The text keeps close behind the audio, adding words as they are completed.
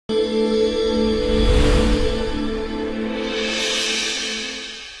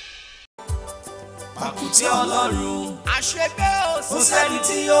Ọlọ́run àṣegbé kò sẹ́ni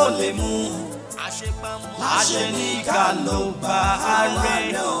tí yóò lè mú láṣẹ ní ká ló bá ààrẹ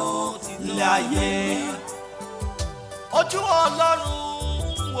ilé ayé ojú Ọlọ́run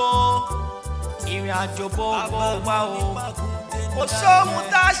wo ìrìn àjò gbogbo wa o kò sóhun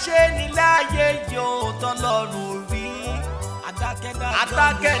tá a ṣe nílé ayé yóò tọ́lọ́run rí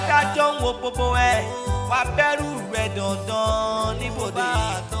adákẹ́dájọ́ ń wo gbogbo ẹ̀ wá bẹ̀rù rẹ̀ dandan níbodè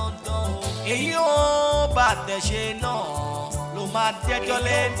èyí ó bá tẹ̀ṣe náà ló máa dẹ́jọ́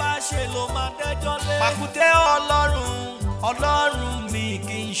lé Pakute Ọlọ́run mi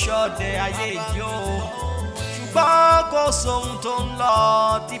kì í ṣọdẹ ayé yìí o ṣùgbọ́n kò sóhun tó ń lọ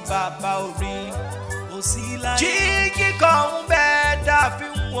tí bàbá ò rí kò sí láyé jíjí kan ń bẹ́ẹ̀ dàbí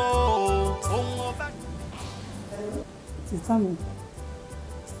ń wo ohun ọba. Sísá mi,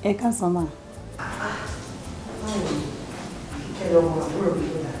 ẹ káàsán mà.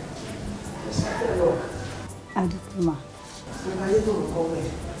 Adúpẹ́ mà.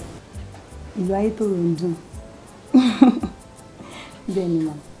 Ìlú Ayétòrò ń dùn. Bẹ́ẹ̀ ni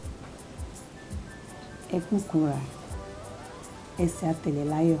mà. Ẹ kú kúnra. Ẹsẹ̀ àtẹ̀lẹ̀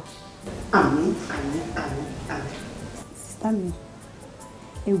láyọ̀. Àmín, àmín, àmín, àmín. Sísá mi,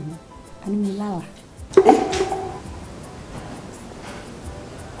 ẹ wò, a ní mo lára.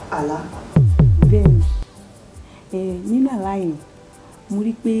 Àlá. Bẹ́ẹ̀ni, nínú àlá yẹn mo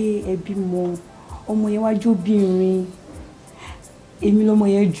rí pé ẹ bímọ ọmọ yẹn wá jóbìnrin èmi lọmọ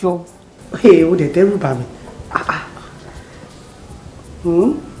yẹn jọ. O dẹ̀ dẹ́rù bà mí.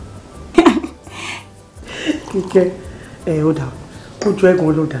 Kíkẹ́ ó dà ó jọ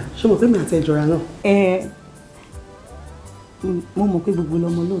ẹ̀gàn ló dà ṣé mo pé mi àti ẹjọ́ra náà. Mo mọ̀ pé gbogbo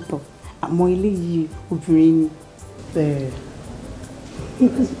lọmọ lóòótọ́ àmọ́ eléyìí obìnrin ni.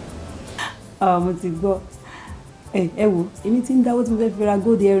 Mo ti gbọ́ ẹ wo èmi tí ń dáwọ́ tí mo fẹ́ fi ra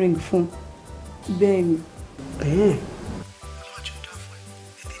gold earring fún bẹ́ẹ̀ ni.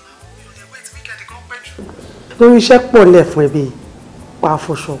 Lórí iṣẹ́ pọ̀ lẹ̀ fún ẹbí pa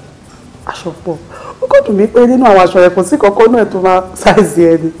àfọ̀ṣọ aṣọ pọ̀ ó kò dùn mí pé nínú àwọn aṣọ rẹ̀ kò sí kankan náà tó máa ṣáìsì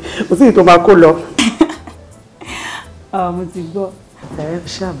ẹni kò sí tó máa kó lọ. Mo ti gbọ́.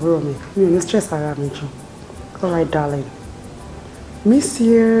 Ṣé àbúrò mi ò ní stress ara mi jù. All right, darling. Miss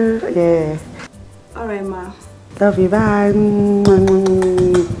you. Yeah. All right, ma. Love you. Bye.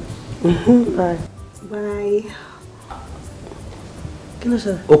 Bye. Bye. Kí ló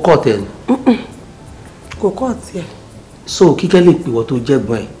ṣe? O kọ́ tẹ̀ ni. Kò kọ́ tiẹ̀. So Kíkẹ́ lè pè wọ́n tó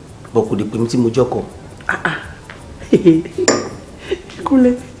jẹ́gbọ́n ẹ̀ bọ̀ kò lè pè mí tí mo jọ́kọ̀.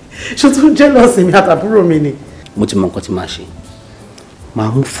 Kúnlé ṣé tó ń jealous mi àtàbúrò mi ni. Mo ti mọ nǹkan tí màá ṣe màá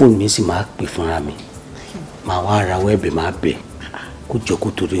mú fóònù mi sì máa pè fúnra mi màá wá ara wẹ́ẹ̀bẹ̀ máa bẹ̀ kó jọ kó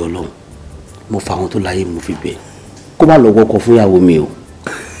torí Ọlọ́run mo fa àwọn tó láyé mo fi bẹ̀ kó má lọ wọkọ̀ fún ìyàwó mi o.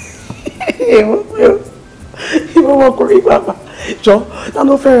 ìwọ ọmọkùnrin bàbá jọ ta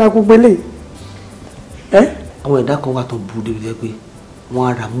ló fẹ́ ra gbogbo eléyìí. Àwọn ẹ̀dá kan wà tó burú débi jẹ́ pé wọ́n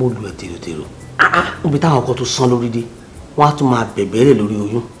á ra móòlù ẹ̀ tèrotèrò níbi táwọn ọkọ̀ tó sán lórí dé wọ́n á tún máa bẹ̀bẹ̀rẹ̀ lórí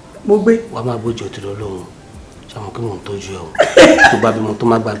oyún. Mo gbé. Wàá máa gbójú ọtí Ọlọ́run ṣàmùkí mò ń tọ́jú ẹ o tó bá bímọ tó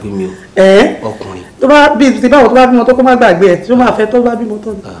má gbàgbé mi o ọkùnrin. Tó bá bí ti báwo tó bá bímọ tó kó má gbàgbé ẹ tí ó máa fẹ́ tó bá bímọ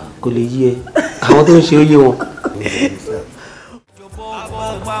tó. Kò lè yí ẹ àwọn tó ń ṣe ó yé wọn.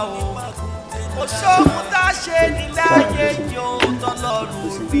 kò sóhun tá a ṣe nílé ayé yóò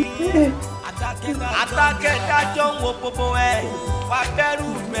tọ́lọ́run rí adákẹ́dájọ́ ń wo gbogbo ẹ̀ wá bẹ̀rù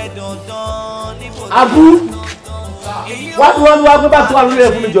rẹ̀ dandan níbo. Abu wá gbé bá tó wà lórí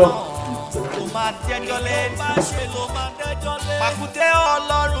ẹ̀ fún mi jọ. Pakute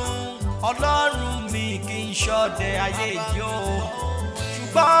Ọlọ́run mi kì í ṣọdẹ ayé yìí o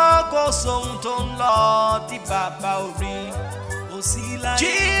ṣùgbọ́n kò sóhun tó ń lọ tí bàbá ò rí kò sí láyé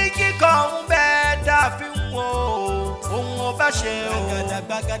jíjí kan ń bẹ́ẹ̀ dàbí ń wo ohun ọba ṣe o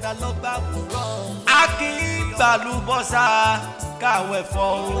gbàgàdà ló gbà wúrọ̀ a kì í gbàlúbọ́sà káwé fọ́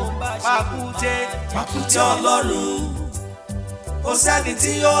o Pakute Ọlọ́run kò sẹ́ni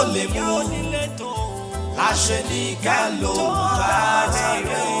tí yóò lè mú láṣẹ ní ká ló bá rẹ̀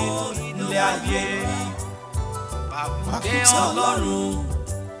ilé ayé Pakute Ọlọ́run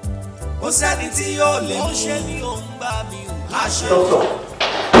kò sẹ́ni tí yóò lè mú láṣẹ ní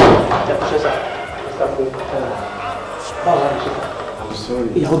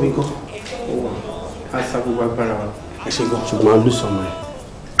ìyàwó mi gan. A sá gbogbo agbára wa. Ẹ ṣe gan ṣùgbọ́n a lù sọmọ ẹ.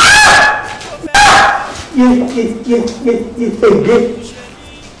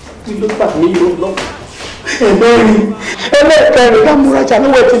 Kí ló gbà mí yóò lọ? Ẹ̀mẹ́rin ẹlẹ́ẹ̀kẹrin ká múrajà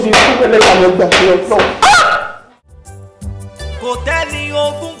lọ́wọ́ ẹ̀ ti di fún ẹlẹ́yàwó gbà sí ọlọ́run. Kò tẹ́ni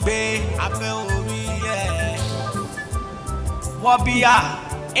ogún gbé abẹ́ orí ẹ̀ wọ́n bí a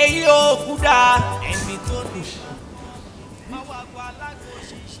èyí ò kú dá ẹni tó ní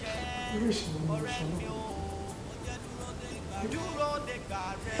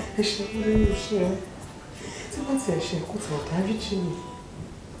ẹ̀ṣẹ̀ mi ló ṣe ẹ́ tí wọ́n ti ẹ̀ṣẹ̀ kó ti ọ̀dárí jì mí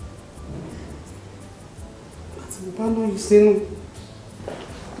àti mo bá lóyún sínú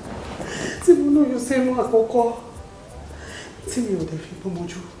tí mo lóyún sínú àkọ́kọ́ tí mi ò dẹ̀ fi gbọ́mọ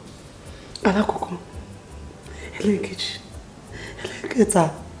jù alákọ̀ọ́kọ́ ẹlẹ́ẹ̀kejì ẹlẹ́ẹ̀kẹta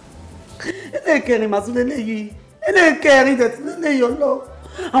ẹlẹ́ẹ̀kẹrin màá tún lélẹ́yìí ẹlẹ́ẹ̀kẹrin dẹ̀ tún lélẹ́yìí ọlọ́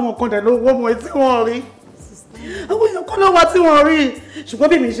àwọn kan dẹ̀ ló wọ́ ọmọ ẹ tí wọ́n rí àwọn èèyàn kan ló wá tí wọ́n rí ṣùgbọ́n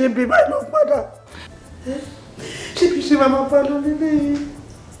bí mi ṣe ń bí báyìí ló padà ṣé bí ṣe máa bá lọ lélẹ́yìí.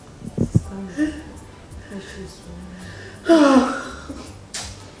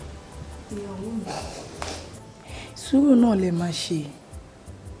 sùúrù náà lè máa ṣe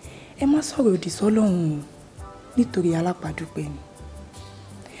ẹ má sọ̀rọ̀ òdì sọ́lọ́run o nítorí alápàdúpẹ́ ni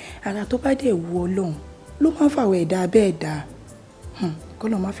ara tó bá dẹ̀ wu ọlọ́run ló máa ń fàwọ̀ ẹ̀dá bẹ́ẹ̀ dá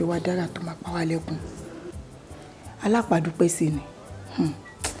kọ́lọ́ má fi wá dára tó máa pa wá lẹ́kùn alápàdúpẹ́ sí ni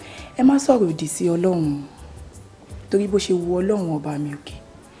ẹ má sọ̀rọ̀ òdì sí ọlọ́run torí bó ṣe wu ọlọ́run ọba mi òkè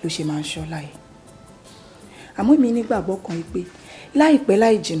ló ṣe máa ń ṣọ́lá ẹ̀ àmọ́ mi nígbàgbọ́ kan yìí pé láìpẹ́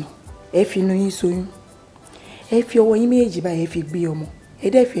láì jìnnà ẹ fi inú yín ṣoyún ẹ fi ọwọ́ yín méjèèjì báyìí ẹ fi gbé ọmọ ẹ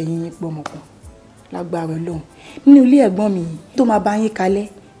dẹ́ fi ẹ̀yìn yín pọ̀ ọmọ kan lágbára ọlọ́run nínú ilé ẹ̀gbọ́n mi tó máa bá yín kalẹ̀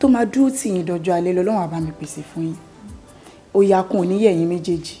tó máa dúró tì yín dọjọ́ alẹ́ lọ́lọ́run á bá mi pèsè fún yín òyà kun ò ní yẹ̀ yín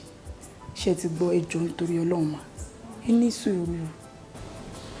méjèèjì ṣe ti gbọ́ ẹjọ́ nítorí ọlọ́run mà ẹ ní sùúrù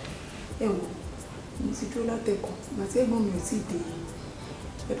ẹ wò mo ti dúró látẹ̀kọ̀ ìgbà tí ẹ̀gbọ́n mi ò tí ì dé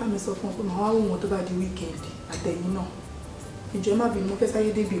ẹ bá mi sọ fún ọ pé màá wá wò wọn tó bá di wíkẹ́ndì àtẹ̀yìn náà ìjọ má bínú mo fẹ́ sáyé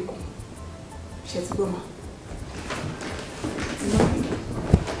débi kan ṣe ti gbọ́ mà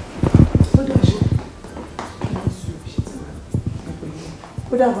ó dà ṣe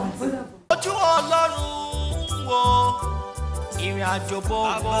ó dà bá ti. ojú ọlọ́run wo ìrìn àjò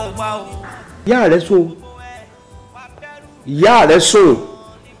gbogbo wa o. ìyá rẹ̀ sùn ìyá rẹ̀ sùn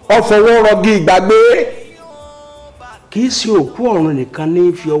ó fọwọ́ rọgí ìgbàgbé kì í ṣe òkú ọ̀run nìkan ní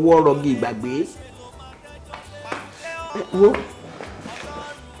fi ọwọ́ rọgí ìgbàgbé wo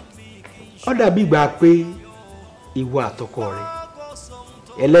ó dàbí ìgbà pé ìwọ àtọkọ rẹ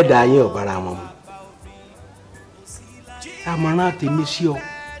ẹlẹ́dàá yín ọ̀bára wọn mu àmọ̀ràn tèmi sí ọ.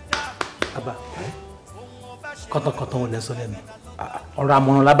 Bàbá kọ́tọ̀kọ́tọ̀ wọn lẹ́sọ lẹ́nu ọ̀rọ̀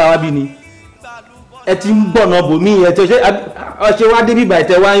àmọ̀ràn lábáwá bí ni ẹ ti ń bọ̀ náà bò mí ẹ ti ṣe wá débi báyìí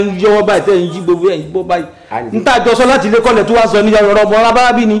tẹ wá ń yọwọ́ báyìí tẹ ń yí gbogbo ẹ̀ ń bọ́ báyìí n ta jọ sọ láti ilé kọ́lẹ̀ tó wá sọ ní ọ̀rọ̀ ọmọ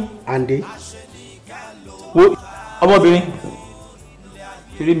lábáwá bí ni. àǹdé. wo ọmọbìnrin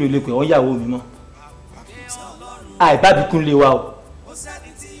eré mi ò lè pè wọ́n yàwó mi mọ́ àìbábìkún lé wa o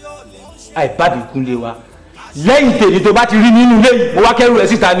àìbábìkún lé wa lẹ́yìn tèmi tó bá ti rí nínú ilé yìí mo wá kẹ́rù rẹ̀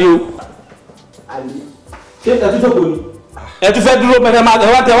síta ni o. ṣé ẹ tún jókòó ni ẹ tún fẹ́ dúró mẹ́fẹ́ máa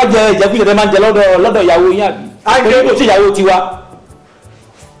wá tẹ wá jẹ ìjẹkújẹ tẹ máa ń jẹ lọ́dọ̀ ìyàwó yín àbí. àìjẹ́ kò sí ìyàwó tiwa.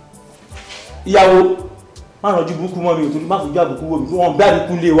 ìyàwó má rànjú burúkú mọ́ mi ò torí má fojú àbùkù wò mí fún wọn bí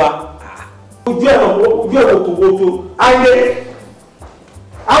àbùkù lé wa. ojú ẹ̀rọ kò wo tó ayé.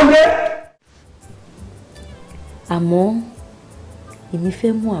 àmọ́ èmi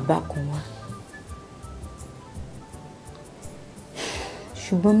fẹ́ mú àbá kan wá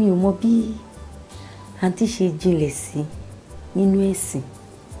ṣùgbọ́n mi ò mọ bí àǹtí ṣe jinlẹ̀ sí nínú ẹ̀sìn.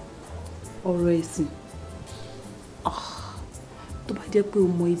 ọ̀rọ̀ ẹ̀sìn tó bá jẹ́ pé o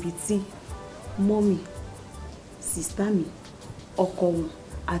mọ ibi tí mọ́mì sìstá mi ọkọ wọn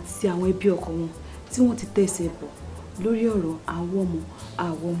àti àwọn ẹbí ọkọ wọn tí wọ́n ti tẹ̀sẹ̀ bọ̀ lórí ọ̀rọ̀ àwọn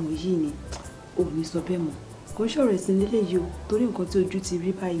ọmọ yìí ni ò ní sọ bẹ́ẹ̀ mọ́ kò ń ṣọ̀rọ̀ ẹ̀sìn nílé yìí o torí nǹkan tí ojú ti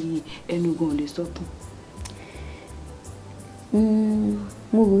rí báyìí ẹnu gan ò lè sọ́tàn.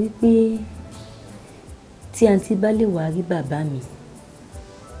 mo rò wípé tí àǹtí bá lè wá rí bàbá mi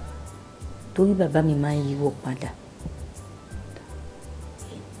torí bàbá mi máa ń yíwọ́ padà.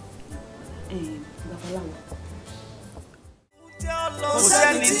 babaláwo. kò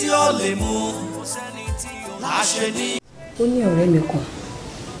sẹ́ni tí ó lè mú kò sẹ́ni tí ó láṣẹ ní. ó ní ọ̀rẹ́ mi kan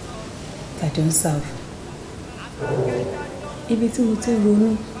tàjọ ń sáàfù ibi tí mo ti ń ronú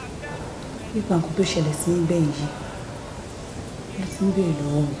nípa nǹkan tó ṣẹlẹ̀ sí níbẹ̀ yìí mo ti ń béèrè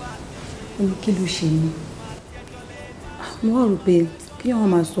lọ́wọ́ mi ó ní kí ló ṣe mí mo wá rò pé kí wọ́n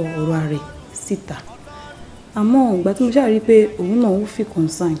máa sọ ọ̀rọ̀ rẹ̀ síta àmọ́ ìgbà tí mo ṣáà rí pé òun náà ó fi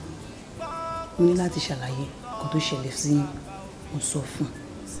concern mo ní láti ṣàlàyé nǹkan tó ṣẹlẹ̀ sí mo sọ fún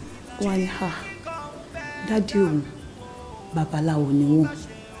un ó wá ní dádì òun babaláwo ni wọ́n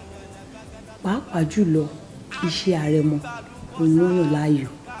pàápàá jùlọ iṣẹ́ àrẹ̀mọ òun ló yàn láàyò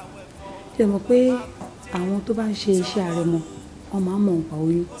ṣe mọ̀ pé àwọn tó bá ń ṣe iṣẹ́ àrẹ̀mọ wọ́n máa ń mọ̀ nípa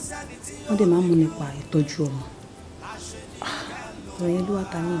oyún wọ́n dẹ̀ máa ń mọ̀ nípa ìtọ́jú ọmọ ọ̀rọ̀ yẹn ló wá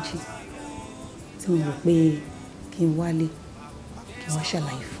ta méjì tí mo rò pé kí n wálé wá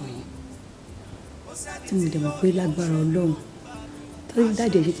ṣàlàyé fún yín tí mo dẹ̀ mọ̀ pé lágbára Ọlọ́run torí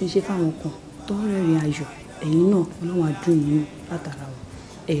dáàdì ẹ̀ ṣe ti ń ṣe fáwọn kan tó ń rẹ́rìn ayọ̀ ẹ̀yin náà Ọlọ́run á dùn yín látara wọn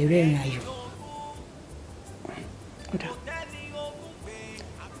ẹ̀yin rẹ́rìn ayọ̀. kódà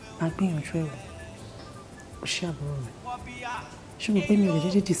a gbìyànjú ẹ̀wọ̀ ó ṣe àbúrò mi ṣùgbọ́n pé mi ò lè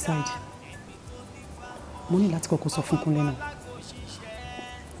dédé decide mo ní láti kọ́kọ́ sọ fún Kúnlé náà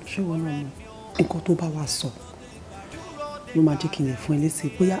ṣé wọn náà mọ nǹkan tó bá wa sọ ló máa jẹ́ kí n lè fún ẹ lésì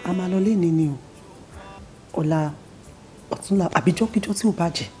bóyá a máa lọ léni ni o ọ̀la ọ̀túnla àbíjọ́kíjọ́ tí ò bá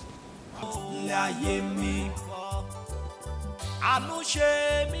jẹ́. ilé ayé mi bọ̀ àánú ṣe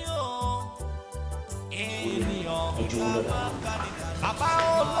mí o ènìyàn bàbá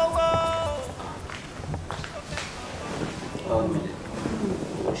olówó.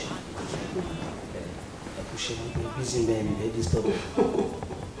 ṣe ní bísí bẹ́ẹ̀ ni lẹ́dí stọ́bù.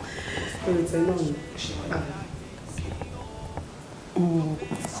 Ìrètí náà ni.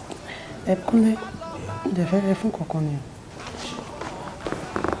 Ẹ Kúnlé, ǹjẹ́ fẹ́ rẹ fún kankan ni?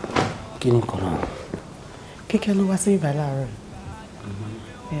 Kí ni kan náà? Kíkẹ́ ló wá sí ìbà láàárọ̀.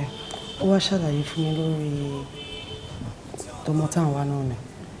 Ó wá ṣàlàyé fún mi lórí tọmọ táwọn wá náà ni.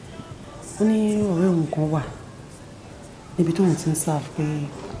 Ó ní ọ̀rẹ́ òun kan wà níbi tóun ti ń sáf pé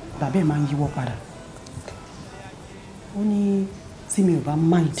bàbá ẹ̀ máa ń yíwọ́ padà. Ó ní tí mi ò bá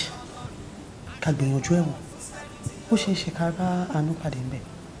mind ká gbìyànjú ẹ̀wọ̀n ó ṣe é ṣe ká bá àánú pàdé ń bẹ̀.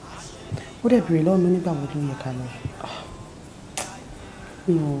 Ó dẹ̀ béèrè lọ́wọ́ mi nígbà wo ló yẹ ká lọ.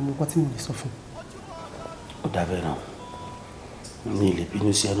 Mi ò mọ nǹkan tí mo lè sọ fún un. Ó dàbẹ̀ náà mi ì lè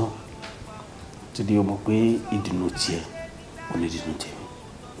bínú sí ẹ náà tí di ọmọ pé ìdùnnú tiẹ̀ ò ní ìdùnnú tèmi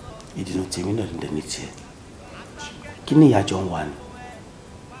ìdùnnú tèmi náà lè ní tiẹ̀ kí ni ìyàjọ ń wà ní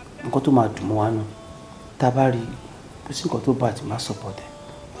nǹkan tó máa dùn mọ́ wa náà tá a bá rí bó sí nǹkan tó bá ti máa support ẹ̀.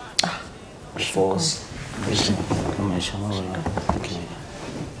 ọmọ ẹ̀ṣọ́ náà wọlé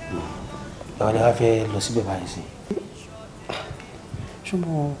ìyàwó lè wá fẹ́ lọ síbẹ̀ báyìí sí.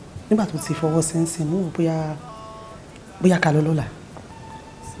 Ṣùgbọ́n nígbà tó ti fọwọ́ sí ń sìn mú bóyá ká lọ lọ́la.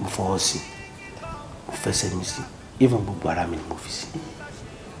 Mo fọwọ́ sí mo fẹsẹ̀ mi sí even gbogbo ara mi ni mo fi sí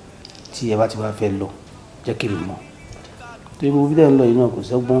tí ẹ bá ti wá fẹ́ lọ jẹ́ kí mi mọ̀ torí mo bí dẹ́ ń lọ yìí náà kò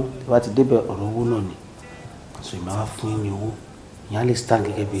sẹ́gbọ́n tí wàá ti débẹ̀ ọ̀rọ̀ owó náà ni so ìmọ̀ wá fún yín ní owó ìyá lè stand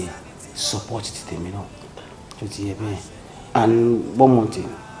gẹ́gẹ́ bí support ti tèmi náà tó ti yẹ bẹ́ẹ̀ and bọ́mọ̀tì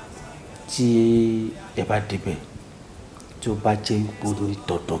tí ẹ bá débẹ̀ tí ó bá jẹ́ gbogbo ní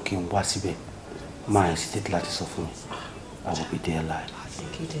tọ̀tọ̀ kí n wá síbẹ̀ máa hesitate láti sọ fún mi I will be there live.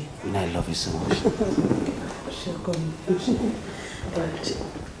 And I love you so much.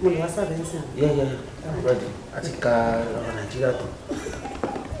 Mo lè wá sábẹ́ ń sìn. I'm ready. Àti ka ọ̀rọ̀ Nàìjíríà tó.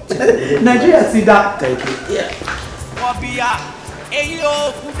 Nàìjíríà ti dá. Thank you. Wọ́n bí a èyí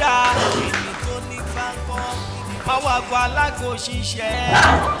ò kú dá èyí tó ní gbàgbọ́ ọwọ́ àgọ́ alágò ṣiṣẹ́.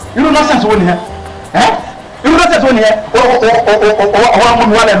 Irú nọ́ọ̀sẹ̀sì wo nìyẹn? Irú nọ́ọ̀sẹ̀sì wo nìyẹn? Ọwọ́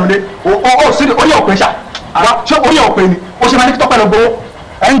amúmi wà lẹ́nu lé. Ó sì orí ọ̀pẹ ṣá. Ṣé orí ọ̀pẹ ni? Ó ṣe máa ní kí tọ́pẹ́ lọ gbowó.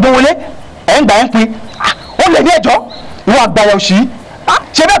 Ẹ̀ ń gbowó lé, ẹ̀ ń gbà ẹ̀ ń pin. Ó lè ní ẹ̀jọ́. Ìwọ àgbàyà òṣì.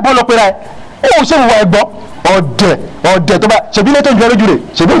 Ṣé bẹ́ẹ̀ bọ́ lọ pera ẹ̀? Ó ṣe ìwọ ẹ̀gbọ́. Ọ̀dẹ̀ tó bá ṣèbí ilé tó ń jẹ lójú rẹ̀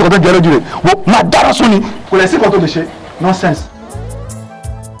ṣèbí nǹkan tó ń jẹ lójú rẹ̀ wo máa dára sún ni. Kò lè sí nǹkan tó lè ṣe nonsense.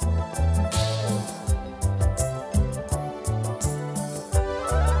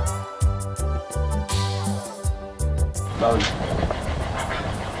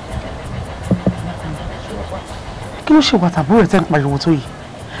 Kí ló ṣe wà tàbúrò tẹ́ ń pariwo tó yìí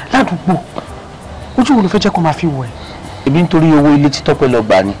ládùúgbò ojú wo ló fẹ́ jẹ́ kó máa fi wọ̀ ẹ́. Ebi nítorí owó ilé tí Tọ́pẹ́ lọ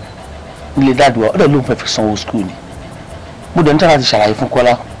gbà ni ilé dáàdùá ọ̀dọ̀ ló ń fẹ́ fi sanwó skul ni mo dẹ̀ ń tàbí ṣàlàyé fún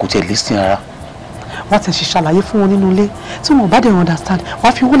Kọ́lá kò tẹ̀ lísìn rárá. Wọ́n ti ṣe ṣàlàyé fún wọn nínú ilé tí wọn ò bá dẹ̀ understand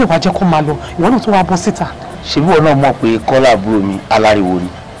wàá fi owó lè wá jẹ́ kó máa lọ ìwọ náà tó wá bọ́ síta. Ṣebí wọn náà mọ̀ pé Kọ́lá àbúrò mi aláriwo ni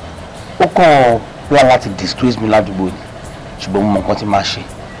ó kàn wá láti disgrace mi ládùúgbò ni ṣùgbọ́n mo mọ nǹkan tí máa ṣe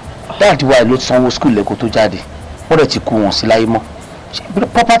dáàdì wa ló sanwó skul lẹ́kọ̀ọ́ tó jáde wọ́n dẹ̀ ti kú wọn sí láyé mọ́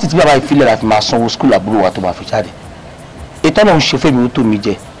property tí bàbá ìfilẹ̀ la fi máa sanwó skul àbúrò wa tó máa fi jáde ètò náà ń ṣe fẹ́mi ó tó mi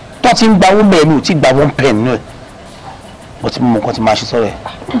jẹ tó ti ń gba owó mẹ́rin mi ò tí gba one pen nínú ẹ̀ bó ti mọ nǹkan tí máa ṣe sọ́rọ̀ ẹ̀.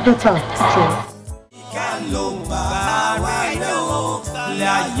 bẹ́tà jọ. ìkà ló bá wà ló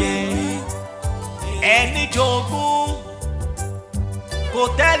láyé ẹni jogún kò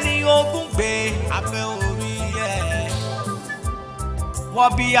tẹ́ni ogún gbé abẹ́ orí ẹ̀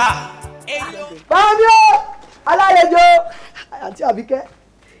wọ́n bí a. Bámi o, alálejò àti Àbíkẹ́.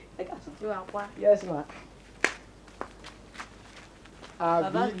 Yes ma.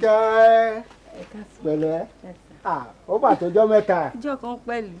 Àbíkẹ́ pẹ̀lẹ́. Ó mà tọ́jọ́ mẹ́ta. Ìjọ kan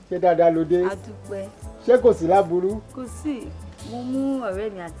pẹ̀lú. Ṣé dáadáa ló dé? A dúpẹ́. Ṣé kò sí láburú? Kò sí. Mo mú ọ̀rẹ́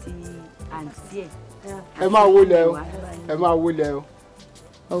mi àti àǹtí ẹ̀. Ẹ máa wólẹ̀ o. Ẹ máa wólẹ̀ o.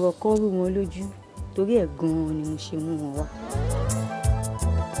 ọ̀rọ̀ kan rú wọn lójú torí ẹ̀ gan-an ni mo ṣe mú wọn wá.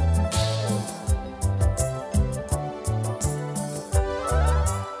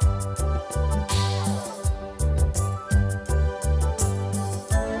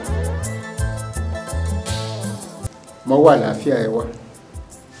 mo wà láàfíà ẹ wá.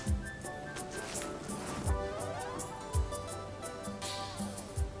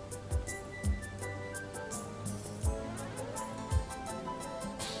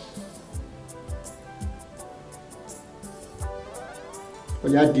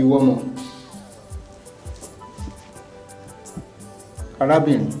 Ọ̀yá diwọ́ mọ́.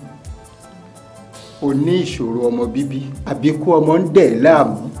 Arábìnrin, o ní ìṣòro ọmọ bíbí àbíkú ọmọ ń dẹ̀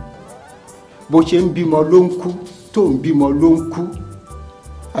láàmú. Bó ṣe ń bímọ ló ń kú, tó ń bímọ ló ń kú.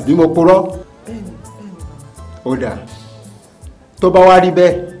 Àbí mo purọ́? Bẹ́ẹ̀ni. Ó dáa. Tó bá wá rí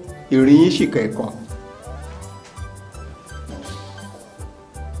bẹ́ẹ̀, ìrìn yín ṣì kẹ̀kan.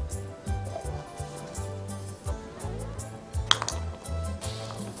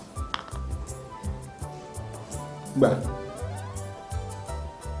 Gbà.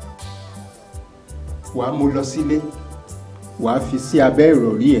 Wàá mú lọ sílé, wàá fi sí abẹ́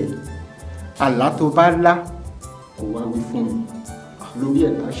ìrọ̀rí ẹ̀. Àlá tó bá lá, kò wá wí fún mi. Lórí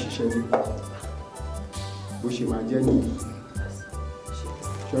ẹ̀ ká ṣiṣẹ́ ní. Bó ṣe máa jẹ́ nìyí.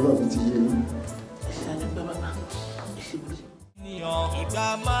 Ṣọ́rọ̀ mi ti yé mi. Ìgbà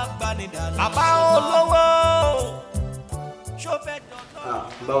máa gbani dànù. Bàbá olówó ṣó fẹ́ dọ̀dọ̀.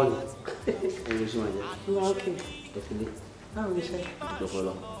 Báwo ni? Ẹ̀yin ṣe máa jẹ́. Okay. Ẹ̀fílẹ̀. Báwo ni ṣe?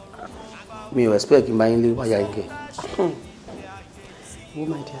 Ìjọpọ̀lọ. Mi ò expect kí n bá yín lé wáyà yín kẹ̀. Oh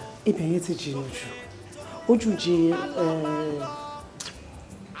my dear, ibẹ̀ yẹn ti jìnnà jù. Ojú jí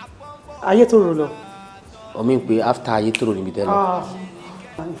ayé tó rò lọ. Omi ń pe after ayé tó rò níbi tẹ́lẹ̀.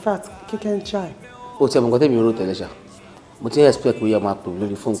 In fact, kíkẹ́ ń chai. Ó ti ẹ̀ mọ̀ nǹkan tẹ́mi rò tẹ́lẹ̀ ṣá. Mo ti ń expect pé yẹ máa pè mí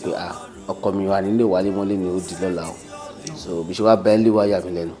lórí fóònù pé ọkọ mi wà nílé wálé mọ́lé ni ó di lọ́la o. So bí ṣe wá bẹ́ẹ̀ lé wáyà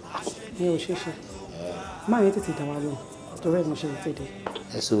mi lẹ́nu. Mi ò ṣe ṣe. Máa yẹn tètè dá wa lóhùn torí ẹ̀ mo ṣe tètè.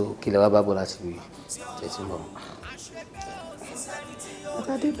 Ẹ̀sùn kí lẹ wá bá bọ̀ láti rí tẹ̀sí mọ́.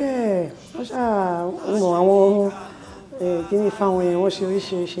 Àtàdé bẹ́ẹ̀ wọ́n ṣàwọn àwọn kíní fáwọn yẹn wọ́n ṣe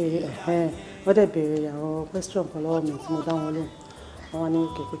oríṣiríṣi wọ́n dẹ̀ béèrè àwọn question kan lọ́wọ́ mi tí mo dá wọn lóhùn. Wọ́n wá ní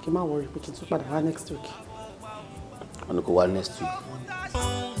kẹ̀kẹ́ kí n má worry pé kí n tún padà wá next week. Wọ́n ní kó wá next week.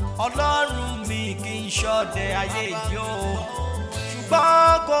 Ọlọ́run mi kì í ṣọdẹ ayé yìí o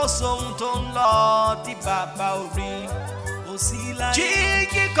ṣùgbọ́n kò sóhun tó ń lọ tí bàbá ò rí kò sí láyé.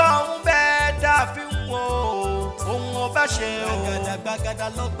 jíjí kan ń bẹ dàbí wo ohun ó bá ṣe o gbàgàdà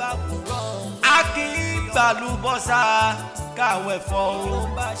ló gbà wúrọ̀. a kì í gbàlúbọ́sà káwé fọ́ o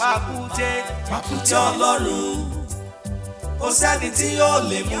pàkúté Ọlọ́run kò sẹ́ni tí yóò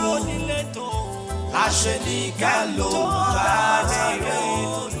lè mú láṣẹ ní ká ló bá rẹ̀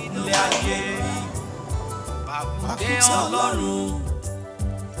ilé ayé pàkúté Ọlọ́run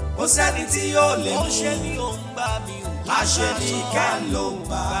kò sẹ́ni tí yóò lè mú láṣẹ ní ká ló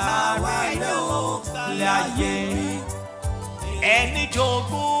bá rẹ̀ ilé ayé ẹni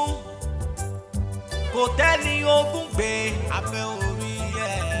jogún kò tẹ́ni ogún gbé abẹ́ orí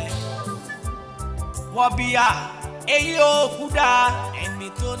ẹ̀ wọ́n bí a èyí ò kú dá ẹni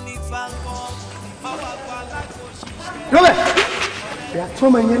tó ní fáńkọ́ báwa gba alákòóṣìṣẹ́. Lọ́bẹ̀, ìyá tí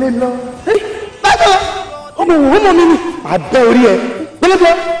ọmọ ìyẹn lé lọ. Bákan ọmọ mi ni Abẹ́ orí ẹ̀.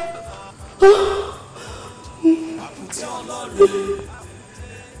 Gbẹ́lẹ́gbẹ́.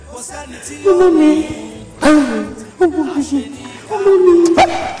 ọmọ mi.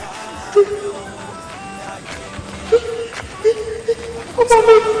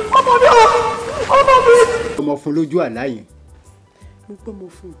 Ọmọ fún lójú àlá yẹn. Mo gbọ́ mo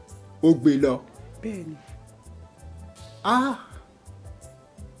fún un. Ó gbé lọ. Bẹ́ẹ̀ ni.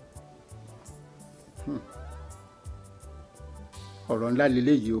 Ọ̀rọ̀ ńlá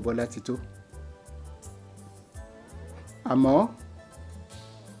leléyìí ó Bọ́lá ti tó. Àmọ́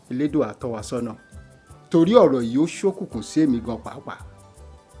Elédùà á tọ́ wa sọ́nà torí ọ̀rọ̀ yìí ó ṣókùnkùn sí èmi gan pàápàá.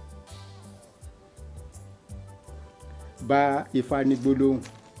 Bá Ifá ní gbólóhùn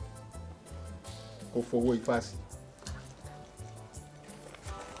kó fowó Ifá sí.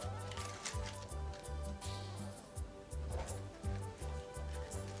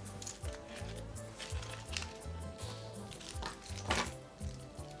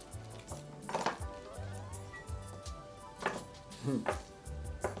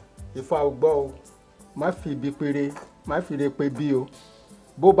 Ifá ò gbọ́ o, má fi ibi péré, má fi re pé bí o.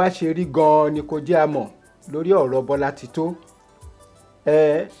 Bó bá ṣe rí gan-an ni kò jẹ́ àmọ̀ lórí ọ̀rọ̀ Bọ́lá ti tó.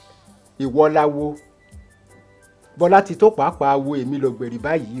 Ìwọ láwo. Bọ́lá ti tó pàápàá wo èmi lọ gbèrè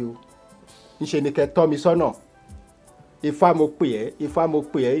báyìí o. Ńṣe ni kẹ́ tọ́ mi sọ́nà. Ifá mo pè ẹ́, Ifá mo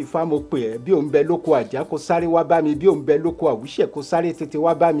pè ẹ́, Ifá mo pè ẹ́, bí òun bẹ lóko àjà kó sáré wá bá mi, bí òun bẹ lóko àwùṣẹ kó sáré tètè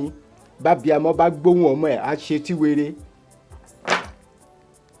wá bá mi, bábí amọ́ bá gbóhùn ọmọ ẹ̀ á ṣe tí wéré.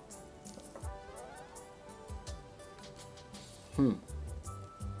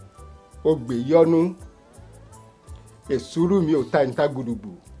 Ó gbé yọnu, èsúrú mi ò ta níta gbùdùgbù,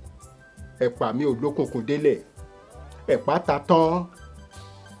 ẹ̀pà mi ò lókùnkùn délẹ̀, ẹ̀pà ta tán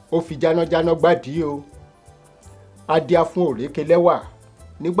ó fi jánájáná gbádìí o. Adíá fún òrékè lẹ́wà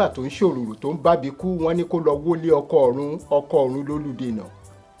nígbà tó ń ṣòrùrù tó ń bábi kú, wọ́n ní kó lọ wólé ọkọ ọ̀run lólùdènà.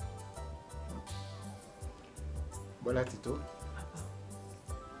 Bọ́lá ti tó,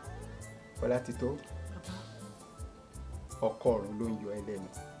 Bọ́lá ti tó, ọkọ ọ̀run ló ń yọ ẹlẹ́nu.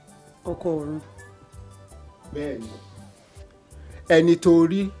 Ọkọ ọ̀run. Bẹ́ẹ̀ ni ẹni tó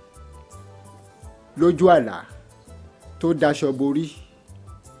rí lójú àlá tó daṣọ borí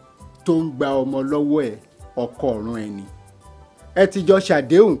tó ń gba ọmọ lọ́wọ́ ẹ̀, ọkọ ọ̀run ẹni. Ẹ ti jọ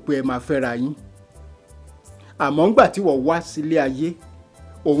ṣàdéhùn pé ẹ máa fẹ́ra yín, àmọ́ ńgbà tí wọ́n wá sílé ayé,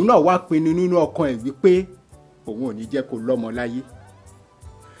 òun náà wá pinnu nínú ọkàn ẹ̀ wípé òun ò ní jẹ́ kó lọ́mọ láyé.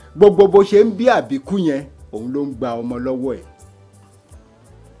 Gbogbo bó ṣe ń bí àbíkú yẹn, òun ló ń gba ọmọ lọ́wọ́ ẹ̀.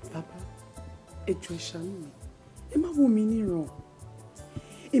 Bàbá, ẹ jọ̀ọ́ ẹ ṣàánú mi, ẹ má wò mí níran.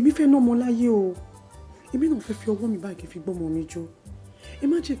 Èmi fẹ́ nọ́mọ láyé o, èmi náà fẹ́ fi ọwọ́ mi báyìí fi gbọ́mọ mi jó. Ẹ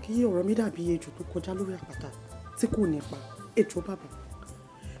má jẹ́ kí ọ̀rọ̀ mi dàbí ejò tó kọjá lórí àpáta tí kò nípa. Ẹ jọ̀ọ́ bàbá,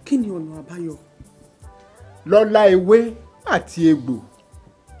 kí ni ọ̀nà àbáyọ? Lọ́lá ewé àti egbò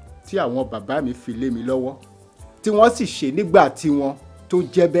tí àwọn bàbá mi fi lé mi lọ́wọ́, tí wọ́n sì ṣe nígbà tiwọn tó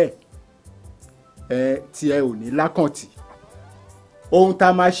jẹ́ bẹ́ẹ̀, tí ẹ ò ní lákàntì. Ohun tá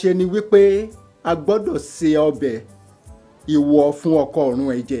a máa ṣe ni wípé a gbọ́dọ̀ ṣe ọbẹ̀ ìwọ fún ọkọ ọ̀run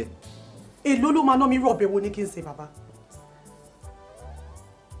ẹ jẹ. Èló ló máa ná mi rú ọbẹ̀ wo ní kí n ṣe bàbá?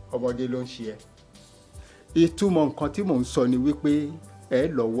 Ọmọdé ló ń ṣe ẹ. Ìtumọ̀ nǹkan tí mò ń sọ ni wípé ẹ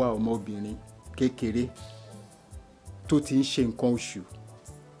lọ wá ọmọbìnrin kékeré tó ti ń ṣe nǹkan oṣù,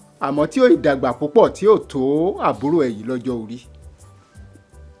 àmọ́ tí ó ìdàgbà púpọ̀ tí ó tó àbúrò ẹ̀ yìí lọ́jọ́ orí.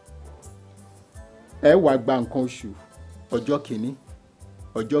 Ẹ wá gba nǹkan oṣù ọjọ́ kìíní,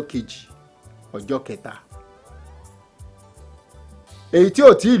 ọjọ́ kejì, ọjọ́ kẹta. Èyí tí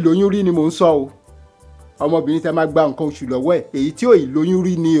ò tí ì lóyún rí ni mò ń sọ o. Ọmọbìnrin tẹ máa gba nǹkan oṣù lọ́wọ́ ẹ̀, èyí tí ò ì lóyún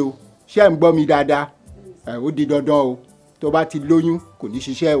rí ni o. Ṣé ẹ̀ ń gbọ́ mi dáadáa? Ó di dandan o, tó bá ti lóyún kò ní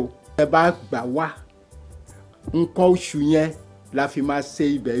ṣiṣẹ́ o. Ẹ bá gbà wá, nǹkan oṣù yẹn la fi máa ṣe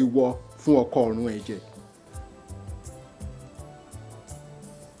ibẹ̀ ìwọ fún ọkọ ọ̀run ẹ jẹ.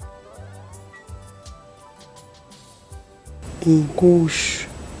 Nǹkan oṣù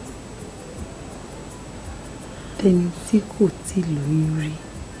tẹni tí kò tí lóyún rí.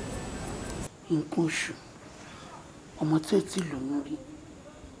 Nǹkan oṣù ọmọ tí ò tí lóyún rí.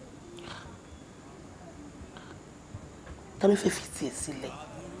 Ta ló fẹ́ fi tiẹ̀ sílẹ̀?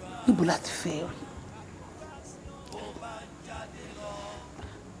 Níbo láti fẹ́ rí?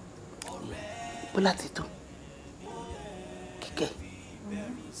 Bọ́lá ti tó. Kíkẹ́,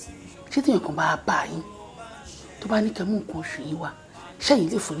 ṣé tí nǹkan bá bá yín tó bá ní kẹ́ mú nǹkan oṣù yín wá, ṣẹ́yìn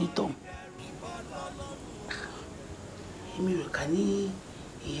lè fún ní tọ̀hún? Èmi rò ká ní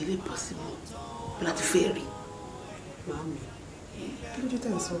èyí lè bọ́ síbò láti fẹ́ rí. Màámi, kí ló dé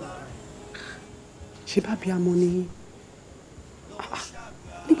tẹ̀ ń sọ̀rọ̀? Ṣé bá bí amọ̀ ni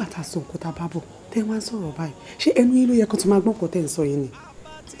nígbà tá a sọ nǹkan tá a bá bọ̀ tẹ́ wá ń sọ̀rọ̀ báyìí? Ṣé ẹnu yín ló yẹ kó tó máa gbọ́ nǹkan tẹ́ ń sọ yìí ni?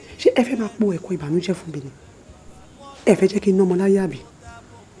 Ṣé ẹ fẹ́ máa po ẹ̀kọ́ ìbànújẹ́ fún mi ni? Ẹ fẹ́ jẹ́ kí n ná ọmọ láyé àbí?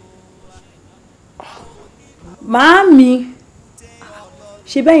 Màámi,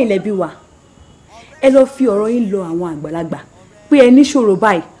 ṣe bẹ́yìn lẹ́bi wà, ẹ lọ fi ọ̀rọ̀ yín lọ àwọn àgbàlagbà pé ẹ níṣòro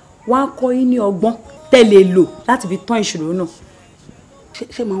báyìí, wọ́n á kọ́ yín ní ọgbọ́n tẹ́ lè lò láti fi tán ìṣòro náà.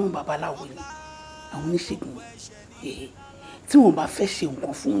 Ṣé máa ń babaláwo ni àwọn oníṣègùn tí wọn bá fẹ́ ṣe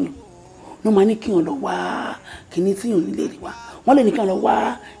nǹkan fún yàn wọ́n máa ní kí wọ́n lọ wá kíní tí yàn nílé rí wá, wọ́n lè ní kí wọ́n lọ wá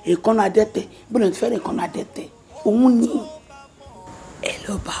èékánná adẹ́tẹ̀ bí wọ́n ti fẹ́ èékánná adẹ́tẹ̀ òun ni ẹ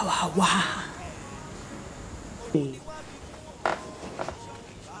lọ bá wa wá.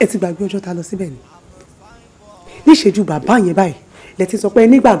 Ẹ ti gbàgbé ọjọ́ ta lọ síbẹ̀ ni? Níṣẹ́jú bàbá yẹn báyìí lẹ ti sọ pé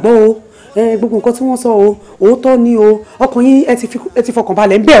nígbàgbọ́ o, gbogbo nǹkan tí wọ́n sọ o òótọ́ ni o, ọkàn yín ẹ ti fọkàn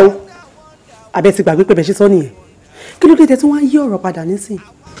balẹ̀ ń bẹ̀ o. Àbẹ́ ti gbàgbé pé bẹ́ẹ̀ ṣe sọ nìyẹn. Kí ló dé tẹ́ tí wọ́n á yí ọ̀rọ̀ padà nísìn?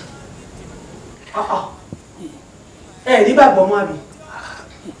 Ẹ ní gbàgbọ́ mọ́ àbí?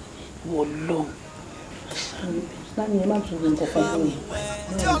 Wọ́n lọ.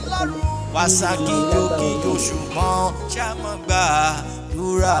 Wàsàkì yókìjó ṣùgbọ́n ṣàmọ́gbà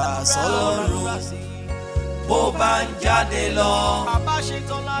lúra sọ́lọ́run. Bó bá ń jáde lọ,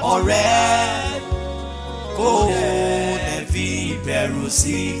 ọ̀rẹ́ kò lè fi bẹ̀rù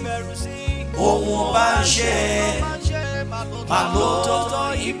sí. Ohun bá ń ṣe màlótọ́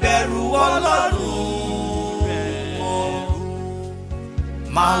ìbẹ̀rù Ọlọ́run.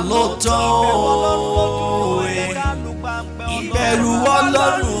 Màlótọ́ ìbẹ̀rù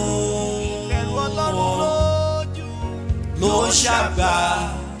Ọlọ́run ló ṣàgbà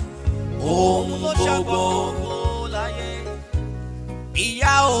ohun gbogbo.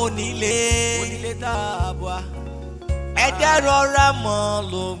 Ìyá onílé tààbà ẹ̀jẹ̀ rọra mọ́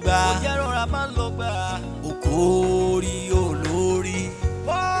ló gbà òkú orí olórí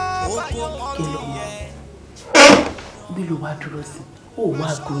òkú mọ́tò yẹ. bí ló wá dúró sí ó wá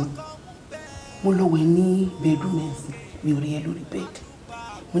gan mo lọ wẹ̀ ní bedroom ẹ̀sìn mi ò rí ẹ lórí bed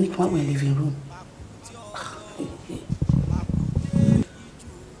mo ní kí wọ́n wẹ̀ living room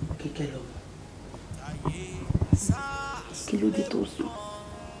kékeré lọ kí ló dé tó sùn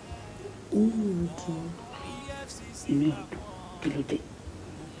ìmí ọdún kí ló dé.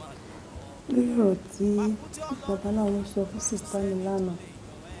 lórí ọ̀rọ̀ tí babaláwo sọ fún sista mi lánàá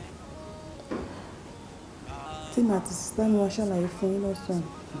tí màá ti sista mi wá ṣàlàyé fún yín lọ́sàn-án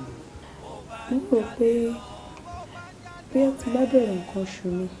mo rò pé bí ẹ ti bá bẹ̀rẹ̀ nǹkan oṣù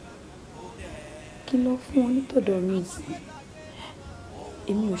mi kí lọ fún wọn nítọ̀dọ̀ mi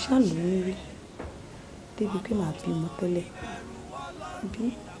èmi ò ṣàlùmí rí débi pé màá bímọ tẹ́lẹ̀ bí.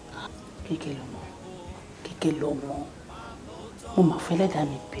 kékeré lọmọ mo máa fẹ́ lẹ́dàá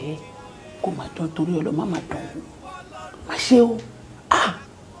mi bẹ́ẹ̀ kó máa dán torí ọlọ́mọ máa dán wò má ṣe o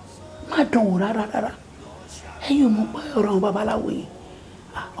má dán wò rárá ẹ̀yin ò mọ̀ pé ọ̀rọ̀ àwọn babaláwo yìí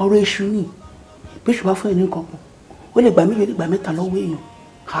ọ̀rọ̀ èṣù ni bí ṣùgbọ́n fún ẹni kankan ó lè gbà méjì ó lè gbà mẹ́ta lọ́wọ́ èèyàn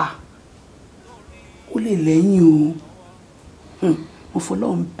ó lè lẹ́yìn o mo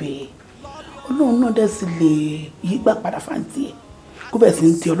fọlọ́run bẹ́ẹ̀ ọlọ́run náà dẹ̀ sì lè yí gbà padà fáǹtì ẹ̀ kó bẹ̀ sí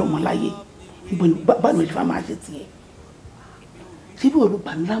ń tẹ ọlọ́mọ láyé níbo ni báwo ni ìfà máa ṣe tiẹ̀ ṣé bí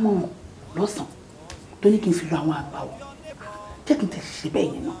olùgbà mi lámọ̀ràn lọ́sàn-án tó ní kí n fi lọ àwọn àgbà wọ̀ jẹ́ kí n tẹ̀ ṣe bẹ́ẹ̀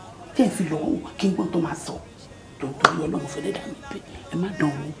yẹn náà jẹ́ n fi lọ wọn kí n gbọ́n tó máa sọ torí ọlọ́run fẹ́ lẹ́dàá mi pé ẹ má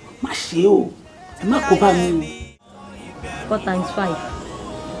dán o má ṣe o ẹ má kó bá mi o. 4 times 5.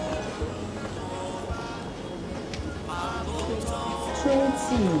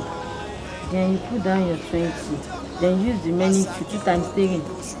 20. Then you put down your 20. Then use the remaining 2 times 3.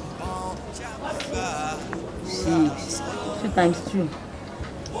 6. 2 times 2.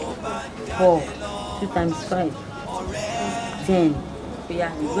 4. 2 times 5. 10.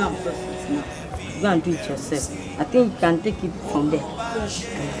 Yeah, you go and process it now. You go and do it yourself. I think you can take it from there.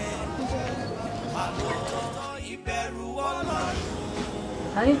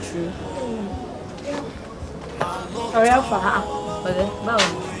 Are you true? Ọ̀rẹ́ ọ̀fà. Ọ̀rẹ́ báwo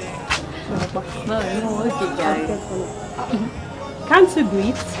ni? Báwo ni wọ́n ó kéèké ààrẹ? Can't you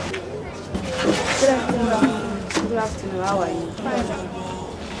greet? Good afternoon. Good afternoon. How are you? Fine.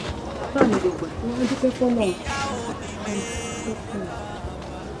 Báwo ni gbogbo? Wọ́n dúpẹ́ fọ́nà.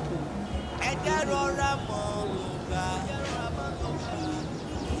 Ẹ̀jẹ̀ rọra mọ́ ló gbà.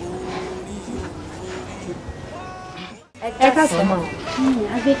 Ẹ káàsán mọ́.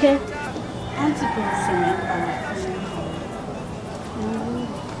 Àgbékẹ́, àǹtí kò sì mí pa mí.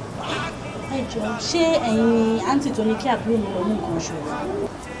 Ẹ jọ̀ọ́, ṣé ẹ̀yin ni àǹtí tó ní kí àbúrò mi lọ mú nǹkan oṣù rẹ̀?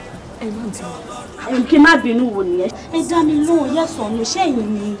 Ẹ má ti. Kí má bínú wò nìyẹn. Ẹ dá mi lóhùn yẹ̀sọ̀ ọ̀nà ṣé ẹ̀yin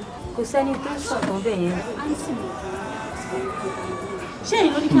ni? Kò sẹ́ni tó sọ̀tàn bẹ́ẹ̀ yẹn. Àǹtí mi. Ṣé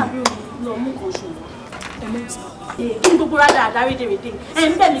ẹ̀yin ló ní kí àbúrò mi lọ mú nǹkan oṣù rẹ̀? Ẹ má ti. Kí n gbogbo rádà àdárí dèrèdè. Ẹ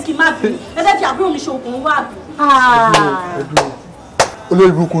ń bẹ̀ mí kí má bínú. Ẹ fẹ́ kí àbúrò mi ṣoògùn wá bí.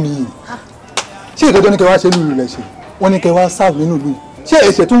 Olórí burúkú ni yìí ṣé ìtọ́jọ́ ní kẹwàá ṣe lùlù rẹ̀ ṣe wọ́n ní kẹwàá sáàbù nínú ìlú ṣé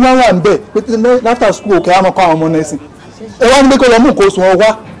ẹ̀ṣẹ̀ tún wá wà ń bẹ̀ pé after school kẹwàá mọ́ kọ́ àwọn ọmọ náà ẹ̀sìn ẹ wá ní pé kó lọ mú nǹkan oṣù wọn wá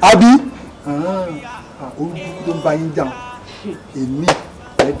àbí orúkú tó ń bá yín jà èmi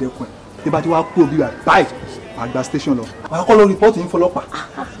ẹ̀ẹ́dẹ̀kùn ẹ̀ tí bá ti wá kúrò bí báyìí àgbà station lọ wàá kọ́ lọ rìpọ́ọ̀tì yín fọlọ́pàá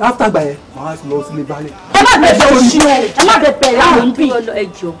after gbà yẹn wàá lọ sílé baálé. Ẹ má bẹ̀rẹ̀ oṣù ẹ̀ ẹ má bẹ̀rẹ̀ àwọn ń bí.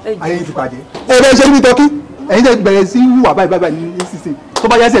 ayé ti bàjẹ́ ẹ bẹ́ẹ̀ ṣe níbi tọ́kí ẹ̀yin tẹ́ bẹ̀rẹ̀ sí wà báyìí ní sísìn tó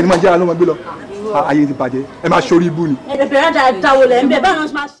bá yẹ́sẹ̀ ní máa jẹ́ àlọ́ máa gbé lọ ayé ti bàjẹ́ ẹ máa ṣorí ibú ni. Ẹ bẹ̀rẹ̀ dáadáa wò lẹ̀ ń bẹ̀ báwọn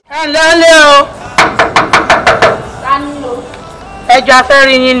ṣe máa ṣe. Ẹ lọ́lé o. Ẹjọ́ afẹ́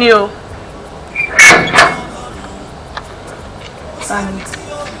rí yín ni o.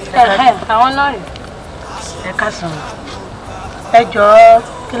 Àwọn náà rè é kásán. Ẹ jọ̀ọ́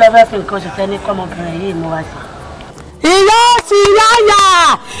kí lẹ fẹ́ fi nǹkan oṣù tẹ́ ní kọ́mọbìnrin yìí mú wá sí. Ìyá ti yáyà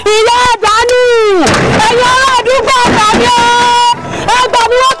ìyá ìdánù ẹ̀yin ará àdúgbò ọ̀gá mi o ẹgbà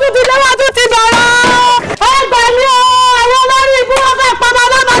mi wọ́n tún ti lé wọ́n tún ti bẹ̀rẹ̀ ẹgbà mi o àwọn olórí ibú wọn fẹ́ pamọ́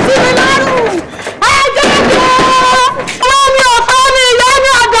lọ́nà sí mi lọ́rùn ẹjọ́ ìjọ mi ò fẹ́ mi ìyá mi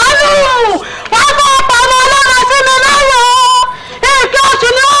àdánù wọ́n fẹ́ pamọ́ lọ́nà sí mi lọ́rùn ìkẹ́ oṣù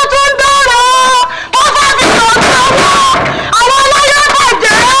ni wọ́n tún bẹ̀rẹ̀ wọ́n fẹ́ fi ọ̀tọ̀ wọ́ àwọn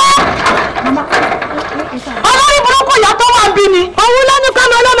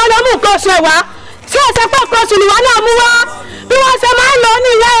wá tí ẹsẹ̀ pọ̀ kan sùn níwọ̀n náà mú wá bí wọ́n ṣe máa ń lò ó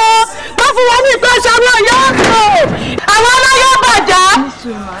nìyẹn o wọ́n fún wọn ní nǹkan oṣù àwọn yóò tó àwọn aláyé bàjẹ́.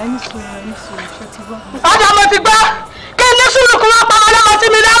 ọ̀dà mo ti gbọ́ kí n ní sùúrù kí wọ́n pa wọn lọ́mọ sí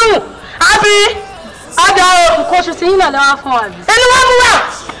mi lọ́rùn àbí ọ̀dà o. nǹkan oṣù tí yín náà lọ́wọ́ fún wa. ẹni wọ́n mú wá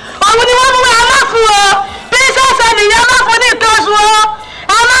òun ni wọ́n mú wá ẹ má fún o bí sẹ́sẹ̀ nìyẹn má fún ní nǹkan oṣù o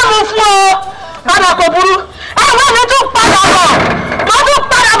ẹ má mú fún o ọ̀dà kò burú ẹ wọ́n mi tún padà bọ̀ wọ́n tún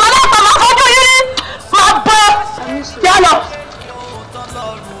padà bọ̀ lọ́pọ̀ mọ́ fojú yín máa bọ̀ yá lọ.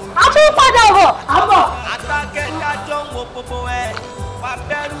 a tún padà bọ̀ a bọ̀. àtàkẹ́jájọ́ ń wo gbogbo ẹ̀ wá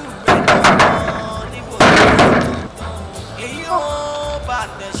bẹ́rù rẹ̀ níbo èyí ó bá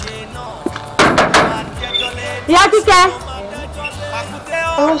tẹ̀sẹ̀ náà máa jẹ́jọ́ lé. ìyá kíkẹ́ Pakute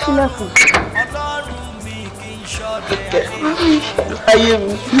owó sílẹ̀kùn. Ọlọ́run mi kì í ṣọdẹ ayé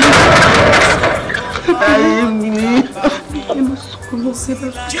mi ayé mi.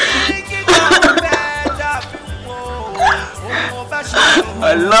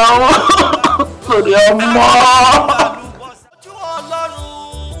 Ọlọ́wọ́ sórí ọmọ. ojú Ọlọ́run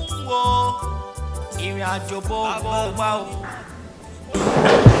wo ìrìn àjò gbogbo wa o.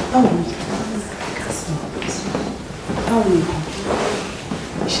 báwo ni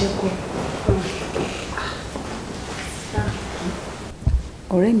iṣẹ́ kọ́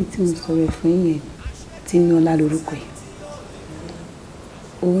ọ̀rẹ́ mi tí mo sọ̀rọ̀ ẹ̀ fún yín tí ní ọlá lórúkọ ẹ̀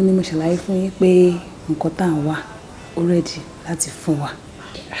òun ni mo ṣàlàyé fún yín pé nǹkan tá à ń wá ó rẹ́dì láti fún wa.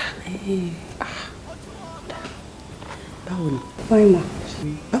 báwo ni fáìmà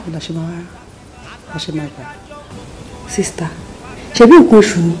báwo la ṣe máa gbà. sista ṣebí nǹkan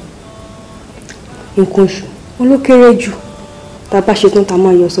oṣù ni nǹkan oṣù wọn ló kéré jù tá a bá ṣe tán tá a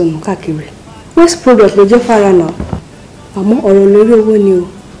máa yọ sọnù káàkiri waste product ló jẹ́ fara náà àmọ́ ọ̀rọ̀ lórí owó ni o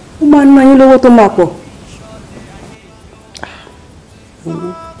ó máa ná yín lówó tó máa pọ̀.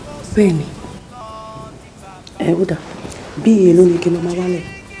 bẹ́ẹ̀ ni. ó dà bí èlò ni kí n máa wálẹ̀.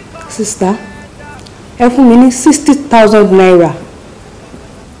 sista ẹ fún mi ní 60,000 naira.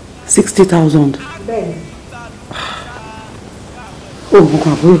 60,000. bẹ́ẹ̀ ni. ó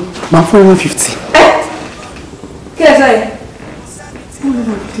nǹkan àbúrò máa fún 150. kí ẹ sọ yẹn.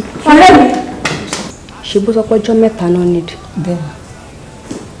 ọ̀rẹ́ mi. ṣe bó sọ pé ọjọ́ mẹ́ta náà nídìí. bẹ́ẹ̀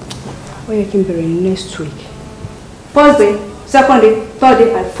ó yẹ kí n bẹ̀rẹ̀ ní next week. first day second day third day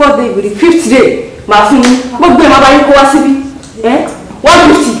and fourth day with the fifth day màá fún yín gbogbo ẹ̀ máa bá yín kó wá síbí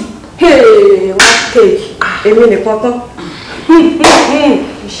 150 one cake èmi nìkan tán.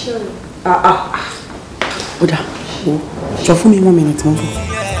 ó dà ó jọ fún mi 1 minute mọ́.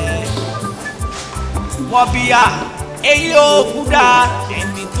 wọ́n bí a èyí ò kú dá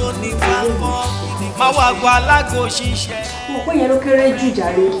ẹni tó ní fáńkọ́ máa wá gba alágò ṣiṣẹ́. mo pé yẹn ló kéré jù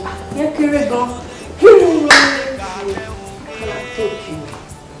jàre yẹn kéré gan.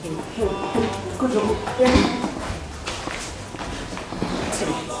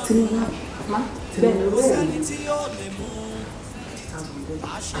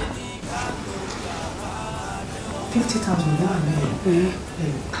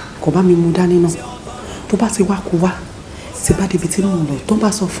 Kò bá mi mú dání náà tó bá ti wá kó wá tí bá débi tí mò ń lọ tó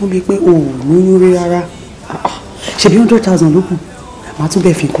bá sọ fún mi pé o ò lóyún rí rárá ṣebí 100,000 ló kù màá tún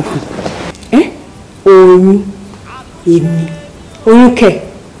bẹ́ẹ̀ fi kókù. oyún èmi oyún kẹ̀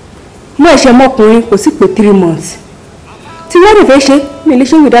mú ẹ̀ṣẹ̀ mọ́kùnrin kò sì pé 3 months tí wọ́n lè fẹ́ ṣe mi lè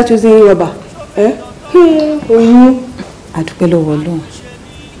ṣe without using rubber oyún. àdúpẹ́ lọ́wọ́ Ọlọ́run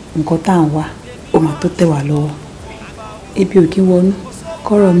nǹkan tá à ń wá ó máa tó tẹ̀ wá lọ́wọ́ ebi ò kí wọnú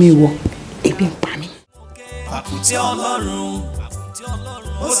kọ́rọ̀ mi wọ̀ ebi ń pa mí. Pakute Ọlọ́run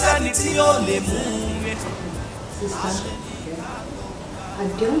ó sẹ́ni tí ó lè mú mi.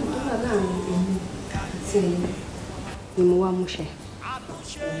 àdéhùn tó wà láàrin èmi àti ẹ̀yin ni mo wá múṣẹ.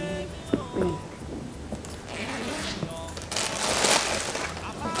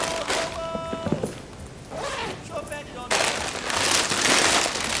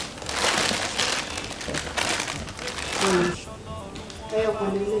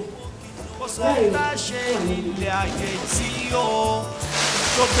 Kò sọ bá ṣe ilé ayé tí ó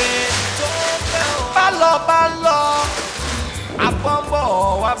tó bẹ́ẹ̀ bá lọ àbọ̀nbọ̀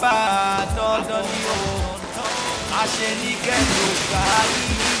wá bá dandan ni o àṣẹ ní kẹ́lò gbà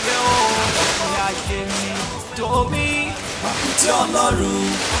ilé o ìyá ṣe mi tómi Pakute Ọlọ́run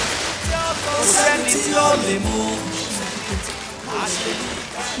kò sẹ́ni tí ó lè mú àṣẹ ní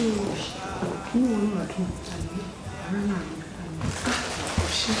kẹ́lò.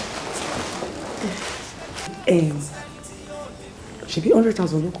 ṣebí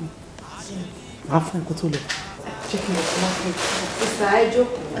 100,000 ló kù máa fún nǹkan tó lọ. ìsà ẹ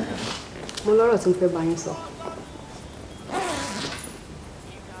jókòó mo lọ́rọ̀ tí mo fẹ́ bá yín sọ.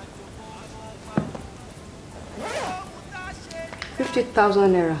 50,000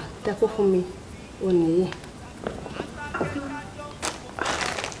 naira tẹ́kọ̀ fún mi ò nìyí.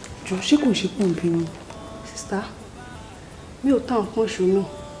 Jọ ṣé kò ṣe pọ̀ ń bínú. Sista, mi ò tán nǹkan oṣù mi.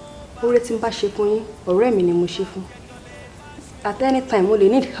 Oore tí n bá ṣe fún yín, ọ̀rẹ́ mi ni mo ṣe fún. At any time mo lè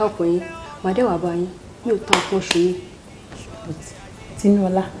need help yín, màá dé wá bá yín. Mi ò tán nǹkan oṣù mi.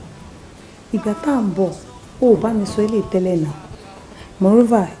 Tinúọlá, ìgbà tá à ń bọ̀, ó bá mi sọ ilé tẹ́lẹ̀ náà.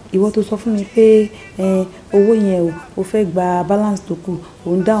 Moreover, ìwọ tó sọ fún mi pé owó yẹn o fẹ́ gba balance tó kù, ò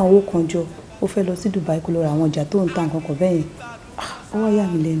ń dá owó kan jọ, ó fẹ́ lọ sí Dubai kó lọ ra àwọn ọjà tó ń ta nǹkan kan bẹ́ẹ̀ yẹn. Ó wá yà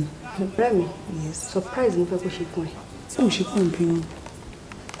mí lẹ́nu. Ọ̀rẹ́ mi, surprise mo fẹ́ kó ṣe fún ẹ. Tí ò ṣe pọ̀ ń bínú.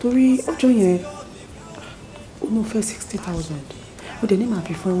 Torí ọjọ́ yẹn, ó ní ó fẹ́ 60,000. Ó dẹ̀ ní màá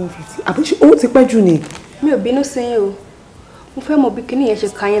fi fún 150. Àbí owó ti pẹ́ jù ni. Mi ò bínú sí yín o. Mo fẹ́ mọ bí kinní yẹn ṣe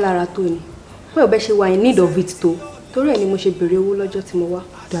ka yín lára tó ni. Pé ò bẹ́ ṣe wà in need of it tó. Torí ẹ̀ ni mo ṣe béèrè owó lọ́jọ́ tí mo wá.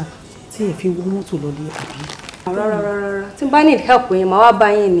 Dà tí ẹ fi wọ mọ́tò lọlé àbí. Rárá. Tí n bá need help yẹn, màá wá bá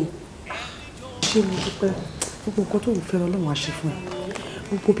yín ni. Ṣé mo dúpẹ́ gbogbo nǹkan tó ń fẹ́ Ọlọ́run á ṣe fún ẹ.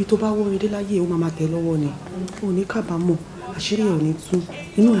 Gbogbo ibi tó bá wọ́n dé láyé ó máa tẹ̀ lọ́wọ́ ni. Ò ní kábàámọ̀, àṣírí ẹ̀ ò ní tú,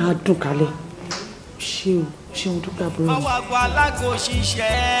 inú ẹ̀ á dùn kálẹ̀. Ṣé o dúpẹ́ àbúrò mi. ọwọ́ àgọ́ alágò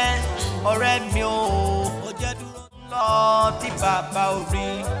ṣiṣẹ́ ọ̀rẹ́ mi ò jẹ́ dúró lọ tí bàbá ò rí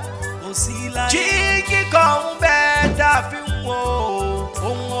kò sí láyé. jíjí kan ń bẹ tá a fi ń wo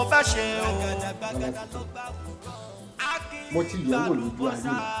ohun ọba ṣe o. mo ti yẹ̀ wò lójú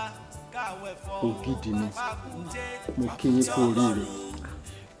ayé ògidì ni mo kí yín kú oríire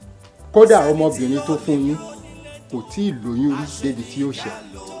kódà ọmọbìnrin tó fún yín kò tí ì lóyún rí débi tí ó ṣe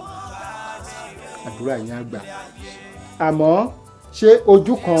àdúrà yín á gbà àmọ́ ṣé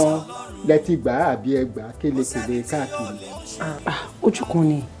ojú kan lẹ ti gbà á àbí ẹ gbà á kélekèle káàkiri. Ojú kan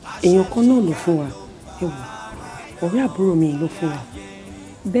ni èèyàn kan náà ló fún wa ẹ wò ọ̀rẹ́ àbúrò mi ló fún wa.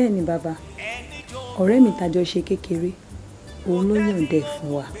 Bẹ́ẹ̀ ni bàbá, ọ̀rẹ́ mi tàjọ ṣe kékeré, òun ló yọ̀ǹdẹ̀ fún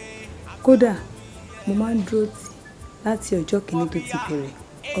wa. Kódà mo máa ń dúró tì láti ọjọ́ kìíní tó ti bẹ̀rẹ̀,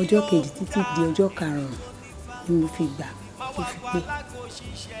 ọjọ́ kejì títí di ọjọ́ karùn-ún ni mo fi gbà tó fi pé.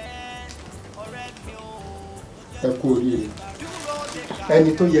 ẹ kú oríire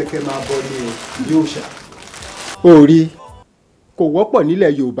ẹni tó yẹ kẹ́ máa bọ ní ilé òòṣà. orí kò wọ́pọ̀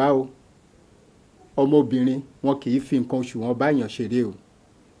nílẹ̀ Yorùbá o ọmọbìnrin wọn kì í fi nǹkan oṣù wọn báyàn ṣeré o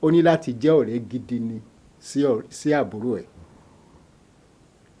ó ní láti jẹ́ ọ̀rẹ́ gidi ni sí àbúrò ẹ̀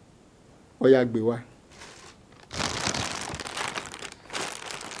ó yá gbé wá.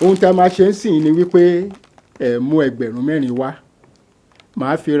 ohun tí a máa ṣe ń sìn ni wípé ẹ mú 4,000 wá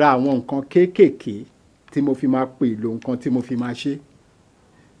màá fi ra àwọn nǹkan kéékèèké tí mo fi máa pè lò nǹkan tí mo fi máa ṣe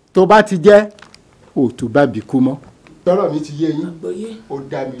tó bá ti jẹ́ òtún bá bí kú mọ́. tọ́rọ̀ mi ti yé yín ó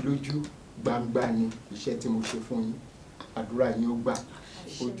dá mi lójú gbangba ni iṣẹ́ tí mo ṣe fún yín àdúrà yín ó gbà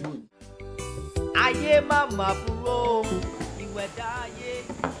ojú yìí. ayé má má burú ìwẹ̀dá ayé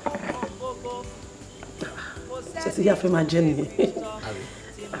ọ̀gbọ́gbọ́. Ṣé tí yá fẹ́ máa jẹ́ nìyẹn.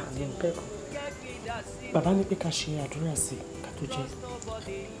 Bàbá ní pé ká ṣe àdúrà sí ká tó jẹ.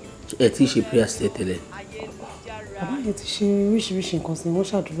 Ẹ ti ṣe prayer sí tẹ́lẹ̀. Bàbá yẹn ti ṣe oríṣiríṣi nǹkan sí wọ́n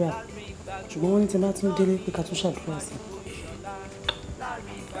ṣàdúrà ṣùgbọ́n wọ́n ní tí bá tún délé pé ká tún ṣàdúrà sí.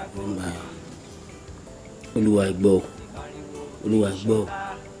 Olúwa ẹ gbọ́ Olúwa ẹ gbọ́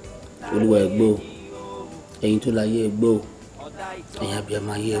Olúwa ẹ gbọ́ ẹ̀yin tó láyé ẹ gbọ́ ẹ̀yin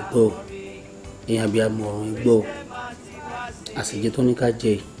abiyamọ ayé ẹ gbọ́ ẹ̀yin abiyamọ ọ̀run ẹ gbọ́ àṣejẹ tó ní ká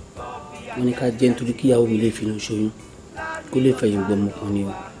jẹ wọ́n ní ká jẹ nítorí kíyàwó mi lè finú ṣoyún kó lè fẹ̀yìn gbọmọ kan ni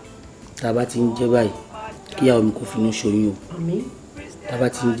o tá a bá ti ń jẹ báyìí kíyàwó mi kó finú ṣoyún o tá a bá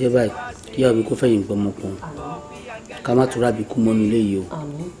ti ń jẹ báyìí kíyàwó mi kó fẹ̀yìn gbọmọ kan ká má tura bí kú mọ́nu ilé yìí o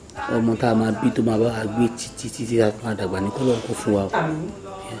ọmọ tá a máa bí tó máa bá wa gbé títí títí a máa dàgbà ní kọ́lọ́ kó fún wa o.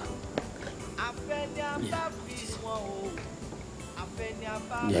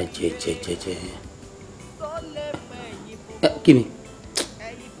 Ya jẹ kí ni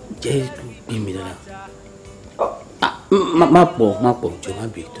jẹ́ gbé mi dára má pọ̀ jọ má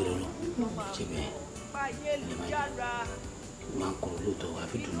bèè tó lọ́rọ̀ jẹ́ bẹ́ẹ̀ má kọ̀ lóòótọ́ wá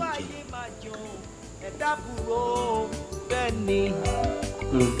fi dùn jẹ́.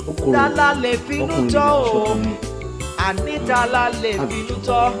 Tala lè finú tọ́ o àní tala lè finú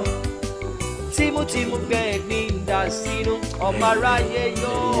tọ́ tímútímú gbẹ̀gbìn dà sínú ọmọ aráyé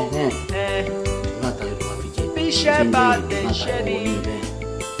yóò bí iṣẹ́ bá lè ṣe ni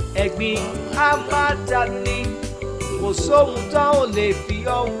ẹ̀gbin á má dání kò sóhun tán ò lè fi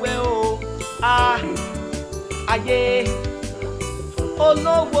ọwẹ́ o ayé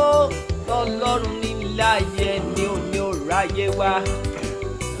olówó lọ́lọ́run nílé ayé ni ò ní òráyé wá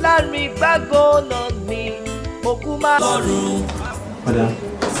láàrin gbágbó náà ni òkú máa lọ́rùn. Madam,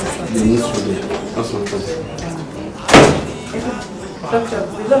 you need to be. That's my problem. Doctor,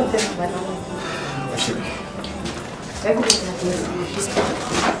 we don't take my money.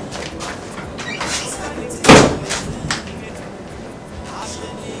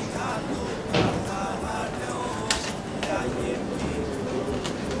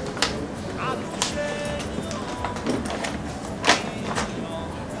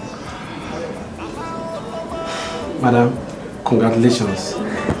 Madam, congratulations.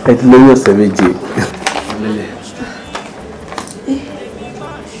 Ẹ ti lóyún ọ̀sẹ̀ méje.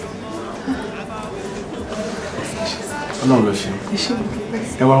 Ọlọ́run ló ṣe.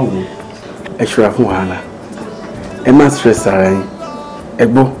 Ẹ wá wò ó. Ẹ ṣọ́ra fún wàhálà. Ẹ má stress ara yín. Ẹ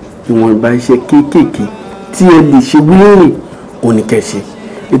gbọ́ ìwọ̀nba iṣẹ́ kéékèèké tí ẹ lè ṣe wílérìn òní kẹ̀ṣe.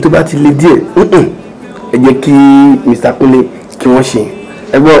 Ètò bá ti le díẹ̀ ẹ jẹ́ kí Mr. Kunle kí wọ́n ṣe.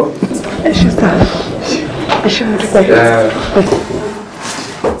 Ẹ gbọ́. Ẹ ṣe sá. Ẹ ṣe mo dúpẹ́.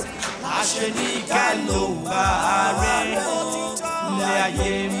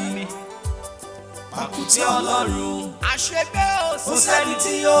 Pakute Ọlọ́run kò sẹ́ni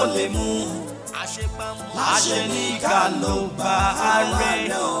tí yóò lè mú láṣẹ ní ká ló bá rẹ̀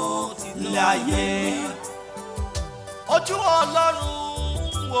láyé. Ojú Ọlọ́run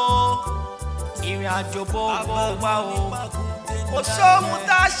wo ìrìn àjò gbogbo wa o, kò sóhun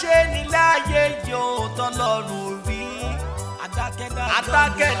tá a ṣe nílé ayé yóò tọ́lọ́run rí.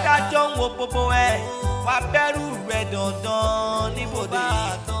 Adákẹ́dájọ́ ń wo gbogbo ẹ̀ wá bẹ̀rù rẹ̀ dandan níbodè.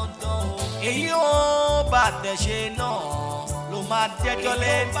 Èyí ó bá tẹ̀ ṣe náà ló máa dẹ́jọ́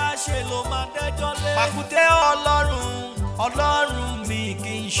lé. Pakute Ọlọ́run mi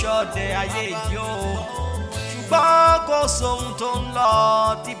kì í ṣọdẹ ayé yìí o, ṣùgbọ́n kò sóhun tó ń lọ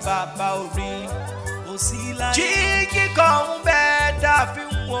tí bàbá ò rí. Jíjí kan ń bẹ dàbí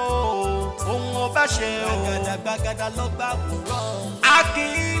ń wo ohun ó bá ṣe o. Gbàgàdà ló gbà wúrọ̀. A kì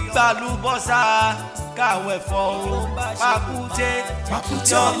í gbàlúbọ́sà káwé fọ́ o.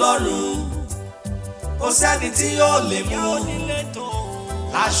 Pakute Ọlọ́run kò sẹ́ni tí yóò lè mú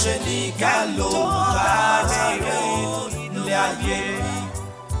láṣẹ ní ká ló bá rẹ̀ ilé ayé.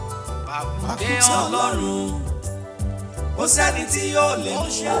 Pakute Ọlọ́run kò sẹ́ni tí yóò lè mú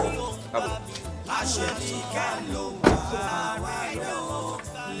láṣẹ ní ká ló bá rẹ̀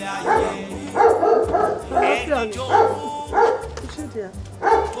ilé ayé. Ẹni jó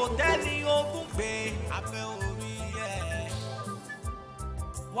kò tẹ́ni ogún gbé abẹ́ orí ẹ̀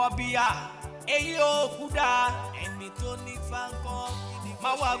wọ́n bí a èyí ò kú dá ẹni tó ní fáńkọ́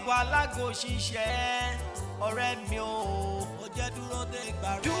máa wá gba alágò ṣiṣẹ́ ọ̀rẹ́ mi ò jẹ́ dúró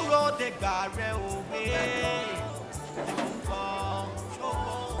de gbà rẹ òwe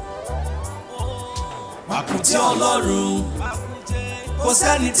Pakute Ọlọ́run kò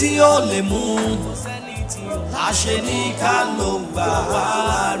sẹ́ni tí yóò lè mú láṣẹ ní ká ló gbà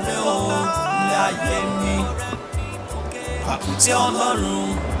rẹ ò lé ayé mi. Pakute Ọlọ́run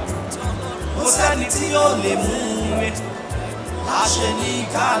kò sẹ́ni tí yóò lè mú mi láṣẹ ní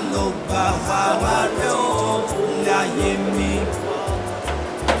ká ló gbà wá rẹ̀ ó lé ayé mi.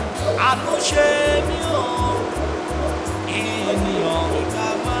 Àánú ṣe mí o ènìyàn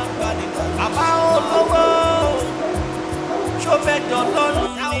bàbá olówó ṣó fẹ́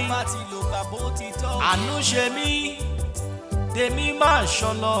dọ̀lọ́run ní àánú ṣe mí tèmi máa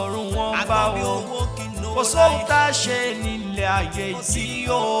ṣọlọ́run wọn bá o kò sóhun tá a ṣe nílé ayé yìí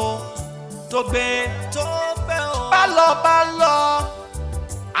o tó gbé bá lọ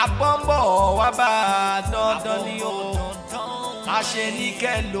àbọ̀nbọ̀ wá bá dandan ni o àṣẹ ní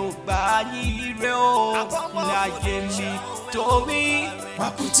kẹ́ ló gbà yín ire o láyé mi torí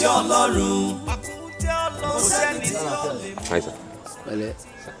Pakute Ọlọ́run kò sẹ́ni tó lè mú. Pẹ̀lẹ́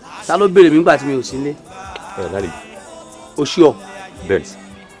ta ló béèrè mi nígbà tí mi ò sí nílé. O ṣí ọ. bẹ́ẹ̀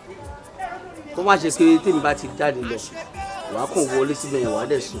kó má ṣe pé tèmi bá ti jáde lọ wàá kàn wọlé síbẹ̀ yẹn wàá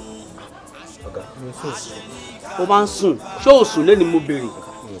dẹ̀ sùn. ó máa ń sùn ṣé ò sùn lẹ́ni mo béèrè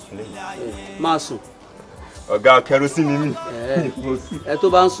máa sùn. ọ̀gá kẹrosínì mi. ẹ tó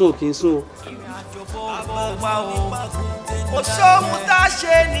bá ń sùn kì í sùn o. kò sóhun tá a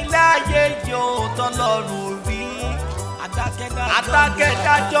ṣe nílé ayé yóò tọ́lọ́run rí.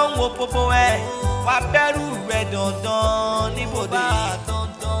 Adákẹ́dájọ́ ń wo gbogbo ẹ̀ wá bẹ̀rù rẹ̀ dandan níbodè.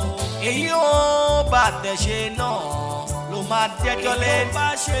 Èyí ó bá tẹ̀ ṣe náà ló máa dẹ́jọ́ lé.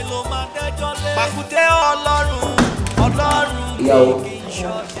 Pakute Ọlọ́run ìyàwó kì í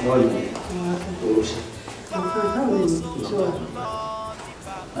ṣọdẹ.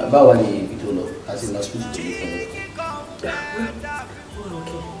 báwa ni ibi tó lọ àti lọ sí ìtòlú fún mi.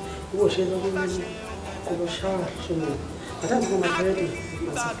 Ìwọ ṣe lọ bí wọ́n kò lọ ṣáwà ṣùgbọ́n àdáàbò kan máa fẹ́rẹ́ dè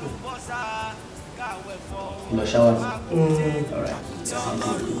lásìkò. Lọ ṣáwà.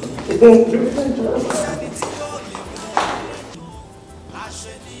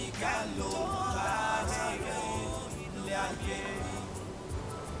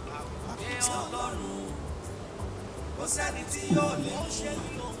 kò sẹ́ni tí yóò lè ṣe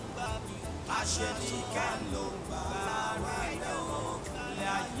ní òǹgbà mi àṣẹ ní kẹ́lò gbàrà rẹ̀ ó lé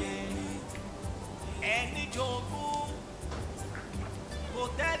ayé ẹni jogún kò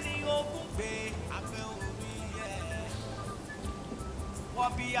tẹ́ni ogún gbé abẹ́ orí ẹ̀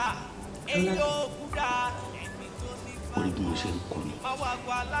wọ́n bí a èyí ó kúra ẹni tó ní bá orí bí mo ṣe ń kọ ni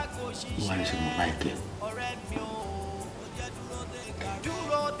wọ́n á ṣe mọ̀ láìpẹ́. ọ̀rẹ́ mi ò jẹ́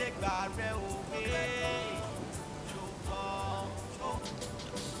dúró de gbà rẹ̀ òwe.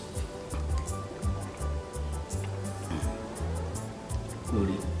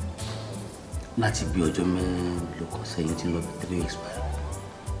 lórí láti bí ọjọ́ mélòó kan sẹ́yìn tí lọ bí 3 weeks báyìí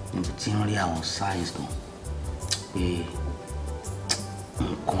níbi tí ń rí àwọn signs kan pé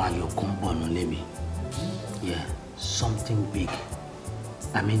nǹkan ayọ̀ kan bọ̀ nù lémi yeah something big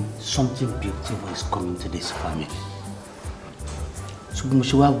something beautiful is coming to this family. ṣùgbọ́n mo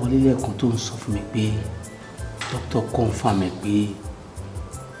ṣe wá wọlé lẹ́ẹ̀kan tó ń sọ fún mi pé dókítà confirm mi pé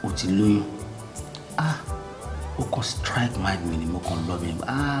o ti lóyún ó kàn strike mind mi ni mo kàn lọ mi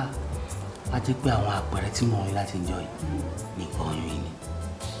a jẹ́ pé àwọn àpẹẹrẹ tí mo rí láti jọ yìí nípa oyún yìí ni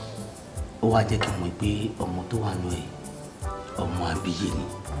ó wá jẹ́ kí n mọ̀ pé ọmọ tó wà nù ẹ̀ ọmọ àbíyè ni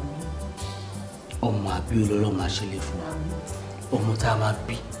ọmọ àbí olólọ́ máa ṣẹlẹ̀ fún wa ọmọ tá a máa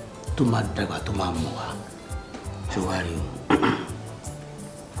bí tó máa dàgbà tó máa mọ̀ wá ṣé wàá rí o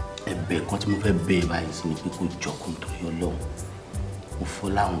ẹ̀bẹ̀ kan tí mo fẹ́ bẹ́ẹ̀ báyìí sí ni pé kó jọkùn torí Ọlọ́run mo fọ́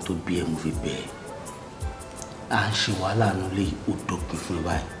láwọn tó bí ẹ mo fi bẹ́ẹ̀ à ń ṣe wàhálà nù lé odòkun fún mi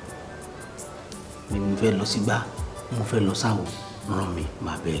báyìí ni mo fẹ́ lọ sígbà mo fẹ́ lọ sáwọ ràn mí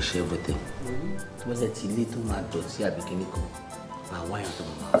máa bẹ́ẹ̀ ṣe everything tó bá jẹ́ ti ilé tó máa dọ̀tí àbí kíní kan máa wáyàn tó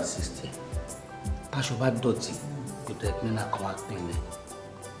máa assist ẹ̀ táṣọ bá dọ̀tí kò tẹ̀ pé náà kan wá pín lẹ̀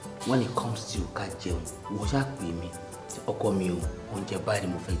when it comes to ká jẹun wọ́n ṣáà pè mí ọkọ mi o oúnjẹ báyìí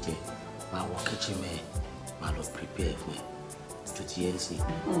ni mo fẹ́ jẹ máa wọ kitchen mẹ́ẹ̀ máa lọ prepare fún ẹ tó ti yẹn sí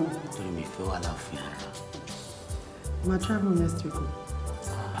torí mi fẹ́ wà láàfin ara. Ma travel next week.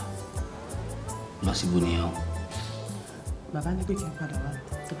 Lọ síbo nìyẹn o. Bàbá ní pé kí n padà wá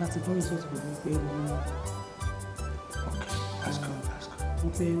tí bá ti bọ́ resort gbogbo pé mo ní. Ok, that's good, that's good.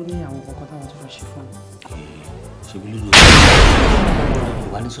 Wọ́n pé ó ní àwọn kankan táwọn tó fẹ́ ṣe fún mi. Ṣebí lílo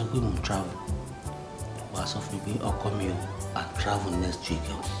ìwà ní sọ pé mo ń travel. Wàá sọ fún mi pé ọkọ mi o I travel next week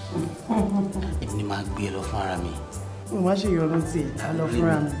o. Èmi ni máa gbé e lọ fún ara mi. Mo máa ṣe ìyọnu tí a lọ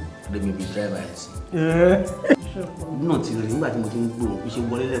fúnra mi. Lèmi bí driver ẹ̀ sí. Náà ti rí nígbà tí mo ti ń gbóhùn bí ṣe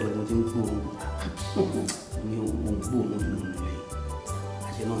wọlé lẹ́gbẹ̀ẹ́ mo ti ń gbóhùn mi ò mo gbóhùn nínú ilé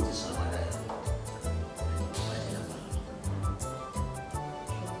àṣẹ náà ti sọ̀rọ̀ ara ẹ̀.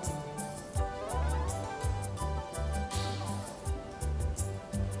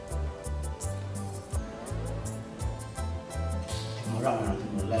 mo rà àwọn ọ̀rọ̀ tí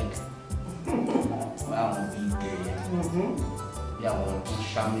mo like wọ́n àwọn bíi gẹ̀ẹ́ bí àwọn ọ̀rọ̀ tó ń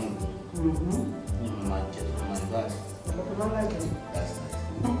ṣàmì ìgò.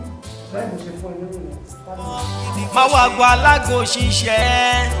 Má wá gba alágò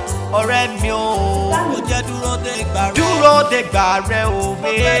ṣiṣẹ́ ọ̀rẹ́ mi ò jẹ́ dúró de gbà rẹ̀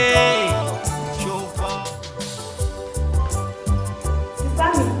òwe ṣòfò.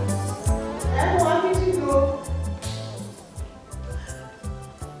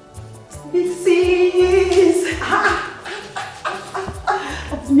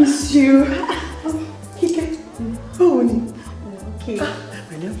 Miss you. Kíkẹ́, báwo ni? Okay.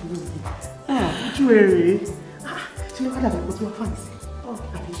 Pẹ̀lú àbúrò mi. Ojú ẹ̀ rèé. Ṣé ló wá dàbí ẹ̀kọ́ tí wọ́n fà sí?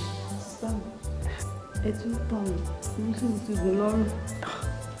 Àbí? Sáàmù, ẹ tún tàn mí, mo sì ti gùn lọ́rùn.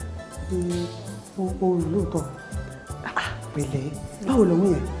 O rò lóòótọ́. Pẹ̀lẹ́, báwo lọ́mú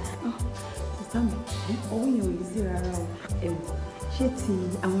yẹn? Sáàmù, owó yẹn ò yí sí rárá o. Ṣé ti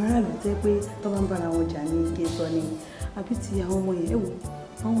àwọn aráàlú jẹ́ pé tó bá ń bára wọn jà ní ike sọ ni? Àbí ti àwọn ọmọ yẹn wò?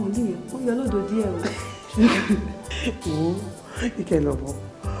 Àwọn òní yẹn ó yọ lódò díẹ̀ o. Wo Kíkẹ́ lọ́bọ̀,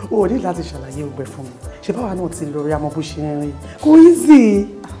 o ò ní láti ṣàlàyé ọgbẹ́ fún mi. Ṣé báwa náà ti lọ rí àmọ́ bó ṣe ń rìn? Kò yí sí i.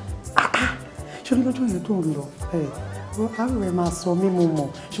 Ṣé lọ́jọ́ yẹn tó ń lọ? Àrùn rẹ̀ máa sọ mí mo mọ̀,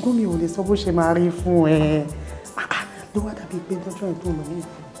 ṣùgbọ́n mi ò lè sọ bó ṣe máa rí fún ẹ. Ló wá dàbí pé lọ́jọ́ yẹn tó ń lọ ní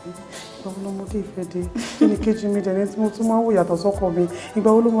ìfẹ́. Ìgbà wo lọmọdé ìfẹ́ dé? Kí ni kejì mi dẹ̀ ní tí mo tún máa ń wò yàtọ̀ sọ́kọ mi? Ìgbà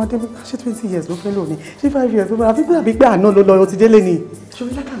wo lọmọdé ṣé 20 years ló fẹ́ lò ní? Ṣé 5 years ló fẹ́ lò? Àfi bí pé àná ló lọ ó ti délé ni. Ṣé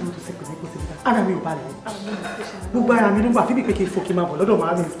orí lákàtà ló ti ṣe pẹ̀lú ìpèsè nígbà? Ara mi ò balẹ̀. Gbogbo ara mi ló ń bọ̀ àfi bí pé kí n fò kí n máa bọ̀ lọ́dọ̀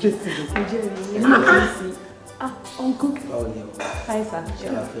máa mi straight sí i. Ǹjẹ́ èmi náà kò sí? Uncle. Báwo ni o? Hi sir.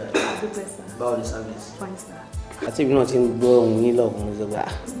 Àlàáfíà. Báwo ni service? Fine sir. Àti ìbí náà ti ń gbọ́ ohun yín lọ́kùn ní sọ́gbà.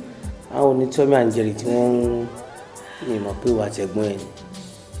 Àwọn onítọ́mí àǹjẹ̀rì tí wọ́n ń mọ̀ pé wà á ti ẹ̀gbọ́n ẹ̀ ni.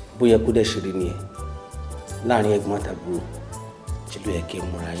 Bóyá kó dẹ̀ ṣeré nìyẹn. Láàárín ẹ̀gbọ́n àtàbúrò, ṣe ló yẹ kí ẹ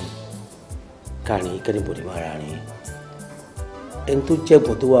múra yín. káàrin kẹ́nìbọ̀dì máa ra rìn ẹni tó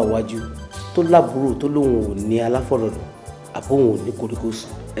jẹ́gbọ̀n tó wà wájú tó lábúrò tó lóun ò ní aláfọ̀rọ̀lọ̀ àbóhun ò ní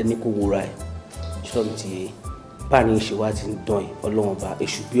koríkòsùn ẹni kò wúra ẹ̀ ṣọ́ọ̀ mi ti yé báàrin ìṣèwà ti ń dán ẹ̀ ọlọ́wọ́n bá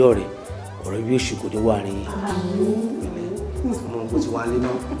èṣù bí ọ̀rẹ́ bí èṣù kò ní wà rìn ọmọ kò ti wà nínú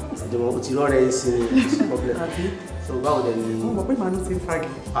ẹ̀dùnmọ̀ kò ti rọ́ọ̀rẹ́ yìí sí ní problem so báwo dẹ̀ ni. mo mọ̀ pé màá ní ti ń fagi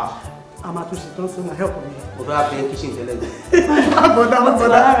a máa tún ṣetán sí ma help mi. mo fẹ́ wá bẹ kíchìn tẹ́lẹ̀ gan. àbọ̀dá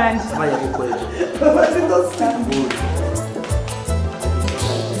àbọ̀dá a máa yẹ kó kọ́ ẹ̀jọ̀. bàbá ti tó sí.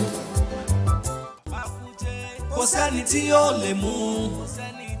 kò sẹ́ni tí yóò lè mú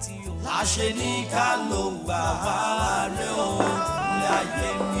láṣẹ ní ká ló gbà wá rẹ̀ ó ní ayé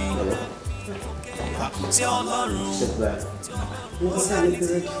mi Pakute Ọlọ́run.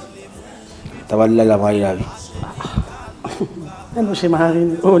 tabalila la máa yíra bi. ẹnu ṣe máa rí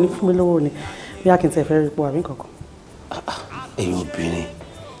ni ó ní fún mi lówó ni bí a kì í tẹ̀ fẹ́ rí ipò àbí kankan. ẹ̀yin obìnrin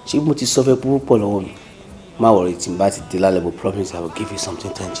ṣé mo ti sọ fẹ́ púpọ̀ lọ́wọ́ mi má wọrí tí n bá ti dé lálẹ́ bó promise I will give you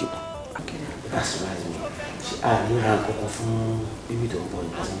something tangible. That's right. Ní ra kọ̀kọ̀ fún bíbí tó ń bọ̀ ní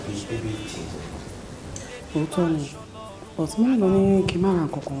àti bíbí tí ń bọ̀. Òótọ́ ni ọ̀tún máa lọ ní kí n má ra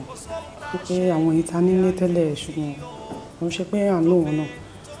kankan wípé àwọn èyí ta nílé tẹ́lẹ̀ ṣùgbọ́n mo ń ṣe pé à ń lò wọ́n náà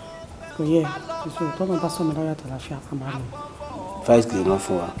kò yẹ ìṣòro tọ́nà bá sọ̀mọ́ láyà tàlàfíà ká máa lò. Vice lè ná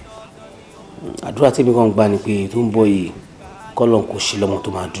fún wa àdúrà tèmi kan gbà ni pé tó ń bọ̀ yìí kọ́lọ̀ kò ṣe lọ́mọ tó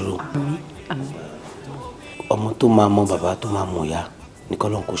máa dúró ọmọ tó máa mọ bàbá tó máa mọ ìyá ní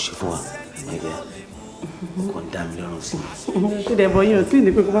kọ́lọ̀ kò ṣe fún wa kò ń dá mi lọ́rùn sí i. ṣé dẹ̀ bọ̀ yín ò tí ì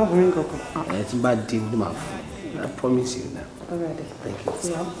ní pé kó má fún mi kankan. ẹ tí bá dé ní màá fún I promise you now. Thank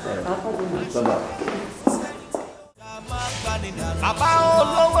you. Bye-bye. Bàbá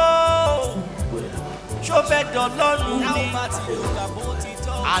olówó ṣó fẹ́ dọ̀lọ́run ni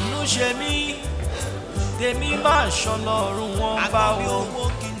àánú ṣe mí tèmi máa ṣọlọ́run wọn bá o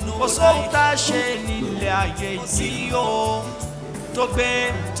kò sóhun tá a ṣe nílé ayé yìí o tó gbé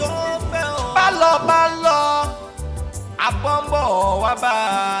bá lọ àbọ̀nbọ̀ wá bá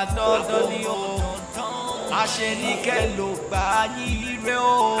a dandan ni o àṣẹ ní kẹ́ ló gbà yín ire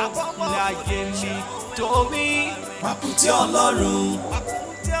o láyé mi torí Pakute Ọlọ́run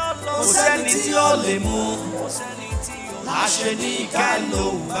kò sẹ́ni tí ó lè mú àṣẹ ní kẹ́ ló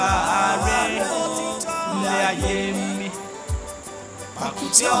gbà rẹ̀ láyé mi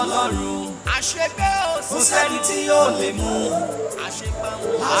Pakute Ọlọ́run kò sẹ́ni tí ó lè mú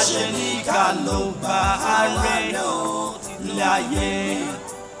àṣẹ ní kẹ́ ló gbà rẹ̀ láyé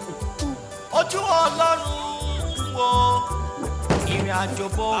ojú Ọlọ́run wo ìrìn àjò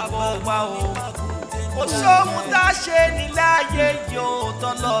gbogbo wa o kò sóhun tá a ṣe nílé ayé yóò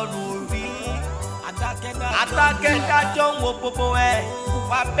tọ́lọ́run rí adákẹ́dájọ́ ń wo gbogbo ẹ̀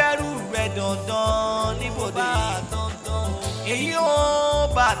wá bẹ̀rù rẹ̀ dandan níbodè èyí ó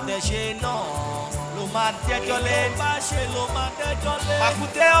bá tẹ̀ṣe náà ló máa dẹ́jọ́ lé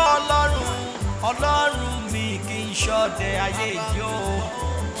Pakute Ọlọ́run mi kì í ṣọdẹ ayé yìí o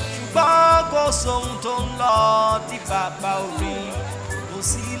ṣùgbọ́n kò sóhun tó ń lọ tí bàbá ò rí kò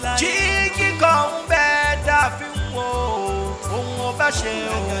sí láyé. jíjí kan ń bẹ dàbí wo ohun ọba ṣe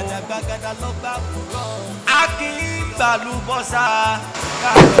o. gbàgàdà ló gbà kúrò. a kì í gbàlúbọ́sà.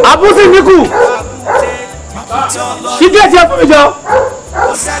 àbúsí níkù ṣíjú ẹ̀ tí ẹ fún mi jọ.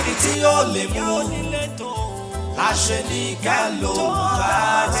 kò sẹ́ni tí ó lè mú láṣẹ ní kẹ́lò bá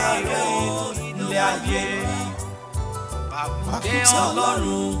rẹ̀ ilé ayé. Pakute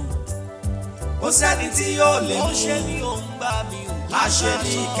Ọlọ́run kò sẹ́ni tí yóò lè mú láṣẹ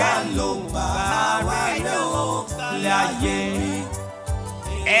ní kẹ́lò bá rẹ̀ ilé ayé.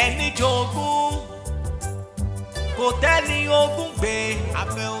 ẹni jogún kò tẹ́ni ogún gbé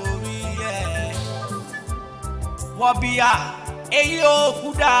abẹ́ orí ẹ̀. wọ́n bí a èyí ò kú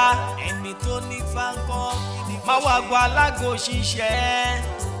dá ẹni tó ní fáńkọ́ máa wá gba alágò ṣiṣẹ́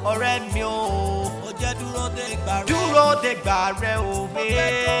ọ̀rẹ́ mi ò jẹ́ dúró de gbà rẹ̀ ò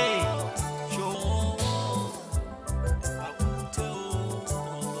bẹ́ẹ̀.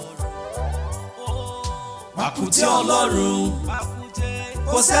 Pakute Ọlọ́run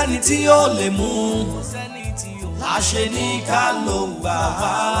kò sẹ́ni tí yóò lè mú láṣẹ ní ká ló gbà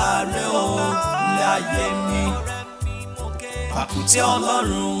rẹ̀ ó lé ayé mi. Pakute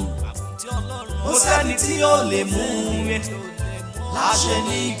Ọlọ́run kò sẹ́ni tí yóò lè mú láṣẹ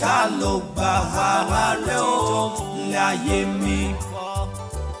ní ká ló gbà rẹ̀ ó lé ayé mi.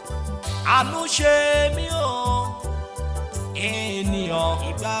 àánú ṣe mí o ènìyàn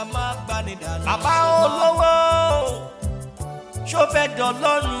ìgbà máa gbani dànù. bàbá olówó ṣó fẹ́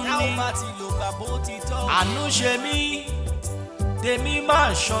dọ̀lọ́run ni àánú ṣe mí tèmi máa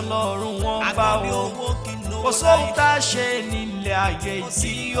ṣọlọ́run wọn bá o kò sóhun tá a ṣe nílé ayé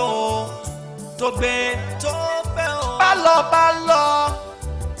yìí o tó gbé bá lọ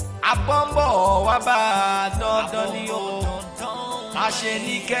àbọ̀nbọ̀ wá bá dandan ni o àṣẹ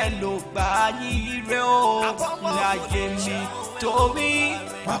ní kẹ́ ló gbà yín ire o láyé mi torí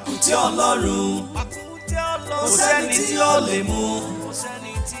pàkúté Ọlọ́run kò sẹ́ni tí ó lè mú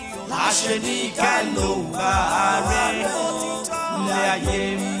àṣẹ ní kẹ́ ló gbà rẹ láyé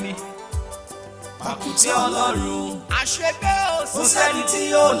mi pàkúté Ọlọ́run kò sẹ́ni tí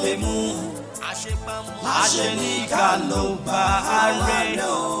ó lè mú àṣẹ ní kẹ́ ló gbà rẹ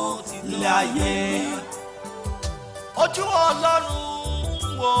láyé ojú Ọlọ́run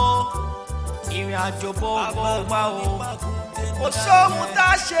wo ìrìn àjò gbogbo wa o kò sóhun tá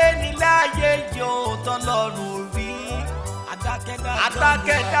a ṣe nílẹ̀ ayé yóò tọ́lọ́run rí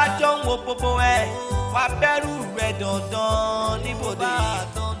adákẹ́dájọ́ ń wo gbogbo ẹ̀ wá bẹ̀rù rẹ̀ dandan níbodè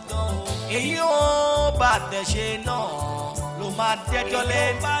èyí ó bá tẹ̀ṣe náà ló máa dẹ́jọ́ lé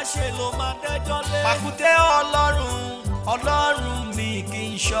pàkúté Ọlọ́run mi kì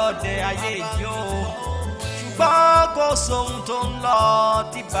í ṣọdẹ ayé yìí o ṣùgbọ́n kò sóhun tó ń lọ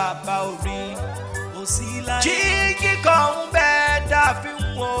tí bàbá ò rí kò sí láyé. jíjí kan ń bẹ dàbí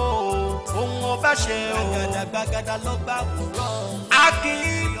wo ohun ó bá ṣe o. gbàgàdà ló gbà wúrọ̀. a kì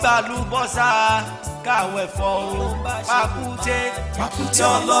í gbàlúbọ́sà káwé fọ́ o. pàkúté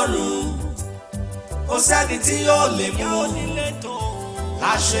Ọlọ́run kò sẹ́ni tí yóò lè mú.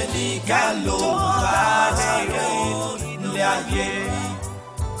 àṣẹ ní ká ló bá rẹ̀ ilé ayé.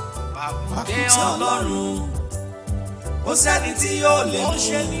 pàkúté Ọlọ́run kò sẹ́ni tí yóò lè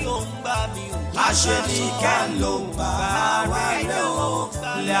mú. àṣẹ ní ká ló bá rẹ̀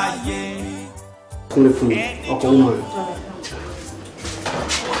ilé ayé. kúnlẹ̀ fún mi ọkọ̀ ọmọ rẹ̀.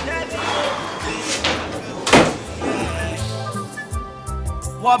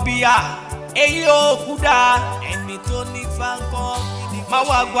 wọ́n bí a èyí ò kú dá ẹni tó ní fáńkọ́ máa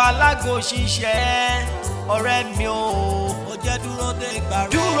wá gba alágò ṣiṣẹ́ ọ̀rẹ́ mi ò jẹ́ dúró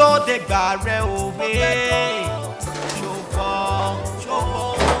de gbà rẹ òwe ṣòfò tí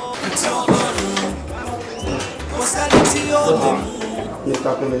Ọlọ́run kò sẹ́ni tí ó lè mú.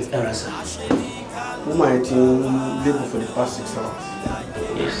 Mr. Kunle, woman ti labour for the past 6 hours.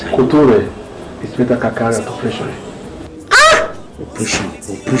 Kò tó rẹ̀ it's better ká carry out operation.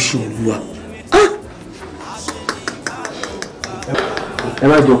 operation olúwa. ẹ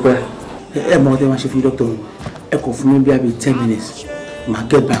má jọ pẹ́. ẹ mọ ọdẹ máa ṣe fún dókítà ẹ kò fún mi bí i 10 minutes máa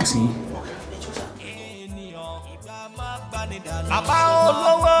get back sí yín. bàbá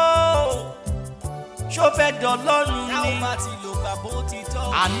olówó ṣó fẹ́ dọ̀lọ́run ni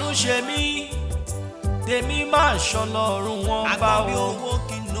àánú ṣe mí tèmi máa ṣọlọ́run wọn bá o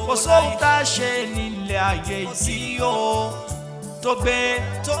kò sóhun tá a ṣe nílé ayé yìí o tó gbé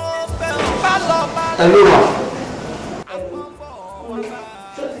bá lọ.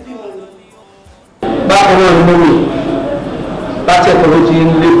 bákan náà ni mọ́mí láti ẹ̀kọ́ ló ti ń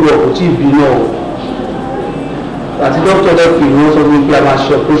lébùrọ̀ kò tí ì bí náà àti dókítà lẹ́kùn ìwé sọ fún mi pé a máa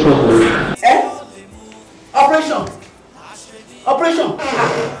ṣe operation fún mi. operation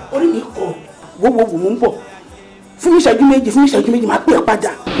orí mi kọ wo mò ń bọ̀ fún ìṣẹ́jú méjì máa pè é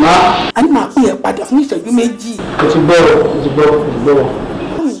padà. a ní máa pè é padà fún ìṣẹ́jú méjì. mo ti gbọ́.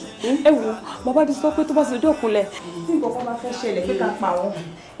 ẹ wo bàbá ti sọ pé tó bá ti dókunlẹ̀ tí nǹkan kan bá fẹ́ ṣẹlẹ̀ pé ká pa àwọn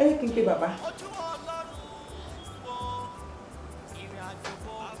ẹ kí n pe bàbá.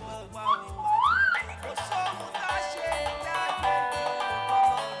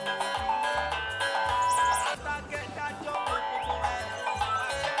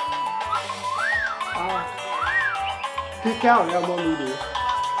 Kíkẹ́ ọ̀rẹ́ ọmọ mi rèé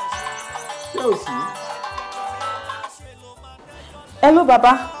ṣé ò sí. Hello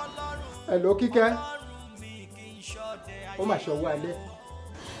bàbá. Hello Kíkẹ́ ó mà ṣọwọ́ alẹ́.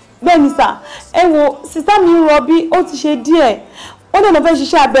 Bẹ́ẹ̀ni sà ẹ wo sísá mi ń rọbí ó ti ṣe díẹ̀ ó dẹ̀ lọ fẹ́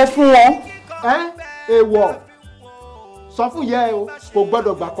ṣiṣẹ́ abẹ fún wọn. Èèwọ̀ sọ fún ìyá ẹ o kò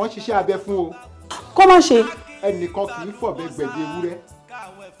gbọ́dọ̀ gbà kán ṣiṣẹ́ abẹ fún o. Kó má ṣe. Ẹnìkan kì í fọ̀bẹ gbẹ̀dẹ̀ ewúrẹ́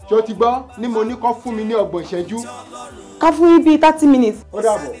ṣé o ti gbọ́ ní mo ní kán fún mi ní 30 ìṣẹ́jú. Ká fún yín bíi 30 minutes. Ó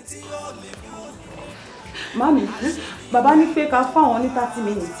dàbọ̀. Mami bàbá ní pé ká fún àwọn ní 30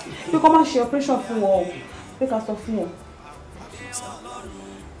 minutes pé kó má ṣe operation fún wọn o pé ká sọ fún wọn.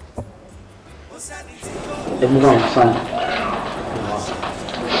 ẹ mú àwọn sáà.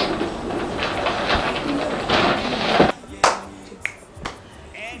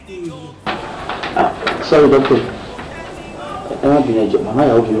 Sorry, doctor. I won't be there. Mama, I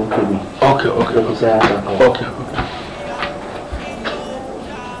hope you don't kill me. Okay.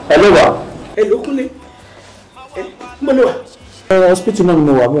 Hello, wa. Hello, Kunle. Mo lọ wà. Hospital náà ni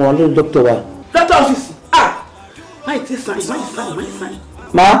mo wà, mo wà lórí doctor wa. Doctor office. Máì tí sàn.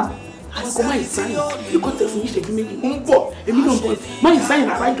 Ma, àwọn kò má yìí sáyìn ikọ̀ tẹ̀ fún ìṣẹ́jú méjì ń bọ̀ èmi náà ń bọ̀ má yìí sáyìn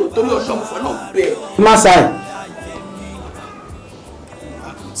rárá ìjọ torí ọ̀ṣọ́ ọ̀fọ̀ náà bẹ́ẹ̀. má sáyìn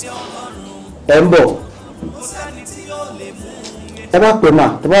ẹ ń bọ̀ ẹ bá pẹ́ mà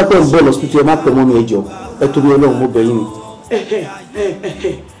ẹ bá pẹ́ ń bọ̀ lọ́sítútù ẹ má pẹ́ mọ́ mi ẹ jọ ẹ torí Ọlọ́run mo bẹ̀ yín ni.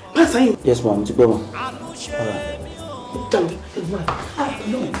 má sáyìn. yes ma mo ti gbọ́ ma.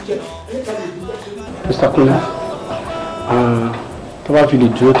 Mr. Kunle tó bá fi lè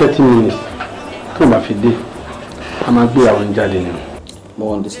dúró 30 minutes tó bá fi dé a máa gbé àwọn jáde ni.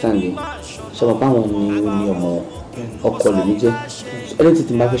 mo understand yìí ṣọlọ báwọn ni ó ní ọmọ ọkọ lèmi jẹ ẹni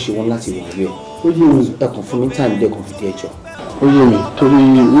tí bá fẹ́ ṣe wọn láti wà rẹ ó yé mi ẹkùn fún mi time dẹkùn fi dé ẹjọ́. ó yé mi torí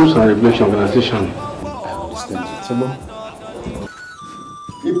rules and regulation organization. I understand it. ṣé gbọ́.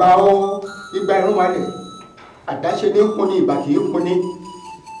 ìbà o ìgbà ẹ̀rún malẹ̀ àdáṣe ní kún ní ìbà kì í kún ní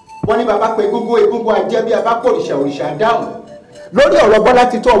wọ́n ní bàbá pé egungun ajẹ́ bí abá pò òrìṣà dáhùn lórí ọ̀rọ̀ Bọ́lá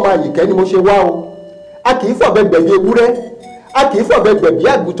Títọ́ ọmọ Àyìnkẹ́ ni mo ṣe wá o a kì í fọ̀bẹ gbẹ̀bí ewúrẹ́ a kì í fọ̀bẹ gbẹ̀bí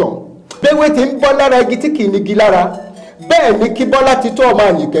àgùntàn béwé ti ń bọ́ lára igi tí kì í nigi lára bẹ́ẹ̀ ni kí Bọ́lá Títọ́ ọmọ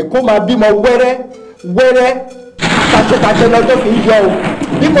Àyìnkẹ́ kó máa bímọ wẹ́rẹ́ wẹ́rẹ́ pàṣẹpàṣẹ lọ́jọ́ fi ń yọ o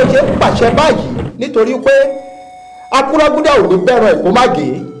bí mo ṣe ń pàṣẹ báyìí nítorí pé akúrọ́gúdà ò ní bẹ̀rọ ẹ̀ kó má gé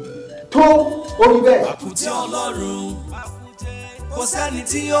tó orí bẹ́ẹ̀. Pakute Ọlọ́run kò sẹ́ni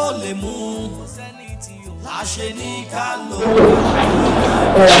tí yóò lè mú láṣẹ ní ká lò.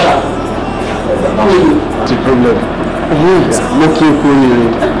 ti problem mo kí n kú oríire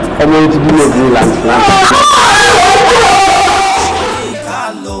ọmọ yẹn ti bí mi òbí láti. ká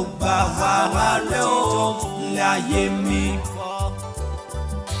ló gbà wá rẹ o ilé ayé mi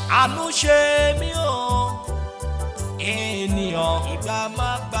àánú ṣe mí o ènìyàn ìgbà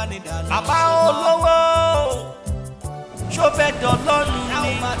máa gbani dànù. bàbá olówó ṣó fẹ́ dọ̀lọ́run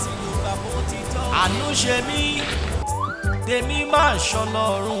ni àánú ṣe mí tèmi máa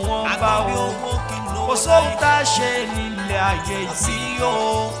ṣọlọ́run wọn bá o kò sóhun tá a ṣe nílé ayé tí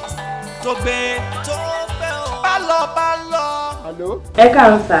o tó gbé bá lọ. ẹ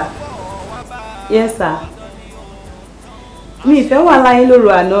káàárọ̀ sà. yes sà. mi ìfẹ́ wà láyé lóru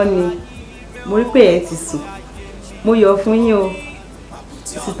àná ni mo rí pé ẹ ti sùn mo yọ̀ fún yín o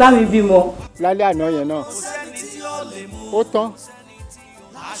sìtá mi bímọ. lálẹ́ àná yẹn náà ó tán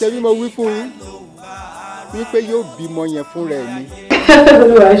ṣé bí mo wí fún yín wípé yóò bímọ yẹn fún rẹ̀ ni.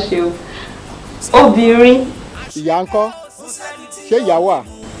 olúwa ṣeun obìnrin. ìyá ńkọ́ ṣé ìyá wà.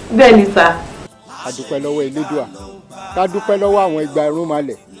 bẹ́ẹ̀ ni sà. a dúpẹ́ lọ́wọ́ Elédùà ká dúpẹ́ lọ́wọ́ àwọn ìgbà ẹ̀rún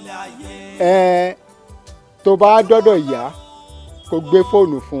malẹ̀ tó bá dọ́dọ̀ ìyá kó gbé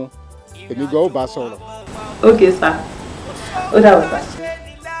fóònù fún èmi gan ó bá sọ̀rọ̀. ok sà ó dàbọ̀ sà.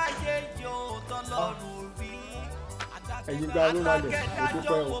 ẹ̀yin gba ẹ̀rún malẹ̀ mo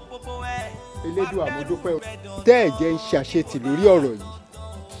dúpẹ́ o Elédùà mo dúpẹ́ o tẹ́ ẹ̀ jẹ́ ń ṣàṣetì lórí ọ̀rọ̀ yìí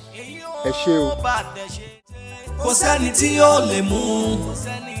ẹ ṣé o. kò sẹ́ni tí yóò lè mú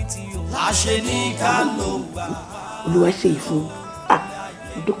láṣẹ ní ká ló gbà. olúwa ṣe ìfún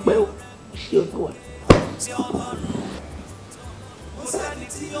mo dúpẹ́ o ṣé olúwa.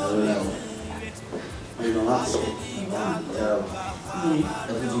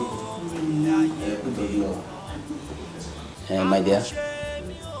 My dear,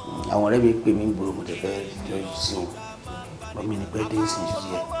 àwọn ọ̀rẹ́ mi pè mí gbòòrò mo tẹ̀fẹ́ yọjú sí wọn bọ́ mi ní pẹ́ dé sí ìṣú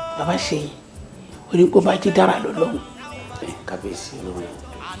yẹ. bàbá ṣe yìí orí kó bá jí dára lọ́lọ́run. kábíyèsí olórí.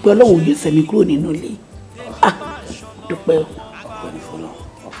 pé ọlọ́run yóò sẹ́mi kúrò nínú ilé dúpẹ́ o. ọ̀pẹ ní fọlọ́.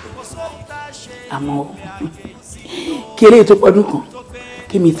 àmọ́ kí eré tó pọ́dún kan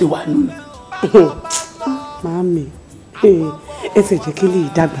kí mi ti wà nù. Màámi ẹ sì jẹ́ kí lè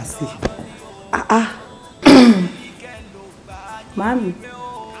dàgbà sí i. Màámi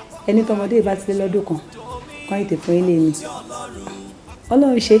ẹni tọmọdé bá ti lé lọ́dún kan ètè fún ilé mi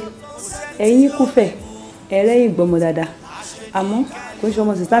ọlọ́run ṣe ẹ̀yin yín kúfẹ̀ ẹ̀rẹ́ yìí gbọ́mọ dáadáa àmọ́ kò ń ṣe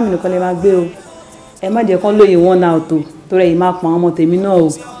ọmọ sísá mi nìkan lè máa gbé o ẹ má jẹ́ kán lóye wọn náà tó torí ẹ̀yin máa pa ọmọ tèmi náà o.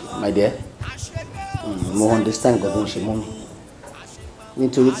 My dear, mo understand nǹkan tó ń ṣe mọ́ mi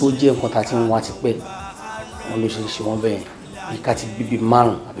nítorí pé ó jẹ́ nǹkan tá a ti ń wá ti pẹ́ wọn ló ṣe ń ṣe wọ́n bẹ́ẹ̀ bí ká ti bíbí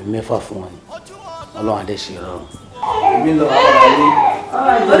 5 àbí 6 fún wọn ni ọlọ́run adé ṣe rọrùn. èmi lọ àwọn ará yín.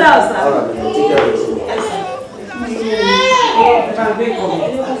 ó dà ọ̀sán. ọ̀rọ̀ mi ti kẹ́ ọ̀rọ̀ sí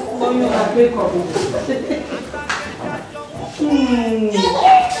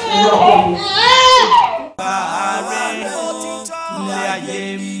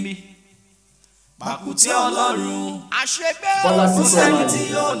Pakute Ọlọ́run àṣegbé Bọ́lá kò sẹ́ni tí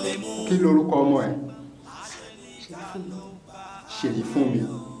yóò lè mú. kí lorúkọ ọmọ ẹ ṣèyí fún mi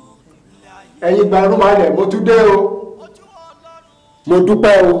ẹ̀yin gba ẹ̀rún malẹ̀ mo tún dé o mo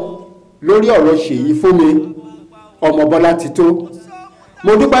dúpẹ́ o lórí ọ̀rọ̀ ṣèyí fún mi ọmọ Bọ́lá Tító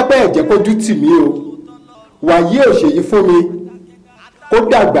mo dúpẹ́ pé ẹ̀jẹ̀ kójú tì mí o wàyí ò ṣèyí fún mi kó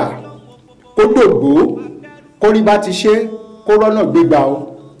dàgbà kó dògbó kó rí bá ti ṣe kó rọ́nà gbégbá o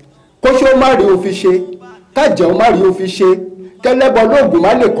kó ṣé ó má rí o fi ṣe kájẹ́ ó má rí o fi ṣe kẹlẹ́bọ lóògùn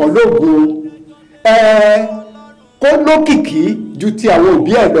má lè kàn lóògùn o kó lókìkí ju ti àwọn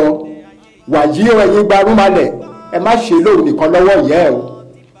òbí ẹ̀ lọ wàyí ẹ̀yin gbarúmalẹ̀ ẹ má ṣe lóhùn nìkan lọ́wọ́ ìyá ẹ̀ o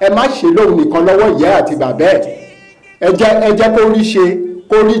ẹ má ṣe lóhùn nìkan lọ́wọ́ ìyá àti bàbá ẹ̀ ẹ jẹ́ kó rí ṣe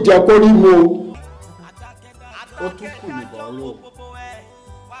kó rí jẹ kó rí mu o. ó tún kù nìbọn ró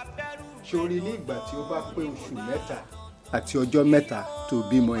sórí ní ìgbà tí ó bá pé oṣù mẹ́ta àti ọjọ́ mẹ́ta tó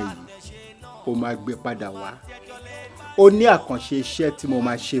bímọ èyí ó máa gbé padà wá ó ní àkànṣe iṣẹ́ tí mo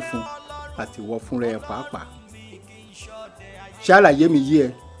máa ṣe fún àti wọ́ fúnra ẹ pàápàá ṣàlàyé mi yí ẹ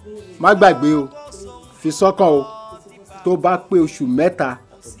má gbàgbé o fi sọ́kàn o tó bá pé oṣù mẹ́ta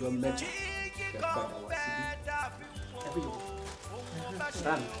ọjọ́ mẹ́ta ẹ padà wá síbí.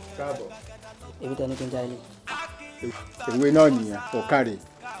 káàbọ̀. èmi tẹ́ ní kí n já ilé. ìwé náà nìyẹn ọ̀kàrẹ̀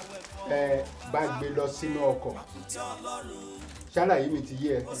ẹ bá gbé lọ sínú ọkọ̀ ṣàlàyé mi ti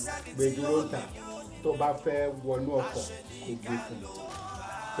yé ẹ gbé dúró ń tà tó bá fẹ́ wọnú ọkọ̀ kò gbé fún un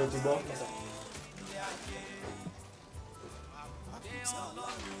tó ti gbọ́.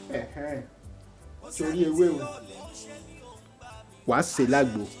 torí ewé o wàá sè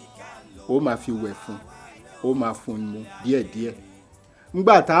lágbo ó máa fi wẹ̀ fún ó máa fún un mu díẹ̀díẹ̀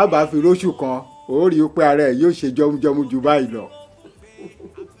ńgbà tá a bá fi róṣù kan ó rí i pé ara ẹ̀ yóò ṣe jọmújọmú ju báyìí lọ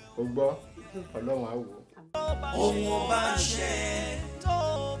ó gbọ́ ọlọ́run á wò ó. ohun ọba ń ṣe tó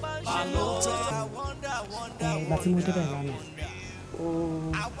bá ń ṣe lóòótọ́. ìgbà tí mo débẹ̀ lánàá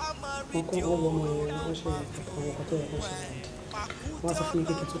wọ́n kọ́ ọwọ́ ọmọ yẹn wọ́n ṣe àwọn ọkọ̀ tó yẹ kó ṣe sẹ́yìn wọ́n sọ fún mi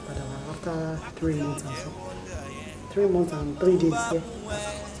kékeré tó padà wá after 3 months and so 3 months and 3 days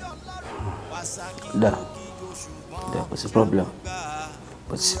yeah. da kò sí problem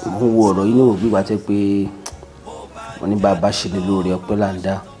but mo ń wo ọ̀rọ̀ yìí ní òbí wa tẹ́ pé wọ́n ní bàbá ṣe ní lóore ọpẹ́ là ń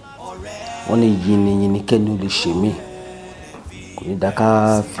dá wọ́n ní yìnyín kẹ́ni ó lè ṣe mí kò ní dáká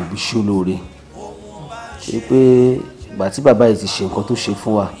fìbí ṣó lóore ṣe pé ìgbà tí bàbá yìí ti ṣe nǹkan tó ṣe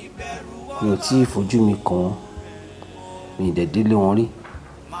fún wa mi ò tí ì fojú mi kàn wọ́n mi ì dẹ̀dé lé wọn rí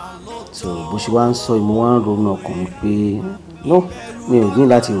so bó ṣe wá ń sọ ìmú wá ń ronú ọkàn mi pé no mi ò ní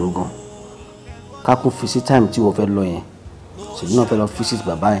láti rò gan ká kún fi sí time tí wọ́n fẹ́ lọ yẹn ṣèlú náà fẹ́ lọ visit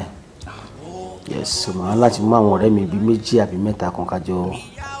bàbá yẹn yes so màá láti mú àwọn ọ̀rẹ́ mi bíi 2 àbí 3 kan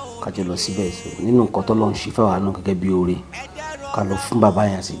kájọ lọ síbẹ̀ so nínú nǹkan tó lọ́n ṣe fẹ́ wà náà gẹ́gẹ́ bí oore ká lọ fún bàbá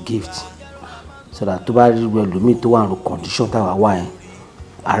yẹn as a gift so that tó bá rí ẹlòmíì tó wà ní condition táwa wà yẹn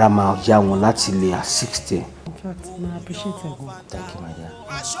ara máa yá wọn láti lè assist ẹ. in fact I appreciate it. Thank you my dear.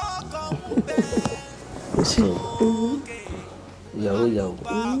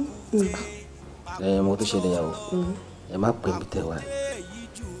 ìyàwó mo tó ṣẹlẹ̀ ìyàwó ẹ má pè mí tẹ̀ wá ẹ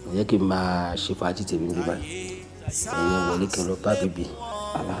jẹ́ kí n máa ṣe fàájì tèmi bí báyìí ẹ̀yin wọlé kí n lọ bá bíbí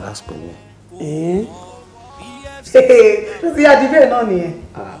aláàs pẹ̀lú ẹ̀. ṣé ti yá di bẹ́ẹ̀ náà nìyẹn.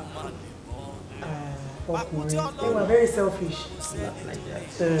 ọkùnrin they were very selfish.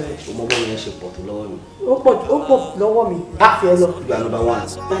 o mọ bọ́ọ̀lù yẹn ṣe pọ̀ tó lọ́wọ́ mi. ó pọ̀ lọ́wọ́ mi. fi ẹ lọ. you are number 1.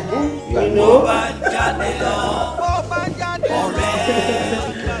 you are number 1.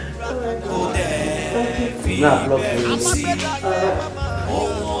 náà lọ fún mi.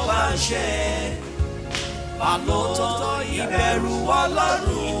 ohun ọba ń ṣe àlótọ́ ìbẹ̀rù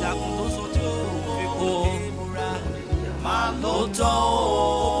Ọlọ́run ìdàkùn tó so tí ó fi kó máa lótọ́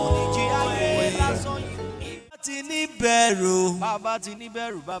òní ayé lásán yìí. bàbá ti ní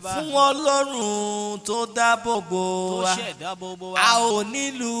bẹ̀rù fún Ọlọ́run tó dáàbò bò wá a ò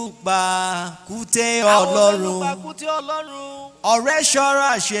nílùú pàkúté Ọlọ́run ọ̀rẹ́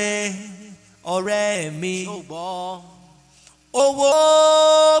ṣọ́ra ṣe ọ̀rẹ́ mi owó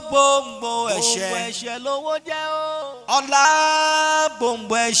gbòǹgbò ẹ̀ṣẹ̀ lówó jẹ́ o ọlá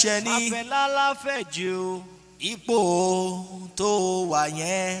gbòǹgbò ẹ̀ṣẹ̀ ni àfẹ́lálàfẹ́ jù ipò tó wà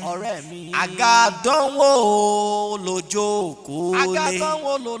yẹn ọ̀rẹ́ mi àgàdánwò lójókòó lé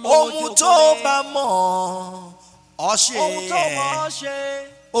ohun tó bá mọ̀ ọ́ ṣe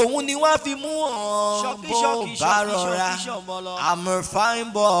òun ni wọ́n fi mú ọ́n bó bá rọra I'm a fine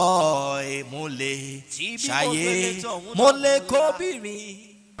boy mo lè ṣàyè mo lè kóbìnrin.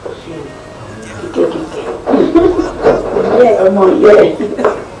 ọmọ yẹ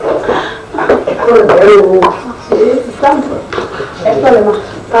kó lè wo ẹ pẹ̀lẹ́ ma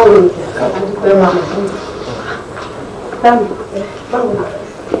báwo ni ẹ máa báwo ni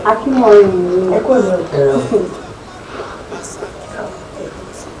akímọ̀ ẹ kó lè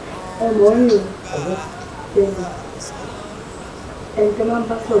mọ̀ rí o ẹni tó máa ń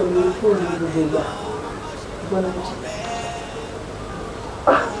bá sọ̀rọ̀ ní fóònù gbogbo ìgbà Mobolaji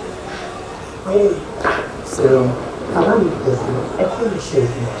Ṣeun. Bàbá mi ẹ kú lè ṣe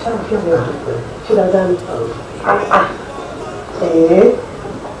ṣáàfin ọ̀rẹ́ ọ̀dọ́ ṣé dáadáa ni.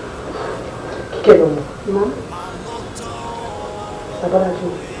 Kíkẹ́ lọ́mọ. Babalaji.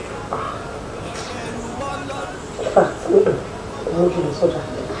 Fà ọmọ ojú lè sọ́jà.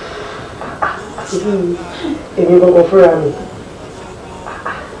 Àti bí èmi gbọ́ngàn fúnra mi.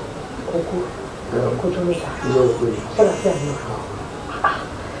 Kójú mẹ́ta. Ṣáàfin àná.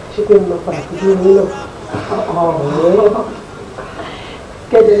 Ṣé pé mo máa padà fojú mi náà?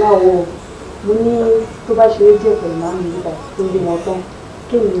 Kẹ́dẹ̀ náà wọ̀ mo ní tó bá ṣe é díẹ̀ pẹ̀lú máa ń nígbà tó lé wọn tán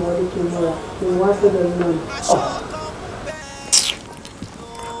kí ni wọlé kí n múra kí n wá sọ́dọ̀ iná ni.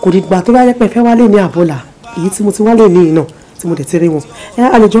 Kò dìgbà tó bá yẹ pé fẹ́ wálé ní àbọ̀là èyí tí mo ti wálé ní iná tí mo dẹ̀ ti rí wọn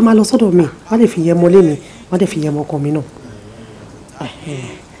àlejò máa lọ sọ́dọ̀ mi wọ́n lè fi yẹ mọ́ lé mi wọ́n dẹ̀ fi yẹ mọ́ ọkọ mi náà.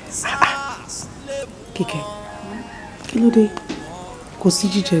 Kíkẹ́ kí ló dé kò sí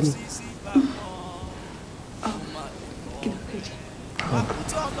jíjẹ ni.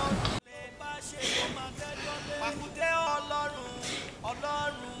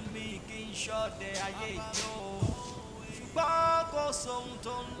 Ọlọ́run mi kì í ṣọdẹ ayé ìjọ ṣùgbọ́n kò sóhun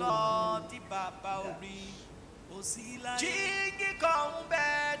tó ń lọ tí bàbá ò rí kò sí láyé. jíǹgì kan ń bẹ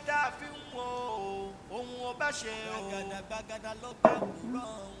dàbí ń wo ohun ọba ṣe o gbàgàdàgbàgàdà ló bá kúrọ̀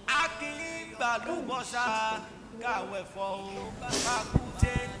a kì í gbàlúbọ̀sà káwé fọ́ o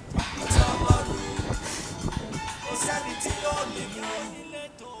Pakute ìtọ́lọ́run kò sẹ́ni tí ó lè mú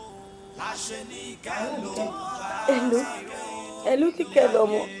àṣẹ ní kẹ́lò Hello Kíkẹ́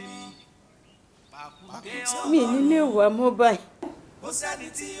lọ́mọ mi nílé wà mọ́ báyìí.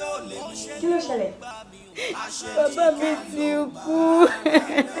 Kí ló ṣẹlẹ̀? Bàbá mi ti kú.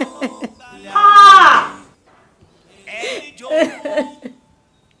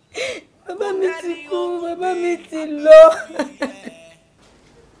 Bàbá mi ti kú, bàbá mi ti lọ.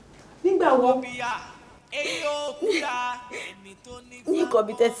 Nígbà wo? Ní nǹkan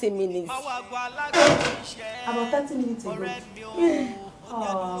bíi 30 minutes. About 30 minutes ago.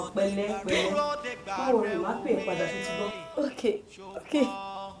 Pẹ̀lẹ́ pẹ̀lẹ́ báwo ni màá pè é padà tó ti gbọ́. Okay.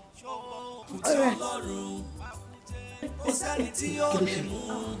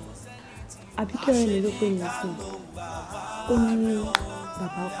 Àbíkẹ́rẹ́ mi ló pè mí sí i. Ó ní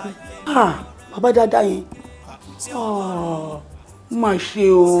bàbá kú. Bàbá dáadáa yẹn má ṣe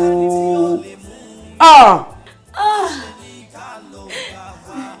o.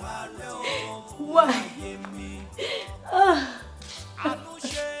 Why?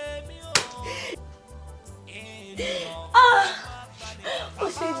 Ó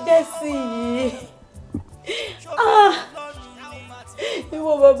ṣe jẹ́ sí yìí.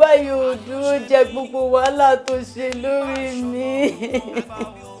 Ìwọ bàbá yóò dúró jẹ gbogbo wàhálà tó ṣe lórí mi.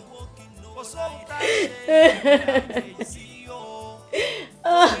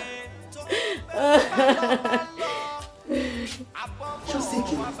 Ṣó sick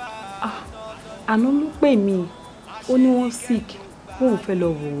ni? Àná ló pè mí ó ní wọ́n sick òun fẹ́ lọ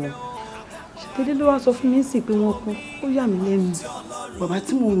wò wọ́n ṣètìlẹ́ ló wá sọ fún mi sí pé wọ́n kú ó yà mí lẹ́nu. Bàbá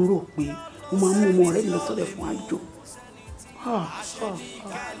tí mò ń rò pé mo máa mú ọmọ rẹ̀ lọ sọ́dọ̀ fún àjò ó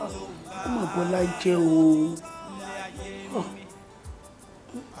mà bọ́lá jẹ́ o.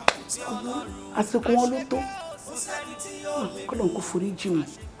 Àsìkò wọn ló tó kọ́lọ̀ kó forí jì wọ́n.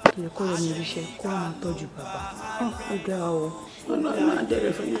 Ìyẹ kó lọ ní iṣẹ́ kó wọ́n máa tọ́jú bàbá. Ó ga o. Ọlọ́run máa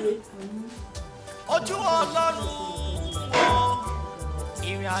dẹ̀rẹ̀ fún ilé. Ojú Ọlọ́run wo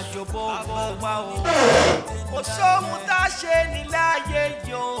ìrìn àjò gbogbo wa o kò sóhun tá a ṣe nílé ayé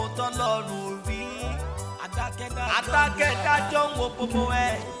yóò tọ́lọ́run rí adákẹ́dájọ́ ń wo gbogbo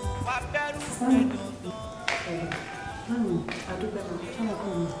ẹ̀ wá bẹ̀rù rẹ̀ dandan.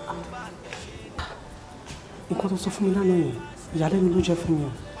 Nǹkan tó sọ fún mi lánàá yẹn ìyàlẹ́nu ló jẹ́ fún mi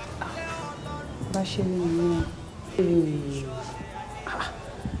o. Bá ṣe ní ìyẹn.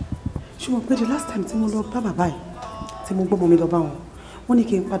 Ṣùgbọ́n pé the last time tí mo lọ bá bàbá yìí tí mo gbọ́mọ mi lọ bá wọn wọ́n ní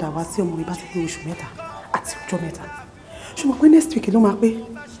kí n padà wá tí ọmọ mi bá ti pé oṣù 3 àti ọjọ́ 3. Ṣùgbọ́n pé next week ló máa pé.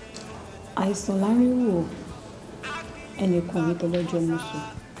 Àìsàn láàrin wò ẹnìkan mi tọ́lọ́jọ́ mú sùn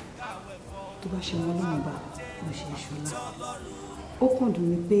tó bá ṣe wọn lọ́wọ́ bá ló ṣe ìṣúná. Ó kàn dùn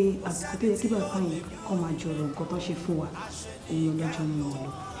mí pé àsìkò tó yẹ kí bàbá yẹn kọ́ máa jọrọ nǹkan tó ṣe fún wa òun lọ́jọ́ mú wọn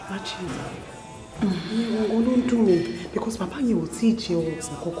lọ. Òun ló ń dùn mí because bàbá yẹn ò tí ì jẹ ohun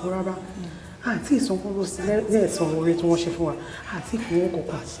kankan rárá àti ìsanwó lẹ́ẹ̀sán orí tí wọ́n ṣe fún wa àti ìfowó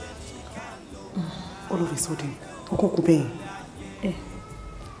kankan. All of a sudden ọkọ̀ kò bẹ́yìn.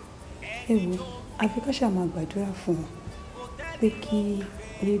 Ẹ wo àfi ká ṣáà máa gbàdúrà fún wọn pé kí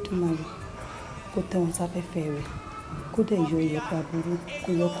Elédùmarè kó tẹ́ wọn sáfẹ́fẹ́ rẹ̀ kó dẹ̀ yọ ìyẹ̀pẹ̀ aburú kó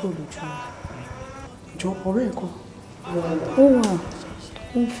yọ kúrò lójú wọn. Jọ ọ̀rẹ́ ẹ̀ kan. Ó wà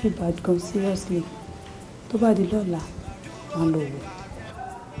Don't feel bad gan seriously. Tó bá di lọ́la, máa lọ wò.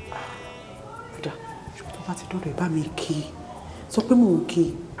 Ọ̀dà, ṣùgbọ́n tó bá ti dọ́dọ̀ ẹ̀ bá mi kí i. Sọ pé mò ń kí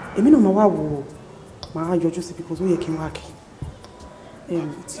i. Èmi náà máa wá wò ó. Màá yọjú síbi kan tó yẹ kí n wá kí i.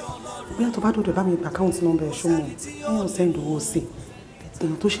 Bí àtọ́ bá dọ́dọ̀ ẹ̀ bá mi gba àkáùntì nọ́mbà ẹ̀ ṣọ́mọ̀. Wọ́n send owó sí i.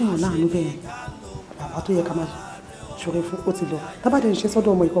 Èèyàn tó ṣèyàn láàánú bẹ́ẹ̀ bàbá tó yẹ ká máa ṣọ̀rẹ́ fún ó ti lọ. Tábàdẹ̀ ń ṣe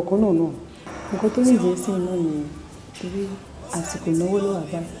sọ́dọ̀ ọmọ ìkọ̀kọ̀ náà náà. Nǹkan tó ní ìjẹ́ sí iná nìyẹn. Torí àsìkò ìnáwó ló wà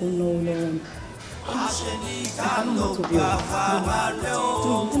báyìí, ó náwó lọ́wọ́ ni.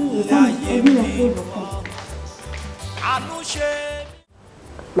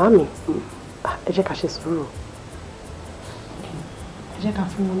 Màámi, ẹ jẹ́ ká ṣe sùúrù. Ẹ jẹ́ ká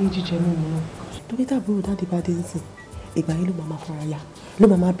fún wọn ní jíjẹ mímu náà. Torí tàbúrò dáàdì bá dé ń sìn, ìgbà yẹn ló máa fara ya. Ló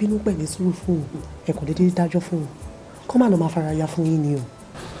máa bínú pẹ̀lú sùúrù fún òun. Ẹ kò dédé dájọ́ fún òun. Kọ́ máa lọ máa fara ya fún yín ni o.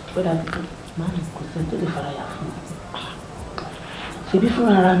 Bọ́dà màámi kò sẹ́ni tó lè fara ya fún mi. Ṣebí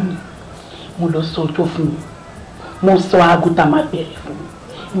fúnra ara mi, mo lọ sọ ọjọ́ fún mi. Mo sọ aago tá a máa bẹ̀rẹ̀ fún mi.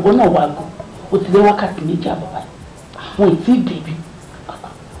 Ìwọ náà wá aago, o ti lé wákàtí méjì àbọ̀ báyìí. Wọn ì tí ì débi.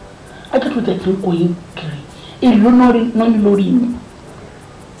 Akẹ́kọ̀ọ́ tẹ̀ tí ń kó yín kiri. Èlò náà ní lórí mi.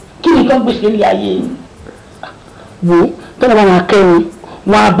 Kí ni tó ń gbèsè ilé ayé yìí? Wò ó, tọ́lá bá wọn kẹ́rin,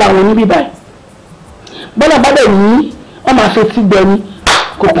 wọn á bá wọn níbí báyìí. Bọ́lá bá dẹ̀ ní, wọ́n máa fẹ́ tí gbẹ ní.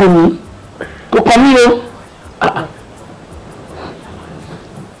 Kò kàn mí o.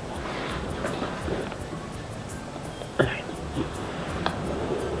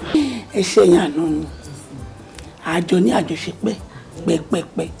 Ẹṣẹ yẹn àná ni àjọ ní àjọṣepẹ́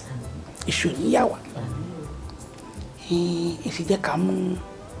pẹ́pẹ́pẹ́ èṣù níyàwó èsì jẹ́ ká mú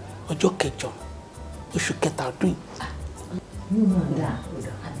ọjọ́ 8 oṣù 3 ọdún yìí.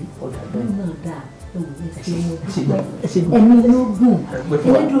 Ẹ̀mí ló gùn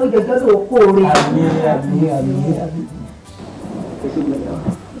ẹni dúró jẹjọ́ ló kó o rí.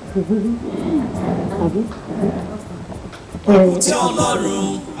 Tí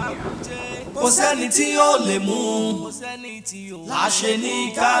Ọlọ́run kò sẹ́ni tí ó lè mú láṣẹ ní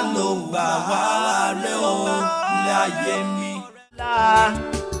ká ló gbà wá rẹ o ilé ayé mi.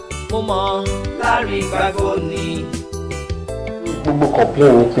 Mo mọ̀ lárí gbàgbọ́ ni. Gbogbo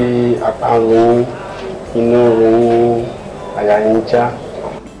complain ni pé àpárun inú ronú àyà yín já.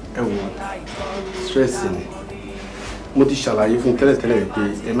 Ẹ wò stress ni mo ti ṣàlàyé fún tẹ́lẹ̀tẹ́lẹ̀ pé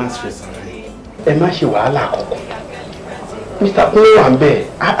ẹ má stress ara yín. Ẹ má ṣe wàhálà kankan. Mr. Kúnlé wà ń bẹ̀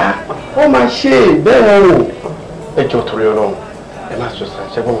wọ́n máa ṣe bẹ́ẹ̀ o. Ẹ jọ̀ọ́ torí Ọlọ́run ẹ má stress ara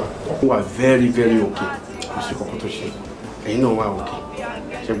ṣẹ́gbọ́n wa. Ó wà very very okay kò sí kankan tó ṣe ẹ̀yin náà wà okay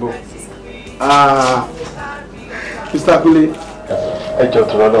ṣẹ́gbọ́n. Mr. Kúnlé ẹ jọ̀ọ́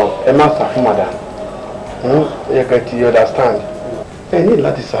torí Ọlọ́run ẹ má sá fún madam. Ẹ kẹ́ ti understand ẹ ní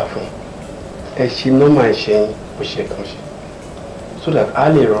láti sá fún ẹ ṣe nọ́mà ẹ̀ṣẹ̀ yín bó ṣe kàn ṣe so that a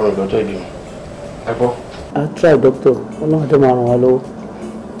lè rọrùn lọ́jọ́ ìbímọ ẹ gbọ́. I try doctor ọlọ́run tó máa ràn wá lọ́wọ́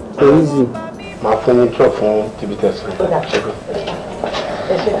so easy. Màá fún yín drop fún TB test ṣẹ́gun.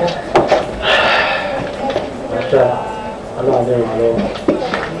 I try ọlọ́run tó ràn wá lọ́wọ́.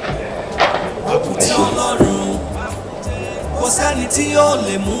 Àkùtì Ọlọ́run kò sẹ́ni tí ó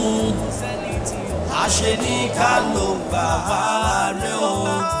lè mú àṣẹ ní ká ló gbà wá rẹ o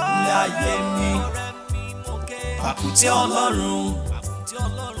ilé ayé mi. Àkùtì Ọlọ́run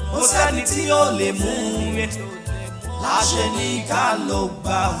kò sẹ́ni tí ó lè mú láṣẹ ní ká ló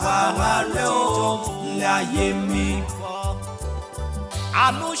gbà wá rẹ o ilé ayé mi.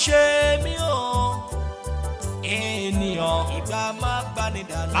 Àánú ṣe mí o ènìyàn ìgbà má gbani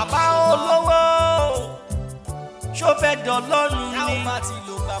dànù. Bàbá olówó ṣó fẹ́ dọ̀lọ́run ni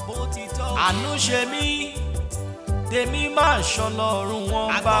àánú ṣe mí tèmi máa ṣọlọ́run wọn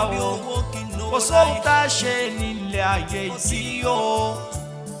bá o kò sóhun tá a ṣe nílé ayé yìí o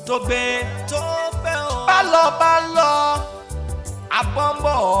tó gbé bá lọ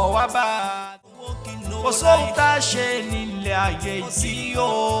àbọ̀nbọ̀ wá bá kò sóhun tá a ṣe nílé ayé yìí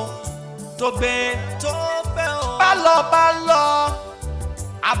o tó gbé bá lọ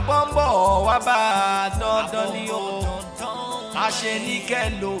àbọ̀nbọ̀ wá bá dandan ni o àṣẹ ní kẹ́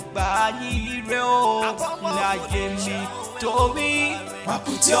ló gbà yín rẹ o láyé mi torí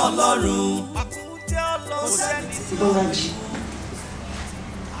Àkùtì Ọlọ́run.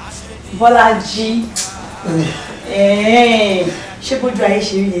 Bọ́lájí ṣé bójú ayé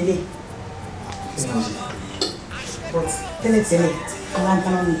ṣe rí lélẹ̀ tẹ́lẹ̀tẹ́lẹ̀ ọlá ń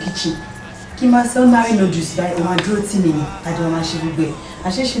dáná ní kíchìn kí máa sọ náírà noodles báyìí ọmọ dúró tì mí ni àjọ máa ṣe gbogbo ẹ̀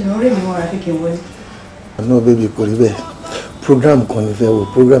àṣeṣe ní orí mi wọn ra kékeré wọlé. no baby kò rí bẹ́ẹ̀ program kan ní fẹ́ wo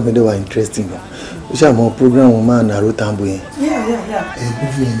program yẹn dẹ̀ wà interesting gan ó ṣàmọ́ program máa nàró tambo yẹn.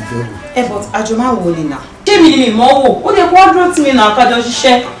 But àjọ máa wò ni náà ṣé ṣé mi ni mi mọ̀ wò ó lè kó dúró tì mí náà kájọ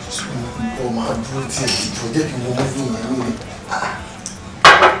ṣiṣẹ́. ó máa dúró tí ìjọ jẹ́ kí wọ́n mú ìyẹn lórí.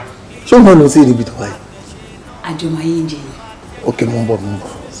 ṣé o máa lọ sí ibi tó wáyé. àjọ máa yé ń jẹ yẹn. ok mo ń bọ̀.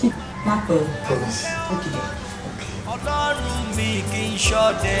 má pẹ́ o. promise. Ọlọ́run mi kì í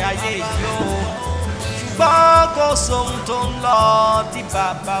ṣọdẹ ayé yìí o ṣùgbọ́n kò sóhun tó ń lọ tí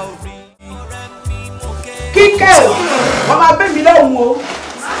bàbá orí. Kíkẹ́ o wọ́n máa bẹ́ mi lọ́hùn o.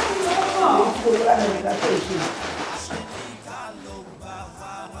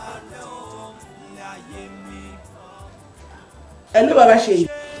 ẹ ló bàbá ṣe yìí.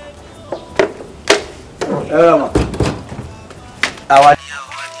 ẹ rà mà àwa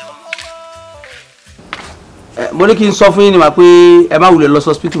mo ní kí n sọ fún yín ni mà pé ẹ má wulẹ̀ lọ sí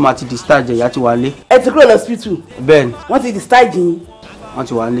hospital mà ti discharge ìyá ti wà nílé. ẹ ti kúrò lọ hospital. bẹ́ẹ̀ ni. wọ́n ti discharge yín. wọ́n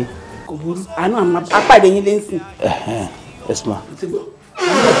ti wà nílé. kò burú àánú apàdé yín lé ń sìn. yes ma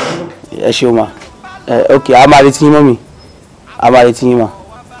ẹ ṣeun ma ok a máa retí yín mọ́mì a máa retí yín ma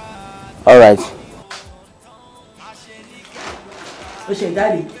all right. ó ṣe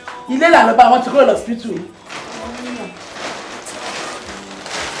ìjáde ilé ìlànà bá wọn ti kúrò lọ hospital.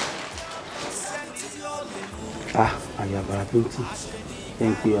 àyà bàrà píntì ẹ̀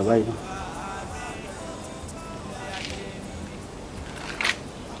ń pè bàbá yìí náà.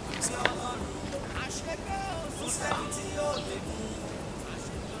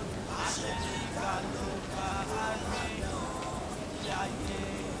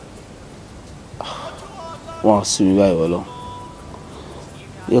 wọ́n sì rí báyìí wọ́lọ́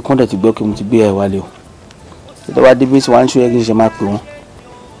yẹ kán dẹ̀ ti gbọ́ kí mo ti gbé ẹ̀ wálé o tó bá dé bí wọ́n á ń ṣó yẹ kí n ṣe máa pè wọ́n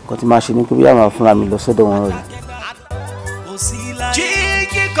nǹkan tí máa ṣe ni pé bí àwọn fúnra mi lọ sọ́dọ̀ wọn rẹ̀.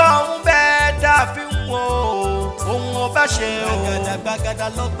 jíjí kan ń bẹ dàbí wo ohun ọba ṣe o gbàgàdà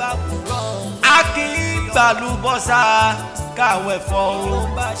ló bá wúrọ̀ a kì í gbàlúbọ́sà káwé fọ́ o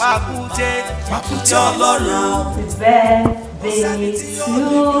Pakute Ọlọ́run.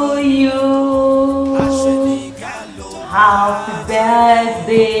 Happy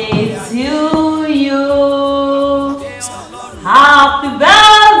birthday to you. Happy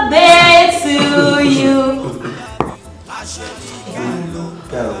birthday to you.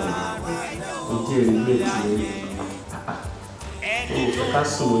 Happy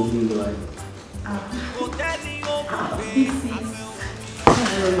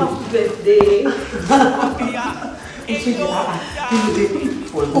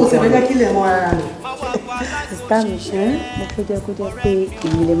birthday. o sì fẹ́ kí lè mọ ara rẹ̀. sista mi mo fẹ́ jẹ́ kó jẹ́ pé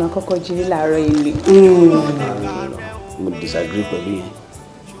èmi lè máa kọ́kọ́ jírí láàárọ̀ ilé. mo disagree pẹ̀lú yẹn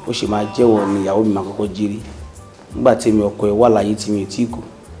ó ṣe máa jẹ́wọ́ ni ìyàwó mi máa kọ́kọ́ jírí nígbà tí èmi ọkọ ẹ̀ wà láyé tí mi ò tí kù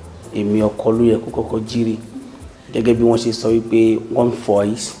èmi ọkọ ló yẹ kó kọ́kọ́ jírí gẹ́gẹ́ bí wọ́n ṣe sọ wípé one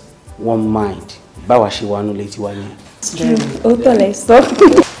voice one mind báwa ṣe wà nulẹ̀ tí wà ní. ó tọ̀lẹ̀ sọ.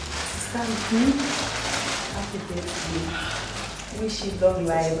 Wish you long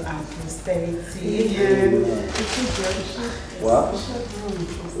life and prosperity. Wá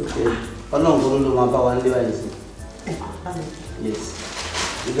Ọlọ́run kò ló máa bá wa nílé wáyé sí. Yes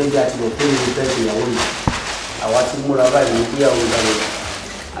gẹ́gẹ́ bí a ti mọ̀ pé ní ìfẹ́ ìyàwó mi àwa ti múra báyìí ní ìyàwó ìyàwó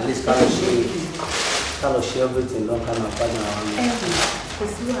at least ká lọ ṣe everything lọ́n ká máa pàdé àwọn ọmọ. Kò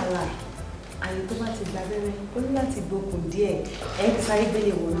sí wàhálà àyè tó bá ti gba abẹ́rẹ́ ó ní láti gbókùn díẹ̀ ẹ̀ ń sáré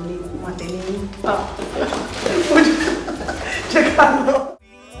gbélé wọlé wọn tẹ̀lé yín. Jẹ́ ká lọ.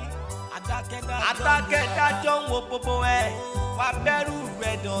 Adákẹ́dájọ́ ń wo gbogbo ẹ̀ wá bẹ̀rù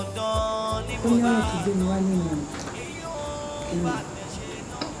rẹ̀ dandan ní ó ní ọ̀rọ̀ tó gbé mi wá nínú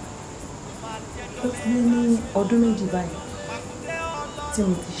ó ti lé ní ọdún méjì báyìí tí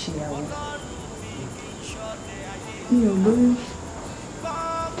mo ti ṣèyàwó mi ò lóyún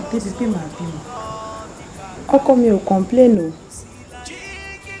débi pé màá bímọ ọkọ mi ò complain o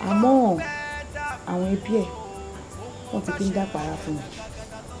àmọ́ àwọn ẹbí ẹ̀ wọ́n ti fi ń dápàrà fún mi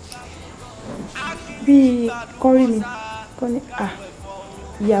bíi kán rí mi kán ní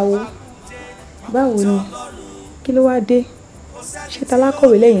ìyàwó báwo ni kí ló wá dé ṣé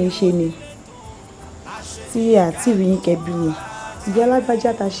talákọ̀wé lẹ́yìn ṣe ni tí àti ìrìn kẹbí ni ìyá alágbájá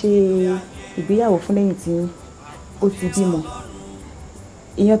ta ṣe ìgbéyàwó fún lẹ́yìn tí ó ti bímọ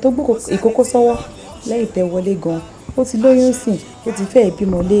èèyàn tó gbé ìkókó sọ́wọ́ lẹ́yìn tẹ́ wọlé gan ó ti lóyún sìn ó ti fẹ́ẹ̀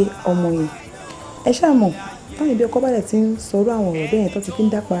bímọ lé ọmọ yẹn ẹ ṣàmọ̀ táwọn ìbí ọkọ balẹ̀ ti ń sọ̀rọ̀ àwọn ọ̀rọ̀ bẹ́ẹ̀ tó ti fi ń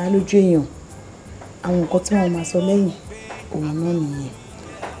dápara lójú èèyàn àwọn nǹkan tí wọ́n máa sọ lẹ́yìn òun náà nìyẹn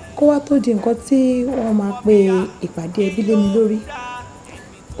kó wá tó di nǹkan tí wọ́n máa pe ìpàdé ẹbí lé mi lórí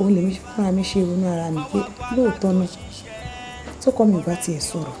òun lèmi fúnra mi ṣe ronú ara mi pé lóòótọ́ náà tọkọ mi ò bá tiẹ̀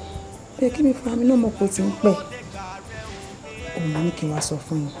sọ̀rọ̀ pé kí mi fúnra mi náà mọ̀ pé ó ti ń pẹ́ òun ní kí n wá sọ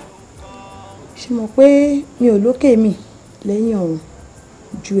fún yín ṣe mọ̀ pé mi ò lókè mi lẹ́yìn ọ̀run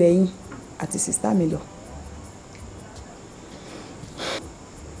ju ẹ̀yin àti sìstá mi lọ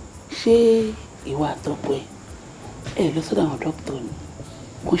ṣé ìwà àtọkọ ẹ lọ sọ́dọ̀ àwọn dókítà ni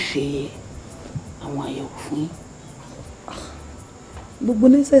kò ṣe àwọn àyẹ̀wò fún yín. gbogbo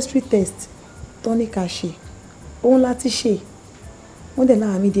necessary test tó ní ká ṣe òun láti ṣe wọ́n dẹ̀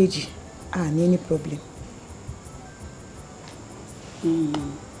láwọn méjèèjì à ní any problem.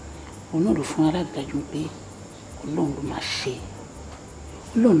 òun náà ló fún alágbèdájú pé ọlọ́run ló máa ṣe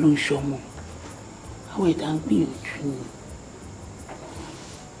ọlọ́run ló ń ṣe ọmọ àwọn ẹ̀dá ń gbìyànjú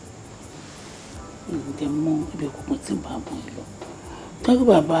ni ǹdẹ mọ ibi òkùnkùn tí ń bá bọ̀ ẹ lọ tọ́jú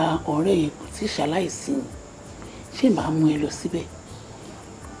bàbá ọ̀rẹ́ yẹn kò tí ì ṣaláìsí ni ṣé ìbá mú ẹ lọ síbẹ̀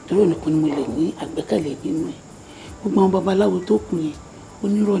dúró nìkan ni mo lè ní àgbẹ́kẹ̀lé nínú ẹ̀ gbogbo àwọn babaláwo tó kù yẹn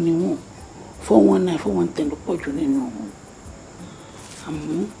onírọ̀ ni wọ́n 419 410 ló pọ̀ jù nínú wọn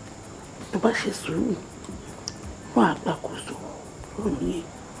àmọ́ tó bá ṣe sùúrù fún àgbàkóso lónìí yẹn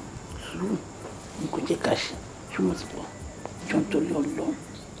sùúrù n kò jẹ́ ká ṣe ṣùgbọ́n ti pọ̀ jọ ń torí ọlọ́run.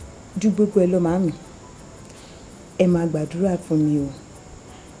 ju gbogbo ẹ lọ màámi ẹ máa gbàdúrà fún mi o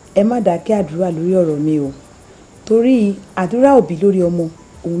ẹ má dákẹ́ àdúrà lórí ọ̀rọ̀ mi o torí àdúrà òbí lórí ọmọ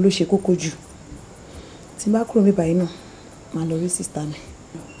òun ló ṣe kókó jù tí n bá kúrò mi báyìí náà máa lọ rí sísá mi.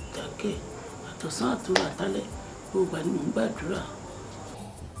 dákẹ́ àtọ̀sán àtúrà tálẹ̀ gbogbo àni mò ń gbàdúrà.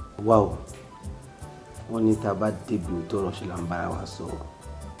 wá o wọ́n ní tá a bá débi òótọ́ ṣe là ń bára wa sọ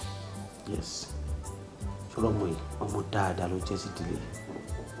yes ṣọlọ́ ọmọ yìí ọmọ dáadáa ló jẹ́ sí ìdílé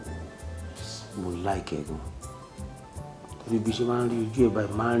mo láìkẹ́ gan torí bí ṣe máa ń rí ojú ẹ̀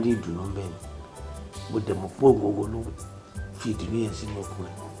báyìí máa ń rí ìdùnnú bẹ́ẹ̀ ni mo dẹ̀ mọ̀ pé ògbógbó ló fi ìdùnnú yẹn sínú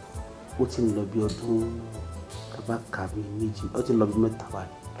ọkùnrin ó ti ń lọ bí ọdún kábàkà bíi méjì ó ti ń lọ bí mẹ́ta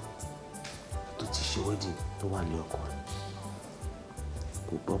báyìí tó ti ṣe wedding tó wà ní ọkùnrin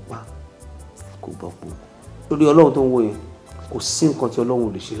kò gbọ́ pa kò gbọ́ po lórí ọlọ́run tó ń wò yẹn kò sí nǹkan tí ọlọ́run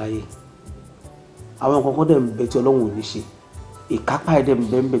ò lè ṣe láyé àwọn nǹkan kan dẹ̀ ń bẹ tí ọlọ́run ò ní ṣe ìkápá ẹ̀ dẹ̀ ń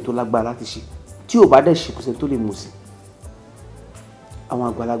bẹ ń bẹ tó lágbára láti ṣe tí ò bá dẹ̀ ṣe kò sẹ́ni tó lè mú sí àwọn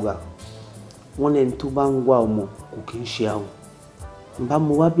àgbàlagbà wọ́n ní ẹni tó bá ń wá ọmọ kò kí ń ṣe àwọn n bá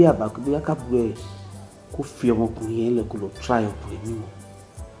mo wá bí àbá bí akábùrú ẹ̀ kó fi ọmọkùnrin yẹn lẹ̀ kó lọ try ọkùnrin mímọ́.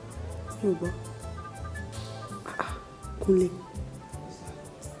 yóò gbọ́ Kúnlé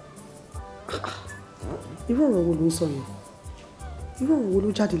irú ọ̀rọ̀ wo ló ń sọ yẹn irú ọ̀rọ̀ wo ló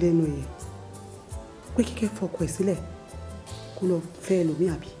jáde lẹ́nu yẹn pé kíkẹ́ fọkọ ẹ̀ sílẹ̀ kó lọ fẹ́ ẹlòmíì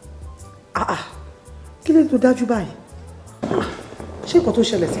àbí kí ló tó dájú báyìí ṣé nǹkan tó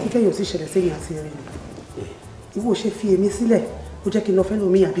ṣẹlẹ̀ sí kíkẹ́ yóò sì ṣẹlẹ̀ sẹ́yìn àti ẹ̀rín ni ìwọ ṣe fi èmi sílẹ̀ ó jẹ́ kí n lọ fẹ́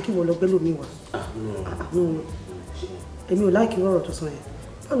lòmíì àbí kí wọ́n lọ gbé lòmíì wá èmi ò láìkí ọ̀rọ̀ tó sọ yẹn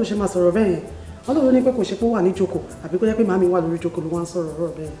báwo ló ṣe máa sọ̀rọ̀ bẹ́ẹ̀ yẹn Ọlọ́run ní pé kò ṣe pé ó wà ní jókòó àbí kó jẹ́ pé màmí wà lórí jókòó ló wá ń sọ̀rọ̀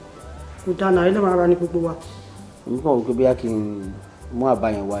ọ̀rọ̀ bẹ́ẹ̀ kò dáná ẹlẹ́wọ̀n ara ní gbogbo wa. èmi kàn wò pé bóyá kí n mú àbá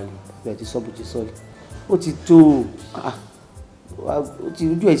yẹn wá ni bẹ́ẹ̀ ti sọ́ọ̀bù ti sọ́ọ̀lì ó ti tó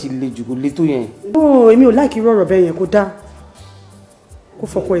ojú ẹ̀ ti le jù kó le tó yẹn. èmi ò láìkí ọ̀rọ̀ bẹ́ẹ̀ yẹn kó dá kó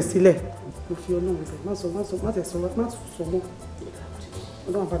fọkọ ẹ̀ sílẹ̀ mo fi Ọlọ́run bẹ̀ má sọ mọ́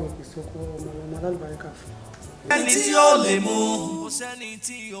Ọlọ́run bá mi pèsè ọkọ ọmọ alálùbáríkà fún ẹni tí ó lè mú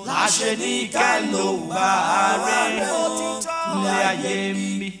láṣẹ ní kẹ́lò bá rẹ̀ ilé ayé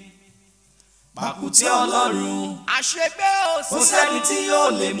mi Pakute Ọlọ́run kò sẹ́ni tí ó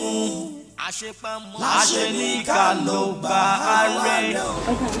lè mú láṣẹ ní kẹ́lò bá rẹ̀.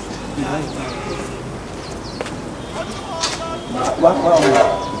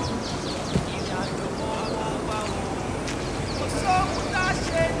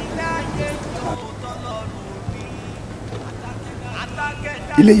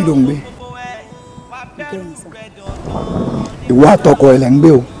 ilé yìí ló ń gbé ìwọ àtọkọ ẹ lẹ ń gbé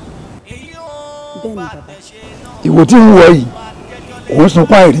o ìwọ tí ń wọ yìí òun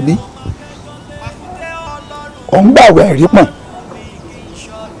sunkún àìrí bí òun gbàwẹ̀ ẹ̀rí pọ̀n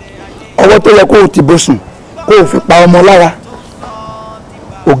ọwọ́ tó yẹ kó o ti bó sùn kó o fi pa ọmọ lára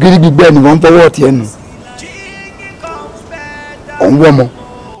ògiri gbígbẹ ni wọ́n ń fọwọ́ tiẹ̀ nù òun wọ́ ọmọ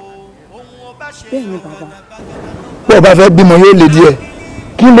bí ọba fẹ́ bímọ yóò lè díẹ̀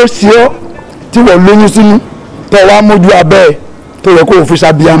kí ló ṣe ọ́ tí wọ́n lóyún sínú tó wá mójú abẹ́ ẹ̀ tó yẹ kó o fi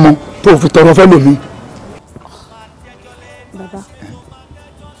ṣàbíamọ tó o fi tọrọ fẹ́ lòmí. bàbá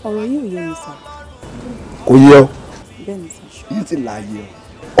ọ̀rọ̀ yìí ò yé mi sà. kò yẹ ọ yín ti là yẹ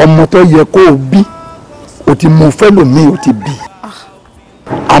ọ ọmọ tó yẹ kó o bí o ti mú fẹ́ lòmí o ti bí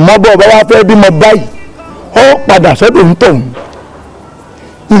àmọ́ bọ́ ọba wá fẹ́ bímọ báyìí ọ padà sọ́dọ̀ ń tọ̀hún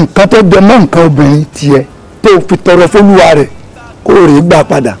nǹkan tó jẹ mọ́ nǹkan obìnrin tiẹ̀ tó fi tọrọ fólúwa rẹ̀ kó rè gbà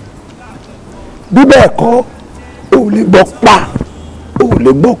padà bí bẹ́ẹ̀ kọ́ ò lè gbọ́ pa ò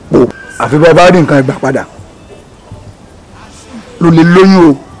lè gbọ́ po àfi bá bá rí nǹkan ìgbà padà ló lè lóyún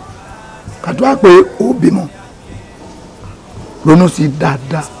o kàtó wá pé ó bímọ ronú sí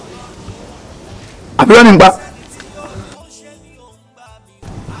dáadáa àbúrò nípa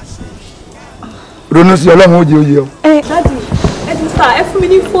ronú sí ọlọ́run ó jẹ oyè o. Daddy, ẹ ti sà, ẹ fún mi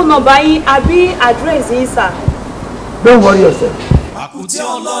ní fóònù nọ́mbà yín àbí àdírẹ́sì yín sà. Don't worry yourself. Pakute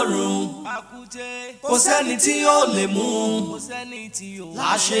Ọlọ́run, kò sẹ́ni tí yóò lè mú,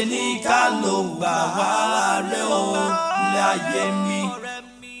 láṣẹ ní ká ló gbà wá rẹ̀ o ilé ayé mi.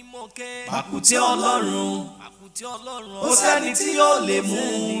 Pakute Ọlọ́run, kò sẹ́ni tí yóò lè mú,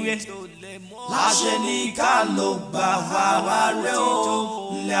 láṣẹ ní ká ló gbà wá rẹ̀ o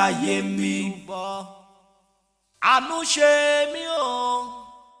ilé ayé mi. Àánú ṣe mí o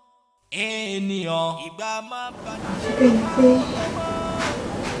ènìyàn ìgbà máa bá ní.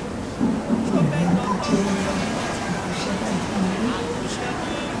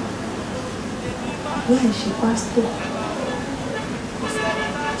 láì ṣe pásítọ̀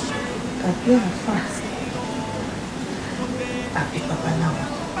tàbí àáfàá tàbí babaláwo.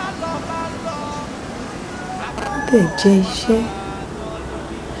 Ó dẹ̀ jẹ́ iṣẹ́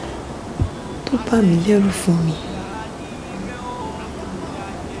tó bà mí lẹ́rù fún mi.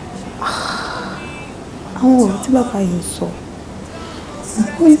 Àwọn ọ̀rọ̀ tí bàbá yìí sọ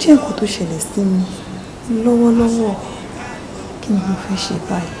ó ń jẹ́ nǹkan tó ṣẹlẹ̀ sí mi lọ́wọ́lọ́wọ́. Kí ni mo fẹ́ ṣe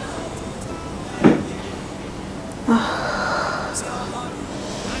báyìí?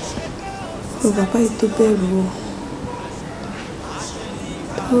 Bàbá yìí tó bẹ̀rù o,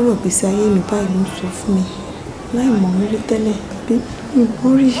 tó rọ̀ gbèsè ayé mi báyìí ló ń sọ fún mi láì mọ̀ mí rí tẹ́lẹ̀ bí mi ò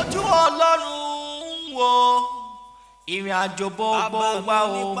rí. Ojú Ọlọ́run wo ìrìn àjò gbogbo wa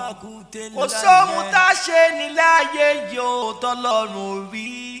o, kò sóhun tá a ṣe nílé ayé yìí o tọ́lọ́run rí.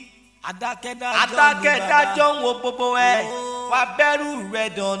 Adákẹ́dájọ́ ń wo gbogbo ẹ̀ wá bẹ̀rù rẹ̀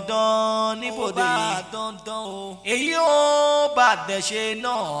dandan níbodè. Èyí ó bá dẹ̀ ṣe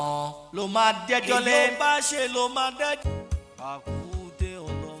náà ló máa dẹ́jọ́ lé. Èyí ó bá ṣe ló máa dẹ́jọ́. Pakute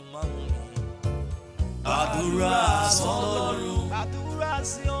Ọlọ́run máa ń yìn. Àdúrà sọ́lọ́run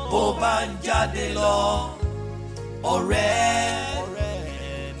bó bá ń jáde lọ ọ̀rẹ́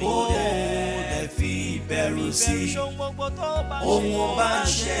ó lè fi ìbẹ̀rù sí ohun ó bá ń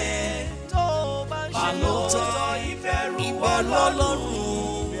ṣe má ló tán ìbẹ̀rù Ọlọ́run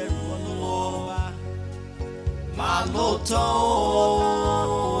má ló tán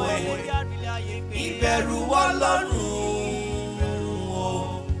ìbẹ̀rù Ọlọ́run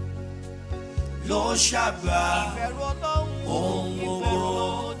ló ṣàgbà ohun gbogbo.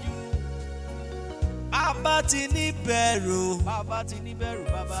 Bàbá ti ní bẹ̀rù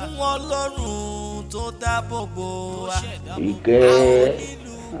fún Ọlọ́run tó dáàbò bò wá. Ìkẹ́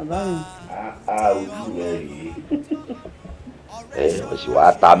a ojú rẹ̀ rèé ó sì wá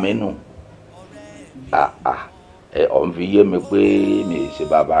ta mí nù ọ̀ ń fi yé mi pé mi ì ṣe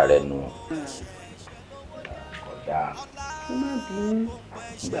bàbá rẹ̀ nù. Kódà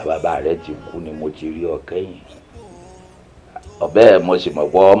ìgbà bàbá rẹ̀ ti kú ni mo ti rí ọ kẹ́yìn. Ọbẹ̀ mo sì mọ̀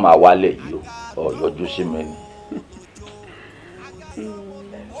pé ọ máa wálé yìí o yọjú sí mi ni.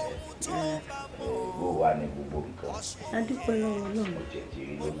 Bó wà ní gbogbo nǹkan. Adúpẹ́ lọ́wọ́ Ọlọ́run. Mo jẹ́ ti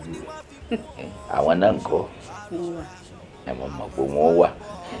rí lójú rẹ̀. Àwọn náà ń kọ́. Ẹ mọ̀ mọ̀ pé wọ́n wà.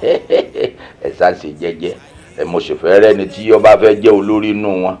 Ẹ ṣáṣe jẹ́jẹ́. Mo sì fẹ́ rẹ́ni tí ọba fẹ́ jẹ́ olórí inú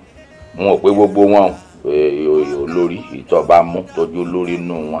wọn. Mo mọ̀ pé gbogbo wọn olórí ìtọ́ba mú tọ́jú olórí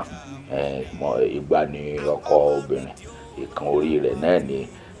inú wọn. Ìgbà ni ọkọ obìnrin. Ìkan orí rẹ̀ náà ni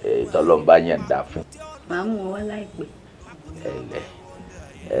tọ́lọ́mbá yẹn dá fún. Màá mú ọ wá láìpẹ́.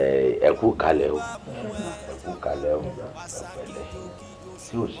 Ẹ kú kalẹ̀ o ẹ kú kalẹ̀ o ọ̀pẹ̀lẹ̀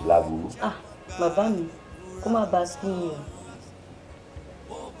tí ò sí láburú. Bàbá mi kó má bàa sí mi o.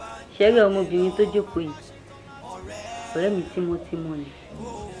 Ṣẹ́rẹ́ ọmọbìnrin tó jókòó yìí ọ̀rẹ́ mi tímọ́tímọ́ ni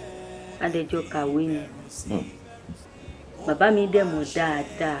adẹjọ́ kàwé ni bàbá mi dẹ̀ mọ̀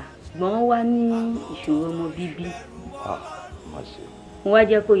dáadáa gbọ́n wá ní ìṣòro ọmọ bíbí. Mo wá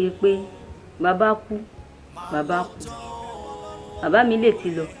jẹ́ kó yé pé bàbá kú bàbá mi lè ti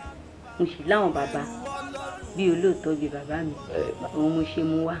lọ mo sì láwọn bàbá bí olóòótọ́ bí bàbá mi òun mo ṣe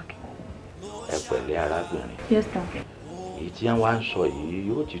mú wá. Ẹ pẹ̀lẹ́ arábìnrin. Yes sir. Èyí tí wọ́n wá ń sọ yìí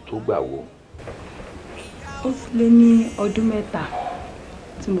yóò ti tó gbà wo. Ó ti lé ní ọdún 3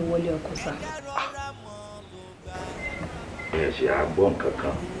 tí mo wọlé ọkọ sá. Ẹ ṣe àgbọ̀ nǹkan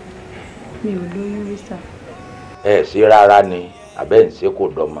kan. Mi ò lóyún rí sá. Ẹ ṣe rárá ni abẹ́ ń ṣe kò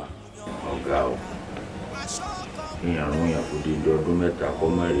dọ́mọ. Ọ̀gá o ìyàrún yàn kò di ọdún 3 kọ́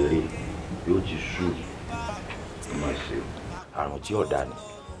mọ́ rere yóò ti sú má ṣe àrùn tí ọ̀dà ni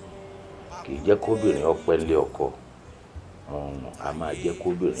kì í jẹ́ kóbìnrin ọpẹ́ lé ọkọ a máa jẹ́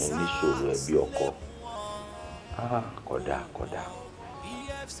kóbìnrin níṣòro ẹbí ọkọ kódà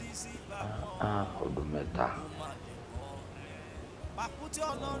ọdún 3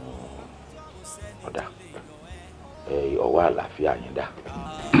 ọ̀dà ọwọ́ àlàáfíà yín dá.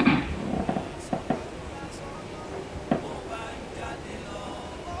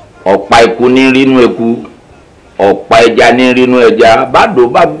 ọ̀pá ikú ní rínú eku ọ̀pá ẹja ní rínú ẹja bàdó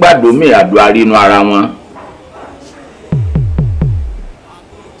bá gbàdó mi àdó arínú ara wọn.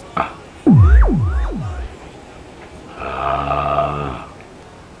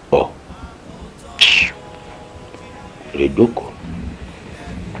 Rèjókòó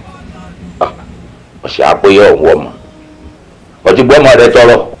ọ̀sẹ̀ àpéyẹ ọ̀hún ọmọ ọtí gbọ́ ọmọ rẹ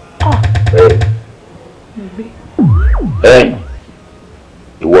tọrọ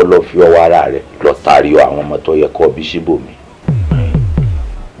ìwọ lọ fi ọwọ́ ara rẹ lọ tàrí àwọn ọmọ tó yẹ kọ́ bí síbòmí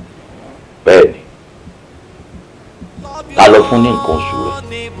bẹ́ẹ̀ ni ta lọ fún ní nǹkan oṣù rẹ.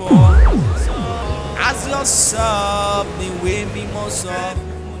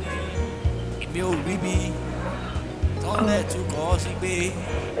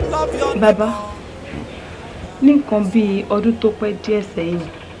 Bàbá, ní nǹkan bíi ọdún tó pẹ́ díẹ̀ sẹ́yìn,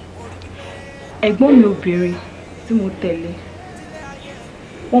 ẹ̀gbọ́n mi obìnrin tí mo tẹ̀lé,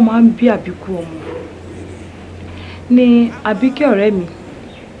 wọ́n máa ń bí àbíkú ọmọ. Ní àbíkẹ́ ọ̀rẹ́ mi,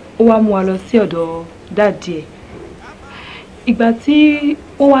 ó wá mú wa lọ sí ọ̀dọ̀ dáàdì ẹ̀. Ìgbà tí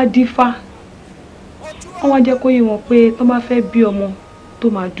wọ́n wá dífá, wọ́n wá jẹ́ kó yé wọn pé tó bá fẹ́ bí ọmọ tó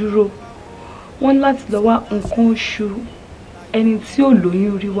máa dúró, wọ́n ní láti lọ wá nǹkan oṣù ẹni tí ò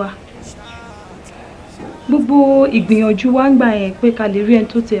lóyún rí wá. Gbogbo ìgbìyànjú wa ń gbà yẹn pé ká lè rí ẹni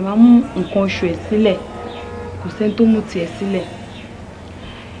tó tiẹ̀ máa mú nǹkan oṣù ẹ̀ sílẹ̀, kò sẹ́ni tó mú tiẹ̀ sílẹ̀.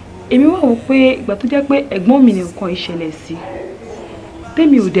 Èmi wá wò pé ìgbà tó jẹ́ pé ẹ̀gbọ́n mi nìkan ìṣẹ̀lẹ̀ sí,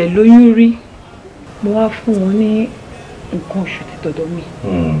 tèmi ò dẹ̀ lóyún rí, mo wá fún wọn ní nǹkan oṣù ti tọ̀dọ̀ mi.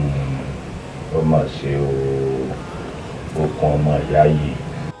 Ó mà ṣe o kan ọmọ ìyá yìí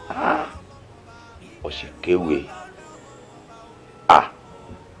ọ̀sẹ̀ kéwé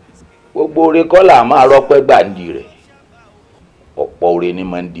gbogbo oore kọ́ là máa rọ́pẹ́ gbàǹdì rẹ̀ ọ̀pọ̀ oore ni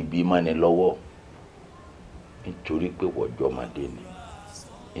máa ń di bí mọ́ni lọ́wọ́ nítorí pé wọ́jọ́ ọmọdé ni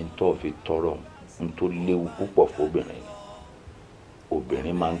ntọ́ fi tọrọ ntọ́ léwu púpọ̀ fóbìnrin ni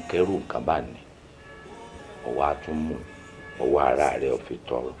obìnrin máa ń kẹ́rù nǹkan bá ní ọwọ́ àtúmù ọwọ́ ara rẹ̀ fi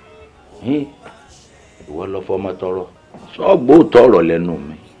tọrọ ìwọ lọ fọmọ tọrọ sọ́ọ̀gbó tọrọ lẹ́nu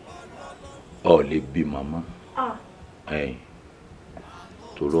mi ọ lè bí màmá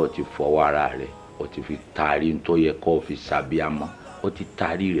torí ọ ti fọwọ́ ara rẹ̀ ọ ti fi taari ntọ́ yẹ kọ́ fi ṣàbíamọ́ ọ ti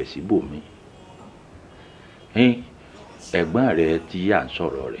taari rẹ̀ síbòmí ẹ̀gbọ́n rẹ̀ tí yà ń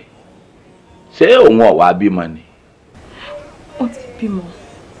sọ̀rọ̀ rẹ̀ ṣé òun ọ̀wá bímọ ni. ó ti bímọ.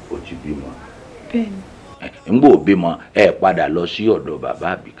 ó ti bímọ. bẹ́ẹ̀ni. ń gbọ́ bímọ ẹ padà lọ sí ọ̀dọ̀ bàbá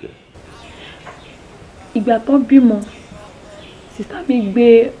àbíkẹ́. ìgbà tó bímọ sísá mi gbé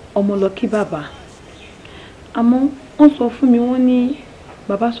ọmọ lọ kí bàbá àmọ́ wọ́n sọ fún mi wọ́n ní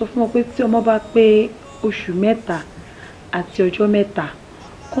bàbá sọ fún wọn pé tí ọmọ bá pé oṣù 3 àti ọjọ́ 3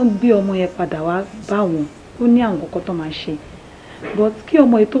 kán gbé ọmọ yẹn padà wá bá wọn ó ní àwọn kọ̀ọ̀kan tó máa ṣe but kí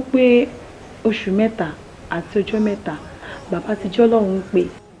ọmọ yìí tó pé oṣù 3 àti ọjọ́ 3 bàbá ti jọ́ lọ́hùn pé.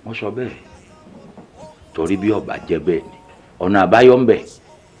 wọ́n sọ bẹ́ẹ̀ torí bí ọba jẹ́ bẹ́ẹ̀ ni ọ̀nà àbáyọ ń bẹ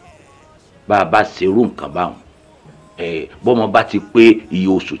bá a bá ṣerú nǹkan báwọn bọ́mọ bá ti pé iye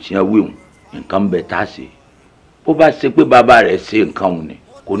oṣù tí wọ́n wéhùn nǹkan ń bẹ tá a ṣe bó bá ṣe pé bàbá rẹ̀ ṣe nǹkan òun ni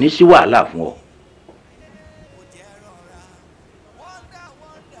kò ní sí wàhálà fún ọ.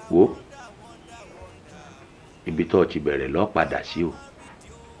 wo ibi tó ti bẹ̀rẹ̀ lọ padà sí o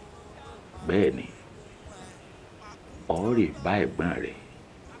bẹ́ẹ̀ ni ọ rè bá ẹ̀gbọ́n rẹ̀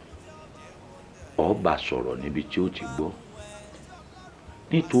ọ bá sọ̀rọ̀ níbi tí ó ti gbọ́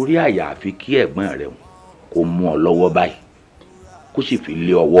nítorí àyàfi kí ẹ̀gbọ́n rẹ̀ kó mú ọ lọ́wọ́ báyìí kó sì fi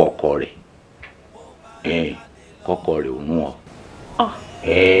lé ọwọ́ ọkọ rẹ̀ kọ́kọ́ rẹ̀ ò rún ọ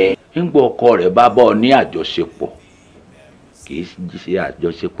ńgbọ́ ọkọ rẹ̀ bá bọ́ ọ ní àjọṣepọ̀ kì í ṣe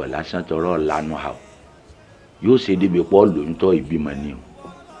àjọṣepọ̀ lásán tọrọ lánàá ha yóò ṣe débi pọ́ lóyún tó ìbímọ ni o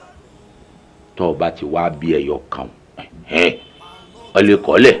tó o bá ti wá bí ẹyọ kan ọ lè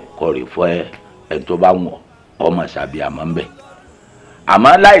kọ́lẹ̀ kọ́ rè fọ́ ẹni tó bá wọ̀n ọmọ ṣàbí àmọ́ ń bẹ̀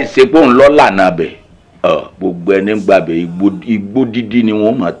àmọ́ láì ṣe pé òun lọ́ lànà bẹ̀ gbogbo ẹni gbàbẹ̀ igbó dídí ni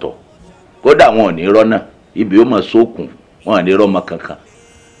wọ́n mọ̀ tọ̀ kódà wọn ò ní rọ́nà ibi ó mọ̀ sókun wọn ò ní rọ́mọ kankan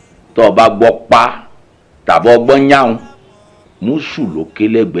tó o bá gbọ́ pa tàbọ̀ gbọ́ yáhùn mùsù ló ké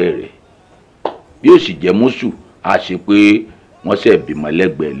lẹ́gbẹ̀ẹ́ rẹ̀ bí ó sì jẹ́ mùsù á ṣe pé wọ́n ṣe bímọ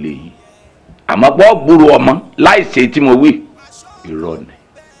lẹ́gbẹ̀ẹ́ léyìí àmọ́ pọ́ gbúrú ọmọ láì ṣe tí mo wí irọ́ ni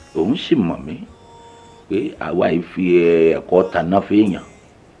òun sì mọ̀ mí pé àwa yìí fi ẹ̀kọ́ taná fèèyàn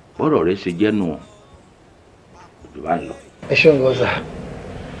bọ́rọ̀ rẹ ṣe jẹ́ nù ọ́ òjò bá ń lọ. ẹ ṣeun gọ́sà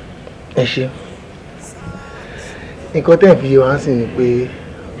ẹ ṣeun nǹkan tẹ́ ẹ̀ fi wá sí ni pé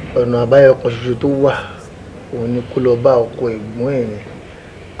ọ̀nà àbáyọ kan ṣoṣo tó wà òun ni kó lọ bá ọkọ ẹ̀gbọ́n ẹ̀ yẹn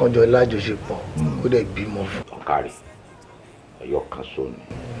kánjọ lájọṣepọ̀ kó dẹ̀ bímọ fún. ọ̀kàrí ẹ̀yọ kan sọ ni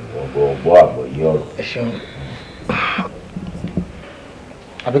ọ̀gbọ́ àgbọ̀yé ọ̀rọ̀. ẹ ṣeun.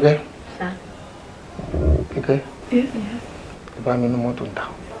 Àbíkẹ́. Kíkẹ́. Bá mi inú mọ́tò ń ta.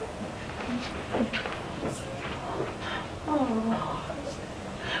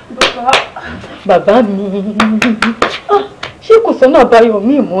 Bàbá mi ṣé kò sọ́nà àbáyọ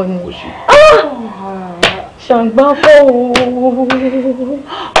mi mọ́ ni? Ṣàǹgbá kọ́ o.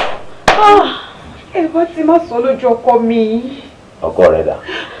 Ẹ bá ti má sọ lójú ọkọ mi. Ọkọ rẹ dà.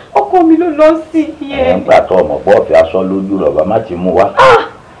 Ọkọ mi ló lọ sí yẹn. Ẹ̀ ń gbà tó ọmọ pọ̀ fi aṣọ lójú rẹ̀ bàbá má ti mú wá.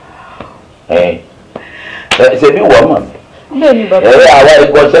 Ṣé bí wọ́n mọ̀ mí? Bẹ́ẹ̀ni bàbá. Àwa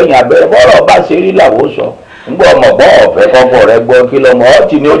ikọ̀ sẹ́yìn abẹ́rẹ́ bọ́rọ̀ bá ṣe rí làwọ̀ sọ. ń gbọ́ ọmọ bọ́ ọ̀fẹ́ kọ́kọ́ rẹ gbọ́ kí lọ́mọ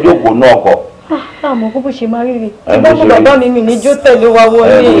ọtí ní ojókòó náà kọ. Àmọ́ bó ṣe máa rí rí ìgbàgbọ́ bàbá mi mi níjó tẹ̀lé wa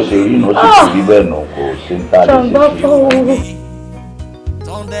wọlé. Ẹ bó ṣe rí inú sì ti rí bẹ́ẹ̀ nù kò sí ń tà lè ṣe sí.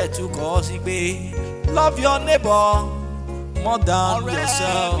 Tọ́ndẹ̀ tún kọ́ sí pé love your neighbor more than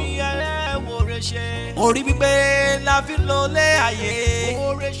yourself. Orí pípé la fi lọ lé ayé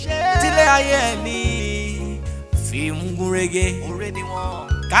tílé ayé ẹ̀ ní fi ń gúnrégé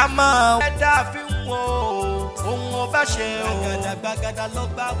ká máa ẹ̀dá fi ń wo ohun ọba ṣe o. Gbàgàdà ló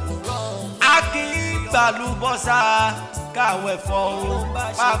gbà wúrọ̀. A kì í gbàlúbọ́sà káwé fọ́ o.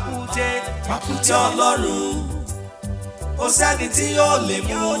 Pakute Ọlọ́run kò sẹ́ni tí yóò lè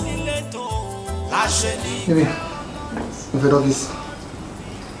mú láṣẹ ní. Baby, mo fẹ́ dọ́fíìsì.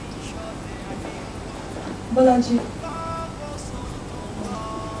 Bọ́lájí.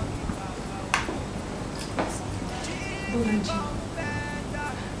 Bọ́lájí.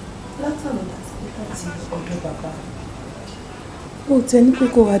 Látàrí láti ọ̀dọ̀ bàbá. Ó tẹ́ ní pé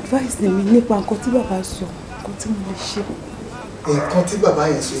kò advice mi nípa nǹkan tí bàbá sọ, nǹkan tí mo lè ṣe. Nǹkan tí bàbá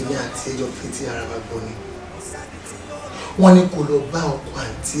yẹn sọ ní àti ẹjọ́ fi tí ara wa gbọ́ ni. Wọ́n ní kó lọ bá ọkọ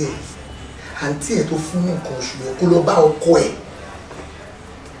àǹtí ẹ̀ tó fún nǹkan oṣù yẹn kó lọ bá ọkọ ẹ̀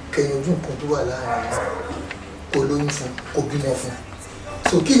kẹyìn ojú nǹkan tó wà láàrin kó lóyún fún kó bímọ fún.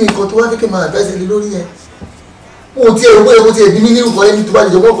 So kí ni nǹkan tó wá kékeré máa advice lé lórí yẹn? Mo ti ẹ̀rọ bóyá mo ti ẹ̀bí mi ní nǹkan ẹni tó bá lè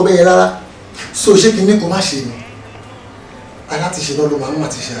jọ mọ́ ọkọ bẹ́ẹ̀ yẹn rárá. So ṣé kí ní kó má ṣe ni? Alátiṣe náà ló máa ń mà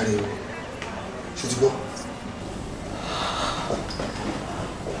ti ṣe ààrẹ o. Ṣé ti gbọ́?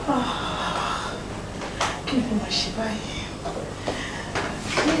 Kí ni mo máa ṣe báyìí?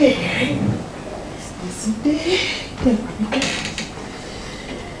 Èsì dé ẹ̀rọ mi kẹ́.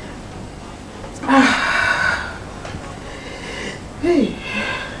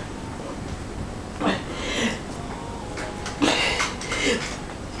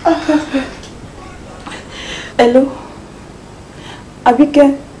 Hello, Àbíkẹ́,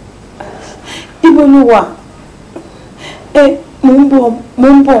 ibo ni wà? Mo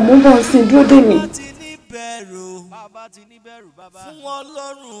ń bọ̀ sí dúró dè mí. Fún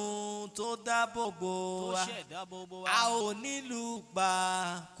Ọlọ́run tó dáàbò bò wá, a ò nílùú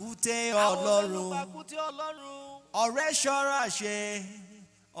Pakute Ọlọ́run. Ọ̀rẹ́ ṣọ́ra ṣe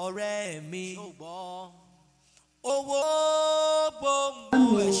ọ̀rẹ́ mi. Owó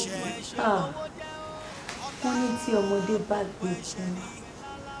gbòǹgbò ẹ̀ṣẹ̀. Wọ́n ní tí ọmọdé bá gbé fún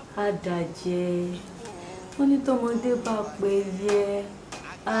á dàjẹ́. Wọ́n ní tọmọdé bá pè yẹ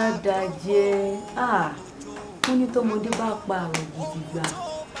á dàjẹ́. Wọ́n ní tọmọdé bá pa àrùn gidigba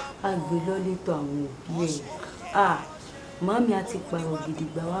á gbé lọ́lé tó àwọn òbí ẹ̀. Màmí àti pààrọ̀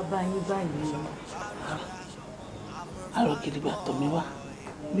gidigba wá bá yín báyìí o. Àrò gidigba tọ̀ mí wá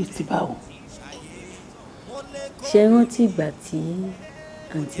bíi ti báwo. Ṣé rántí ìgbà tí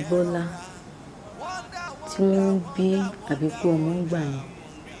àǹtí Bọ́lá tí wọ́n ń bí àbíkú ọmọ ń gbà yẹn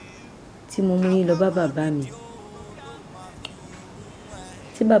tí mo mú yín lọ bá bàbá mi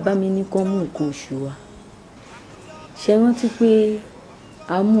tí bàbá mi ní kán mú nǹkan oṣù wa? Ṣé rántí pé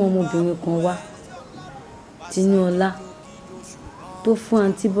a mú ọmọbìnrin kan wá Tinúọlá tó fún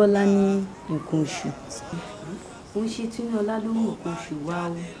àǹtí Bọ́lá ní nǹkan oṣù? Ó ń ṣe Tinúọlá ló mú nǹkan oṣù wá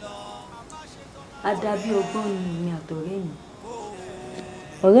o. A dàbí ọgbọ́n mi àtọ̀rẹ́ mi.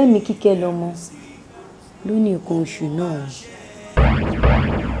 Ọ̀rẹ́ mi Kíkẹ́ lọ́mọ ló ní nǹkan oṣù náà.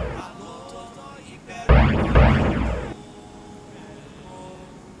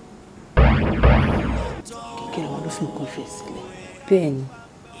 Kíkẹ́ lọ́mọ ló fi nǹkan oṣù ẹ̀ sílẹ̀. Bẹ́ẹ̀ ni.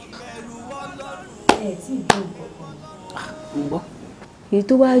 Ẹ tí ì dùn kankan. Mo gbọ́. Èyí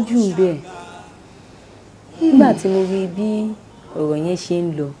tó wá jù ń bẹ́ẹ̀ nígbà tí mo rí bí ọ̀rọ̀ yẹn ṣe ń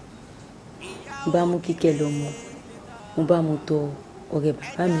lọ, mo bá mú Kíkẹ́ lọ́mọ, mo bá mo tọ ọ̀rẹ́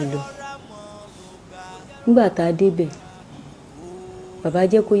bàbá mi lọ. Nígbà tá a débẹ̀, bàbá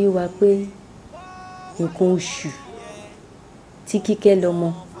jẹ́ kó yé wa pé nǹkan oṣù tí Kíkẹ́ lọ́mọ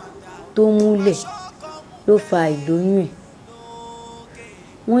tó múlẹ̀ ló fa ìlóyún ẹ̀.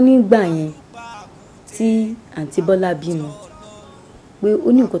 Wọ́n nígbà yẹn tí àǹtí Bọ́lá bímọ pé ó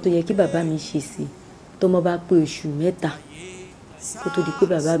ní nǹkan tó yẹ kí bàbá mi ṣe sí tọ́mọ bá pé oṣù 3 kó tó di pé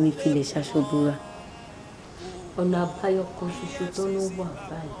bàbá mi filẹ̀ ṣaṣọ́búra. Ọ̀nà àbáyọ kan ṣoṣo tó ló wà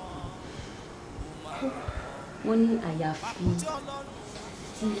báyìí. Wọ́n ní àyàfi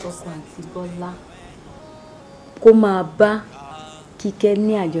tí ọkọ àǹtí Bọ́lá kó máa bá Kíkẹ́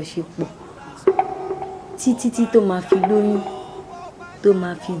ní àjọṣepọ̀ títí tó máa fi lóyún tó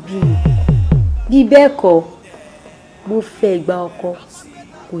máa fi bímọ. Bí bẹ́ẹ̀ kọ́ bó fẹ́ gba ọkọ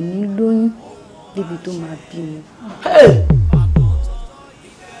kò ní lóyún débi tó máa bímọ.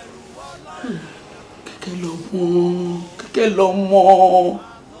 Kíkẹ́ lọ mọ́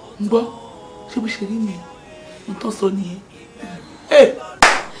ń gbọ́ ṣé bó ṣe rí mi ń tọ́ sọ nìyẹn.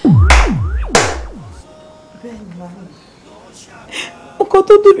 Bẹ́ẹ̀ ni màmá mi. Nǹkan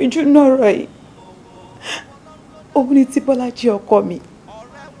tó dùn mí jù náà rọ̀ yìí òun ni tí Bọ́lájí ọkọ mi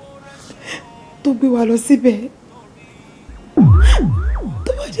tó gbé wa lọ síbẹ̀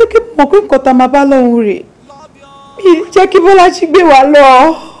tó bá jẹ́ kí n mọ̀ pé nǹkan tá a máa bá lọ́hùn rè mí jẹ́ kí Bọ́lájí gbé wa lọ.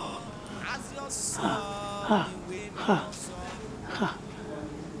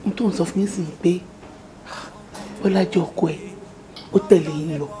 n tó ń sọ fún mi sì ń pé Bọ́lájí ọkọ ẹ̀ ó tẹ̀lé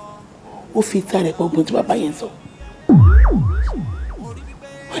yín lọ ó fi ìta rẹ̀ gbọ́gbọ́n tí bàbá yẹn sọ.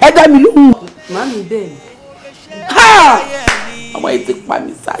 Ẹ dá mi lóhùn. Màmí bẹ́ẹ̀ ni. Ọmọ yìí ti pa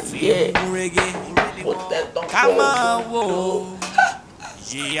mí sáyé ẹ̀. Ó tẹ̀ tán fún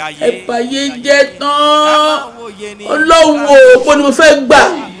ẹ báyé jẹ́ tán Ọlọ́run o bó ni mo fẹ́ gbà.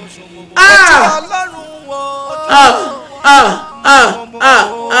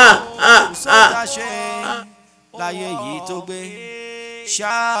 Láyé yìí tó gbé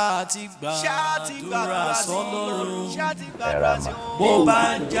ṣáà ti gbàdúrà sọ́lọ́run bó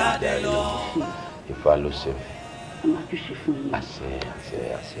bá ń jáde lọ. Ifá ló ṣe mí. Ọmọ àjọṣe fún yín.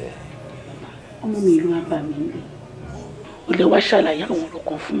 Àṣẹ. Ọmọ mi ìlú abà mi ń lè. Ó lè wá ṣàlàyé àwọn ọ̀rọ̀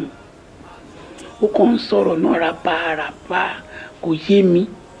kan fún un. Ó kàn ń sọ̀rọ̀ náà rábàrábà kò yé mi.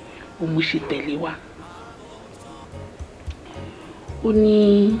 Ó mú ṣe tẹ̀lé wa. Ó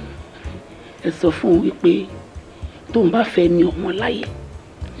ní ẹ sọ fún un wípé tóun bá fẹ́ ní ọmọ láyé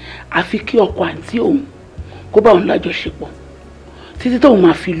àfi kí ọkọ àǹtí òun kó bá òun lájọṣepọ̀ títí tóun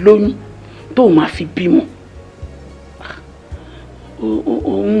máa fi lóyún tóun máa fi bímọ.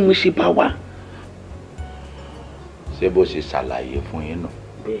 Òun mo ṣe bá wá. Ṣé bó ṣe ṣàlàyé fún yín nù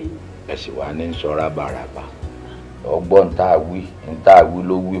ẹ sì wá ní sọ rábàrábà ọgbọ́n ń tá a wí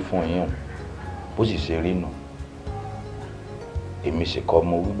ló wí fún yín bó sì ṣe rí nù èmi sì kọ́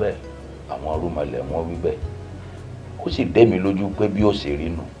mo wí bẹ́ẹ̀ àwọn rúmọlẹ̀ wọn wí bẹ́ẹ̀ ó sì dé mi lójú pé bí ó ṣe rí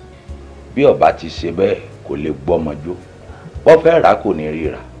nù bí ọba ti ṣe bẹ́ẹ̀ kò lè gbọ́mọjó wọ́n fẹ́ rà kò ní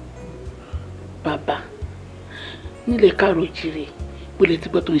ríra. Bàbá nílẹ̀ káàró jire pẹ̀lẹ́ tí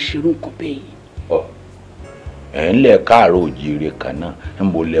gbọ́dọ̀ ń ṣerú nǹkan bẹ́ẹ̀ yìí. Ẹ̀ ń lẹ̀ káàró òjìire kan náà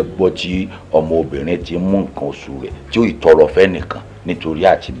ń bo lẹ gbọ́ tí ọmọbìnrin ti mú nǹkan oṣù rẹ̀ tí ó ìtọrọ fẹ́ nìkan nítorí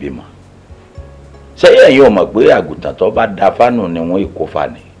àti bímọ. Sẹ́yìn ẹ̀yin ò mọ̀ pé àgùntàn tó bá da fánù ni wọ́n ìkó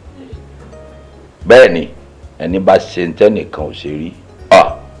fani. Bẹ́ẹ̀ ni ẹni bá ṣe ń tẹ́nìkan ò ṣe rí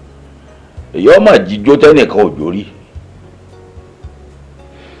èyí ọmọ jíjó tẹ́nìkan ò jórí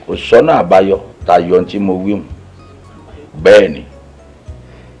kò sọ́nà àbáyọ tayọ tí mo wí mu bẹ́ẹ̀ ni.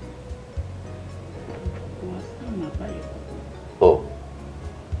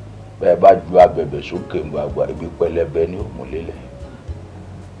 Bẹ́ẹ̀ bá ju abẹ̀bẹ̀ sókè gbàgbà ibi pẹlẹbẹ ní òmùlélẹ̀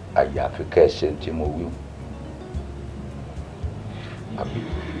àyàfi kẹsẹ̀ tí mo wí mu.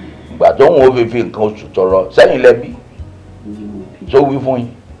 Ìgbà tó ń wo fífi nǹkan oṣù tọrọ sẹ́yìn lẹ́bí tó wí fún yín.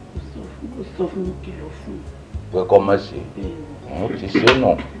 Ó sọ fún mi kí lọ fún un. Pé kọ́ mọ̀ sí òun ti ṣe nù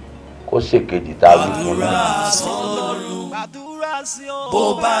kó ṣèkejì tá a wí fún mi. Bó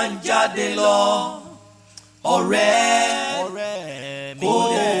bá ń jáde lọ ọ̀rẹ́ kó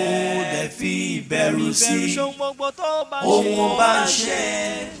dẹ̀ fi ìbẹ̀rù sí ohun bá ń ṣe.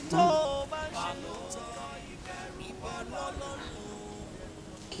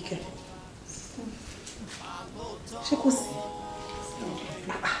 Kíkẹ́ ṣé kò sí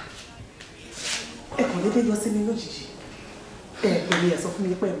ẹ kàn déédéé yọ sí mi lójijì ẹ pèlè ẹ sọ fún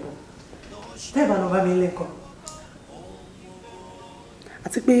mi pé ẹ bọ̀ tẹ́ ẹ bá lọ bá mi lẹ́kọ̀ọ́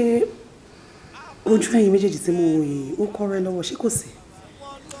àti pé ojú ẹ̀yin méjèèjì tí mo wò yìí ó kọ́ rẹ lọ́wọ́ ṣé kò sí.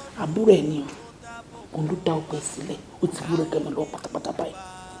 Àbúrò ẹ̀ ni òun ló dá ọpẹ sílẹ̀ ó ti wúrẹ́ kẹ́mi lọ pátápátá báyìí.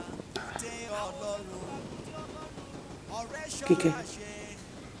 Kíkẹ́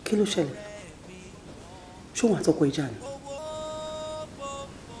kí ló ṣẹlẹ̀ ṣé òun àtọkọ ìjà ni.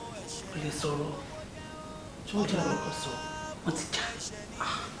 Ó lè sọ̀rọ̀ tí wọ́n jà lọ́kọ̀ sọ wọ́n ti jà.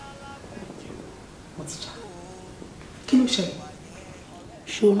 wọ́n ti jà. Kí ló ṣẹlẹ̀?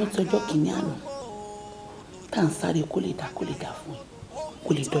 Ṣé o rántí ọjọ́ kìíní àná tá à ń sáré kó lè dá fún ẹ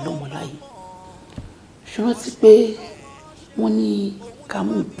kó lè dọ́lọ́mọ láyé? Ṣé o rántí pé wọ́n ní ká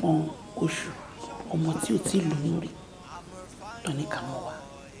mú nǹkan oṣù ọmọ tí ò tí ì lóyún rí lọ ní ká mú wa?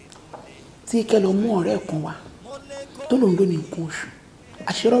 Tí kẹ́ lọ mú ọ̀rẹ́ kan wá tó lòun ló ní nǹkan oṣù,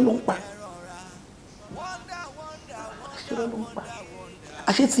 àṣírọ́ ló ń pa. Àṣírọ́ ló ń pa.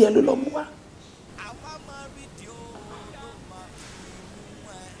 Àṣé tí ẹ ló lọ mú wá.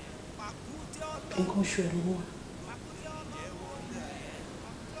 Nǹkan oṣù ẹ̀ ló mú wá.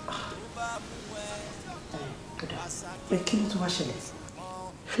 Ẹ kí ló tún wá ṣẹlẹ̀?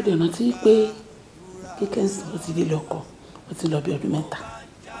 Ṣùgbọ́n rántí pé kíkẹ́ ń sìn ó ti délé ọkọ ó ti lọ bí ọdún 3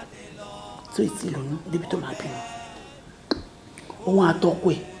 tó ì tí lóyún débi tó máa bímọ. Òun àtọkọ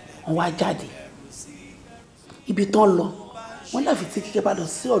ẹ̀ wọ́n wá jáde. Ibi tán lọ wọ́n láfi tí kíkẹ́ bá lọ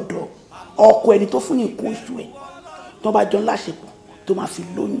sí ọ̀dọ̀ ọkọ ẹni tó fún ní nǹkan oṣù ẹ̀ tó bá jọ ń láṣepọ̀ tó máa fi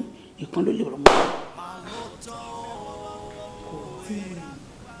lóyún ìkan ló lè rọ̀ mọ́.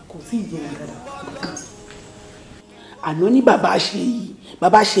 Kò tí ì yé mi dáadáa. Àná ní bàbá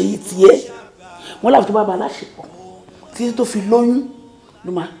ṣe yìí tiẹ̀ wọ́n láfi tó bá ba láṣepọ̀ títí tó fi lóyún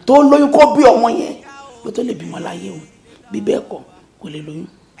ló máa tó lóyún kó bí ọmọ yẹn pé tó lè bímọ láyé o bí bẹ́ẹ̀ kọ́ kò lè lóyún.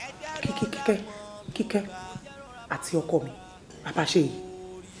 Kíkẹ́ àti ọkọ mi bàbá ṣe yìí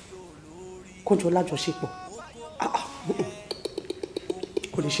kójọ lájọṣepọ̀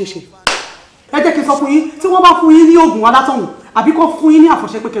kò lè ṣeé ṣe. Ẹ jẹ́ kí n sọ fún yín tí wọ́n bá fún yín ní oògùn alátọ̀hún àbí kó fún yín ní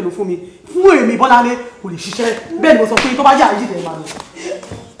àfọ̀ṣẹ pé kẹlò fún mi fún èmi Bọ́láńlé kò lè ṣiṣẹ́ bẹ́ẹ̀ ni mo sọ fún yín tó bá yà yí dẹ̀ máa lọ.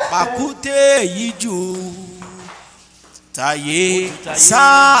 Pakute yìí jù tàyè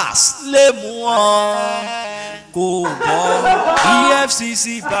SARS lè mú ọ kó bọ́ EFCC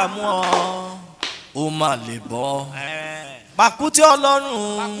bá mú ọ ó mà lè bọ́ Pakute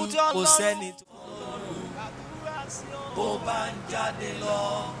Ọlọ́run kò sẹ́ni tó bó bá ń jáde lọ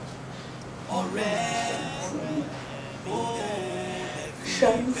ọ̀rẹ́ ó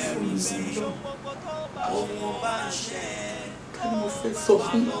ṣàánú fún mi lọ ohun bá ń ṣe kí ni mo fẹ́ sọ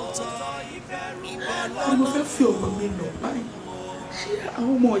fún kí ni mo fẹ́ fi ọ̀rọ̀ mi lọ báyìí ṣé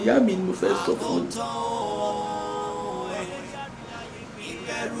àwọn ọmọ ìyá mi ni mo fẹ́ sọ fún mi.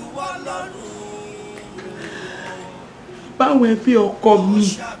 ìbẹ̀rù Ọlọ́run báwọn ẹbí ọkọ mi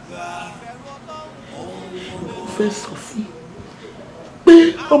mo fẹ́ sọ fún pé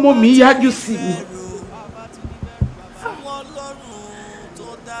ọmọ mi yájú sí mi.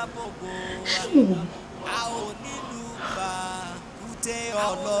 Ṣé mo mọ̀?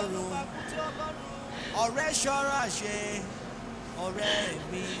 Ọlọ́run ọ̀rẹ́ ṣọ́ra ṣe ọ̀rẹ́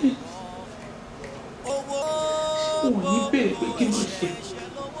mi owó wọn ní bèrè pé kí ló ṣe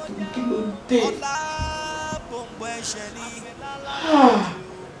kí ló dé. ọlá gbòǹgbò ẹ̀ṣẹ̀ ní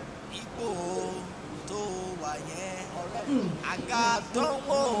ipò tó wà yẹn àga tó ń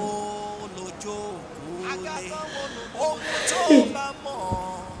wò lójó kò lè ohun tó bá mọ̀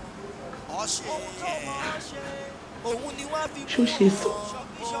ọ̀ṣẹ̀ òun ni wọ́n fi ṣó ṣe sọ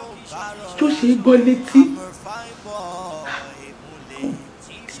ṣó ṣe gbọ́ létí.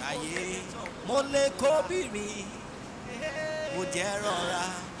 mo lè kóbìnrin mo jẹ́ rọra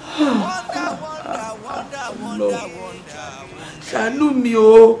wọ́ndà. ṣàánú mi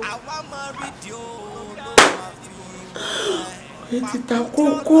o ẹ ti ta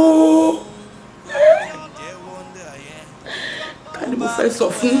kókó ta ni mo fẹ́ sọ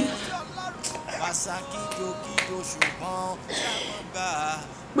fún.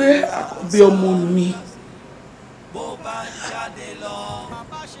 Pé àkọ́bí ọmọ mi bó bá ń jáde lọ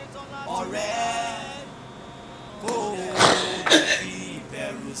ọ̀rẹ́ kó fi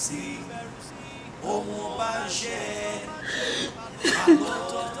ìbẹ̀rù sí ohun bá ń ṣe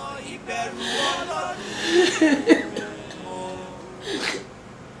àlọ́tọ̀ ìbẹ̀rù Ọlọ́run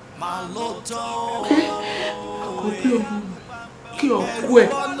máa ló tán àkọ́bí ọmọ mi kí ọkọ ẹ̀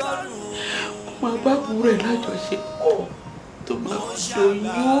máa bá àbúrò ẹ̀ lájọṣepọ̀ tó máa fi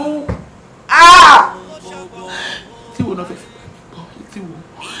lóyún tí wo náà fẹ́ fi bá mi gbọ́ tí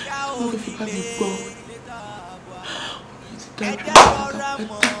wo fẹ́ fi bá mi gbọ́ ọ̀rọ̀ ti dájú pátápátá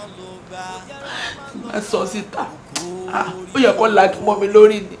tí máa sọ síta ó yẹ kó la kí mọ́ mi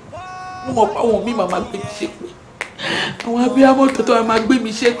lórí ni mo mọ̀ pé àwọn míì máa gbé mi ṣépè àwọn abiyamọ tó máa gbé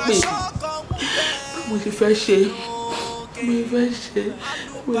mi ṣépè mo ti fẹ́ ṣe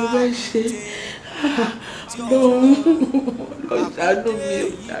lọ ṣàánú mi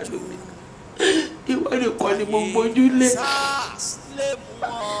ìwọ nìkan ni mo gbójúlé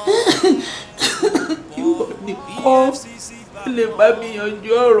ìwọ nìkan lè bá mi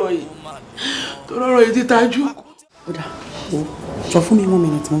yanjú ọ̀rọ̀ yìí tó lọ́rọ̀ yìí ti tajú. Ó dà, jọ fún mi 1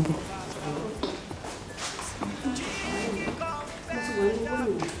 minute mo ń bọ̀.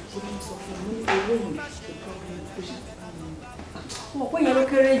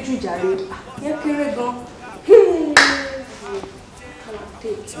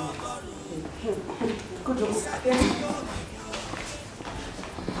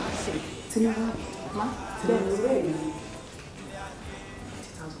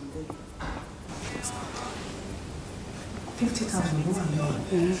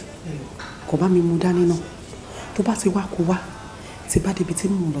 Kò bá mi mú dání náà. Tó bá ti wá kó wá. Tí bá débi tí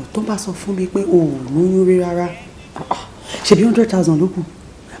mo lọ, tó bá sọ fún mi pé o ò lóyún rí rárá. Ṣebí 100,000 ló kù.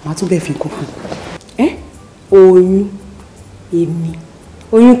 Màá tún bẹ́ẹ̀ fi kókó. Oyún èmi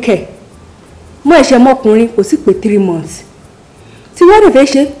oyún kẹ̀ mọ́ ẹ̀ṣẹ̀ mọ́kùnrin kò sí pé 3 months tí wọ́n dẹ̀ fẹ́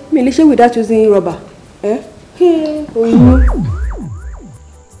ṣe mi lè ṣe without using rubber oyún.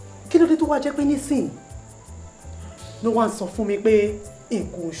 Kí ló dé tó wá jẹ́ pé nísìnyí ló wá ń sọ fún mi pé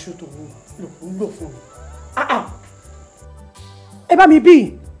nǹkan oṣù tòun lòun lò fún mi. Ẹ bá mi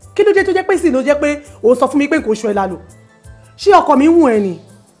bí kí ló dé tó jẹ́ pé sì ló jẹ́ pé òun sọ fún mi pé nǹkan oṣù ẹ̀ la lò. Ṣé ọkọ mi ń wù ẹ́ ni?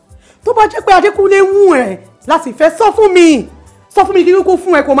 Tó bá jẹ́ pé Adékúnlé ń wù ẹ́ láti fẹ́ sọ fún mi kí kúkú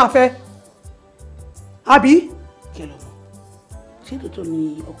fún ẹ kó máa fẹ́. Àbí? Kí ló mọ̀? Ṣé tòótọ́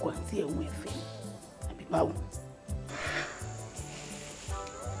ni ọkọ àti ẹ̀wọ̀n ẹ̀fẹ́ àbí báwo?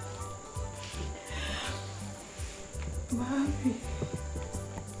 Màámi,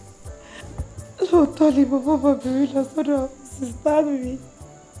 lóòótọ́ ni bàbá bàbírí lọ sọ́dọ̀ sísá mi.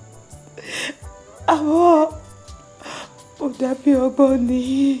 Àmọ́ ó dàbí ọgbọ́n ni.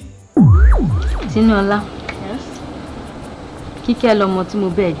 Tinúọlá, Kíkẹ́ lọmọ tí mo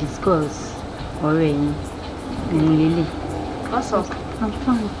bẹ́ẹ̀ discuss ọ̀rẹ́ yín òun lélẹ̀. What's up? I'm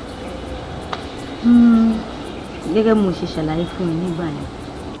fine. Gẹ́gẹ́ mo ṣe ṣàlàyé fún ẹ nígbà yẹn.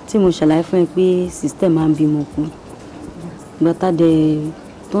 Tí mo ṣàlàyé fún ẹ pé system máa ń bímọ kú. Gbọ́tà dẹ̀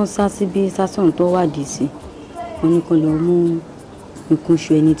tó ń sá síbí sásán tó wádìí sí. Wọ́n ní kó lọ mú nǹkan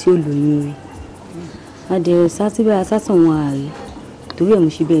oṣù ẹni tí ó lóyún rí. Adẹ̀ sá síbẹ̀ sásán wọn ààrẹ. Torí ẹ̀ mo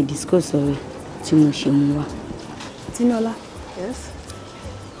ṣe bẹ́ẹ̀ discuss ọ̀rẹ́ tí mo ṣe mú wá. Tinúọlá,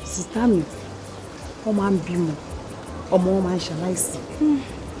 sísá mi wọ́n máa ń bímọ ọmọ wọn máa ń ṣaláìsí.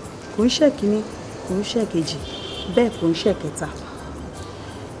 Kò ń ṣe kínní kò ń ṣe kejì bẹ́ẹ̀ kò ń ṣe kẹta.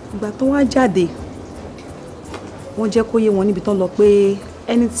 Ìgbà tó wá jáde wọ́n jẹ́ kó yé wọn níbi tán lọ pé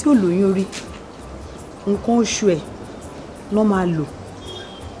ẹni tí ò lóyún rí nǹkan oṣù ẹ̀ lọ́ máa lò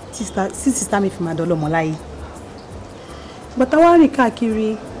tí sísá mi fi máa dọ́lọ́mọ láyé. Ìgbà tá wá rìn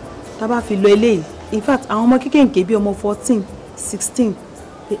káàkiri tá bá fi lọ eléyìí in fact àwọn ọmọ kékèké bíi ọmọ 14 16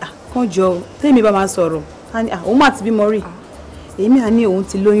 kan jọ tèmi bá máa sọ̀rọ̀ òun mà ti bímọ rí èmi à ní òun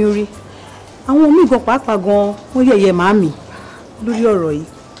ti lóyún rí àwọn míì gan pàápàá gan wọ́n yẹ̀yẹ́ màámi lórí ọ̀rọ̀ yìí.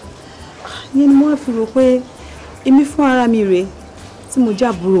 Ìyẹn ni mo wá fi rò pé èmi fún ara mi rèé tí mo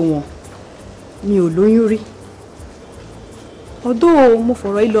jábúrò wọn mi ò lóyún rí. Ọ̀dọ̀ mo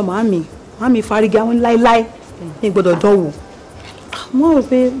fọ̀rọ̀ yìí lọ màámi fárígá wọn láéláé ní gbọ́dọ̀ dánwò. Mo rò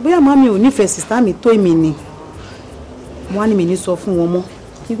pé bóyá màámi ò nífẹ̀ẹ́ sísá mi tó èmi ni wọ́n á ní mi ní sọ fún wọn mọ́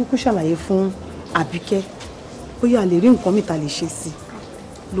kí kúkú ṣàlàyé fún Àbíkẹ́ bóyá a lè rí nǹkan mìta lè ṣe sí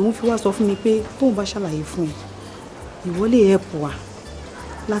i lòun fi wá sọ fún mi pé tóun bá ṣàlàyé fún ẹ ìwọ lè help wa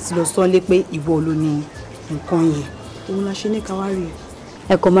láti lọ sọ lé pé ìwọ ló ní nǹkan yẹn òun la ṣe ní ká wá rí i.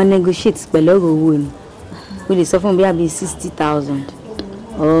 Ẹ kò máa negotiate pẹ̀lú ọ̀rọ̀ owó ni o lè sọ fún bí i 60,000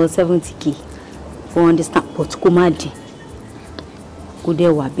 or 70k for understand but kó má dín kó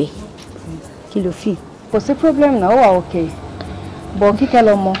dẹ̀ wà bẹ́ẹ̀ kí ló fi. Kò sí problem náà ó wà okay bọ̀ Kíkẹ́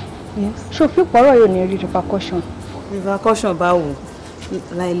lọmọ ṣó fi pọ̀rọ̀ yóò ní rí repercussion. Repercussion báwo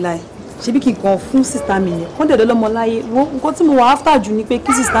láéláé ṣebí kí n kàn fún sísá mi yẹn kọ́ńdẹ̀ lọ́mọ láyé nǹkan tí mo wà after jù ni pé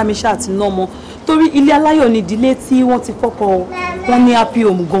kí sísá mi ṣáà ti ná ọmọ torí ilé aláyọ̀ ni ìdílé tí wọ́n ti kọ́kọ́ wọn ní happy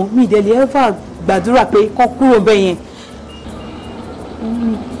home gan mi ìdẹ́lẹ̀ ever gbàdúrà pé kán kúrò bẹ́ẹ̀ yẹn.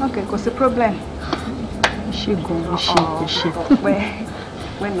 Okay, kò sí problem. Ṣé gan ṣe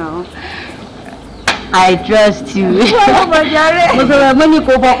pẹ́ náà. I trust you. Mo sọ̀rọ̀ mo ní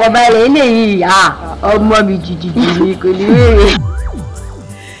kó fọkàn balẹ̀ eléyìí ọmọ mi jìjìjì ni kò ní wéèrè.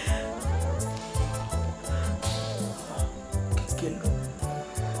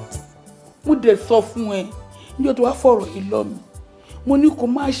 Mo dẹ̀ sọ fún ẹ níjọ́ tó wá fọ̀rọ̀ yìí lọ mi mo ní kó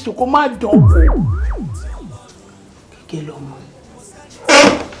má ṣe kó má dán wò. Kíkẹ́ lọ́mọ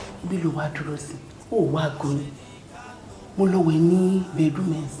bí ló wá dúró sí ó wá gan ni mo lọ wẹ̀ ní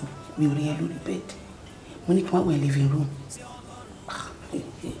bedroom ẹ̀sìn mi ò rí ẹ lórí bẹ́ẹ̀dì mo ní kí wọ́n wẹ̀ living room.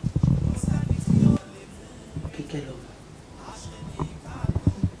 Kíkẹ́ lọ́mọ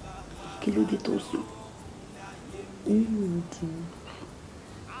kí ló dé tó sùn? Inú ọdún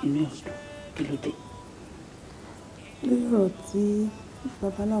kí ló dé? Lérò tí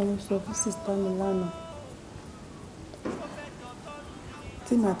babaláwo sọ fún sísá mi lánàá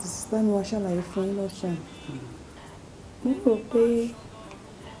tí màá ti sísá mi wá ṣàlàyé fún yín lọ́sàn-án mo rò pé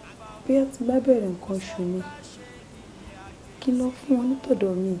bí ẹ ti bá bẹ̀rẹ̀ nǹkan oṣù mi kí n lọ fún wọn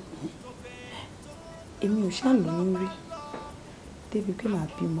nítọ̀dọ̀ mi. Èmi ò ṣàlóyún rí débi pé màá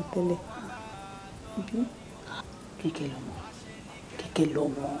bímọ tẹ́lẹ̀. Kékeré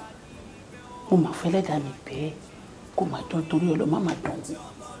lọ́mọ mo máa fẹ́ lẹ́dàá mi bẹ́ẹ̀ kó máa dán torí ọlọ́mọ máa dán wò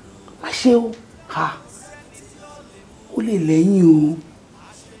má ṣe o ó lè lẹ́yìn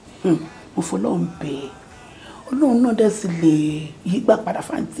o mo fọlọ́run bẹ́ẹ̀ ọlọ́run náà dẹ̀ sì lè yí gbà padà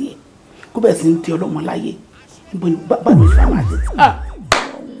fáǹtì ẹ̀ kó bẹ̀ sí ń tẹ ọlọ́mọ láyé níbo ni bá mi fà máa ṣe tí.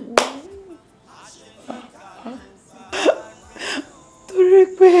 torí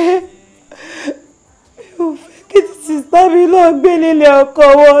pé mi ò fẹ́ kí sísá mi náà gbé nílé ọkọ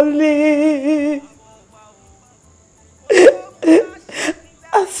wọlé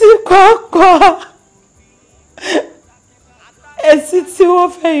àsìkò ọkọ ẹ̀sìn tí wọ́n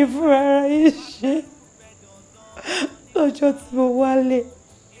fẹ́ yìí fúnra ara yìí ṣe lọ́jọ́ tí mo wálé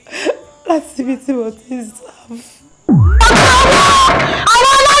láti ibi tí mo ti ń sáfù.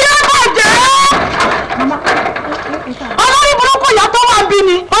 àwọn ọlọ́yọ̀ bàjẹ́ olórí burúkú ìyá tó wà ń bí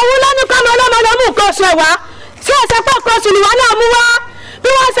ni òun ló ní kọ́mọ ọlọ́mọ lọ mú nǹkan ṣe wá tí ẹ̀sẹ̀ pọ̀ kan sì nìwọ náà mú wá bí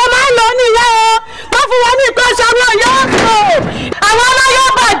wọ́n ṣe máa ń lọ nìyẹn o wọ́n fún wọn ní nǹkan ṣe àwọn ọ̀yọ́ ọ̀sọ̀ àwọn ọlọ́yọ̀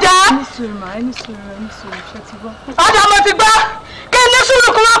bàjẹ́. ọjà mo ti gbọ́ kí n ní sùúrù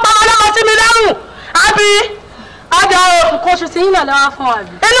kí wọ́n pa ọlọ́mọ sí mi lọ́rùn àbí ọjà o. nǹkan oṣù tí yín náà lọ́wọ́ fún wa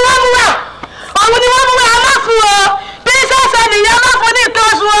bí. ẹni wọ́n mú wá òun ni wọ́n mú wá a má fún o bí sẹ́sẹ̀ nìyẹn má fún ní nǹkan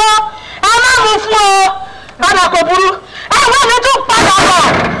oṣù o a má mú fún o padà kò burú àwọn mi tún padà bọ̀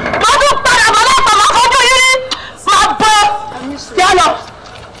mo tún padà bọ̀ lọ́pọ̀ mọ́ fojú yín máa bọ̀ yá lọ.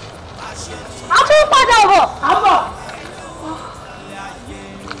 a tún padà bọ̀ a bọ̀.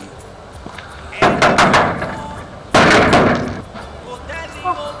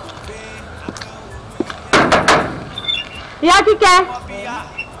 ìyá kíkẹ́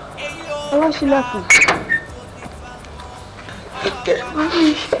ẹ wá sílẹ̀kùn.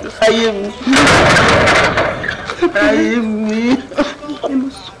 ayé mi ayé mi. ẹ má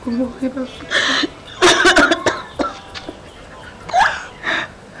sunkún mọ́ ẹ má sunkún.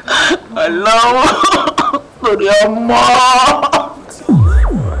 ọlọ́wọ́ lórí ọmọ.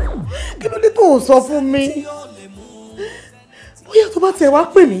 kí ló dé tó o sọ fún mi bóyá tó bá tiẹ̀ wá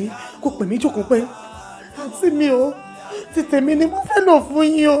pè mí kó pè mí jókòó pé àǹtí mi o ti tèmi ni mo fẹ́ lò fún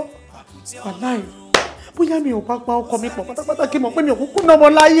yín o wàláì bóyá mi ò bá pa ọkọ mi pọ̀ pátápátá kí n mọ̀ pé mi ò kúkú náà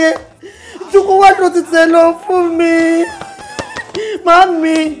mọ́ láyé jókòó wá ló ti tẹ̀ lọ fún mi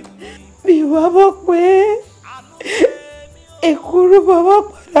màmí. mi wá mọ̀ pé èkúrú bàbá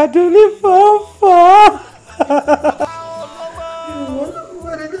padà dún ní fọ́fọ́.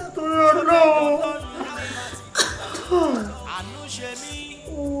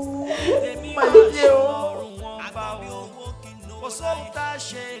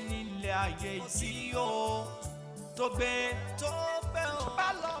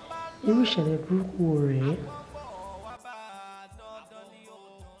 irú ìṣẹ̀lẹ̀ burúkú rèé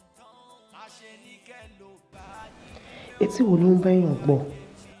etí wo ló ń bẹ́yàn gbọ́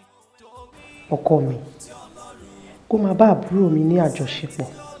ọkọ mi kó máa bá àbúrò mi ní àjọṣepọ̀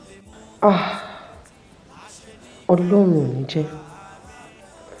ọlọ́run ò ní jẹ́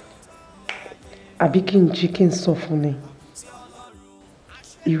àbí kí n jí kí n sọ fún ni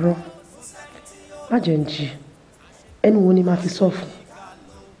irọ́ má jẹ́ ń jí ẹnu wo ni máa fi sọ fún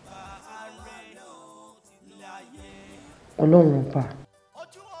ọlọ́run ọba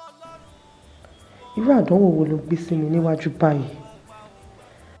irú àdánwò wo ló gbé sí mi níwájú báyìí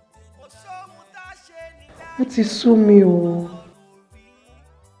ó ti sú mi o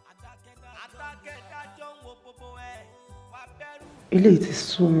eléyìí ti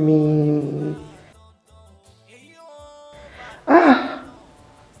sú mi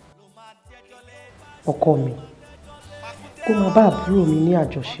ọkọ mi kó máa bá àbúrò mi ní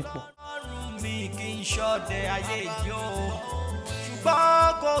àjọṣepọ̀.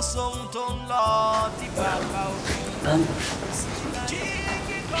 ṣùgbọ́n kò sóhun tó ń lọ tí bàbá òbí. báwo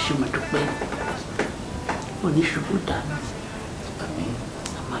ṣe mo dúpẹ́ oníṣubú dànù àmì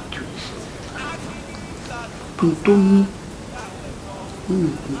àmàjò ìṣẹ́ tó ní nínú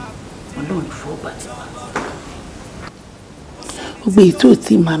mi ọlọ́run fọ́ bàtà gbogbo èyí tó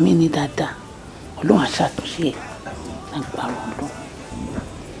tí màmí ní dáadáa ọlọ́run aṣàtúnṣe ẹ̀ lágbára ọlọ́run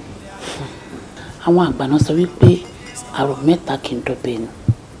àwọn àgbà náà sọ wípé àrò mẹ́ta kì í dọ̀bẹ̀ nù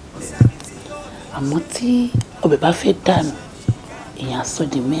àmọ́ tí ọbẹ̀ bá fẹ́ dànù èèyàn sọ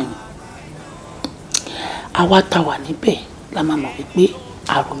di mẹ́rin àwa tá wà níbẹ̀ la máa mọ̀ wípé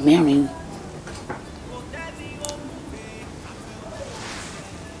àrò mẹ́rin ni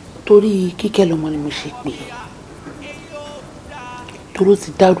torí Kíkẹ́ lọmọ ni mo ṣe pè é toró ti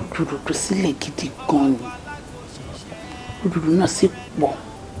dá rúdurùdu sílẹ̀ gidi gan ni òdòdó náà sì pọ̀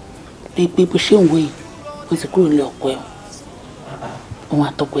ní pé bó ṣe ń wo yìí wọ́n ti kúrò nílé ọkọ ẹ̀ òun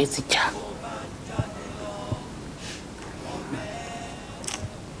àtọkọ ẹ̀ ti jà.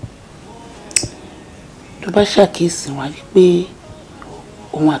 tó bá ṣàkíyèsí wọn wípé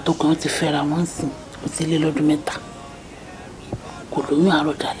òun àtọkọ ẹ̀ ti fẹ́ra wọn sìn ó ti lé lọ́dún 3 kò lóyún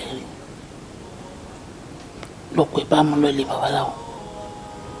àárọ̀ dalẹ̀ rí lọ́pọ̀ ẹ̀ bá mú lọ ilé babaláwo.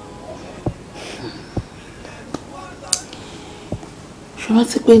 ṣùgbọ́n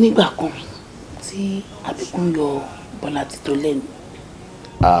ti pé nígbà kan tí àbíkún yọ Bọ́lá ti tó lẹ́nu.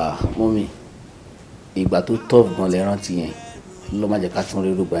 mọ́mí ìgbà tó tọ́ gan lẹ rántí yẹn ló má jẹ́ ká tún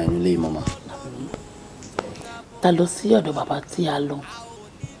rí rúgbà ẹnu lé mọ́mọ́. ta lọ sí ọ̀dọ̀ bàbá tí a lọ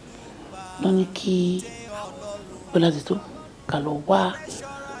ní kí Bọ́lá ti tó ká lọ wá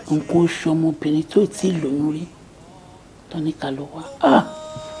nǹkan oṣù ọmọbìnrin tó ti lóyún rí tó ní ká lọ wá.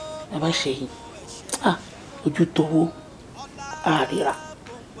 bàbá ṣe yìí ojú tó wó àríra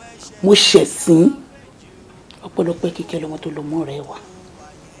mo ṣẹ̀sín ọ̀pọ̀lọpọ̀ kíkẹ́ lọ́mọ tó lọ mọ́ rẹ̀ wá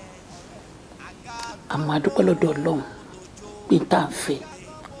àmọ́ adúpẹ́ lọ́dọ̀ Ọlọ́run pé n tá à ń fẹ́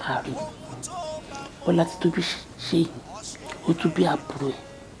àárín Bọ́lá ti tóbi ṣe yìí ó tún bí àbúrò ẹ̀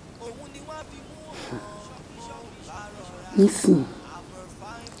nísìnyí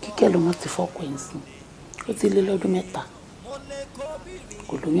kíkẹ́ lọ́mọ ti fọ́kọ ẹ̀ sìn ó ti lé lọ́dún 3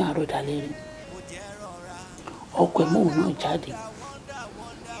 kò lóyún àárọ̀ dalẹ̀ rí ọkọ ẹ̀ mọ́ òun náà jáde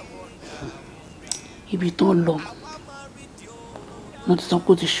ibi tó ń lọ wọ́n ti sọ pé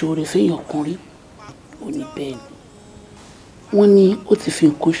ó ti ṣoore fẹ́yàn kan rí ó ní bẹ́ẹ̀ ni wọ́n ní ó ti fi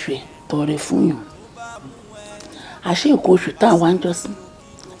nǹkan oṣù ẹ̀ tọrẹ fún yàn àṣé nǹkan oṣù tá à wá ń jọ́sìn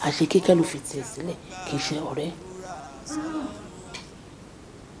àṣé kíkẹ́ ló fi tiẹ̀ sílẹ̀ kì í ṣe ọ̀rẹ́.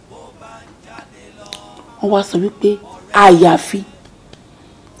 wọ́n wá sọ wípé àyàfi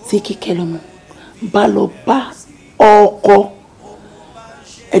tí kíkẹ́ lọ́mọ bá lọ bá ọkọ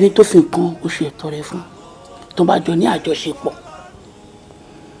ẹni tó fi nǹkan oṣù ẹ̀ tọrẹ fún tó bá jọ ní àjọṣepọ̀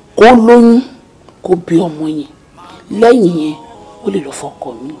kó lóyún kó bí ọmọ yẹn lẹ́yìn yẹn ó lè lọ fọkọ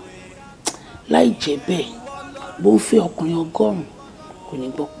mi láì jẹ́ bẹ́ẹ̀ bó ń fẹ́ ọkùnrin 100 kò ní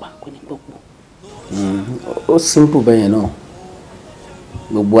gbọ́ pa kò ní gbọ́ pọ̀. ó simple bẹ́ẹ̀ yẹn náà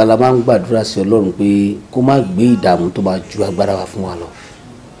gbogbo ala máa ń gbàdúrà sí Ọlọ́run pé kó má gbé ìdààmú tó bá ju agbára wa fún wa lọ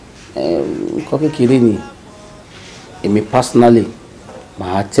nǹkan kékeré ni èmi personally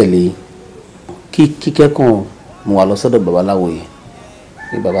màá tẹ̀lé kíkẹ́ kan mo wà lọ sọ́dọ̀ babaláwo yẹn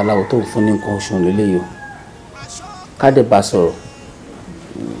ní babaláwo tó ń fún ní nǹkan oṣù lélẹ́yìí o ká dẹ̀ bá sọ̀rọ̀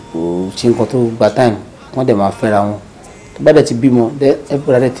ṣe nǹkan tó gba time wọ́n dẹ̀ máa fẹ́ra wọn tó bá dẹ̀ ti bímọ then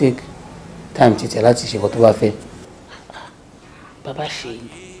everybody take time títẹ̀ láti ṣe nǹkan tó bá fẹ́. bàbá ṣe yìí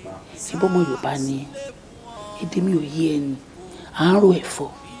tí bọ́mọ Yorùbá ní èdè mi ò yé ẹni à ń ro ẹ̀fọ́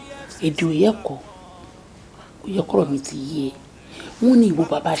èdè ò yẹ kọ́ ó yẹ kọ́rọ̀ mi ti yé e wọ́n ní ìwọ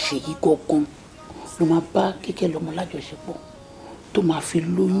bàbá ṣe yìí gangan ló máa bá kíkẹ́ lọ́mọ lájọṣepọ̀ tó máa fi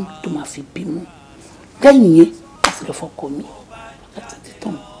lóyún tó máa fi bímọ lẹ́yìn yẹn láti lọ fọkọ mi láti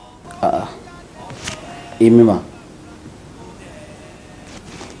títàn. èmi mà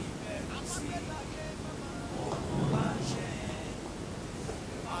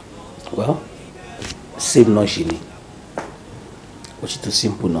well same náà ṣe ni ó ṣe tó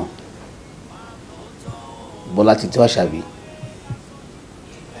simple náà Bọ́lá ti tó Àṣàbí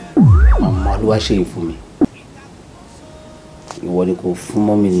màmá ló wá ṣe yìí fún mi ìwọ ni kò fún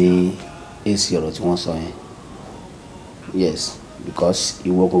mọ́mì ní èsì ọ̀rọ̀ tí wọ́n sọ yẹn yes because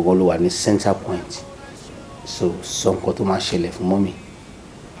ìwọ gbogbo ló wà ní center point so sọ nǹkan tó máa ṣẹlẹ̀ fún mọ́mì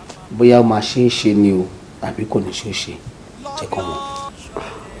bóyá ó máa ṣe é ṣe ni o àbí kò ní ṣe é ṣe jẹ́ kàn mọ́.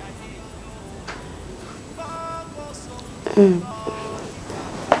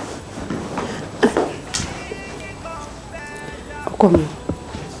 ọkọ mi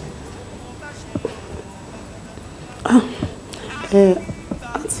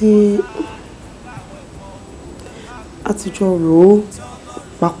àtijọ́ rò ó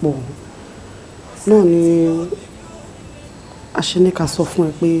papọ̀ náà ni aṣẹ́níkà sọ fún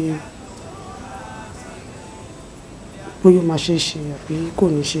ẹ pé bóyá ó máa ṣe é ṣe àbí kò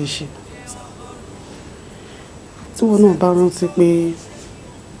ní ṣe é ṣe tí wọn náà bá rántí pé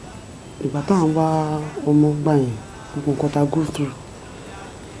ìgbà tá à ń wá ọmọ gbà yẹn gbogbo nǹkan tá a go through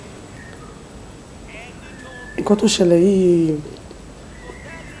nǹkan tó ṣẹlẹ̀ yìí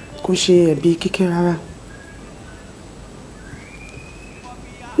kò ṣe ẹ̀bi kíkẹ́ rárá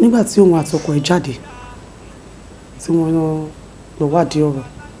nígbà tí òun àtọkọ ẹ̀ jáde tí wọ́n lọ wádìí ọ̀rọ̀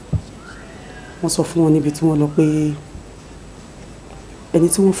wọ́n sọ fún wọn níbi tí wọ́n lọ pé ẹni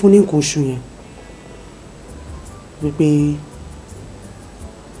tí wọ́n fún ní nǹkan oṣù yẹn wípé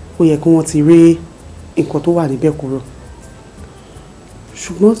ó yẹ kí wọ́n ti rí nǹkan tó wà níbẹ̀ kúrò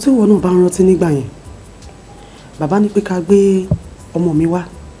ṣùgbọ́n tí ìwọ náà bá ń rántí nígbà yẹn bàbá ní pé ká gbé ọmọ mi wá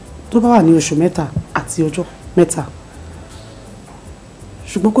tó bá wà ní oṣù 3 àti ọjọ́ 3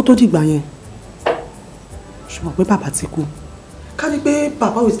 ṣùgbọ́n kó tó dìgbà yẹn ṣùgbọ́n pé bàbá ti kú ká ní pé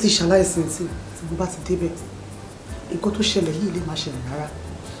bàbá ò ti ṣaláìsìn tí mo bá ti débẹ̀ nǹkan tó ṣẹlẹ̀ yìí lè má ṣẹlẹ̀ rárá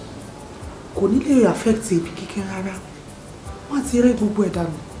kò ní lè affect ibi kíkẹ́ rárá wọ́n á ti rẹ́ gbogbo ẹ̀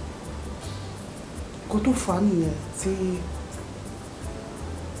dànù nǹkan tó fà á nìyẹn tí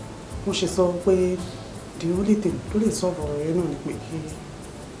mo ṣe sọ pé the only thing tó lè solve ọ̀rọ̀ yẹn náà ni pé kí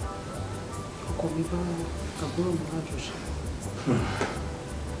ọkọ mi bá àbúrò mi lájọṣe.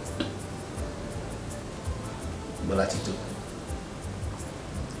 Bọ́lá ti tó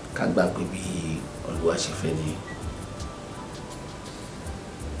ká gbà pé bí Olúwa ṣe fẹ́ ni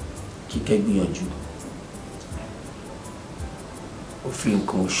Kíkẹ́ gbìyànjú ó fi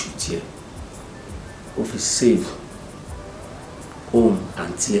nǹkan oṣù tiẹ̀ ó fi save home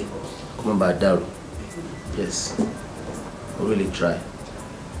àǹtí ẹ̀ kó má bàa dàrú. Yes, I really try.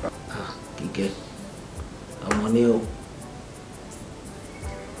 Kíkẹ́ àwọn ní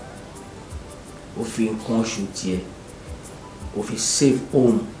ó fi nǹkan oṣù tiẹ̀ ó fi save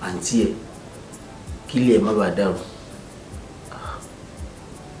home àǹtí ẹ̀ kí ilé ẹ̀ má bàa dàrú.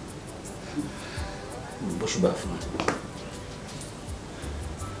 Bó ṣùgbọ́n fún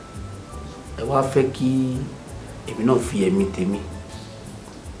ẹ wá fẹ́ kí èmi náà fi ẹ̀mí tèmi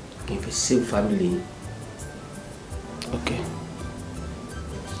kí n fi save family yìí. Okay.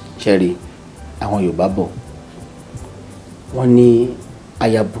 Ṣẹ́rí àwọn Yorùbá bọ̀ wọ́n ní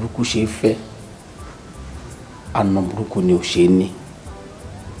aya burúkú ṣe é fẹ́ àna burúkú ni ò ṣe é ní.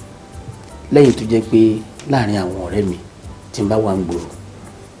 Lẹ́yìn tó jẹ́ pé láàrin àwọn ọ̀rẹ́ mi tí n bá wà ń gbòòrò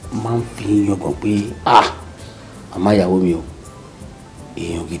máa ń fi yangàn pé àmọ́ ìyàwó mi o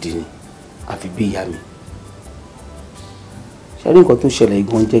èèyàn gidi ni àfi bí ìyá mi. Ṣẹ́rí nǹkan tó ṣẹlẹ̀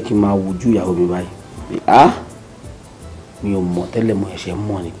gan jẹ́ kí n máa wojú ìyàwó mi báyìí pé mi ò mọ̀ tẹ́lẹ̀ mo ẹ̀ṣẹ̀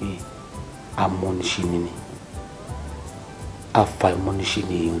mọ̀ ni pé amọ́niṣe ni àfàìmọ́niṣe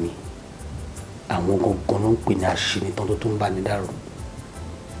ni èèyàn ni àwọn gangan ló ń pè ní aṣinitán tó ń bá ní dàrú.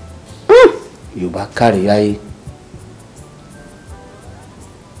 Yorùbá kárí ayé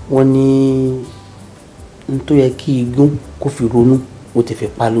wọ́n ní n tó yẹ kí igún kó fi ronú ó ti fi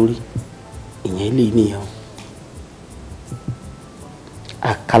pa lórí ìyẹn ilé nìyẹn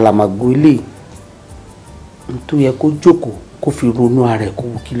àkàlàmàgbò ilé n tó yẹ kó jókòó kó fi ronú ara ẹ̀ kó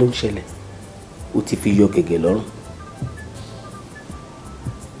wù kí ló ń ṣẹlẹ̀ ó ti fi yọ gẹ̀gẹ̀ lọ́rùn.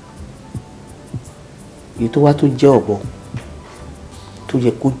 èyí tó wá tó jẹ́ ọ̀bọ tó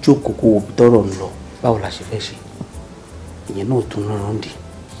yẹ kó jókòó kó wo bí tọ́rọ̀ ń lọ báwo la ṣe fẹ́ ṣe ìyẹn náà tún rán dì.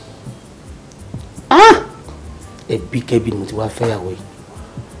 ẹbí kẹ́bí ni mo ti wá fẹ́yàwó yìí.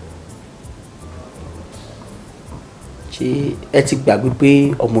 ṣé ẹ ti gbàgbé pé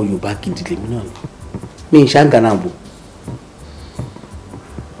ọmọ Yorùbá gidi lèmi náà ni mi ń ṣàǹgànàbò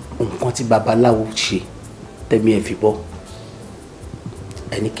nǹkan tí babaláwo ṣe tẹ́mi ẹ̀ fi bọ́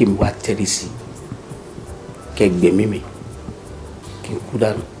ẹni kí mi wá tẹ́lẹ̀ sí kẹgbẹ̀mí mi kí n kú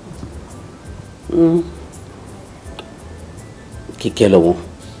dànù. Kíkẹ́ lọ́wọ́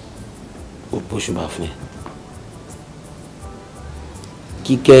ó bóṣùbà fún ẹ.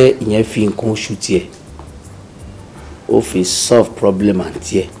 Kíkẹ́ ìyẹn fi nǹkan oṣù tiẹ̀ ó fi solve problem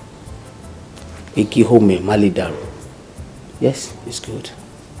àǹtí ẹ̀ pé kí home ẹ̀ má lè dàrú. Yes, it's good.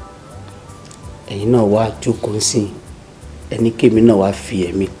 Ẹ̀yin náà wá jókòó sí ẹni kémi náà wá fi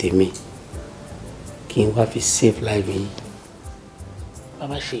ẹ̀mí tèmi kí n wá fi save life yìí.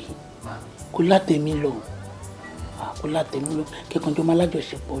 Bàbá ṣe kó látẹ̀mí lọ kó látẹ̀mí lọ kẹ́kọ̀ọ́jọ́ máa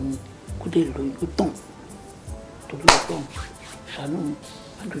lájọṣepọ̀ ni kó dé lọ yóò tàn torí ọ̀tàn ṣàánú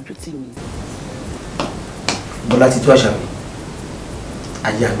àdójú tì mí. Bọ́lá ti tó àṣà mi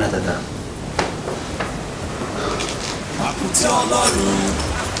ayé àmì àtàtà. Pakute Ọlọ́run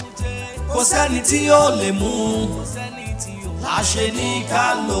kò sẹ́ni tí yóò lè mú láṣẹ ní ká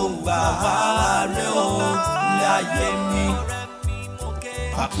ló gbà wá rẹ o ilé ayé mi.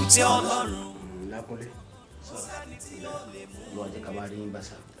 Pakute Ọlọ́run. Lákúnlé lọ́wọ́ jẹ́ ká bá rí yín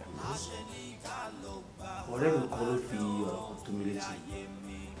bàṣà. ọ̀rẹ́ mi kan ló fi ọ̀rọ̀ kan tó mi létí.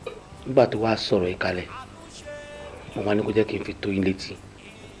 nígbà tó wá sọ̀rọ̀ yìí kalẹ̀ mo wá ní kó jẹ́ kí n fi tó yín létí.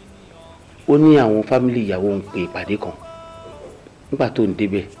 ó ní àwọn fámìlì ìyàwó ń pe ìpàdé kan nígbà tó ń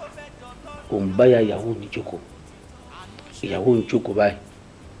débẹ̀ òun báyà ìyàwó ní jókòó ìyàwó ń jókòó báyìí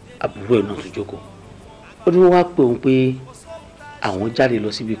àbúrò ẹ̀ náà tún jókòó. ó ní wọ́n wá pé òun pé àwọn jáde lọ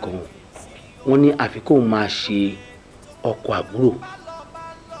síbi kan wọ́n ní àfi kóun máa ṣe ọkọ àbúrò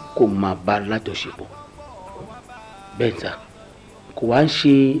kó máa bá lájọṣepọ̀ bẹ́ẹ̀ ta kò wá ń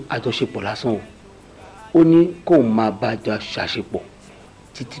ṣe àjọṣepọ̀ lásán o ó ní kóun máa bá jọ ṣàṣepọ̀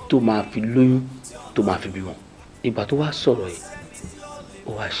títí tó máa fi lóyún tó máa fi bímọ. Ìgbà tó wá sọ̀rọ̀ yìí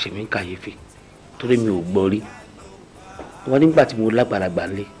ó wá ṣe mí kàyéfì torí mi ò gbọ́ rí. Wọ́n nígbà tí mo lágbàlagbà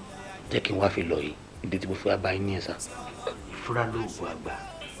ńlé jẹ́ kí n wá fi lọ yìí ìdí tí mo fi wá bá yín ní ẹ̀sà. Ìfura lóògùn àgbà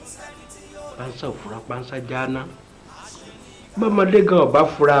pánsá òfura pánsá jáná bọ́mọdé gan ọba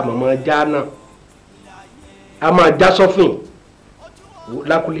fura màmá jáná a máa já sọ́fìn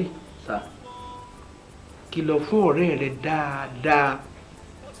lákúlé kìlọ̀ fún ọ̀rẹ́ rẹ dáadáa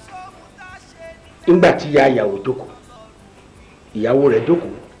nígbà tí ìyàwó jókòó ìyàwó rẹ̀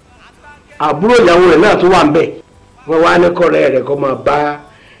jókòó àbúrò ìyàwó rẹ̀ náà tó wà ń bẹ̀ wọ́n wá ní kọ́rẹ́ rẹ̀ kó máa bá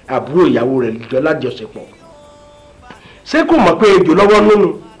àbúrò ìyàwó rẹ̀ jọ lájọṣepọ̀ ṣé kò mọ̀ pé ejò lọ́wọ́ nínú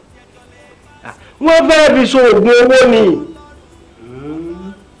wọ́n fẹ́ẹ́ fi so oògùn owó ni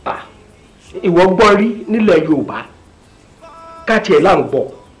ìwọ gbọ́ rí nílẹ̀ Yorùbá káàtì ẹ̀ là ń bọ̀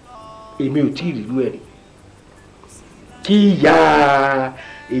èmi ò tí ì rí irú ẹ̀ rí kí ìyá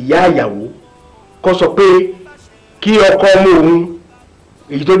ìyàwó kó sọ pé kí ọkọ ọmọ òun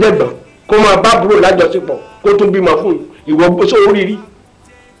èyí tó dẹ̀gbọ́n kó máa bá àbúrò lájọṣepọ̀ kó tún bímọ fún ìwọ gbósò oríire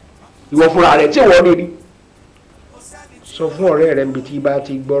ìwọ fúnra rẹ̀ tí ìwọ rírí sọ fún ọ̀rẹ́ rẹ̀ níbi tí bá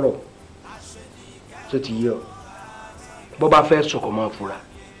ti gbọ́rọ̀ tó ti yé ọ bó bá fẹ́ sọ̀kọ̀ máa fura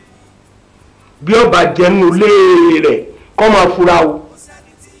bí ọba jẹnu lé rẹ̀ kọ́ máa fura o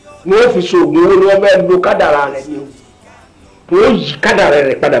ni wọ́n fi ṣoògùn owó ni wọ́n fẹ́ lo kádàrà rẹ̀ ni o wọ́n yí kádàrà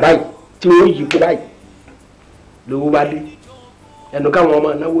rẹ̀ padà báyìí tí wọ́n yí kó báyìí lówó bá dé ẹnu káwọn ọmọ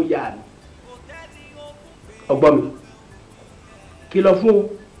náwó yá ni ọgbọ́n mi kí lọ fún o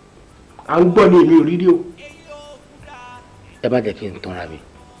à ń gbọ́ ní èmi ò rí rí o. Ẹ má jẹ́ kí n tanra mi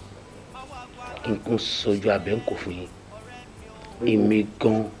kí n kún sójú abẹ́ ń kò fún yín èmi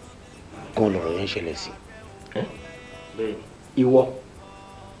gan lọ̀rọ̀ yẹn ṣẹlẹ̀ sí. Bẹ́ẹ̀ni ìwọ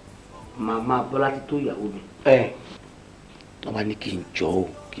màmá Bọ́lá ti tó ìyàwó mi. Wọ́n bá ní kí n jọ ọ́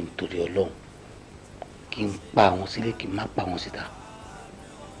kí n torí Ọlọ́run kí n pa àwọn sílé kí n má pa àwọn síta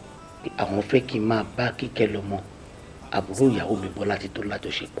àwọn fẹ́ kí n máa bá Kíkẹ́ lọ́mọ àbúrò ìyàwó mi Bọ́lá ti tó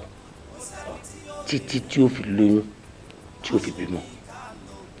lájọṣepọ̀ títí tí ó fi lóyún tí ó fi bímọ.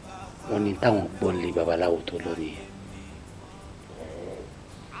 Wọ́n ní táwọn gbọ́ lé babaláwo tó lọ nìyẹn.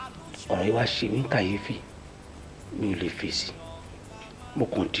 Ọ̀rọ̀ yìí wá ṣe mí kàyéfì mi ò lè fèsì mo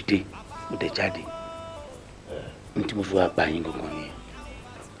kàn dìde mo dẹ̀ jáde ní tí mo fi wá bá yín gangan nìyẹn.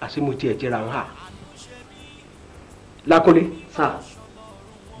 àṣé mo tiẹ̀ jẹ́ra ń hà Lákúnlé sá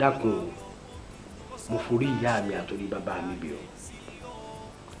dákun mo forí ìyá mi àtòrí bàbá mi bí ọ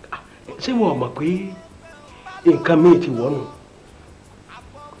ṣé wọn mọ̀ pé nǹkan míì ti wọ́nù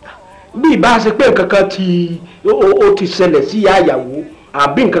bí ìbá ṣe pé nǹkan kan ó ti ṣẹlẹ̀ sí ìyá ìyàwó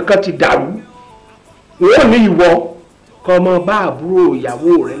àbí nǹkan kan ti dàrú wọn ò ní ìwọ kọ́ ọmọ bá àbúrò ìyàwó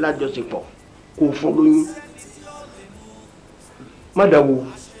rẹ lájọṣepọ̀ kó fún lóyún má dánwò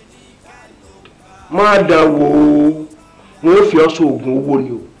wọn ò fi ọ́ sọ oògùn owó ni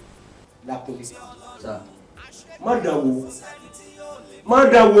o Lákúnlé má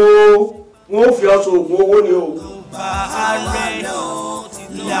dánwò wọn ò fi ọ́ sọ oògùn owó ni o.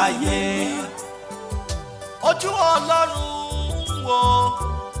 Ojú Ọlọ́run wo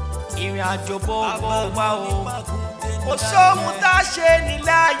ìrìn àjò gbogbo wa o kò sóhun tá a ṣe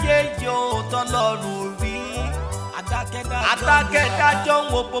nílé ayé yóò tọ́lọ́run rí adákẹ́dájọ́ ń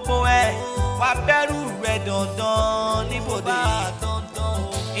wo gbogbo ẹ̀ wá bẹ̀rù rẹ̀ dandan níbodè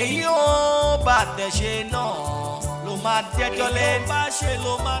èyí ó bá tẹ̀ṣe náà ló máa dẹ́jọ́ lé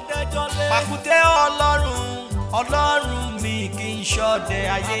Pakute Ọlọ́run mi kì í ṣọdẹ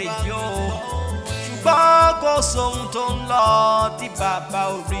ayé yìí o ṣùgbọ́n kò sóhun tó ń lọ tí bàbá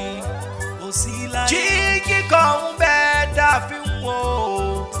ò rí kò sí láyé jíjí kan ń bẹ́ẹ̀ dá fi ń wo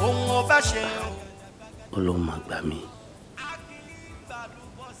ohun ó bá ṣe. Ọlọ́run máa gbà mí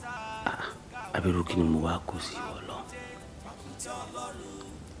abirú kí ni mo wá kó sí ìwọ lọ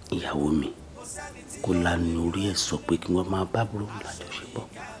ìyàwó mi kó lanu orí ẹ̀ sọ pé kí wọ́n máa bá burú lájọṣepọ̀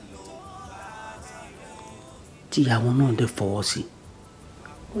tí ìyàwó náà dẹ̀ fọwọ́ sí.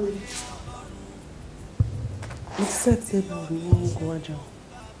 mo ti sẹ́ẹ̀ tí ẹ̀bùn mi wọ́n ń kó wájà.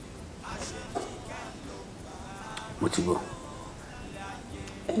 mo ti gbọ́.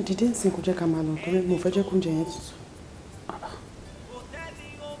 ẹ dìde ń sìn kó jẹ́ ká máa lọ torí mo fẹ́ jẹ́ kó oúnjẹ yẹn tutù.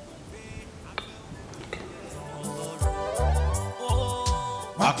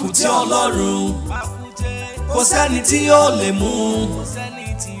 Pakute Ọlọ́run kò sẹ́ni tí yóò lè mú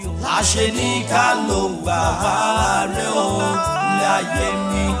láṣẹ ní ká ló gbà wá rẹ o ilé ayé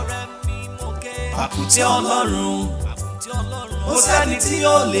mi. Pakute Ọlọ́run kò sẹ́ni tí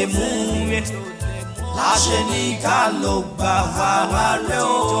yóò lè mú láṣẹ ní ká ló gbà wá rẹ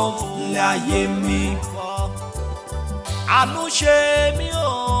o ilé ayé mi. Àánú ṣe mí o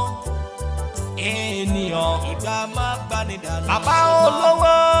bàbá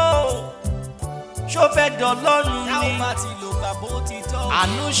olówó ṣó fẹ́ dọ̀lọ́run ni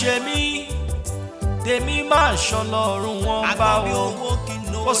àánú ṣe mí tèmi máa ṣọlọ́run wọn bá o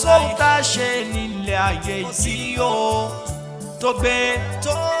kò sóhun tá a ṣe nílẹ̀ ayé yìí o tó gbé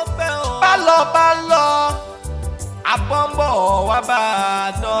bá lọ àbọ̀nbọ̀ wá bá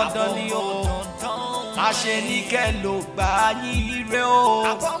a dandan ni o àṣẹ ní kẹ́ ló gbà yín ire o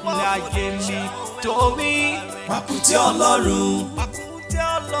láyé mi torí pàkúté Ọlọ́run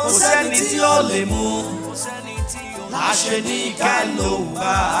kò sẹ́ni tí ó lè mú àṣẹ ní kẹ́ ló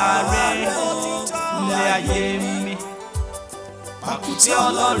gbà rẹ láyé mi pàkúté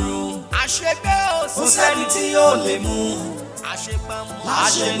Ọlọ́run kò sẹ́ni tí ó lè mú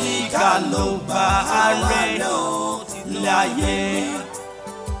àṣẹ ní kẹ́ ló gbà rẹ láyé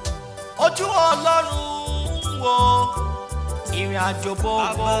ojú Ọlọ́run wo ìrìn àjò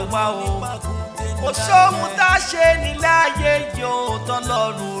gbogbo wa o kò sóhun tá a ṣe nílẹ̀ ayé yóò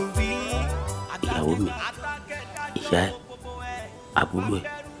tọ́lọ́run rí. ìyàwó mi ìyá ẹ àbúrò ẹ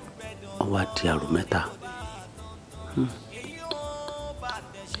wọn wá di àrò mẹ́ta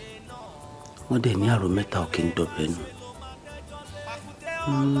wọn dẹ̀ ní àrò mẹ́ta ò kí ń dọ̀bẹ́ nù.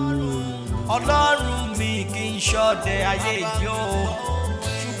 Ọlọ́run mi kì í ṣọdẹ ayé yìí o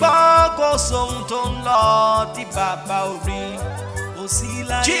ṣùgbọ́n kò sóhun tó ń lọ tí bàbá ò rí kò sí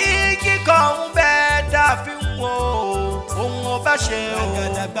láyé. jíjí kan ń bẹ dàbí wo ohun ọba ṣe o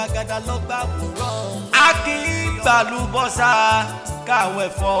gbàgàdà ló gbà wúrọ̀. a kì í gbàlúbọ́sà káwé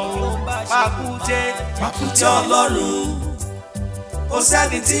fọ́ o pàkúté Ọlọ́run kò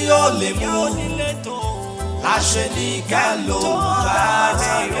sẹ́ni tí yóò lè mú àṣẹ ní ká ló bá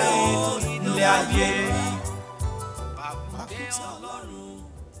rere ilé ayé.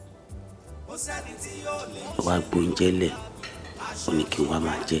 wàá gbóúnjẹ lẹ̀ ó ní kí n wá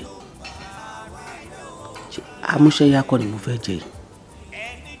máa jẹ amúṣẹ́yá kọ́ ni mo fẹ́ jẹ yìí.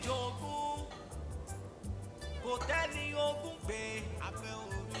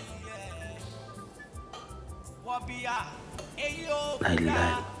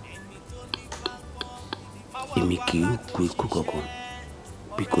 láìláì èmi kì í kú ikú kankan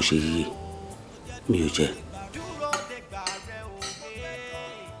bí kò ṣe yíyẹ mi ò jẹ.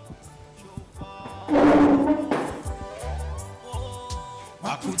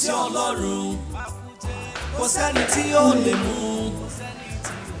 Pàkúté Ọlọ́run kò sẹ́ni tí ó lè mú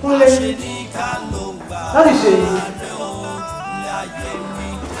àṣẹ ní ká ló gbà rẹ̀ ó láyé mi.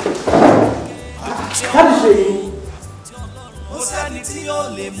 Pàkúté Ọlọ́run kò sẹ́ni tí ó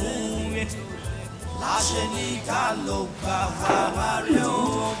lè mú àṣẹ ní ká ló gbà rẹ̀ ó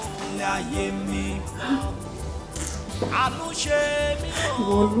láyé mi. Àánú ṣe mí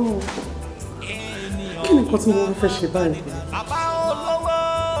o. Kí ni nǹkan tí mo fẹ́ ṣe báyìí?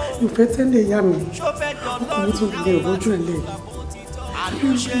 Ìfẹ́ tẹ́lẹ̀ ìyá mi, ọkùnrin tó lè rọ́jú ẹ̀ lẹ̀.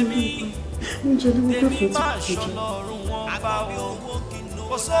 Oúnjẹ ní mo fẹ́ fún tí kò jẹ.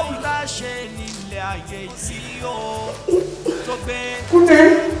 Kò sóhun tá a ṣe nílẹ̀ ayé tí ó tó gbé.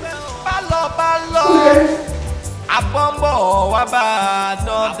 Bá lọ àbọ̀nbọ̀ wá bá a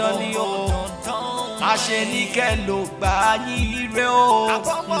dandan ni o. Àṣẹ ní kẹ́ ló gbà yín ire o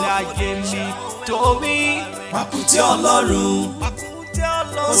láyé mi torí pàkúté Ọlọ́run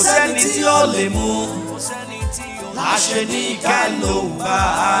kò sẹ́ni tí ó lè mú àṣẹ ní kẹ́ ló gbà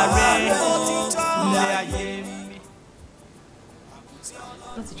rẹ̀ láyé mi.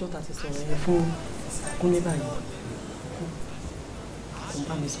 Láti jọ́ta ti sọ̀rọ̀ yẹn fún Kúnlé báyìí kò ń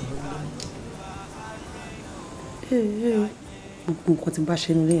bá mi sọ̀rọ̀ lórí. Gbogbo nǹkan tí n bá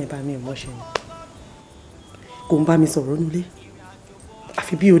ṣe nílé yẹn bá mi mọ́ ṣe ni kò ń bá mi sọ̀rọ̀ nílé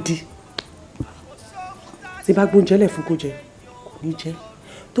àfi bí odi tí bá gbóúnjẹ lẹ̀ fún kó jẹ kò ní jẹ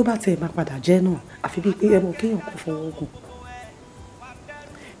tó bá tẹ̀ máa padà jẹ náà àfi bíi pé ẹmọ kéèyàn kò fọwọ́ gùn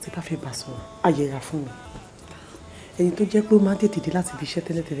tí bá fẹ́ bá sọ̀rọ̀ àyẹ̀yà fún mi ẹni tó jẹ́ pé ó máa ń tètè dé láti ibi iṣẹ́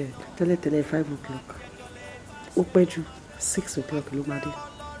tẹ́lẹ̀tẹ́lẹ̀ 5 o'clock ó pẹ́ ju 6 o'clock ló máa dé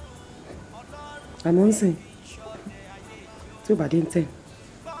àmọ́ ń sìn tí ó bá dé 10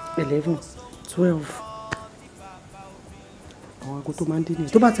 11 12 àwọn aago tó máa ń dé nìyẹn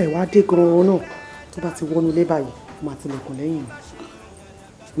tó bá tẹ̀ wá dé gan-an náà tó bá ti wọnú ilé báyìí ó máa tilẹ̀kùn lẹ́yìn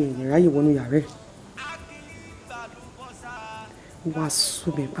mi ì lè ráyè wọnú yàrá ẹ̀ ó wá sú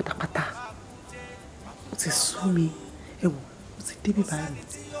mi pátápátá ó ti sú mi ẹ wò ó ti débi báyìí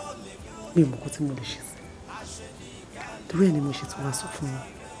mi ò mọ̀ kó tí mo lè ṣe sí torí ẹ̀ ni mo ṣe tún wá sọ fún yín.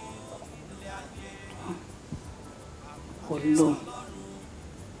 Ọlọ́run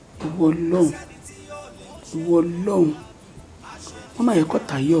ìwọ Ọlọ́run ìwọ Ọlọ́run wọ́n máa yẹ kọ́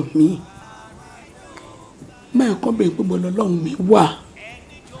tayọ̀ mí máa yẹ kọ́ bẹ̀rẹ̀ pé bọ́lá Ọlọ́run mi wà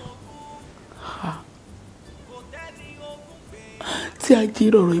tí ajé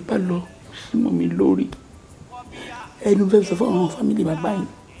rọ̀rọ̀ yìí bá lọ sí mọ́ mi lórí ẹnu fẹ́ sọ fún àwọn fámìlì bàbá yìí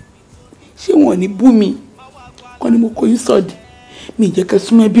ṣé wọn ò ní bú mi kọ́ ni mo kó yín sọ̀dí mi jẹ́ kẹ́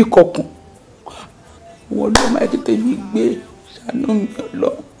súnmọ́ ẹbí kọ̀ọ̀kan wọn ló máa tètè mi gbé ṣàánú mi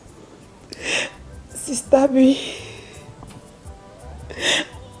lọ. sista mi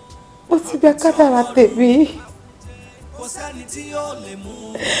mo ti gba kádàrá tèmi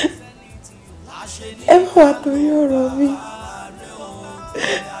ẹ má wá torí ọ̀rọ̀ mi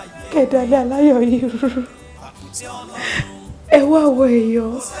kẹ̀dálẹ̀ aláyọ̀ yìí rú ẹ wá wọ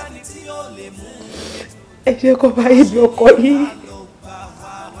èèyàn ẹ jẹ́ kó bá ibi ọkọ yìí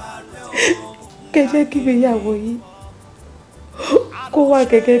kẹ jẹ́ kí ìgbéyàwó yìí kó wà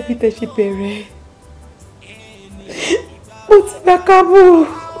gẹ́gẹ́ bí tẹ́ ṣe bẹ̀rẹ̀ mo ti gba kábù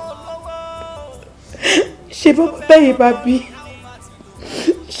ṣe bọ́bọ́ tẹ́yìn bá bí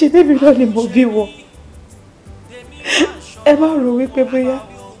ṣe bébí náà ni mo bí wọn ẹ má rò wípé bóyá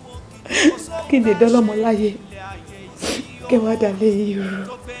kí n lè dánlọ́mọ láyé kẹ wá dalẹ̀ yìí rú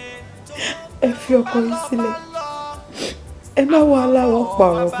ẹ fi ọkọ yìí sílẹ̀ ẹ má wọ aláwọ̀ pa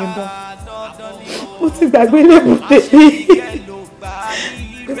ọ̀rọ̀ mi mọ́ mo ti gbàgbé lébùú tèmi.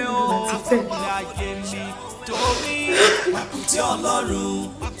 Tí Ọlọ́run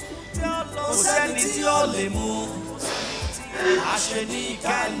kò sẹ́ni tí ó lè mú àṣẹ ní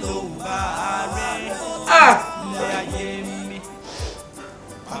ká ló bá rẹ̀ ilé ayé mi.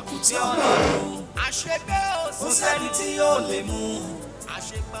 Tí Ọlọ́run kò sẹ́ni tí ó lè mú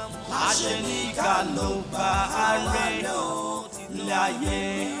àṣẹ ní ká ló bá rẹ̀ ilé ayé.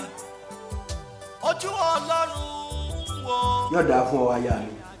 Ojú Ọlọ́run wo. Yóò dáa fún ọ aya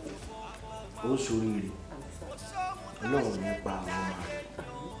mi ó ṣoríire Ọlọ́run ní pa àwọn ọmọ rẹ̀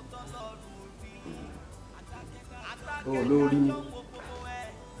ó lórí mi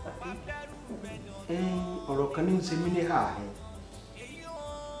ọ̀rọ̀ kan ní í ṣe mí ní ààrùn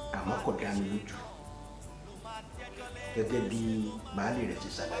àmọ́ kò dá mi lójú gẹ́gẹ́ bí baálé rẹ̀ ti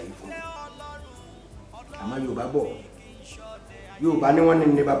ṣàlàyé fún mi àmọ́ Yorùbá bọ̀ Yorùbá ní wọ́n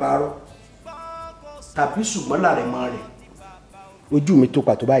ní bàbá rọ́ tàbí ṣùgbọ́n láàrẹ̀ mọ́ rẹ̀ ojú mi tó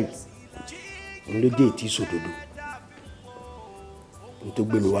pàtó báyìí òun ló dé ètí sòdodo n tó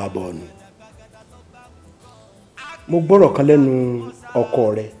gbé mi wá bọ̀ ọ́nù mo gbọ́rọ̀ kan lẹ́nu ọkọ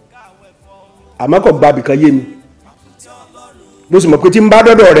rẹ̀ àmọ́ kò gba ibìkan yé mi mo sì mọ̀ pé tí n bá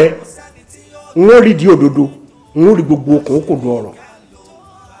dọ́dọ̀ rẹ̀ n ó rí di òdodo n ó rí gbogbo okùn ó kò dùn ọ̀rọ̀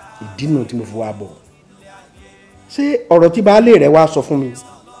ìdí náà tí mo fi wá bọ̀ ṣé ọ̀rọ̀ tí baálé rẹ̀ wá sọ fún mi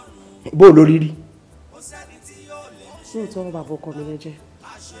bó lórí rí. lóòótọ́ bàbá ọkọ mi lẹ́jẹ́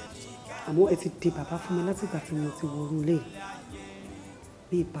àmọ́ ẹ ti di bàbá fún mi látìgbà tí mo ti wọnú ilé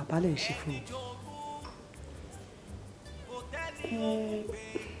bí bàbá lè ṣe fún mi.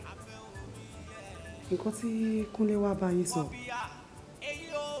 nǹkan tí Kúnlé wá bá yín sọ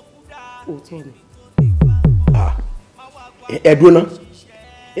òótọ́ ni. ẹ̀dùn náà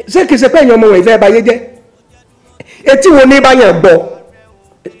ṣé kìí ṣe pé èèyàn ọmọ wọn ìfẹ́ báyé jẹ́ etí wo ní báyàn gbọ́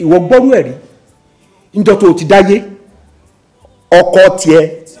ìwọ gbọ́rú ẹ̀ rí níjọ́ tó ti dáyé ọkọ tiẹ̀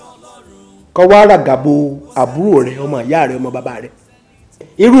kọ́ wá ràgàbo àbúrò rẹ̀ ọmọ ìyá rẹ̀ ọmọ bàbá rẹ̀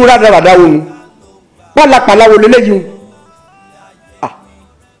irú rádaràdà wo ni pálapàla wo lélẹ́yìí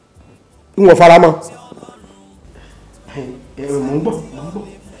ń wọ̀ fara mọ́ mò ń bọ̀.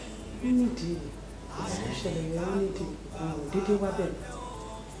 nídìí ìṣẹ̀lẹ̀ yẹn ó nídìí àwọn òdédé wá bẹ̀rẹ̀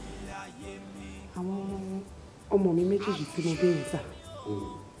àwọn ọmọ mi méjèèjì tí mo béèrè sà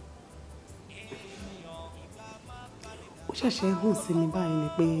ó ṣẹ̀ṣẹ̀ hàn sí mi báyìí ni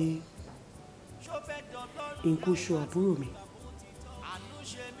pé nǹkan oṣù àbúrò mi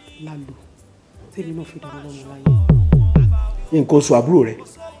la lò tèmi náà fi dọ̀rọ̀ lọ́mọ láyé. nǹkan oṣù àbúrò rẹ̀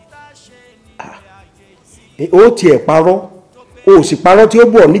ó tiẹ̀ parọ́ ó sì parọ́ tí ó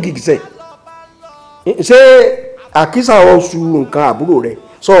bọ̀ ní gìgísẹ̀ ṣé àkísà oṣù nǹkan àbúrò rẹ̀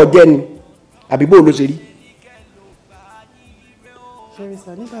sọ jẹ́ ni àbí bó ló ṣe rí.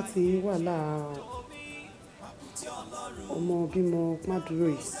 ṣẹ́rìsà nígbà tí wàhálà ọmọ bímọ pàdúró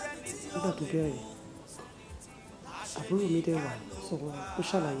yìí nígbà tó bẹ̀rẹ̀ àbúrò mi dẹ̀ wà sọ̀rọ̀ ó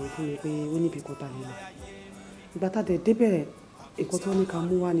ṣàlàyé fún mi pé ó níbi kan tà nílẹ̀ ìgbà tá a dẹ̀ débẹ̀ nǹkan tó ní ká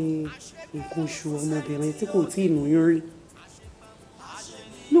mú wá ní nǹkan oṣù ọmọbìnrin tí kò tí ì lóyún rí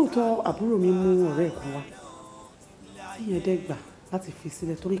lóòótọ́ àbúrò mi mú ọ̀rẹ́ ẹ̀ kan wá tíyẹn dẹ̀ gbà láti fi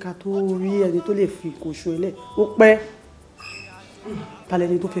sílẹ̀ torí ká tó rí ẹni tó lè fi nǹkan oṣù ẹlẹ̀ ó pẹ́ talẹ̀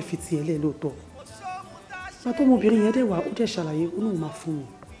ẹni tó fẹ́ fi tiẹ̀ lẹ̀ lóòótọ́ ìgbà tó ọmọbìnrin yẹn dẹ̀ wá ó dẹ̀ ṣàlàyé ó náà máa fún mi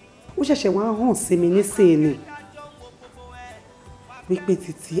ó ṣẹ̀ṣẹ̀ wá hàn sí mi nísìnyí wípé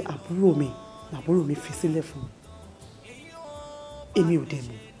títí àbúrò mi fi sílẹ̀ fún mi èmi ò dẹ̀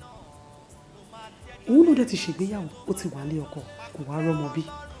mọ̀ òun ló dẹ̀ ti ṣègbéyàwó ó ti wà ní ọkọ kò wá rọ́mọ bí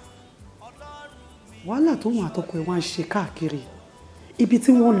wàhálà tóun àtọkọ ẹ̀ wá ń ṣe káàkiri ibi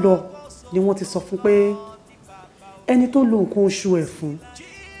tí wọ́n lọ ni wọ́n ti sọ fún pé ẹni tó lo nǹkan oṣù ẹ̀ fún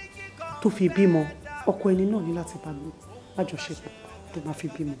tó fi bímọ ọkọ ẹni náà ní láti bá lò lájọṣepọ̀ tó máa fi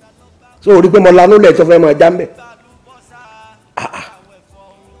bímọ. so orí pé mo lanú lẹ̀ tó fẹ́ mọ ẹja ń bẹ̀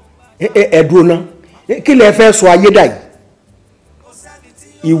ẹ̀dùn náà kí lẹ fẹ́ sọ ayédà yìí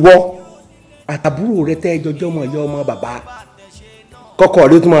ìwọ àtàbúrò rẹ tẹ́ ẹjọ́jọ́ mọ̀ ẹ̀yọ́ ọmọ bàbá kọ́kọ́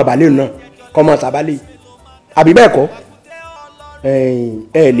rẹ tó máa bàálẹ̀ náà kọ́ mọ sàbálẹ̀ àbí bẹ́ẹ̀ kọ́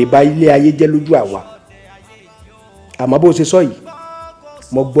ẹ lè ba ilé ayé jẹ́ lójú àwa àmọ́ bó ṣe sọ yìí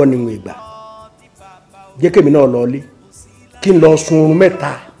mo gbọ́ nínú ìgbà jẹ́ kémi náà lọ lé kí n lọ sun oorun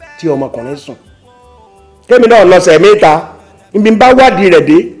mẹ́ta tí ọmọkùnrin sùn kémi náà lọ sẹ̀ mẹ́ta níbi bá wádìí rẹ̀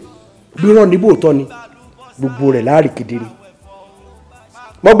dé bí rán níbò tọ́ ni gbogbo rẹ̀ láàrin kedere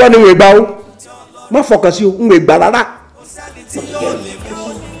mo gbọ́ nínú ìgbà o má fọkàn sí o ń ìgbà rárá.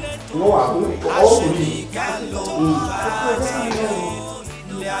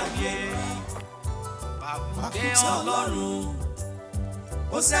 Ọlọ́run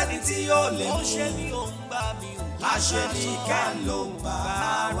kò sẹ́ni tí yóò lè mú ṣe ní òun bá mi ò láṣẹ ní ká ló bá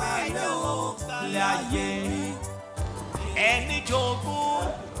wà rẹ ó lè ayé ẹni jogún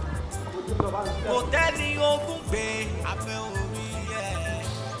kò tẹ́ni ogún gbé abẹ́ orí ẹ̀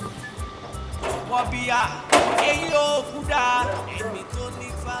wọ́n bí a èyí ò kú dá ẹ̀mí tó ní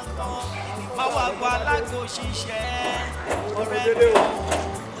fáńkọ́ má wà gbọ́ alágbó ṣiṣẹ́ ọ̀rẹ́ mi ò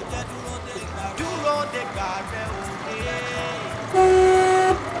jẹ́ dúró de gbà rẹ ò lè.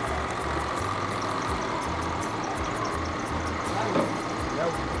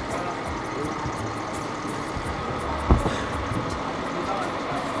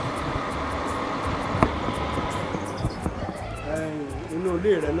 inú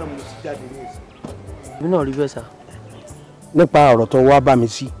ilé rẹ náà mo ti jáde ní ìsìn. èmi náà rí bẹ́ẹ̀ sà. nípa ọ̀rọ̀ tó wá bá mi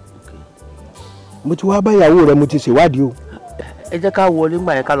sí mo ti wá bá ìyàwó rẹ mo ti ṣèwádìí o. ẹ jẹ́ ká wọlé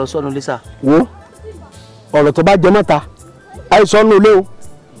ńgbà yẹn ká lọ sọ́nu ilé sà. wo ọ̀rọ̀ tó bá jẹ mọ́ta àìsàn nù ilé o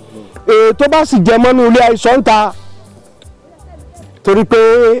èyí tó bá sì jẹ mọ́nú ilé àìsàn ń ta torí pé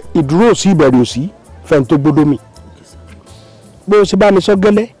ìdúró òsì ìbẹ̀rù òsì fẹ́ni tó gbódó mi bó o ṣe bá mi sọ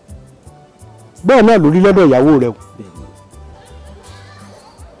gẹ́lẹ́ bẹ́ẹ̀ náà lórí lọ́dọ̀ ìyàwó rẹ o.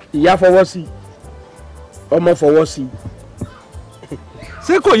 ìyá fọwọ́ sí ọmọ fọwọ́ sí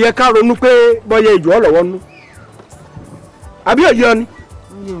ṣé kò yẹ ká ronú pé bọ́yẹ ìjọ ọ̀lọ́wọ́ nú àbí òye ọ ni.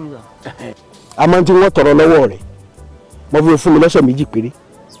 àmọ́ tí wọ́n tọrọ lọ́wọ́ rẹ̀ mo fi fún mi lọ́sẹ̀ méjì péré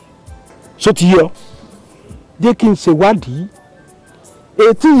ṣó ti yọ jẹ́ kí n ṣèwádìí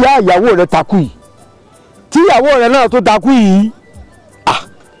ètí ìyá ìyàwó rẹ̀ takú yìí tí ìyàwó rẹ̀ náà tó takú yìí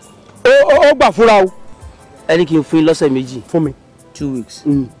ó gbà fúnra o. ẹni kí n fún yín lọ́sẹ̀ méjì. fún mi 2 weeks.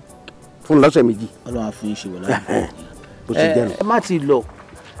 fún lọ́sẹ̀ méjì. ọlọ́run á fún yín ṣe wọ̀ láyé. bó ṣe jẹ́ nù. ẹ má ti lọ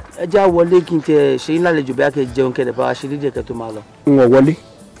ẹ já wọlé kí n tẹ ṣe yín lálejò bí a kẹ jẹun kẹlẹ bá wa ṣe lédè kẹ tó máa lọ. n ò wọlé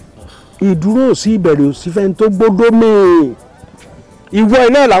ìdúró òsì ìbẹ̀rẹ̀ òsì fẹ́ni tó gbódó mi ìwọ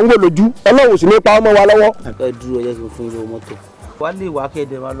iná là ń wò lójú ọlọ́run sì ní pa ọmọ wa lọ́wọ́. ẹ dúró ẹ jẹ́ kí n fún yín lówó mọ́tò. wà á lè wá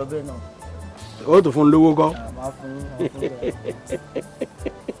kéde wa lọ bẹ́ẹ̀ náà. ó tún fún un lówó gan.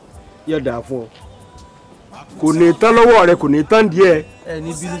 yóò dáa fún ọ kò ní tán lọ́wọ́ rẹ kò ní tán díẹ̀. ẹ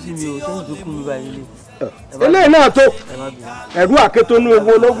ní bínú sí mi o sẹ́yìn tó kún mi báyìí lé. eléyìí náà tó ẹ̀rú àkétónú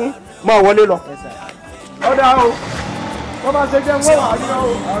owó ológun máa wọlé lọ. ọ̀dà o wọ́n bá ṣe jẹ́ wọ́n wà á yọ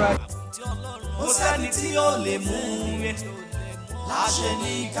o. kò sẹ́ni tí yóò lè mú mi láṣẹ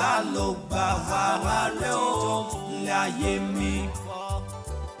ní ká ló gbà wá rẹ ó lè ayé mi.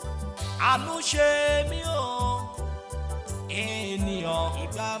 àánú ṣe mí o ènìyàn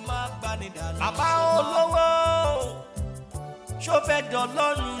ìgbà máa gbani dànù. bàbá olówó ṣó fẹ́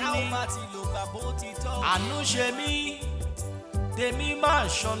dọ̀lọ́run ni àánú ṣe mí tèmi máa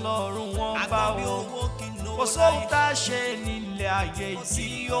ṣọlọ́run wọn bá o kò sóhun tá a ṣe nílé ayé tí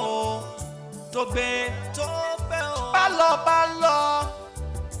o tó gbé bá lọ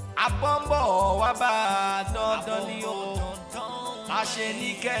àbọ̀nbọ̀ wá bá a dandan ni o àṣẹ ní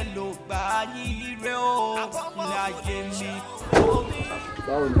kẹ́ ló gbà yín ire o ní ayé mi.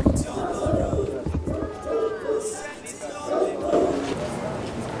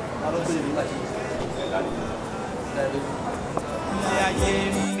 Ní ayé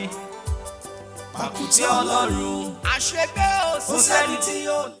mi Pakute Ọlọ́run àṣegbé kò sẹ́ni tí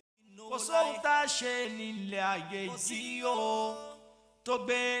yóò kò sóhun tá a ṣe nílé ayé tí o tó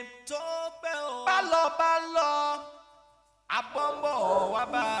gbé o bá lọ àbọ̀nbọ̀ wá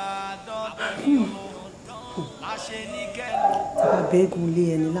bá a dandan ni o àṣẹ ní kẹ́lò. abẹ́gun lé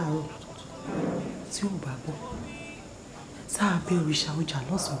ẹni láàárọ̀ tí ò bá gbọ́ sáà bẹ́ òrìṣà ọjà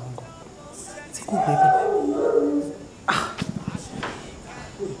lọ́sàn-án gan tí kò gbẹ̀bẹ̀.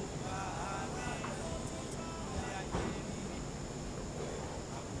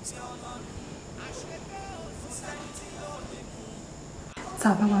 Tá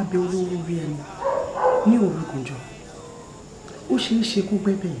a bá wá bẹ olówó orí ẹni ní òru gànjọ́ ó ṣeé ṣe kó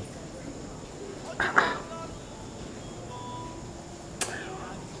gbẹ́bẹ̀ yẹn.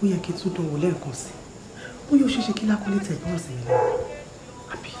 Ó yẹ kí n tún dánwò lẹ́ẹ̀kan sí ó yóò ṣeé ṣe kí lákúnlé tẹ̀ gbọ́n sí mi lẹ́nu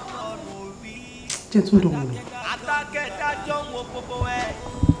àbí jẹ́ tún dánwò lọ. adákẹ́dájọ́ ń wo gbogbo ẹ̀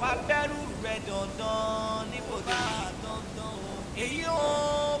wá bẹ́rù rẹ̀ dandan níbodè dandan èyí ó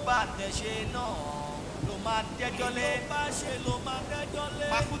bá tẹ̀ṣe náà ló máa dẹ́jọ́ lé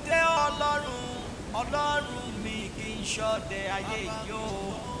Pakute Ọlọ́run mi kì í ṣọdẹ ayé yìí o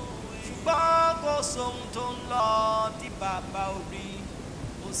ṣùgbọ́n kò sóhun tó ń lọ tí bàbá ò rí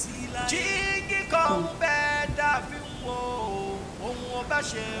kò sí láyé jíǹkì kan ń bẹ́ẹ̀ dàbí wo ohun ọba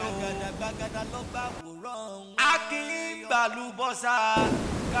ṣe o gbàgàdàgbàgàdà ló bá wòrán a kì í gbàlúbọ́sà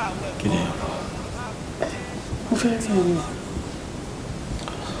káwé fún ọ. Mo fẹ́ rí ẹni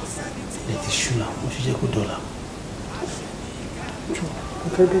ẹ ti ṣúná mo ṣe jẹ́ kó dọ́là jọ mo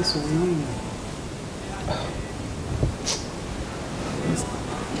fẹ́ bẹ́ẹ̀ sọ̀rọ̀ náà yìí.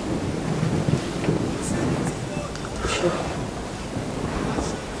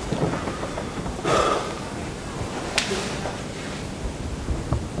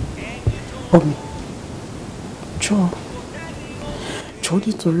 Ọmọ jọ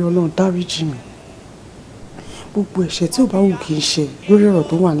nítorí Ọlọ́run dáríjì mi gbogbo ẹ̀ṣẹ̀ tí ò bá wù kí n ṣe lórí ọ̀rọ̀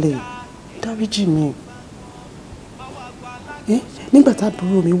tó wà lẹ́yìn dáríjì mi nígbà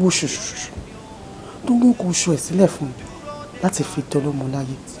táàbúrò mi wò ṣùṣùṣù tó mú kó oṣù ẹ̀ sílẹ̀ fún mi láti fi tọ́lọ́mọ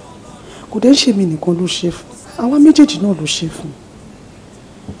láyé kò dé ń ṣe mí nìkan ló ṣe fún àwa méjèèjì náà ló ṣe fún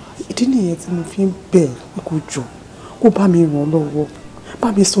ìdí nìyẹn tí mo fi ń bẹ̀ pé kó jọ kó bá mi ràn lọ́wọ́ bá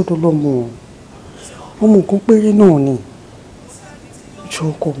mi sọ́dọ̀ lọ́mọ ọmọ nǹkan péré náà ni jọ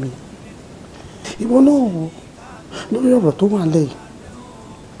ọkọ mi ìwọ náà wò lórí ọ̀rọ̀ tó wà lẹ́yìn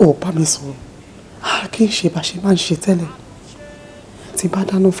ò bá mi sọ̀rọ̀ kí n ṣe bá ṣe máa ń ṣe tẹ́lẹ̀ tí bá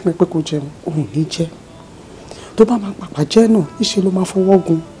dáná fún mi pé kó jẹun òun ní jẹ tó bá máa pàpà jẹ náà níṣẹ́ ló máa fọwọ́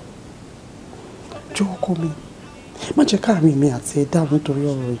gun jọ ọkọ mi má jẹ́ káàrin mi àti ẹ̀ dàrú nítorí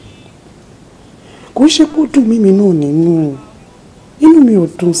ọ̀rọ̀ yìí kò ń ṣe pé ó dùn mímí náà nínú inú mi ò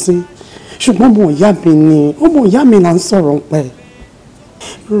dùn sí ṣùgbọ́n ọmọ ìyá mi ni ọmọ ìyá mi là ń sọ̀rọ̀ ń pẹ́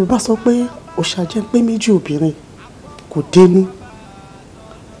Yorùbá sọ pé òòṣà jẹ́ pé méjì obìnrin kò dénú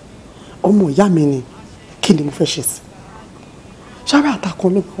ọmọ ìyá mi ni kí ni mo fẹ́ ṣe sí ṣáárà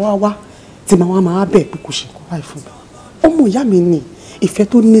àtàkùn ló máa wá tí màá máa bẹ̀ pé kò ṣe nǹkan báyìí fún mi ọmọ ìyá mi ni ìfẹ́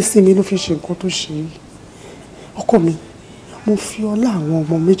tó ní sí mi ló fi ṣe nǹkan tó ṣe yìí ọkọ mi mo fi ọlá àwọn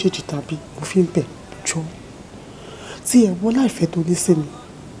ọmọ méjèèjì tàbí mo fi ń bẹ̀ jọ tí ẹ̀ wọ́n láìfẹ́ tó ní sí mi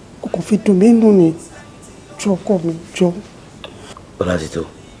kò kàn fi dùn mí nù ni jọ ọkọ mi jọ. Bọ́lá ti tó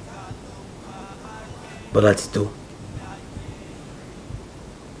Bọ́lá ti tó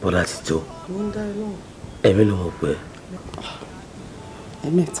Bọ́lá ti tó ẹ̀mí ló mọ̀ pé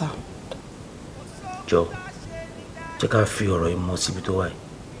ẹ̀mẹ́ta jọ jẹ́ ká fi ọ̀rọ̀ yìí mọ́ síbi tó wà yìí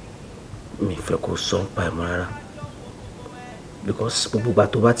mi fẹ́ kó sọ ń pa ẹ̀mọ́ rárá because gbogbo ìgbà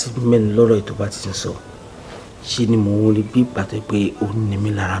tó bá ti mẹ́ni lọ́rọ̀ yìí tó bá ti ń sọ ṣé ni mò ń rí bí pàtó pé ó ní mi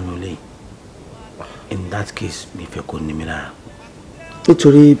lára nù lẹ́yìn in that case mi fẹ́ kó ní mi lára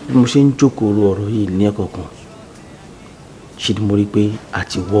nítorí bí mo ṣe ń jókòó ọ̀rọ̀ yìí ní ẹ̀kọ̀ọ̀kan ṣe ni mo rí pé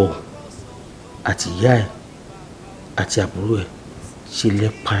àti wọ́ àti ìyá ẹ̀ àti àbúrò ẹ̀ ṣe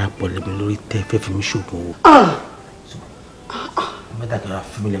lẹ́ parapọ̀ lẹ́mi lórí tẹ́ fẹ́ fi mí ṣògùn owó. mẹ́ta kí wọ́n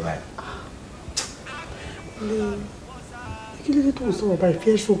fi mí lẹ́ báyìí. kí ló dé tó ń sọ̀rọ̀ báyìí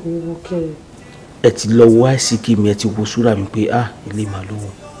fẹ́ ṣògùn owó kẹ́ ẹ. ẹ ti lọ wọ àìsíkì mi ẹ ti wo súra mi pé ilé màá lówó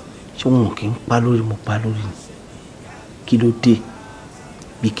ṣé wọn kì í pa lórí mo pa lórí ni kí ló dé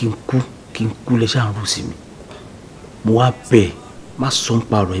bí kí n kú lẹ ṣáà ń rò sí mi mo wá bẹ̀ má sọ ń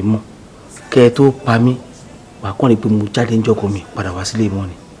pa ọ̀rọ̀ yìí mọ́ kẹ́ ẹ tó pa mí wàá kàn ní pé mo jáde ń jọkọ mi padà wá sílé mọ́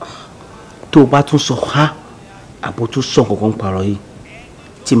ni tó o bá tún sọ àbò tó sọ kankan ń pa ọ̀rọ̀ yìí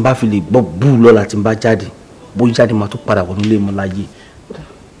tí n bá fi lè gbọ́ bú lọ́la tí n bá jáde bó jáde máa tó padà wọnú ilé mọ́ láyé.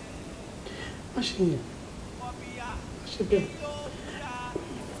 má ṣe yẹn má ṣe bẹ́ẹ̀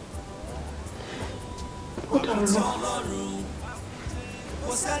ó dára lọ.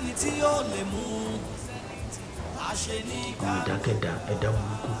 kò sẹ́ni tí yóò lè mú àwọn ìdákẹ́dá ẹ̀dá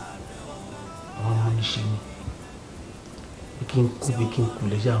burúkú àwọn ọmọ oníṣẹ́ mi bí kí n kú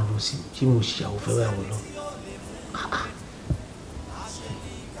lẹ́jà ń ro sí tí mo ṣìyàwó fẹ́ báyàwó lọ.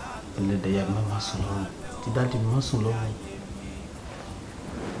 ẹlẹ́dẹ̀ẹ́yà mi máa sùn lọ́rùn tí dáàdì mi máa sùn lọ́rùn.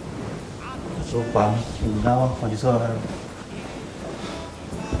 ó pa mí ìdáwọ́ fọ̀dí sọ̀rọ̀ rẹ̀.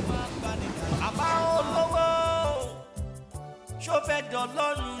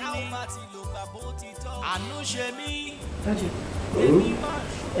 Ọlọ́run ni àánú ṣe mí. Dájú,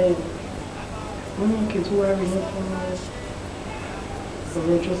 mo ní kí n tó wá rí ní fún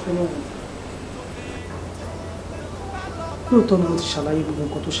ọ̀rọ̀ ẹjọ́ fún náà. Lóòótọ́ ni mo ti ṣàlàyé gbogbo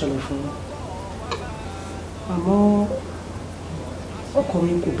nǹkan tó ṣẹlẹ̀ fún wọn. Àmọ́ ọkọ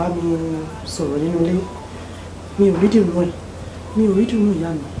mi kò bá mi sọ̀rọ̀ nínú ilé. Mi ò rí dìrú ẹ̀, mi ò rí dìrú ìyá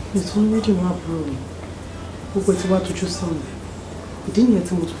mi tún rí dìrú àbúrò mi. Gbogbo ẹ̀ ti wá tójú sọ̀rọ̀. Ìdí nìyẹn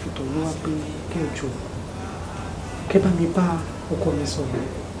tí mo tún fi tọ̀ yín wá pé kẹ́ ẹ jọ̀ọ́ kẹ́ bá mi bá ọkọ mi sọ̀rọ̀.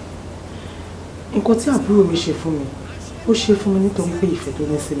 Nǹkan tí àbúrò mi ṣe fún mi, ó ṣe fún mi nítorí pé ìfẹ́ tó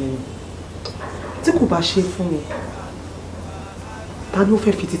ní sí mi ni. Tí kò bá ṣe fún mi, ta ló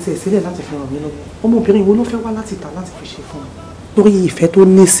fẹ́ fi títẹ̀ sílẹ̀ láti fi ràn mí lọ́wọ́? Ọmọbìnrin wo ló fẹ́ wá láti ta láti fi ṣe fún mi? Lórí ìfẹ́ tó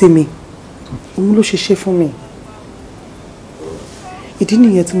ní sí mi, òun ló ṣe fún mi. Ìdí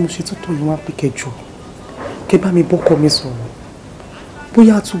nìyẹn tí mo ṣe tó tọ̀ yín wá pé kẹ́ jọ̀ọ́ kẹ́ bá mi bọ́kọ mi sọ̀rọ̀.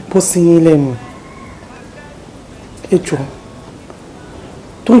 Bóyá a tún bọ́ sí yín lẹ́nu. Ẹ jọ̀ọ́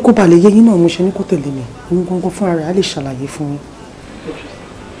torí kó ba lè yé yín náà mo ṣe ní kó tẹ̀lé mi, òun gangan fúnra rẹ̀ á lè ṣàlàyé fún yín.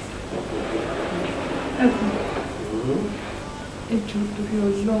 Ẹ jọ̀ọ́ torí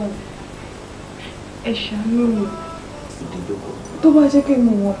Ọlọ́run ẹ ṣàánú mi. Tó bá jẹ́ pé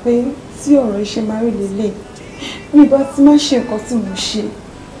mo mọ̀ pé tí ọ̀rọ̀ iṣẹ́ máa rí lélẹ̀ mi bá ti má ṣe nǹkan tí mo ṣe.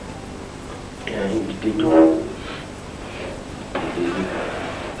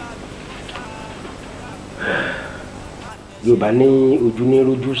 Yorùbá ní ojú ní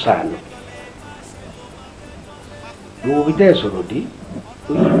rojú sàánù gbogbo bí tẹ́ sọ̀rọ̀ dé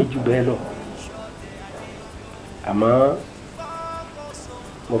ó yẹ méjì bẹ́ẹ̀ lọ àmọ́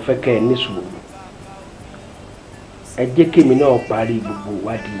mo fẹ́ kẹ́ ẹ ní sùúrù ẹ jẹ́ kémi náà parí gbogbo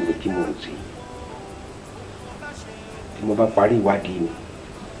ìwádìí mi tí mo ń ṣe tí mo bá parí ìwádìí mi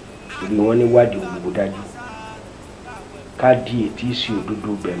torí wọ́n ní ìwádìí gbogbo dájú ká di ètí sí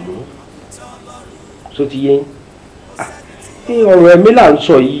òdodo bẹ̀ mú só ti yé ní ọ̀rọ̀ ẹ̀mí là ń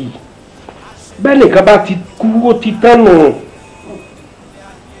sọ yìí bẹ́ẹ̀ nìkan bá ti kú ó ti tán nù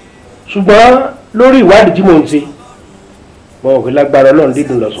ṣùgbọ́n lórí ìwádìí tí mò ń ṣe mo ò fi lágbára Ọlọ́run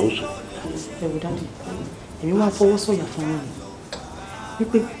dídùn lọ́sọ̀ọ́sọ̀. Ẹ wò dáàdì èmi wá fọwọ́ sọ̀yà fún yín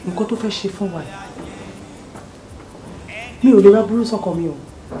wípé nǹkan tó fẹ́ ṣe fún wa mi ò lè ra burú sọ́kọ mi o.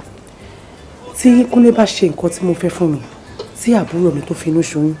 Tí Kúnlé bá ṣe nǹkan tí mo fẹ́ fún mi tí àbúrò mi tó fi inú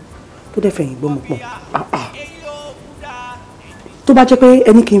ṣoyún tó dẹ̀ fẹ̀yìn gbọ́mọ pọ̀ tó bá jẹ́ pé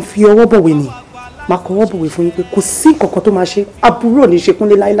ẹni kì í fi ọwọ́ bọ̀wé ni máa kọ ọwọ́ bọ̀wé fún yín pé kò sí nǹkan tó máa ṣe àbúrò ní ṣe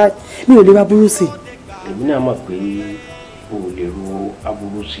Kúnlé láéláé mi ò lè ra burú sí i. Èmi náà mọ̀ pé o ò lè ro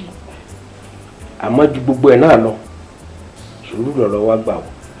aburú sí i àmọ́ ju gbogbo ẹ̀ náà lọ sùúrù lọ́rọ̀ wá gbà ó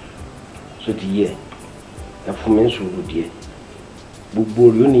só ti yẹ ẹ fún mi ń sùúrù díẹ̀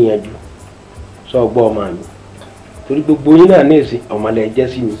gbogbo rí ó níyanjú sọ ọgbọ́ ọmọ mi torí gbogbo yín náà ní ìsìn ọmọlẹ̀ jẹ́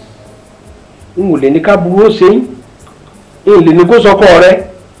sí mi n ò lè ní ká burú ó ṣe yín n lè ní kó sọkọ rẹ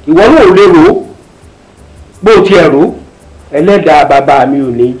ìwọ náà ò lè rò ó bó tiẹ̀ rò ó ẹlẹ́dàá bàbá mi ò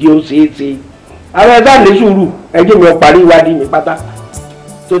ní jí ó ṣeé ṣe ara ẹ sáà ní sùúrù ẹ jẹ́ mi ó parí ìwádìí mi pátá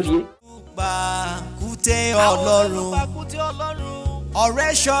tó ti yé. Pakute Ọlọ́run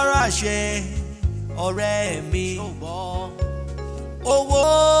ọ̀rẹ́ ṣọ́ra ṣe ọ̀rẹ́ mi owó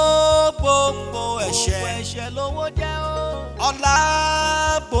gbòǹgbò ẹ̀ṣẹ̀ lówó jẹ́ ọlá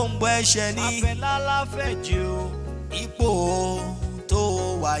gbòǹgbò ẹ̀ṣẹ̀ ní àfẹ́lálàfẹ́jù ipò tó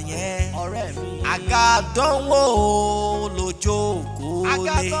wà yẹn àgàdánwò lójókòó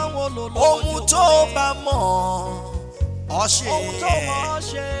lé ohun tó bá mọ̀ ọ́ ṣe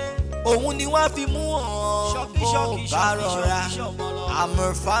òun ni wọ́n fi mú ọ bó bá rọra I'm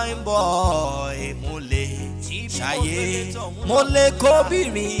a fine boy mo lè ṣàyè mo lè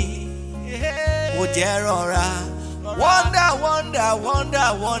kóbìnrin mo jẹ́ rọra wonder wonder wonder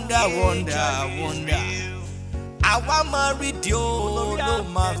wonder wonder wonder àwa máa rí di o ló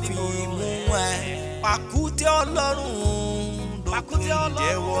máa fi mú ẹ Pakute Ọlọ́run lókun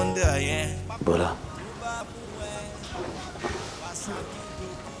jẹ́ wonder yẹn. Bọ́lá.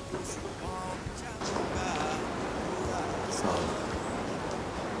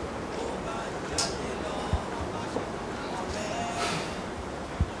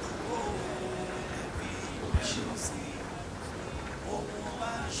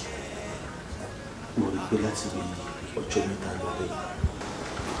 Mo rí pé láti rí ọjọ́ mẹ́ta lọ́dọ̀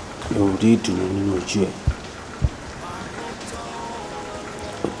yìí mo rí ìdùnnú nínú ojú ẹ̀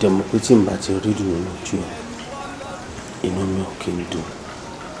ó dẹ̀ mọ̀ pé tí n bá ti rí ìdùnnú nínú ojú ẹ̀ inú mi ò kí ń dùn.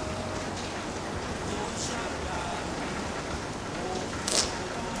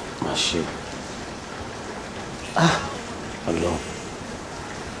 Má ṣe Ọlọ́run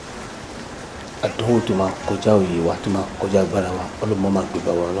àdánwò tó máa kọjá òye wa tó máa kọjá agbára wa ọlọ́mọ máa gbé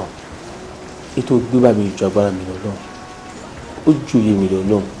bá wa lọ ètò gbé bá mi ju agbára mi lọ lọ ó ju òye mi lọ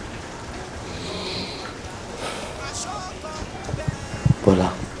lọ. Bọ́lá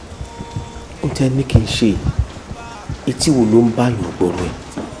ó tẹ́ ní kí n ṣe etí wo ló ń bá yàn gbọ́rọ̀ ẹ̀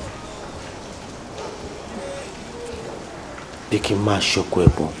bí kí n máa ṣọkọ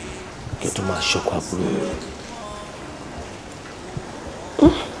ẹ̀gbọ́n kí n tó máa ṣọkọ àbúrò rẹ̀.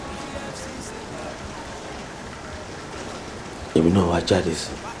 Èmi náà wá jáde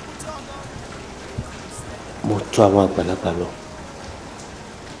sí mo tó àwọn àgbàlagbà lọ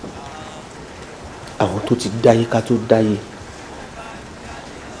àwọn tó ti dáyé ká tó dáyé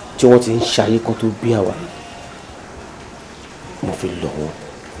tí wọ́n ti ń ṣayé kan tó bí àwa mo fi lọ̀ wọ́n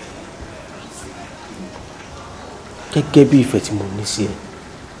gẹ́gẹ́ bí ìfẹ́ tí mo ní sí ẹ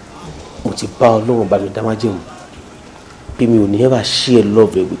mo ti bá Ọlọ́run bá mi dá májẹ̀mú bí mi ò ní ever share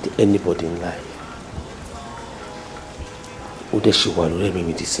love with anybody in life ó dẹ̀ ṣe wà lórí ẹ̀mí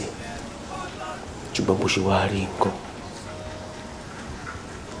mi ti sìn ṣùgbọ́n bó ṣe wá rí nǹkan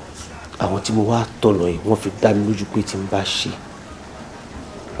àwọn tí mo wá tọ̀nà yìí wọ́n fi dá mi lójú pé tí n bá ṣe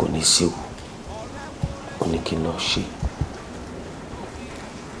kò ní séwu ó ní kí n lọ ṣe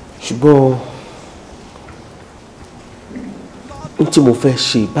ṣùgbọ́n n tí mo fẹ́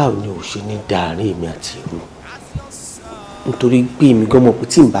ṣe báwo ni ò ṣe ní dàárín èmi àti ìlú nítorí pé èmi gan mọ̀ pé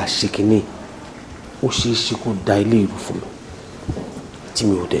tí n bá ṣe kínní ó ṣeé ṣe kó da ilé ìlú fún mi tí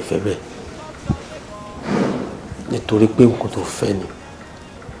mi ò dẹ̀ fẹ́ bẹ́ẹ̀ nítorí pé nǹkan tó fẹ́ ni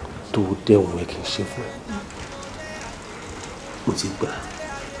tó dẹ̀wọ̀n ẹ kì í ṣe fún ẹ mo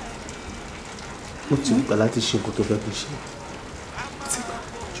ti gbà láti ṣe nǹkan tó fẹ́ kí n ṣe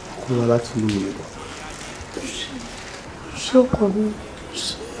kó wá láti inú mi bọ̀. ṣé ọkọ mi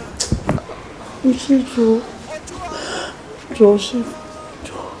ṣe jọ ṣe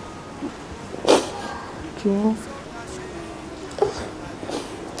jọ.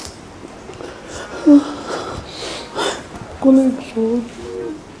 Kó lè jọ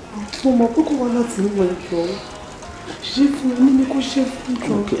mo mọ̀ pé kó wá láti inú ẹ jọ ṣe fún mi ní kó ṣe fún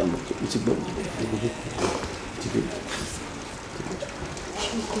jọ. Ok, mo ti gbọ́ mi ti gbé mi.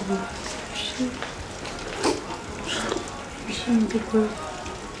 Ṣé ọkọ mi ṣe ń dúpẹ́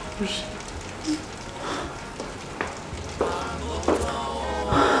ṣe.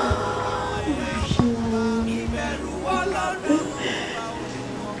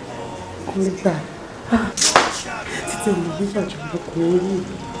 Kò lè gbà títí ọmọ nígbà tí mo kọ orí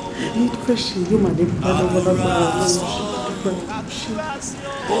ní tó fẹ́ ṣe yóò máa dé bá lọ́wọ́ lágbára lọ́wọ́ ṣe dúpẹ́ ṣe.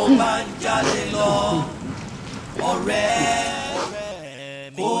 Ó máa ń jáde lọ ọ̀rẹ́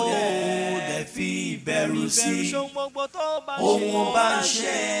kó dẹ̀ fi ìbẹ̀rù sí ohun bá ń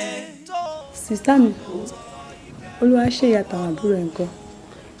ṣe. Sista mi Olúwa ṣe ìyàtọ̀ àwọn àbúrò ẹ̀ nǹkan.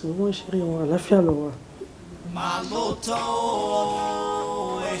 Wọ́n ṣe rí wọn àláfíà lọ́wọ́. Màá ló tán o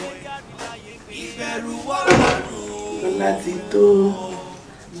ìbẹ̀rù wọ́n lọ́rùn láti tó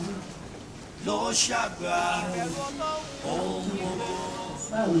ló ṣàgbà ohun gbogbo.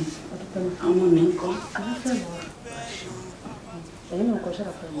 àwọn mi ń kọ́. Ẹ̀yin náà kọ́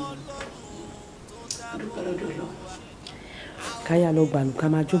ṣàfẹ́ mi. Dúpẹ́ lọ́dọ̀ lọ. Káyà lọ gbàlù ká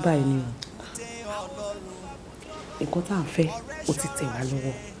máa jó báyìí ni o. Nǹkan tá à ń fẹ́ ó ti tẹ̀ wá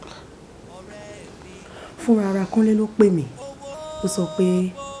lọ́wọ́. Fúnra ara Kúnlé ló pè mí ó sọ pé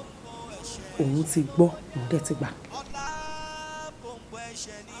òun ti gbọ́ òun dẹ̀ ti gbà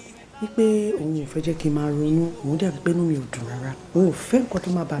wípé òun ò fẹ́ jẹ́ kí n máa ronú òun dẹ̀ pé inú mi ò dùn rárá òun ò fẹ́ nǹkan tó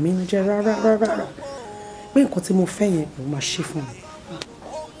máa bà mí nínú jẹ́ rárá pé nǹkan tí mo fẹ́ yẹn òun máa ṣe fún mi.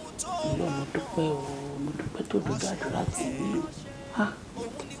 Ìlú ọmọ dúpẹ́ o mo dúpẹ́ tó dodo àdúrà tì mí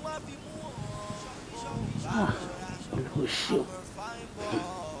olùkọ́ ṣe o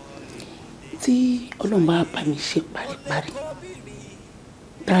tí Ọlọ́run bá bá mi ṣe paríparí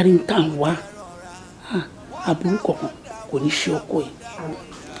dárí ń tàn wá aburú kọ̀ọ̀kan kò ní ṣe ọkọ ẹ̀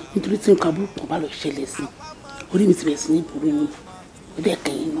nítorí tí nǹkan aburú kan bá lọ ṣẹlẹ̀ sí orí mi ti bẹ̀rẹ̀ sí ní burú ni ó dẹ̀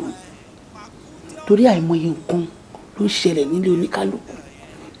kẹ́yìn náà torí àìmọye nǹkan ló ń ṣẹlẹ̀ nílé oníkálukú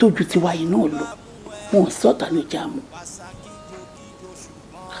tójú ti wáyé náà lọ wọn sọ́ọ̀tà ló já mọ́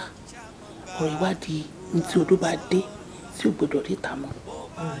ọ̀rọ̀ ìwádìí ní tí odó bá dé tí ò gbọdọ̀ rí ta mọ́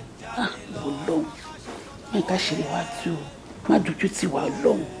mo lọ́hùn mẹ́ka ṣeré wá tú o má dojú tì wá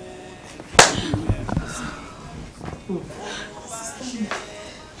lọ́hùn.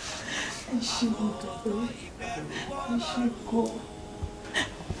 Ẹ ṣe mo dúpẹ́ ẹ ṣe kọ́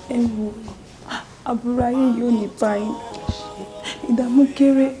ẹ wo àbúrò ayé yóò ní báyìí ìdààmú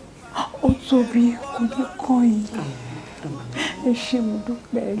kéré ó tóbi kò ní kàn yín ẹ ṣe mo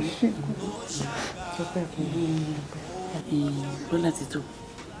dúpẹ́ ẹ ṣe kọ́. Lọ́lá ti tó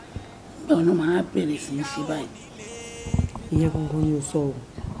báwo náà máa bẹ̀rẹ̀ sí í ṣe báyìí. ìyẹn gangan ni o sọ o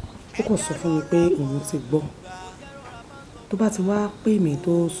ó kàn sọ fún mi pé òun ti gbọ́ tó bá ti wá pè mí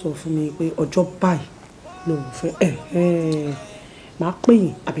tó sọ fún mi pé ọjọ́ báyìí lòun fẹ́ máa pè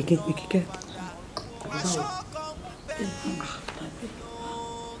yín àbí kí n pè Kíkẹ́.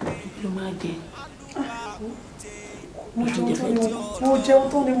 ló máa jẹ mo jẹun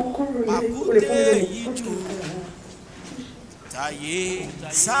tó ni mo kúrò lé o lè fún mi lónìí. Tàyé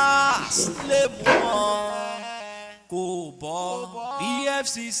SARS lè mú ọ kò bọ́ bí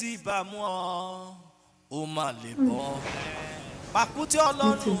EFCC bá mú ọ ó mà lè bọ́ Pakute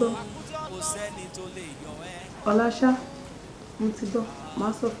Ọlọ́run kò sẹ́ni tó lè yọ ẹ́. Ọláṣá mo ti gbọ́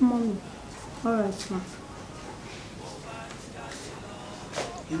màá sọ fún mọ́mì all right ma.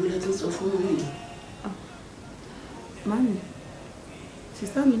 ìwé tó sọ fún mi. Mami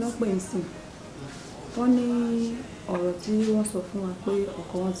sísá mi náà pè ń sìn wọ́n ní ọ̀rọ̀ tí wọ́n sọ fún wa pé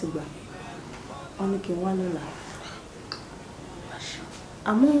ọkọ wọn ti gbà wọ́n ní kí n wá lọ́la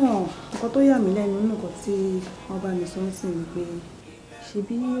àmọ́ nǹkan tó yà mí lẹ́nu nǹkan tí wọ́n bá mi sọ ń sìn ni pé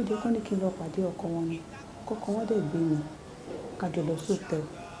ṣebí òde kọ́ ní kí n lọ pàdé ọkọ wọn ni kọ́kọ́ wọ́n dẹ̀ gbé mi kájọ lọ sóòtẹ́ọ̀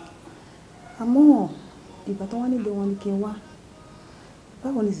àmọ́ ìgbà tó wọ́n nílé wọn ni kí n wá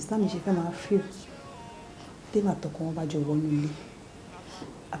báwo ni sísá mi ṣe fẹ́ máa fíò débà tọkọ wọn bá jọ wọnú ilé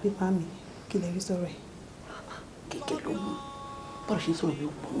àbí pàmì kí lè rí sọ̀rọ̀ ẹ̀. Kékeré ló mú bọ́ọ̀lù ṣe sọ̀rọ̀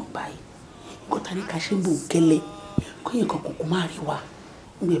yóò pọ̀ báyìí nǹkan tá ní ká ṣe ń bò kẹ́lẹ́ kó yẹn kan kòkó má rí wa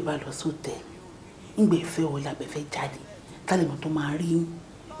ńgbè bá lọ sóòtẹ́ ńgbè fẹ́ wọlé abẹ́fẹ́ jáde tálẹ̀mọ́ tó máa rí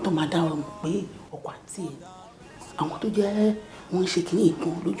tó máa dáhùn mọ̀ pé ọkọ àti ẹ̀ àwọn tó jẹ́ wọ́n ń ṣe kínní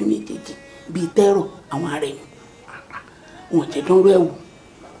ìkan lójú méjèèjì bíi tẹ́rọ̀ àwọn ará ẹ̀ wọn jẹ́ dánrọ́ ẹ̀ wò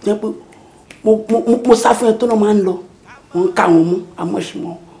jẹ́ pé mo sá fún ẹ tó náà máa ń lọ wọn ká wọn mú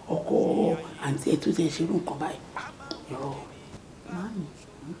amọ̀ṣìmọ̀ ọkọ àǹtí ẹ̀ tó ti ṣe irú nǹkan báyìí. Màámi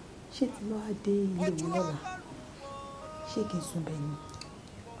ṣé tí lọ́wọ́ á dé ilé wọn lọ́la ṣé kí n sùn bẹ́ẹ̀ ni.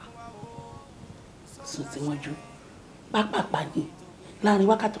 sùn tí wọ́n ju pápápá ni láàrin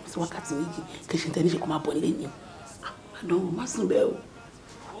wákàtí sí wákàtí méjì kì í ṣe tẹ́lẹ̀ ṣe kó máa bọ̀ nílé ni àdánwò má sùn bẹ́ẹ̀ o.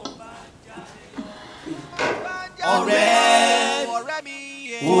 ọ̀rẹ́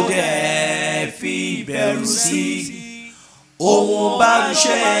ó dẹ̀ fi ìbẹ̀rù sí ohun bá ń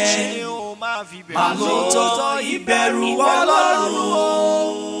ṣe máa ló tọ́ ìbẹ̀rù Ọlọ́run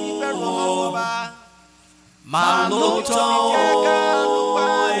máa ló tọ́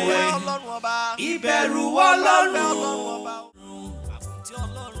ìbẹ̀rù Ọlọ́run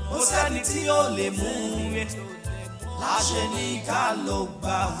ó sẹ́ni tí ó lè mú mi láṣẹ ní ká ló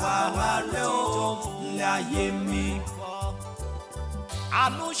gbà wá rẹ̀ ó lé ayé mi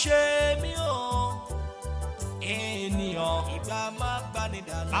àánú ṣe mí o ènìyàn ìgbà máa gbani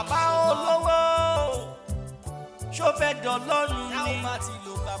dànù. Bàbá olówó ṣó fẹ́ dọ̀lọ́run ni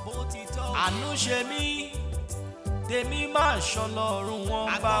àánú ṣe mí tèmi máa ṣọlọ́run wọn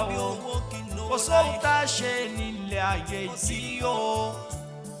bá o kò sóhun tá a ṣe nílé ayé yìí o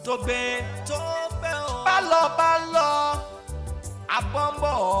tó gbé bá lọ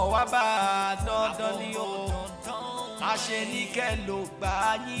àbọ̀nbọ̀ wá bá a dandan ni o àṣẹ ní kẹ́ ló gbà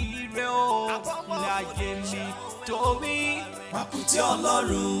yín ire o láyé mi torí Pakute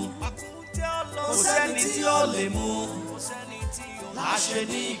Ọlọ́run kò sẹ́ni tí ó lè mú àṣẹ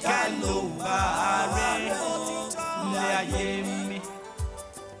ní kẹ́ ló gbà rẹ̀ láyé mi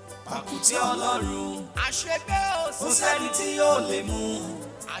Pakute Ọlọ́run kò sẹ́ni tí ó lè mú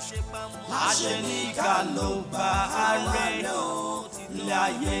àṣẹ ní kẹ́ ló gbà rẹ̀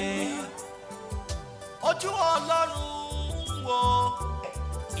láyé ojú Ọlọ́run wo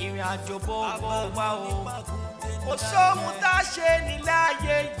ìrìn àjò bó wá o kò sóhun tá a ṣe nílé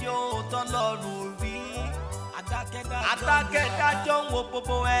ayé yóò tọ́lọ́run rí adákẹ́dájọ́ ń wo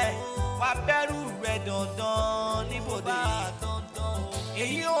gbogbo ẹ̀ wá bẹ̀rù rẹ̀ dandan níbodè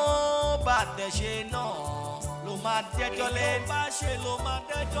èyí ó bá tẹ̀ṣe náà ló máa dẹ́jọ́ lé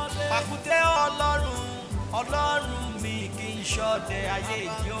Pakute Ọlọ́run mi kì í ṣọdẹ ayé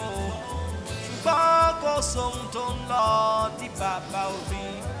yìí o ṣùgbọ́n kò sóhun tó ń lọ tí bàbá orí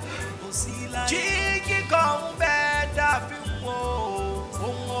kò sí láyé. jíjí kan ń bẹ dàbí wo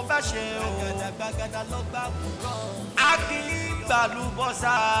ohun ọba ṣe o. gbàgàdà lọ gbà kúrò. a kì í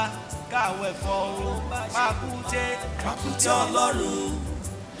gbàlúbọ́sà káwé fọ́ o. Pakute Ọlọ́run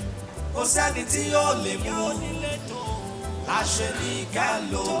kò sẹ́ni tí ó lè mú láṣẹ ní ká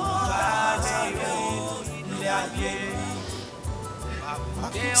ló bá rẹ̀ ilé ayé.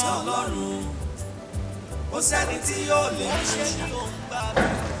 Pakute Ọlọ́run kò sẹ́ni tí yóò lè ṣe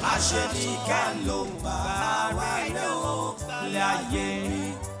àṣẹ ní ká ló bá rẹ̀ lé ayé.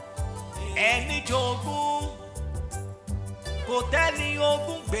 ẹni jogún kò tẹ́ni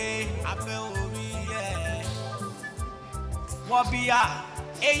ogún gbé wọ́bíà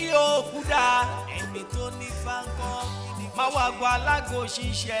èyí ò kú dá ẹni tó ní fáńkọ́ máa wá gba alágò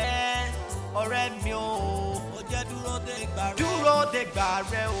ṣiṣẹ́ ọ̀rẹ́ mi ò jẹ́ dúró de gbà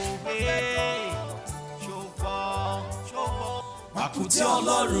rẹ òwe ṣòfò. Pàkúté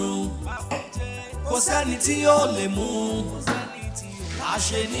Ọlọ́run kò sẹ́ni tí yóò lè mú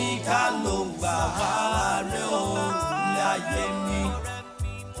àṣẹ ní ká ló gbà wá rẹ ò ilé ayé mi.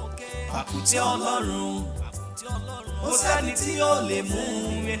 Pàkúté Ọlọ́run kò sẹ́ni tí yóò lè mú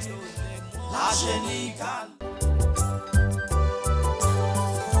àṣẹ ní ká.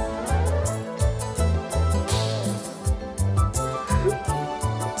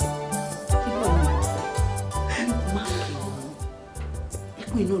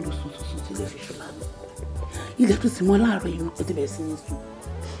 iná ló sùn sílẹ̀ fi ṣọlá lọ ilẹ̀ tó ti mọ́ láàárọ̀ yìí wọ́n ti bẹ̀rẹ̀ sí ní sùn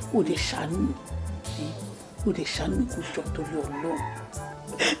ó lè ṣàánú kó jọ torí Ọlọ́run.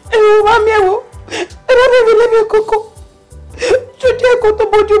 ẹ̀rọ wá mi ẹ̀wọ̀ ẹ̀rọ bèbí lẹ́mí kókó ṣojú ẹ̀kọ́ tó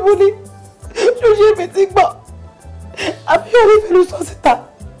bójú mu ni ṣojú èmi ti gbọ́ àbí orí fẹ́lú sọ síta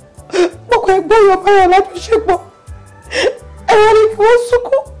gbogbo ẹgbẹ́ yọ báyọ̀ lájọṣepọ̀ ẹ̀rọ ni kí wọ́n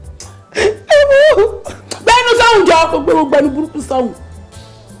sunkún gbẹ́nu sọ́hùn jọ gbogbo ẹnu burúkú sọ́hùn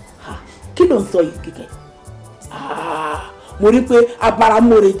kí ló ń sọ yìí kíkẹ́ mo rí pé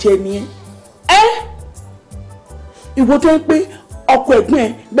abáramóore jẹ ni ẹ ìwọ tó ń pé ọkọ ẹ̀gbọ́n ẹ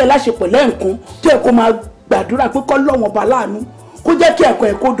bẹ́ẹ̀ láṣepọ̀ lẹ́ẹ̀kan tó ẹ̀ kó máa gbàdúrà pé kọ́ lọ́wọ́n bá láàánú kó jẹ́ kí ẹ̀kọ́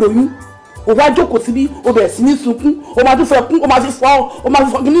ẹ̀ kó doyún o wá jókòó síbí o bẹ̀rẹ̀ sí ní sunkún o máa tún fẹ́ kún o máa fi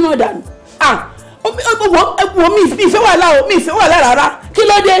fọ́ kí nínú ọ̀dànù mi ìfẹ́ wà lára rárá kí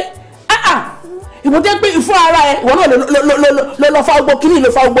ló dé ìwọ tẹ́ pé ìfún ara ẹ ìwọ náà lọ fa ogbó kíní ló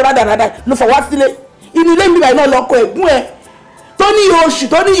fa ogbó rádaràdà ló fa wá sílé inú ilé mi báyìí náà lọkọ ẹ̀gbọ́n ẹ tó ní iye oṣù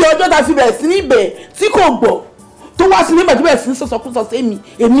tó ní iye ọjọ́ ta fi bẹ̀rẹ̀ sí ní ibẹ̀ tí kò gbọ́ tó wá sí nígbà tí bẹ̀rẹ̀ sí ní sọ̀sọ̀kúsọ sí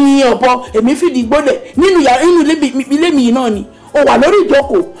èmi ọ̀bọ èmi fìdí gbọ́dẹ̀ nínú ilé mi yìí náà ni o wà lórí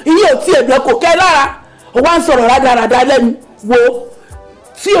ìjókòó iye ò tí ẹ̀dùn ẹ̀kọ́ kẹ́ lára o wá ń sọ̀rọ̀ rádaràdà lẹ́nu wo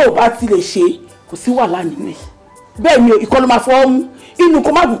tí o bá ti lè ṣe kò sí wàhálà nínú ẹ̀ bẹ́ẹ̀ ni ìkọlù máa fọ́ mú inú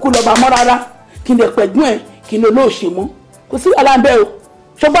kó má kúkú lọ́ba mọ́ rárá kí n lè pẹ̀gbọ́n ẹ̀ kí n lè olóòṣè mọ́ kò sí wàhálà ń bẹ́ o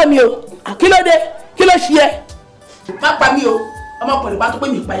ṣọgbọ́n mi o kí ló dé kí ló ṣe ẹ́ má pa mí o ọmọkùnrin bá tó pé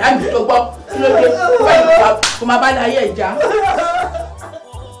mi ìpàyà mi tó gbọ́ kí ló dé kó má bá ní ayé ìjà.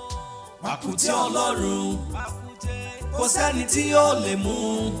 Pàkúté Ọlọ́run kò sẹ́ni tí yóò lè mú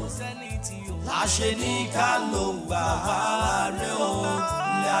láṣẹ ní ká ló gbà wá rẹ ò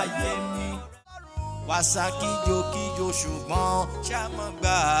ilé ayé mi. Wàsá kíjokíjo ṣùgbọ́n ṣàmọ́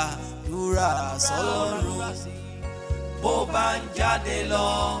gbàdúrà sọ́lọ́run bó bá ń jáde lọ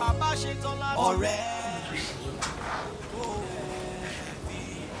ọ̀rẹ́.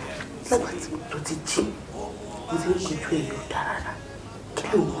 lẹ́gbàá tí mo tó ti jí mo ti ń kojú ẹ̀ yóò dára kí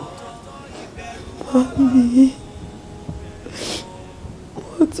ló mọ̀. Mami,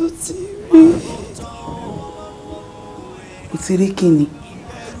 mo tún ti rí. Mo ti rí kí ni?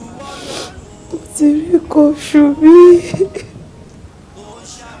 Mo ti rí kò ṣù mí.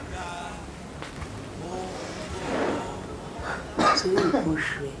 Mo ti rí nǹkan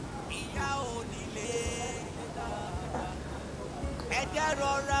oṣù ẹ̀.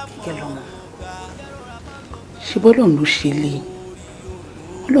 Kíkẹ́ lọ́mọ. Ṣé bọ́lọ́run ló ṣe lé?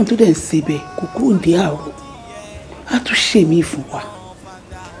 Ọlọ́run tó dẹ̀ ń ṣe bẹ́ẹ̀ kò kúrò ní àrò. Á tún ṣe mí fún wa.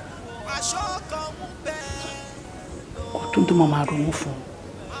 Kò tún tó máa ronú fún un.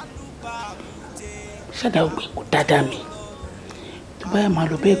 Ṣáda ògbẹ́ kò dáadáa mi. Tó bá yà máa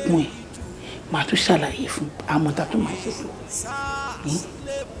lọ bẹ́ẹ̀ gún ẹ̀, màá tún ṣàlàyé fún àmọ́ta tó máa ṣe sí.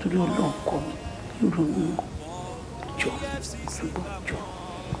 Torí Ọlọ́run kọ́ mi ìrònú jọ ṣùgbọ́n jọ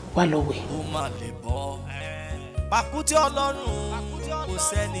wá lọ wẹ̀. Pàkúté Ọlọ́run kò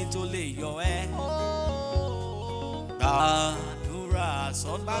sẹ́ni tó lè yọ ẹ́. Gbàdúrà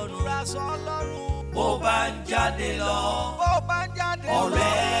sọ́lọ́run bó bá ń jáde lọ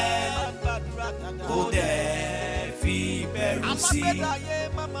ọ̀rẹ́ kò dẹ̀ fi bẹ̀rù sí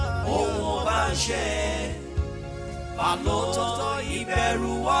ohun bá ń ṣe àlótọ́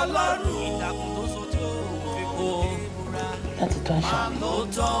ìbẹ̀rù Ọlọ́run láti tó àṣà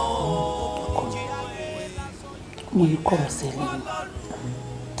mo yí kọ̀rọ̀ sílẹ̀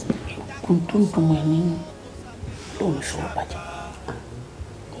kò tó ń dùn mọ́ ẹ nínú lóun ìṣòro bàjẹ́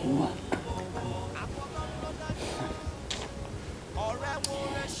inú àdùn.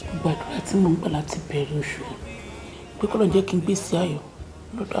 Gbàdúrà tí mo ń gbà láti bẹ̀rẹ̀ oṣù pé kọ́ ló jẹ́ kí n gbé sí ayọ̀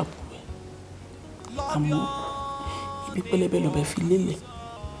lọ́dọ̀ àbúrò ẹ̀ àmọ́ ibi pẹlẹbẹ lọ́bẹ̀ fi lélẹ̀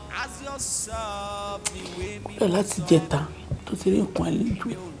kúrò láti jẹta tó ti rí nǹkan àlejò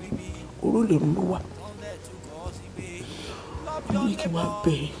ẹ̀ oró lè rún ló wà mo ní kí n wá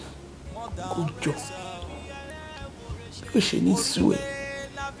bẹ̀rẹ̀ kó jọ ó ṣe ní sú ẹ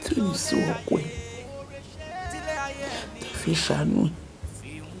tí ò ní sú ọkọ ẹ tó fi ṣàánú ẹ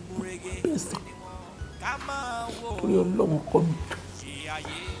bẹ́ẹ̀ sọ torí ọlọ́run ọkọ mi tó.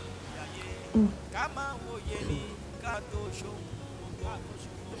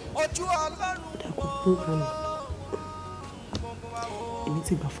 dàgbà program èmi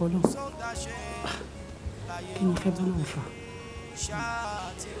ti gbà fọ́lọ́ kí ni fẹ́ bá náà fà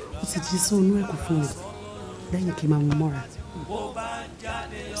ó ti jí sí inú ẹ̀kọ́ fún mi lẹ́yìn kí n máa mú mọ́ra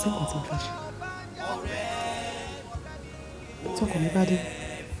sẹ́kọ̀ọ́ tí mo fẹ́ ṣe tí ọkọ mi bá dé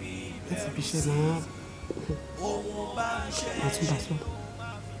láti fi ṣe máa tún bá sọ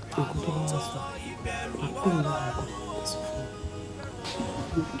nǹkan tó bá wà sọ àpò ìlú àgọ́ sọ fún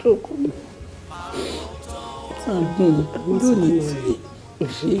mi. Jókòó àgbọn lónìí tí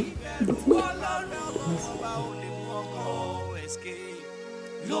ṣe dúpẹ́.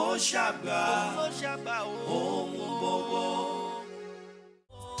 ló ṣàgbà ohun gbogbo.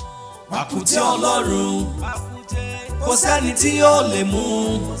 Pakute Ọlọ́run kò sẹ́ni tí ó lè mú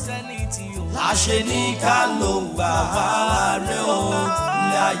láṣẹ ní ká ló gbà wá rẹ̀ ó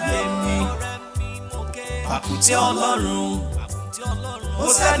lé ayé mi. Pakute Ọlọ́run kò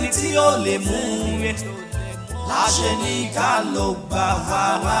sẹ́ni tí ó lè mú láṣẹ ní ká ló gbà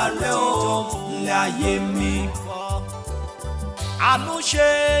wá rẹ̀ ó lé ayé mi. Àánú ṣe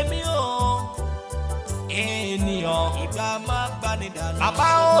mí o ènìyàn ìgbà máa gbani dànù. Bàbá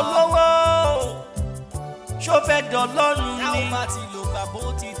olówó ṣó fẹ́ dọ̀lọ́run ni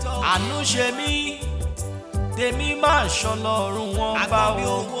àánú ṣe mí tèmi máa ṣọlọ́run wọn bá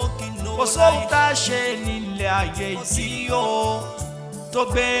o. Kò sóhun tá a ṣe nílẹ̀ ayé tí o tó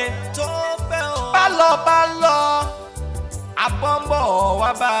gbé bá lọ àbọ̀nbọ̀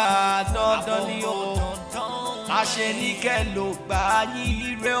wá bá a dandan ni o. Àṣẹ ní kẹ́ ló gbà yín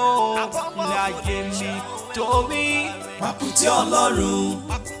ire o láyé mi torí Pakute Ọlọ́run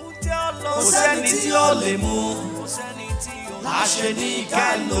kò sẹ́ni tí ó lè mú àṣẹ ní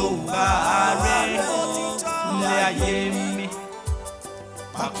kẹ́ ló gbà rẹ̀ láyé mi.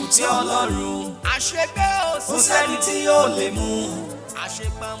 Pakute Ọlọ́run kò sẹ́ni tí ó lè mú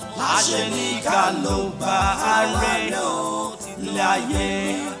àṣẹ ní kẹ́ ló gbà rẹ̀ láyé.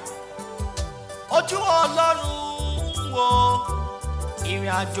 Ojú Ọlọ́run wo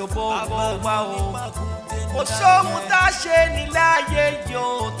ìrìn àjò gbogbo wa o. Kò sóhun tá a ṣe nílé ayé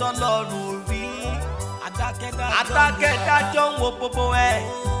yóò tọ́lọ́run rí. Adákẹ́dájọ́ ń wo gbogbo ẹ̀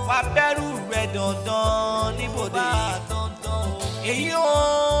wá bẹ̀rù rẹ̀ dandan níbodè. Èyí ó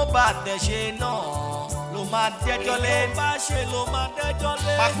bá tẹ̀ṣe náà ló máa dẹ́jọ́ lé.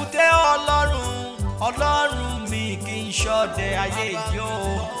 Pakute Ọlọ́run mi kì í ṣọdẹ ayé yìí o.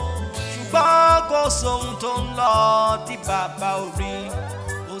 Ṣùgbọ́n kò sóhun tó ń lọ tí bàbá ò rí.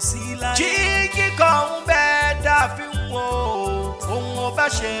 Jíjí kan ń bẹ dàbí wo ohun ó bá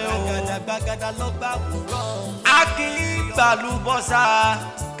ṣe o. Gbàgàdà ló gbà wúrọ̀. A kì í gbàlúbọ́sà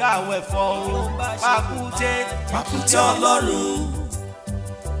káwé fọ́ o. Pakute Ọlọ́run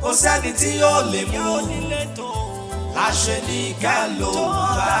kò sẹ́ni tí yóò lè mú. Láṣẹ ní ká ló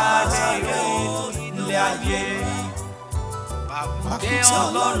bá rẹ̀ ilé ayé. Pakute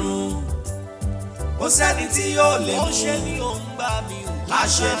Ọlọ́run kò sẹ́ni tí yóò lè mú.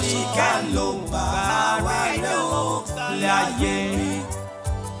 Láṣẹ ní ká ló bá rẹ̀ ilé ayé.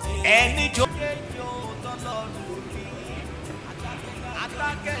 Ẹni jó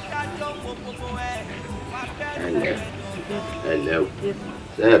ẹlẹ́ o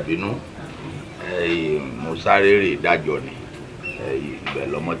sẹ́ẹ̀ bínú mo sáré rè dájọ́ ni ibẹ̀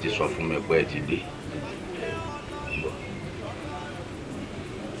lọ́mọ ti sọ fún mi pé ẹ ti dé.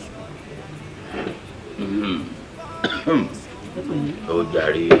 ó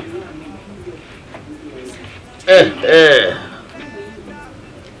jàre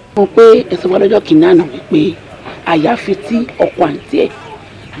mo pé ẹsẹ̀ wa lọ́jọ́ kìíní àná wípé àyàfi tí ọkọ àǹtí ẹ̀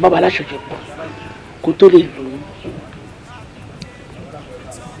bàbá aláṣọjọpọ̀ kó tó lè lò ó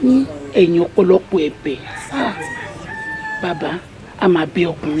ní ẹ̀yìn ọ̀pọ̀lọpọ̀ ẹ̀bẹ̀ bàbá a máa bẹ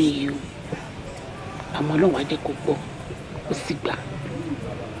ọkùnrin yìí o àmọ́ náà wàá jẹ́ kó gbọ́ ó sì gbà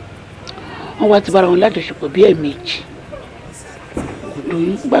wọ́n wá ti bára wọn lájọṣepọ̀ bí ẹ̀ẹ̀mejì kò lóyún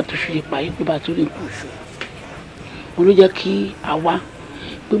nígbà tó ṣe lè pààyè pé bá tó lè kú ṣù wọn ló jẹ́ kí a wá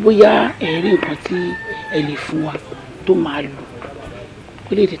pé bóyá ẹ̀rí nǹkan tí ẹ lè fún wa tó máa lò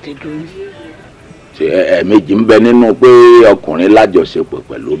kó lè tètè dóyún. ṣe ẹ̀ẹ̀mejì ń bẹ nínú pé ọkùnrin lájọṣepọ̀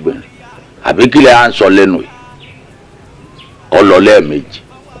pẹ̀lú obìnrin àbí kí lè à ń sọ lẹ́nu yìí ọlọ́lẹ́ẹ̀mejì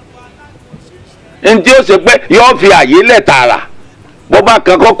ntí ó ṣe pé yóò fi àyè lẹ̀ tààrà bó bá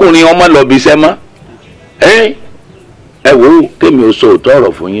kan kọkùnrin ọmọ lọ bí iṣẹ́ mọ́ ẹ wò ó kémi ò sọ òótọ́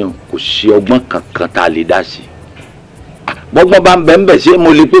ọ̀rọ̀ fún yín o kò sí ọgbọ́n kankan tá a lè dá sí gbọ́gbọ́n bá ń bẹ̀ ń bẹ̀ ṣé mo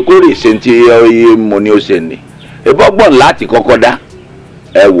lè pé kó rè ṣe ti iye mo ní ó ṣe ni ìbọ́gbọ́n láti kọ́kọ́ dá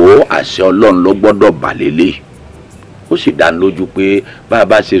ẹ wò ó àṣẹ ọlọ́run ló gbọ́dọ̀ bà lélẹ̀ ó sì dá lójú pé bá a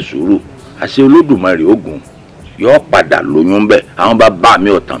bá ṣe sùúrù àṣẹ olódùmarè ògùn yóò padà lóyún bẹ́ẹ̀ àwọn bàbá mi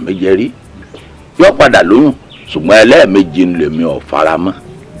ò tàn mí jẹ rí yóò padà lóyún ṣùgbọ́n ẹlẹ́ẹ̀mejì ń lèmi ò fara mọ́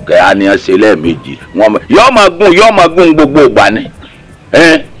kẹ́ á ní ṣe lẹ́ẹ̀mejì wọn yóò máa gún gbogbo ìgbà ni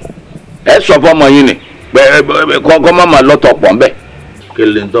ẹ sọ fọmọ yín ni kọ́kọ́ má máa lọ́tọ̀ pọ̀ ńbẹ́. kí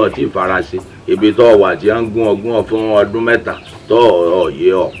lè tọ́ tí fara sí ibi tó wà tí a ń gún ọgbọ́n fún ọdún mẹ́ta tó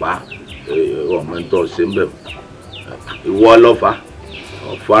ọ̀yẹ́ ọ̀pá ọmọ tó ṣe ń bẹ̀ ìwọ ọlọ́fà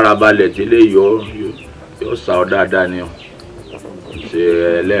ọ̀farabalẹ̀ tí lè yóò sá ọ dáadáa ni ọ ṣe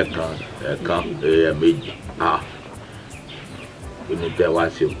ẹ̀ẹ̀kan ẹ̀ẹ̀mejì kí ni tẹ́ wá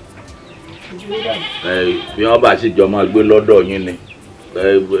sí o bí wọ́n bá sì jọ máa gbé lọ́dọ̀ yín ni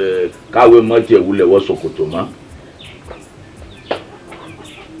káwé mọ́tì ẹ̀wúlẹ̀ wọ́ ṣòkòtò mọ́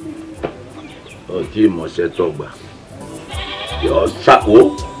ọtí ìmọ̀ṣẹ́ tọgbà yọ ṣàkó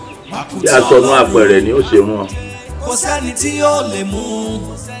tí a sọnù àpẹẹrẹ ni ó ṣe rún ọ. kò sẹ́ni tí yóò lè mú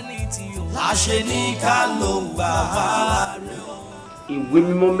láṣẹ ní ká ló gbà wá. ìwé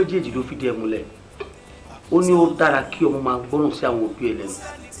mímọ́ méjèèjì ló fìdí ẹ̀ múlẹ̀ ó ní ó dára kí ọmọ máa gbọ́ràn sí àwọn òbí ẹ̀ lẹ́nu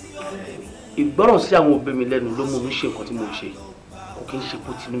ìgbọ́ràn sí àwọn òbí mi lẹ́nu ló mú mi ṣe nǹkan tí mo ń ṣe kò kí n ṣe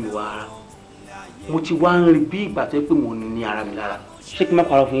kó tinú mi wá ara mo ti wá ń rí bí ìgbà tó yẹ pé mo ní ara mi lára ṣé kí n má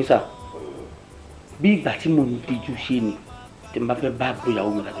parọ́ fún yín sà bí ìgbà tí mo ń díjú ṣe ni tí n bá fẹ́ bá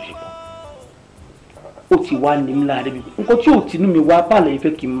ìyàwó mi lájọṣepọ̀ ó ti wá ní mi lára débi nǹkan tí ò tinú mi wá bàlẹ̀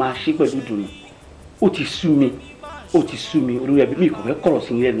ìfẹ́ kí n máa ṣe pẹ̀lú ìdùnnú ó ti sú mi olórí ẹbí mi kò fẹ́ kọ̀rọ̀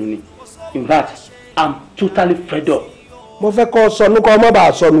sí lẹ́nu ni in fact I'm totally fed up. mo fẹ́ kọ́ sọnù kọ́ ọmọ bá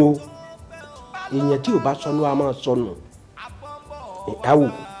a sọnù o èèyàn tí ò bá sọnù a máa sọnù ìdáwò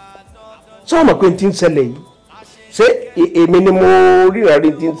ṣé ọmọ pé n ti ń ṣẹlẹ̀ yìí ṣé èmi ni mo ríran rí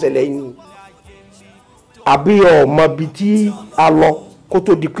ti ń ṣẹlẹ̀ yìí ni àbí ọmọ bíi tí a lọ kó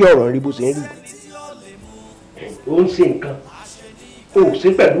tó di pé ọ̀rọ̀ rí bó ṣe ń rí. ó ń ṣe nǹkan ó ṣe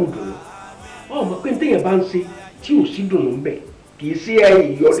pẹ̀lú ìdùnnú ọmọ pé téèyàn bá ń ṣe tí ò sí dùnnú ńbẹ kì í sí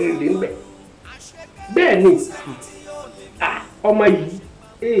ìyọrí rere ńbẹ bẹ́ẹ̀ ni ọmọ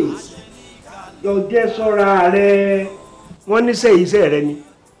yìí yọ jẹ́ sọ́ra rẹ̀ wọ́n níṣẹ́ iṣẹ́ rẹ ni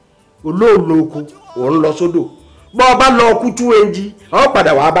olóòlò oko òun lọ sódò bọ́ ọ bá lọ kútú ẹnjí ọ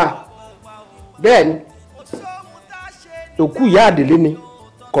padà wàá bá bẹ́ẹ̀ ni òkú ìyá àdèlé ni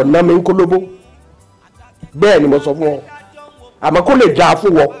kò ná mi ń kólóbó bẹ́ẹ̀ ni mo sọ fún ọ àmọ́ kó lè dáa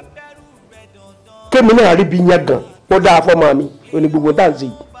fún wọ kémi náà rí bí yẹn gan ó dáa fọmọ mi ó ní gbogbo tá à ń ṣe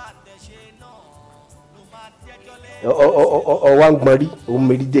yìí ọwọ́ ń gbọ́n rí òun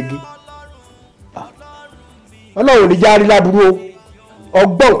mèrí jẹ́gẹ́ ọlọ́run ní járí láburú o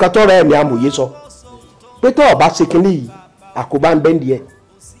ọgbọ́n nǹkan tọ́ra ẹ̀mí amòye sọ pé tó ọba ṣe kínní yìí àkóbá ń bẹ́ǹdì ẹ̀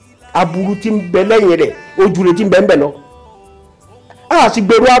aburú tí ń bẹ lẹ́yìn rẹ̀ ojúre tí ń bẹ ń bẹ lọ a sì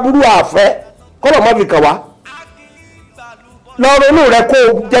gbèrú aburú àfẹ́ kọ́lọ̀ mọ́ fi kàn wá lọ́rọ̀ inú rẹ kó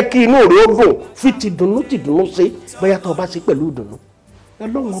jẹ́ kí inú rẹ ó dùn fi tìdùnnú ṣe bóyá tó ọba ṣe pẹ̀lú ìdùnnú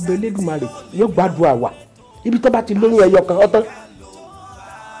ọlọ́run ọba Elédùmarè yóò gbàdúrà wa ibi tó bá ti lóyún ẹyọ kan ọtán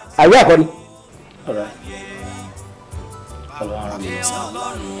àwẹ àkọni.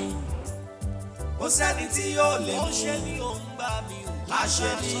 kò sẹ́ni tí yóò lè mú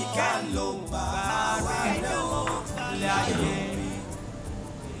láṣẹ ní ká ló gbà wá rẹ̀ ó lé ayé.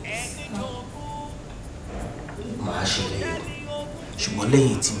 màá ṣe lẹ́yìn ṣùgbọ́n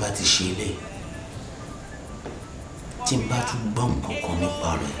lẹ́yìn tí n bá ti ṣe lẹ́yìn tí n bá tún gbọ́ nǹkan kan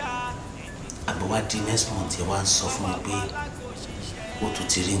nípa rẹ̀ àgbẹ̀wá di next month ẹ wá ń sọ fún mi pé ó tún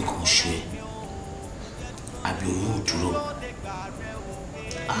ti rí nǹkan oṣù ẹ àbí oyún ò dúró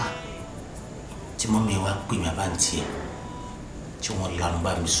tí mọ́mí wa pè mí abáǹtí ẹ tí wọ́n lanu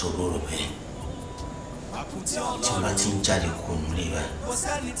bá mi sọ̀rọ̀ rẹ̀ bẹ́ẹ̀ tí n bá ti ń jáde kó nílé wa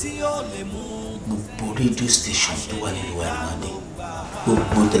gbogbo rédíò station tó wà nílùú wa ni máa dé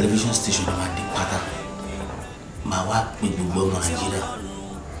gbogbo tẹlifíṣàn station ni máa dé pátá máa wá pé gbogbo ọmọ Nàìjíríà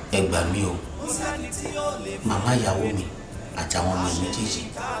ẹ gbà mí o màmá ìyàwó mi àti àwọn ọmọ méjèèjì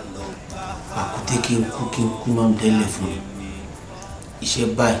Pakute kí n kú náà ń délẹ̀ fún mi iṣẹ́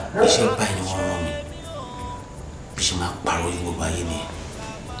báyìí ni wọ́n rán mi bí ṣe máa pàrọ̀ ní gbogbo ayé nìyẹn.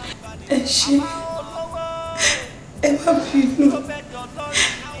 ẹ ṣe ẹ má bínú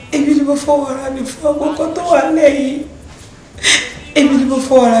èmi ni mo fọwọ́ ara mi fún àkókò tó wà lẹ́yìn èmi ni mo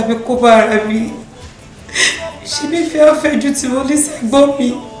fọwọ́ ara mi kó bá ara mi ṣe bí fẹ́ àfẹ́jù tí mo ní sẹ́gbọ́n mi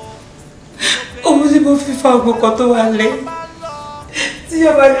òun ni mo fi fa àkókò tó wà lẹ́yìn tí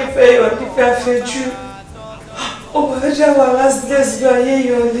yọba lè fẹ́ yọ nífẹ̀ẹ́ àfẹ́jù ọmọ ajá wà lásìlẹ̀ síbi ayé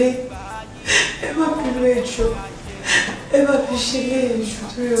yọlé ẹ má bínú ẹjọ́ ẹ bá fi ṣe léyìn jù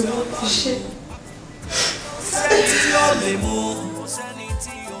tó yẹ wọ́n fi ṣe. sẹ́ni tí ó lè mú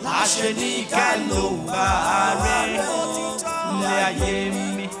láṣẹ ní ká ló bá rẹ̀ ilé ayé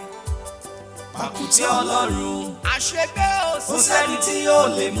mi. Pakute Ọlọ́run àṣegbé òsì sẹ́ni tí ó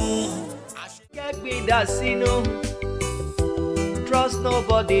lè mú. Kẹ́gbìn dà sínú trust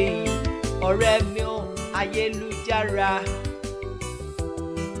nobody ọ̀rẹ́ mi ò ayélujára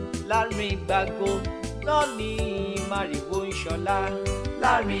láàrin gbàgbó náà ní màrìwò ìṣọ̀lá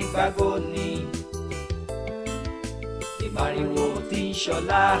láàrin gbàgbó ní ìmàrìwò tí ń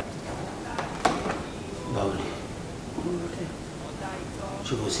ṣọlá. báwo ni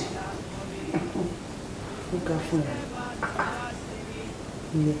ṣé kò sí. ó ga fún ẹ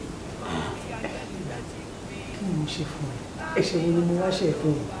ilé kí ni mo ṣe fún ẹ ẹ̀ṣẹ̀ wo ni mo wá ṣe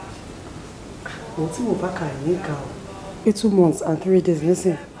fún ẹ òun tí mo bá kà ní ìka o. 2 months and 3 days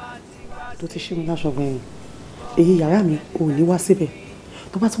nísìn tó ti ṣe mi láṣọ gbẹ̀yìn èyí yàrá mi ò ní wá síbẹ̀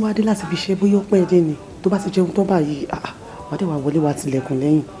tó bá tún wá dé láti fi ṣe bóyá ó pẹ́ dé ni tó bá ti jẹun tó báyìí wà dé wà wọlé wà tilẹ̀kùn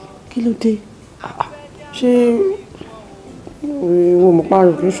lẹ́yìn kí ló dé ṣé wọn mọ̀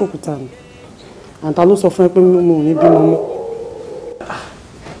páàrọ̀ kì í ṣòkúta ni àǹtà ló sọ fún ẹ pé mo ò ní bímọ mọ́.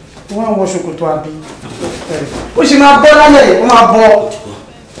 wọ́n á wọ ṣòkòtò àbí ó ṣe máa bọ́ lálẹ́ ó máa bọ́.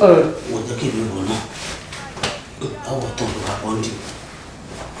 wọ́n jẹ́ kí èmi wọ̀ náà báwo tó ló wà bọ́ndì.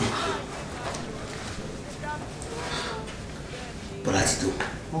 bọ́lá ti tó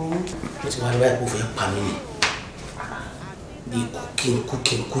ó ti wá lọ́wọ́ ẹ̀kọ́ fẹ́ pa mí ni bí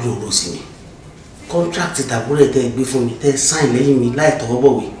kí n kú lóru sí mi kọ́ńtrákìtì tàbúrẹ̀ tẹ́ gbé fún mi tẹ́ sáìn lẹ́yìn mi láì tọwọ́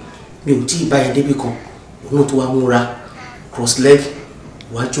bọ̀wé mi ò tí ì báyẹn débi kan òun náà tó wá múra cross leg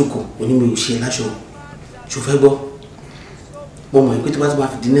wá jókòó oní mi ò ṣe láṣọ ṣòfẹ́ gbọ́ mo mọ̀ pé tó bá tó bá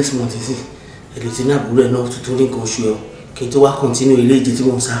fi di next month sí ẹ̀lẹ́tì ní àbúrò ẹ̀ náà tuntun ní nǹkan oṣù ẹ̀ kí n tó wá continue ilé ìjẹ tí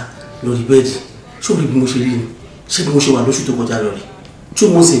mo ń sá lórí bẹ́ẹ̀dì ṣé orí bí mo ṣe rí ni ṣé bí mo ṣe wà lóṣù tó kọjá lọ rí tí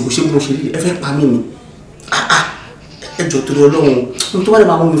mo ń sìn kó ṣé bí mo ṣe rí ẹ fẹ́ pa mí ni ẹjọ́ torí ọlọ́run ohun tó wà lè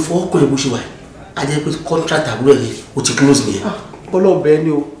máa mú mi fọ́ ọkàn ẹ̀ bó ṣe wà á jẹ́ pé contract àbúrò ẹ̀ ó ti close nìyẹn. ọlọ́run bẹ́ẹ̀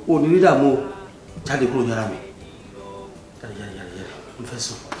ni o ní rí dààmú o jáde kúrò yàrá mi jáde mo fẹ́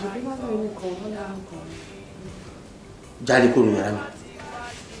sùn. jáde kúrò yàrá mi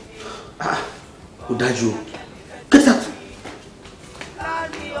ó dájú o get out.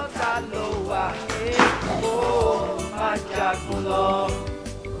 láàrin ọ̀tá ló wà ó máa jagun lọ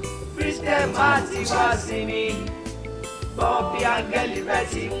Christian máa ti wá sí mi gbọ́ bí áńgẹ́lì rẹ̀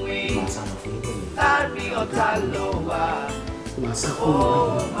ti wí láàrin ọ̀tá ló wà ó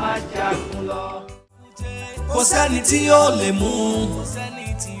máa jagun lọ. kò sẹ́ni tí yóò lè mú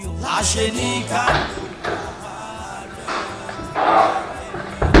láṣẹ ní ká.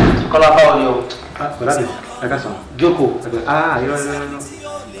 kọ́lá báwo ni o. bọ̀dá mi ẹ ká sàn. jókòó irọ́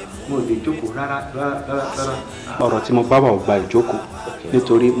mo lè jókòó rárá. ọ̀rọ̀ tí mo bá wà ò gba ìjókòó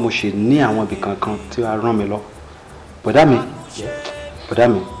nítorí mo ṣì ní àwọn ibì kankan tí a rán mi lọ. bọ̀dá mi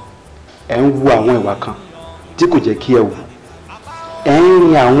ẹ̀ ń wu àwọn ìwà kan tí kò jẹ́ kí ẹ wù ẹ̀ ń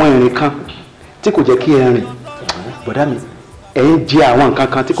rin àwọn ìrìn kan tí kò jẹ́ kí ẹ rìn bọ̀dá mi ẹ̀ ń jẹ àwọn nǹkan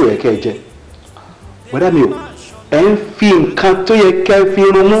kan tí kò yẹ kí ẹ jẹ bọ̀dá mi o ẹ̀ ń fi nǹkan tó yẹ kẹ́ ẹ fi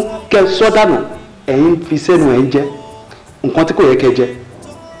irun mú kẹ́ ẹ sọ́ dànù ẹ̀ ń fi sẹ́nu ẹ̀ ń jẹ nǹkan tí kò yẹ kẹ́ ẹ jẹ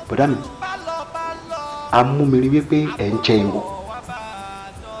bọ̀dá mi amúmiri wípé ẹ̀ ń jẹ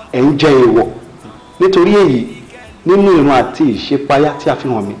èèwọ̀ nítorí èyí nínú ìrun àti ìṣepayá tí a fi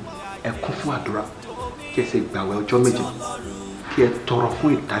hàn mí ẹ kún fún àdúrà kí ẹ sì gbààwẹ̀ ọjọ́ méje kí ẹ tọrọ fún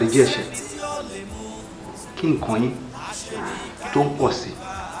ìdáríjì ẹ̀ṣẹ̀ kí nǹkan yín tó ń pọ̀ sí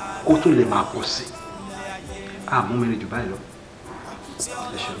kó tó lè máa pọ̀ sí àmúmiri jù báyìí lọ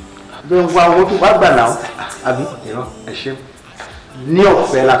ẹ ṣeun. bí wọ́n wá owó tó wá gbà náà àbí ìrọ̀ ẹ ṣeun ní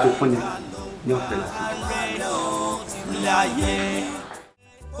ọ̀fẹ́ la fi fún ni ní ọ̀fẹ́ la fi fún ni.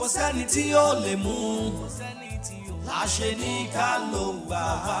 kò sẹ́ni tí yóò lè mú láṣẹ ní ká ló wà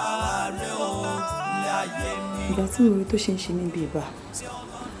rẹ̀ ó ilé ayé mi. ìgbà tí mo rí tó ṣe ń ṣe níbi ìbá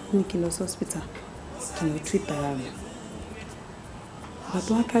ní kí n lọ sí hospital kí n lọ treat ara mi ìgbà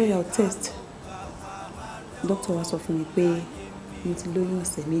tó wá carry out test doctor wa sọ fún mi pé mo ti lóyún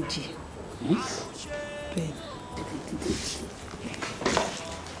ọ̀sẹ̀ 2 bẹ́ẹ̀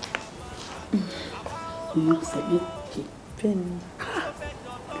oyún ọ̀sẹ̀ 2 bẹ́ẹ̀ ni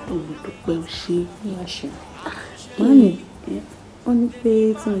olùdókòwò ṣe ní àṣẹ. mami wọ́n ní pé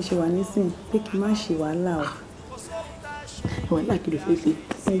tí mo ṣe wà nísìn pé kí n má ṣe wàhálà o. wàhálà kí ló fẹ́ ṣe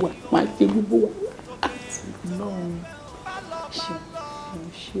fún wa máa ṣe gbogbo wa. Ọlọ́run ṣe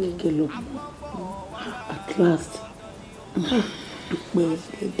kékeré lọ at last dúpẹ́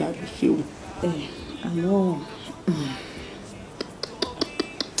ẹ̀dá ló ṣe o. àmọ́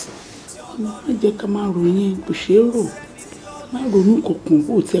má jẹ́ ká máa ròyìn kò ṣeé rò má ronú kankan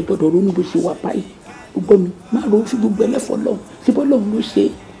ó ti ẹ gbọ́dọ̀ ronú bó ṣe wà báyìí gbogbo mi má ronú fi gbogbo ẹlẹ́fọ̀ lọ́hùn ṣé bọ́ lọ́hùn ló ṣe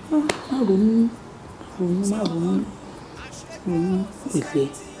má ronú pẹ̀lẹ́.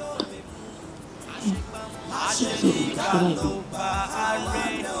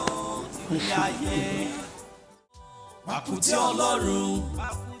 Pakute Ọlọ́run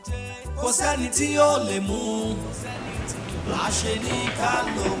kò sẹ́ni tí yóò lè mú àṣẹ ní ká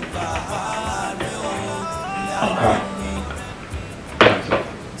ló bá rẹ̀ o.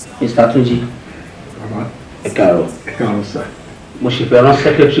 Mr. Tunji ẹ káàárọ̀ sir. mo ṣe fẹ́ rán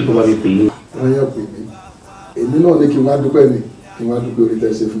secretary kó bá mi pè yín. wọ́n yàn pè mí èmi náà ní kí n wá dúpẹ́ ni kí n wá dúpẹ́ orí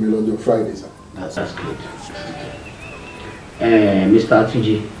tẹ́sí fún mi lọ́jọ́ Friday sir. That's good. Mr.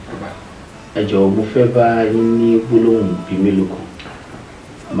 Tunji ẹ jọ̀ọ́ mo fẹ́ bá yín ní gbólóhùn bíi mélòó kan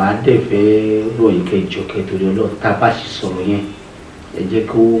màá dẹ̀ fẹ́ rọ̀ yín kẹjọ kẹtorí Ọlọ́run tá a bá ṣe sọ̀rọ̀ yẹn ẹ jẹ́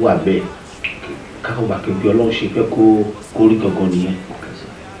kó wà bẹ́ẹ̀ kákan gbà pé bí Ọlọ́run ṣe fẹ́ kó rí gangan nìyẹn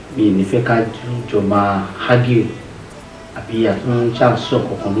mi ní fẹ́ ká jọ máa hágìrì àbí àtúnṣe àṣọ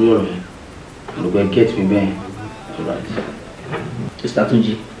kankan lórí ọ̀rọ̀ yẹn olùgbẹ́ get me bẹ́ẹ̀ alright Mr.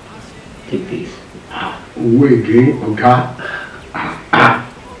 Tunji take this. owó èdè ọ̀gá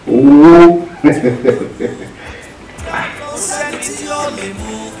owó. sẹ́ni tí yóò lè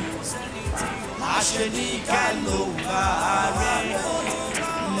mú àṣẹ ní ká ló bá rẹ̀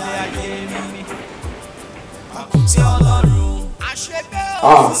ilé ayé mi. Pakute Ọlọ́run àṣẹ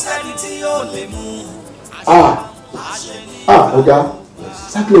bẹ́ẹ̀ sẹ́ni tí yóò lè mú àṣẹ ní ká ló bá rẹ̀. ọ̀gá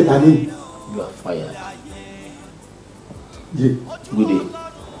sákìlẹ̀ ta ni. You are fired. Yeah. Good day.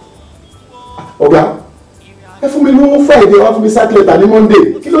 ọ̀gá ẹ fún mi ní Friday wá fún mi sákìlẹ̀ ta ní Monday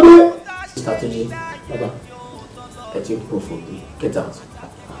kí ló dé. Mr. Tunji baba ẹ ti kúrò fún mi get out.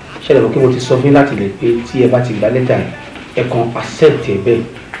 ṣẹlẹ̀ mọ́ kí mo ti sọ fún yín láti lè pé tí ẹ bá ti gba lẹ́tà ẹ kàn accept ẹ bẹ́ẹ̀.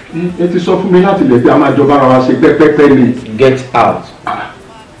 ẹ ti sọ fún mi láti lè pé a máa jọba ara wa ṣe pẹ́pẹ́pẹ́ ni. Get out.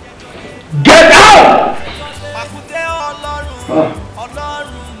 Get out. Pakute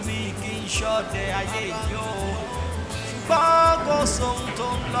Ọlọ́run mi kì í ṣọdẹ ayé yìí o ṣùgbọ́n kò sóhun tó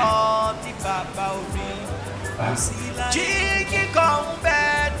ń lọ tí bàbá orí jí kíkọ́ ń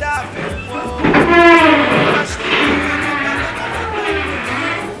bẹ́ẹ̀ dàbí wo.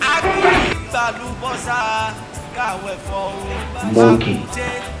 Agùnbàlùbọ́sà káwé fọ́ o. Monkey ti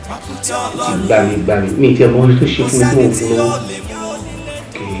gbani mi ti ẹ mọ ohun tó ṣe fún mi tí mo fún lọ́wọ́.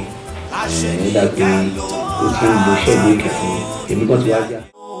 Ẹ dàgbé o ti ń lo ṣẹ́ẹ̀bù èké fún mi èmi kan ti wá jà.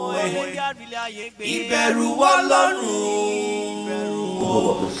 Ìbẹ̀rù Ọlọ́run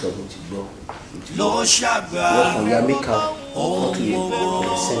Ọwọ́ tó sọ ló ti gbọ́. ló ṣàgbà ohun gbogbo.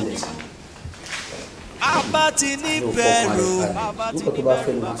 Abá ti ní bẹ̀rù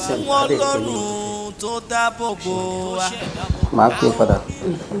wọn lọ́rùn tó dáàbò bò wá. Màá pè é padà.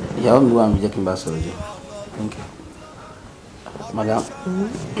 Ìyàwó mi wà mí jẹ́ kí n bá sọ̀rọ̀ jẹ́. Thank you. Madam.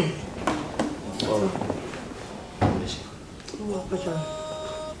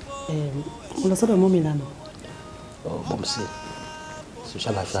 Mo lọ sọ́dọ̀ mọ́mì lánàá. Bọ́m sí.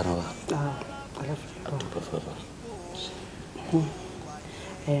 Social life lánàá wa.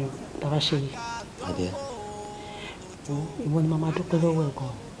 Bàbá ṣe yìí. Adé. Ìwọ ni màá máa dúpẹ́ lọ́wọ́ ẹ̀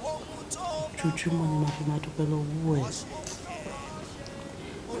gan-an. Ojoojúmọ́ ni màá fi máa dúpẹ́ lọ́wọ́ ẹ̀.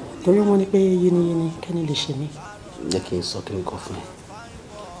 Torí wọ́n ní pé yínníyínní kẹ́ni lè ṣe mí. Jẹ́ kí n sọ kí n kọ fún ẹ.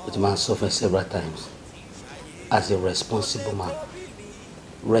 O ti máa ń sọ fún ẹ several times. As a responsible man,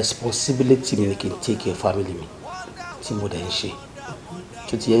 responsibility mi ni kí n take care family mi tí mo dẹ̀ ń ṣe.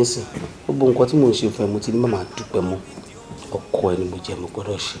 Tó ti yẹn sìn, gbogbo nǹkan tí mo ń ṣe fún ẹ mo ti ní màmá dúpẹ́ mọ́. Ọkọ ẹ ni mo jẹ́ mo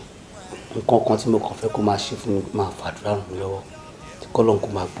gbọ́dọ̀ ṣe. Nǹkan kan tí mo kàn fẹ́ kó máa ṣe fún mi máa fàdúrà ràn mí lọ́wọ́. Tí Kọ́lọ́run kó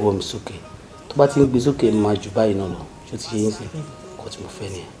máa gbọ́wọ́ mi sókè. Tó bá ti ń gbé sókè máa jù báyìí náà lọ. Tó ti yẹn sìn, nǹkan tí mo fẹ́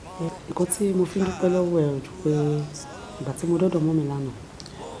nìyẹn. Nǹkan tí mo fi ń dúpẹ́ lọ́wọ́ ẹ̀ ojú pé ìgbà tí mo dọ́dọ̀ mọ́mì lánàá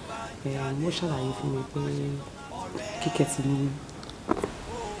mo ṣàlàyé fún mi pé Kíkẹ́ ti lóyún.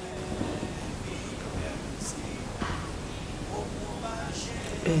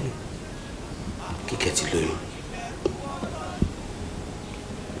 Bẹ́ẹ̀ni. Kíkẹ́ ti lóyún.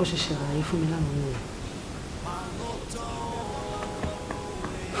 Ó ṣe ṣàlàyé fún mi lánàá nìyẹn.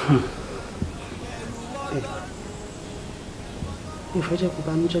 Ìfẹ́ jẹ́ kó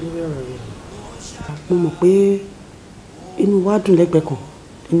banújẹ́ lórí ọ̀rọ̀ rẹ̀. Mo mọ̀ pé inú wa dùn lẹ́gbẹ̀ẹ́ kan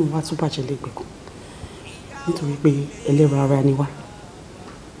inú wa tún bàjẹ́ lẹ́gbẹ̀ẹ́ kan nítorí pé ẹlẹ́rọ ara ni wá.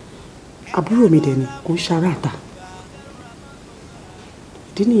 Àbúrò mi dẹ̀ ni kò ń ṣara àta.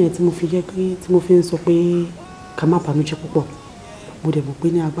 Ìdí nìyẹn tí mo fi jẹ́ pé tí mo fi ń sọ pé ká má banújẹ́ púpọ̀. Mo dẹ̀ mọ̀ pé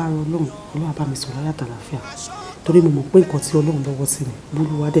ní agbára Ọlọ́run á bá mi sọ̀rọ̀ láyà àlàáfíà torí mo mọ̀ pé nǹkan tí Ọlọ́run lọ́wọ́ sí mi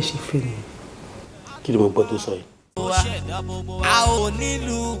bólúwa dẹ̀ ṣe fẹ́ nìyẹn. Kí ni mo gbọ́ tó sọ yìí? A ò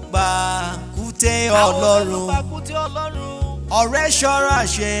nílùú Pakute Ọlọ́run ọ̀rẹ́ ṣọ́ra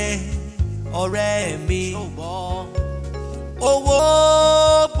ṣe ọ̀rẹ́ mi. owó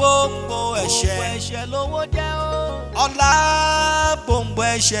gbòǹgbò ẹ̀ṣẹ̀ lówó jẹ́ o. ọlá gbòǹgbò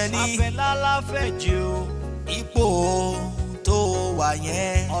ẹ̀ṣẹ̀ ní. àfẹ́lálá fẹ́ jù ipò tó wà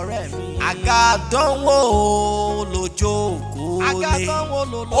yẹn. ọ̀rẹ́ mi. àgàdánwò lójókòó lé.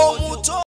 ohun tó.